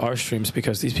pull up our streams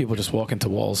because these people just walk into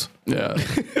walls. Yeah.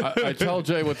 I tell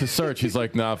Jay what to search. He's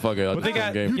like, nah, fuck it. I'll But they do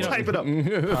got- game. you know- Type it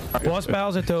up. Boss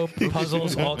battles are dope.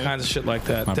 Puzzles, all kinds of shit like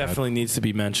that. bad. Definitely needs to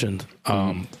be mentioned.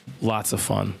 Lots of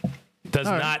fun.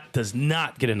 Does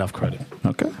not get enough credit.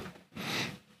 Okay.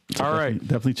 All right.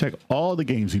 Definitely check all the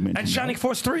games you mentioned. And Shining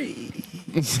Force 3.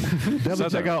 Definitely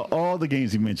check out all the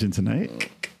games you mentioned tonight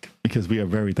because we are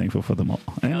very thankful for them all.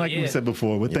 And like we yeah. said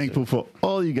before, we're thankful for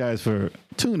all you guys for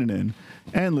tuning in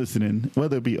and listening,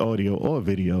 whether it be audio or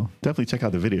video. Definitely check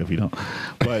out the video if you don't.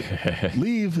 But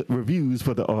leave reviews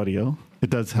for the audio. It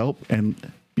does help. And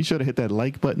be sure to hit that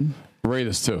like button. Rate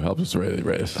us too. Help us rate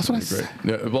us. That's what I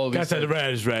great. Yeah, well, Guys said the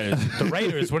Raiders. The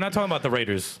Raiders. We're not talking about the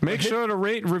Raiders. Make sure to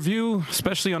rate, review,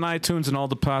 especially on iTunes and all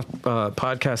the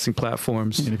podcasting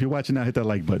platforms. And if you're watching now, hit that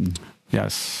like button.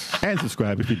 Yes. And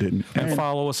subscribe if you didn't. And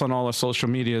follow us on all our social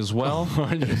media as well.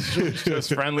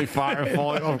 just friendly fire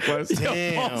falling off cliffs.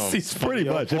 Damn. Pretty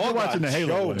much. If you're watching the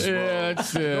Halo one, Yeah,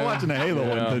 that's if you're watching the Halo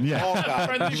one, then yeah. All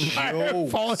got jokes.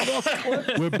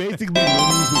 We're basically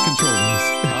lemmings with controllers.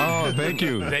 Oh, thank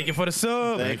you. Thank you for the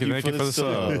sub. Thank you for the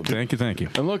sub. Thank you.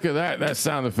 And look at that. That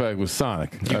sound effect was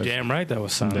Sonic. You damn right that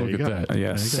was There Sonic. you Look go. at that.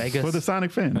 Yes. Sega. For the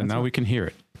Sonic fan. And now we can hear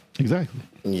it. Exactly.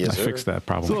 Yes, I sir. fixed that It's a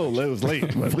problem. little, it was late.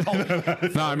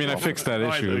 But No, I mean, I fixed that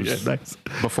issue. It was nice.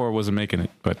 before it wasn't making it,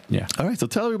 but yeah. All right, so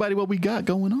tell everybody what we got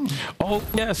going on. Oh,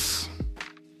 yes.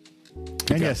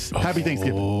 And yes, happy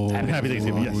Thanksgiving. Happy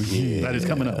Thanksgiving. Yes, that is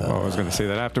coming up. Oh, I was going to say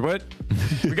that after, but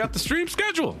we got the stream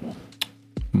schedule.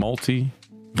 Multi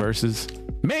versus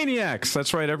Maniacs.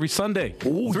 That's right, every Sunday,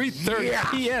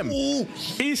 3:30 p.m.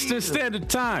 Eastern Standard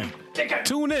Time.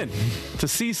 Tune in to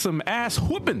see some ass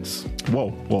whoopings. Whoa,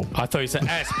 whoa. I thought you said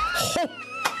ass.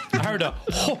 I heard a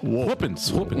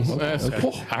Whoopings.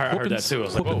 I heard that too. I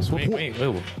was like, whoa, wait.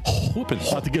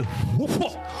 Whoopings. About to get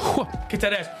Get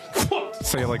that ass.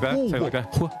 Say it like that. Say it like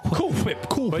that. Cool whip.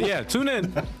 Cool. But yeah, tune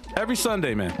in every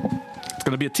Sunday, man. It's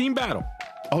going to be a team battle.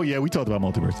 Oh yeah, we talked about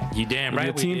multiverse. You damn Right, right.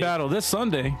 a team battle this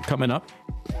Sunday coming up.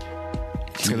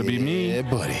 It's going to be Yeah,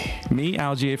 buddy. me,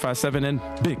 Algie857,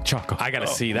 and Big Choco. I gotta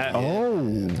see that.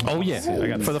 Oh, yeah.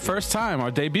 For the first time, our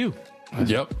debut.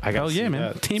 Yep. Hell yeah,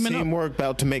 man. Teaming up. Teamwork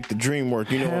about to make the dream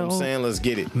work. You know what I'm Hell- saying? Let's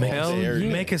get it. Hell There you yeah.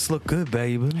 go. Make us look good,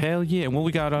 baby. Hell yeah. And what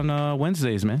we got on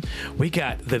Wednesdays, man? We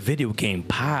got the Video Game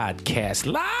Podcast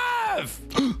live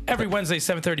every Wednesday,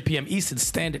 7:30 p.m. Eastern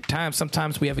Standard Time.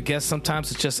 Sometimes we have a guest. Sometimes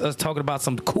it's just us talking about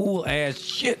some cool ass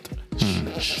shit.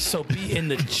 So be in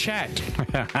the chat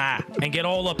and get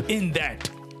all up in that.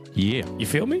 Yeah. You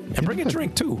feel me? And bring a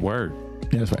drink too. Word.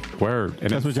 Yeah, that's right. Word. And,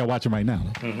 That's what y'all watching right now.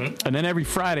 and then every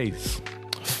Fridays.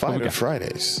 Fighter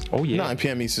Fridays. Oh, yeah. 9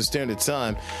 p.m. Eastern Standard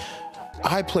Time.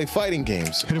 I play fighting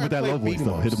games. Hit him with that low voice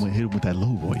though. Hit him with that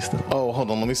low voice though. Oh,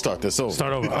 hold on. Let me start this over.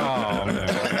 Start over.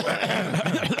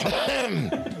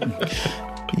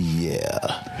 Yeah.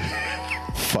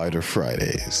 Fighter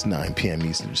Fridays, 9 p.m.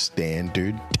 Eastern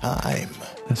Standard Time.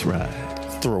 That's right.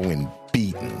 Throwing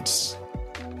beatings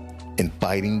in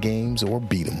fighting games or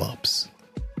beat 'em ups.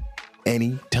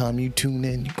 Anytime you tune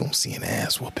in, you're going to see an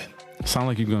ass whooping. Sound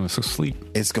like you're going to sleep.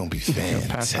 It's going to be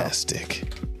pass out. fantastic.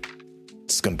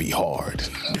 It's going to be hard.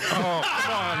 All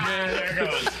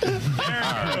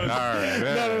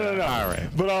right.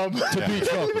 But To beat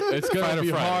Trump. It's going to be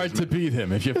hard to beat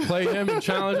him. If you play him and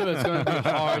challenge him, it's going to be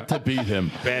hard to beat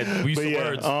him. Bad. We use the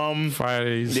words.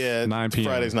 Fridays, yeah, 9 p.m.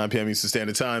 Fridays, 9 p.m. Eastern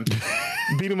Standard Time.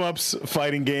 Beat 'em ups,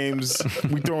 fighting games.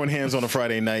 We throwing hands on a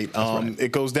Friday night.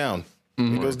 It goes down.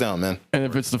 It goes down, man. And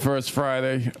if it's the first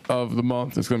Friday of the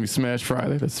month, it's going to be Smash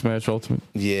Friday. That's Smash Ultimate.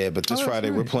 Yeah, but this Friday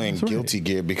we're playing Guilty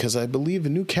Gear because I believe a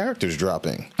new character's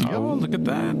dropping. Oh, look at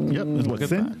that. Yep. That's what,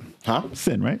 Sin? Huh?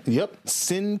 Sin, right? Yep.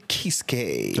 Sin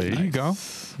Kisuke. There you go.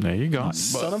 There you go.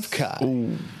 Son of Kai.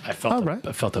 I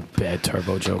felt a bad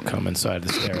turbo joke coming, so I had to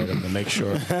stare at him to make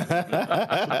sure.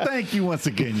 Thank you once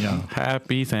again, y'all.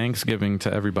 Happy Thanksgiving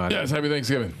to everybody. Yes, happy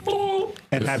Thanksgiving.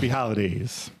 And happy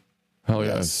holidays. Hell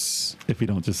yes. If you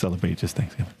don't just celebrate just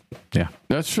Thanksgiving. Yeah.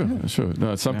 That's true. That's true.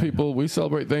 No, some people, we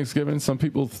celebrate Thanksgiving. Some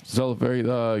people celebrate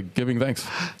giving thanks.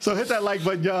 So hit that like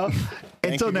button, y'all.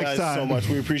 Thank Until you next guys time. so much.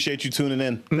 We appreciate you tuning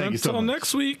in. Thank you so Until much.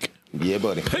 next week. Yeah,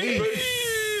 buddy. Peace.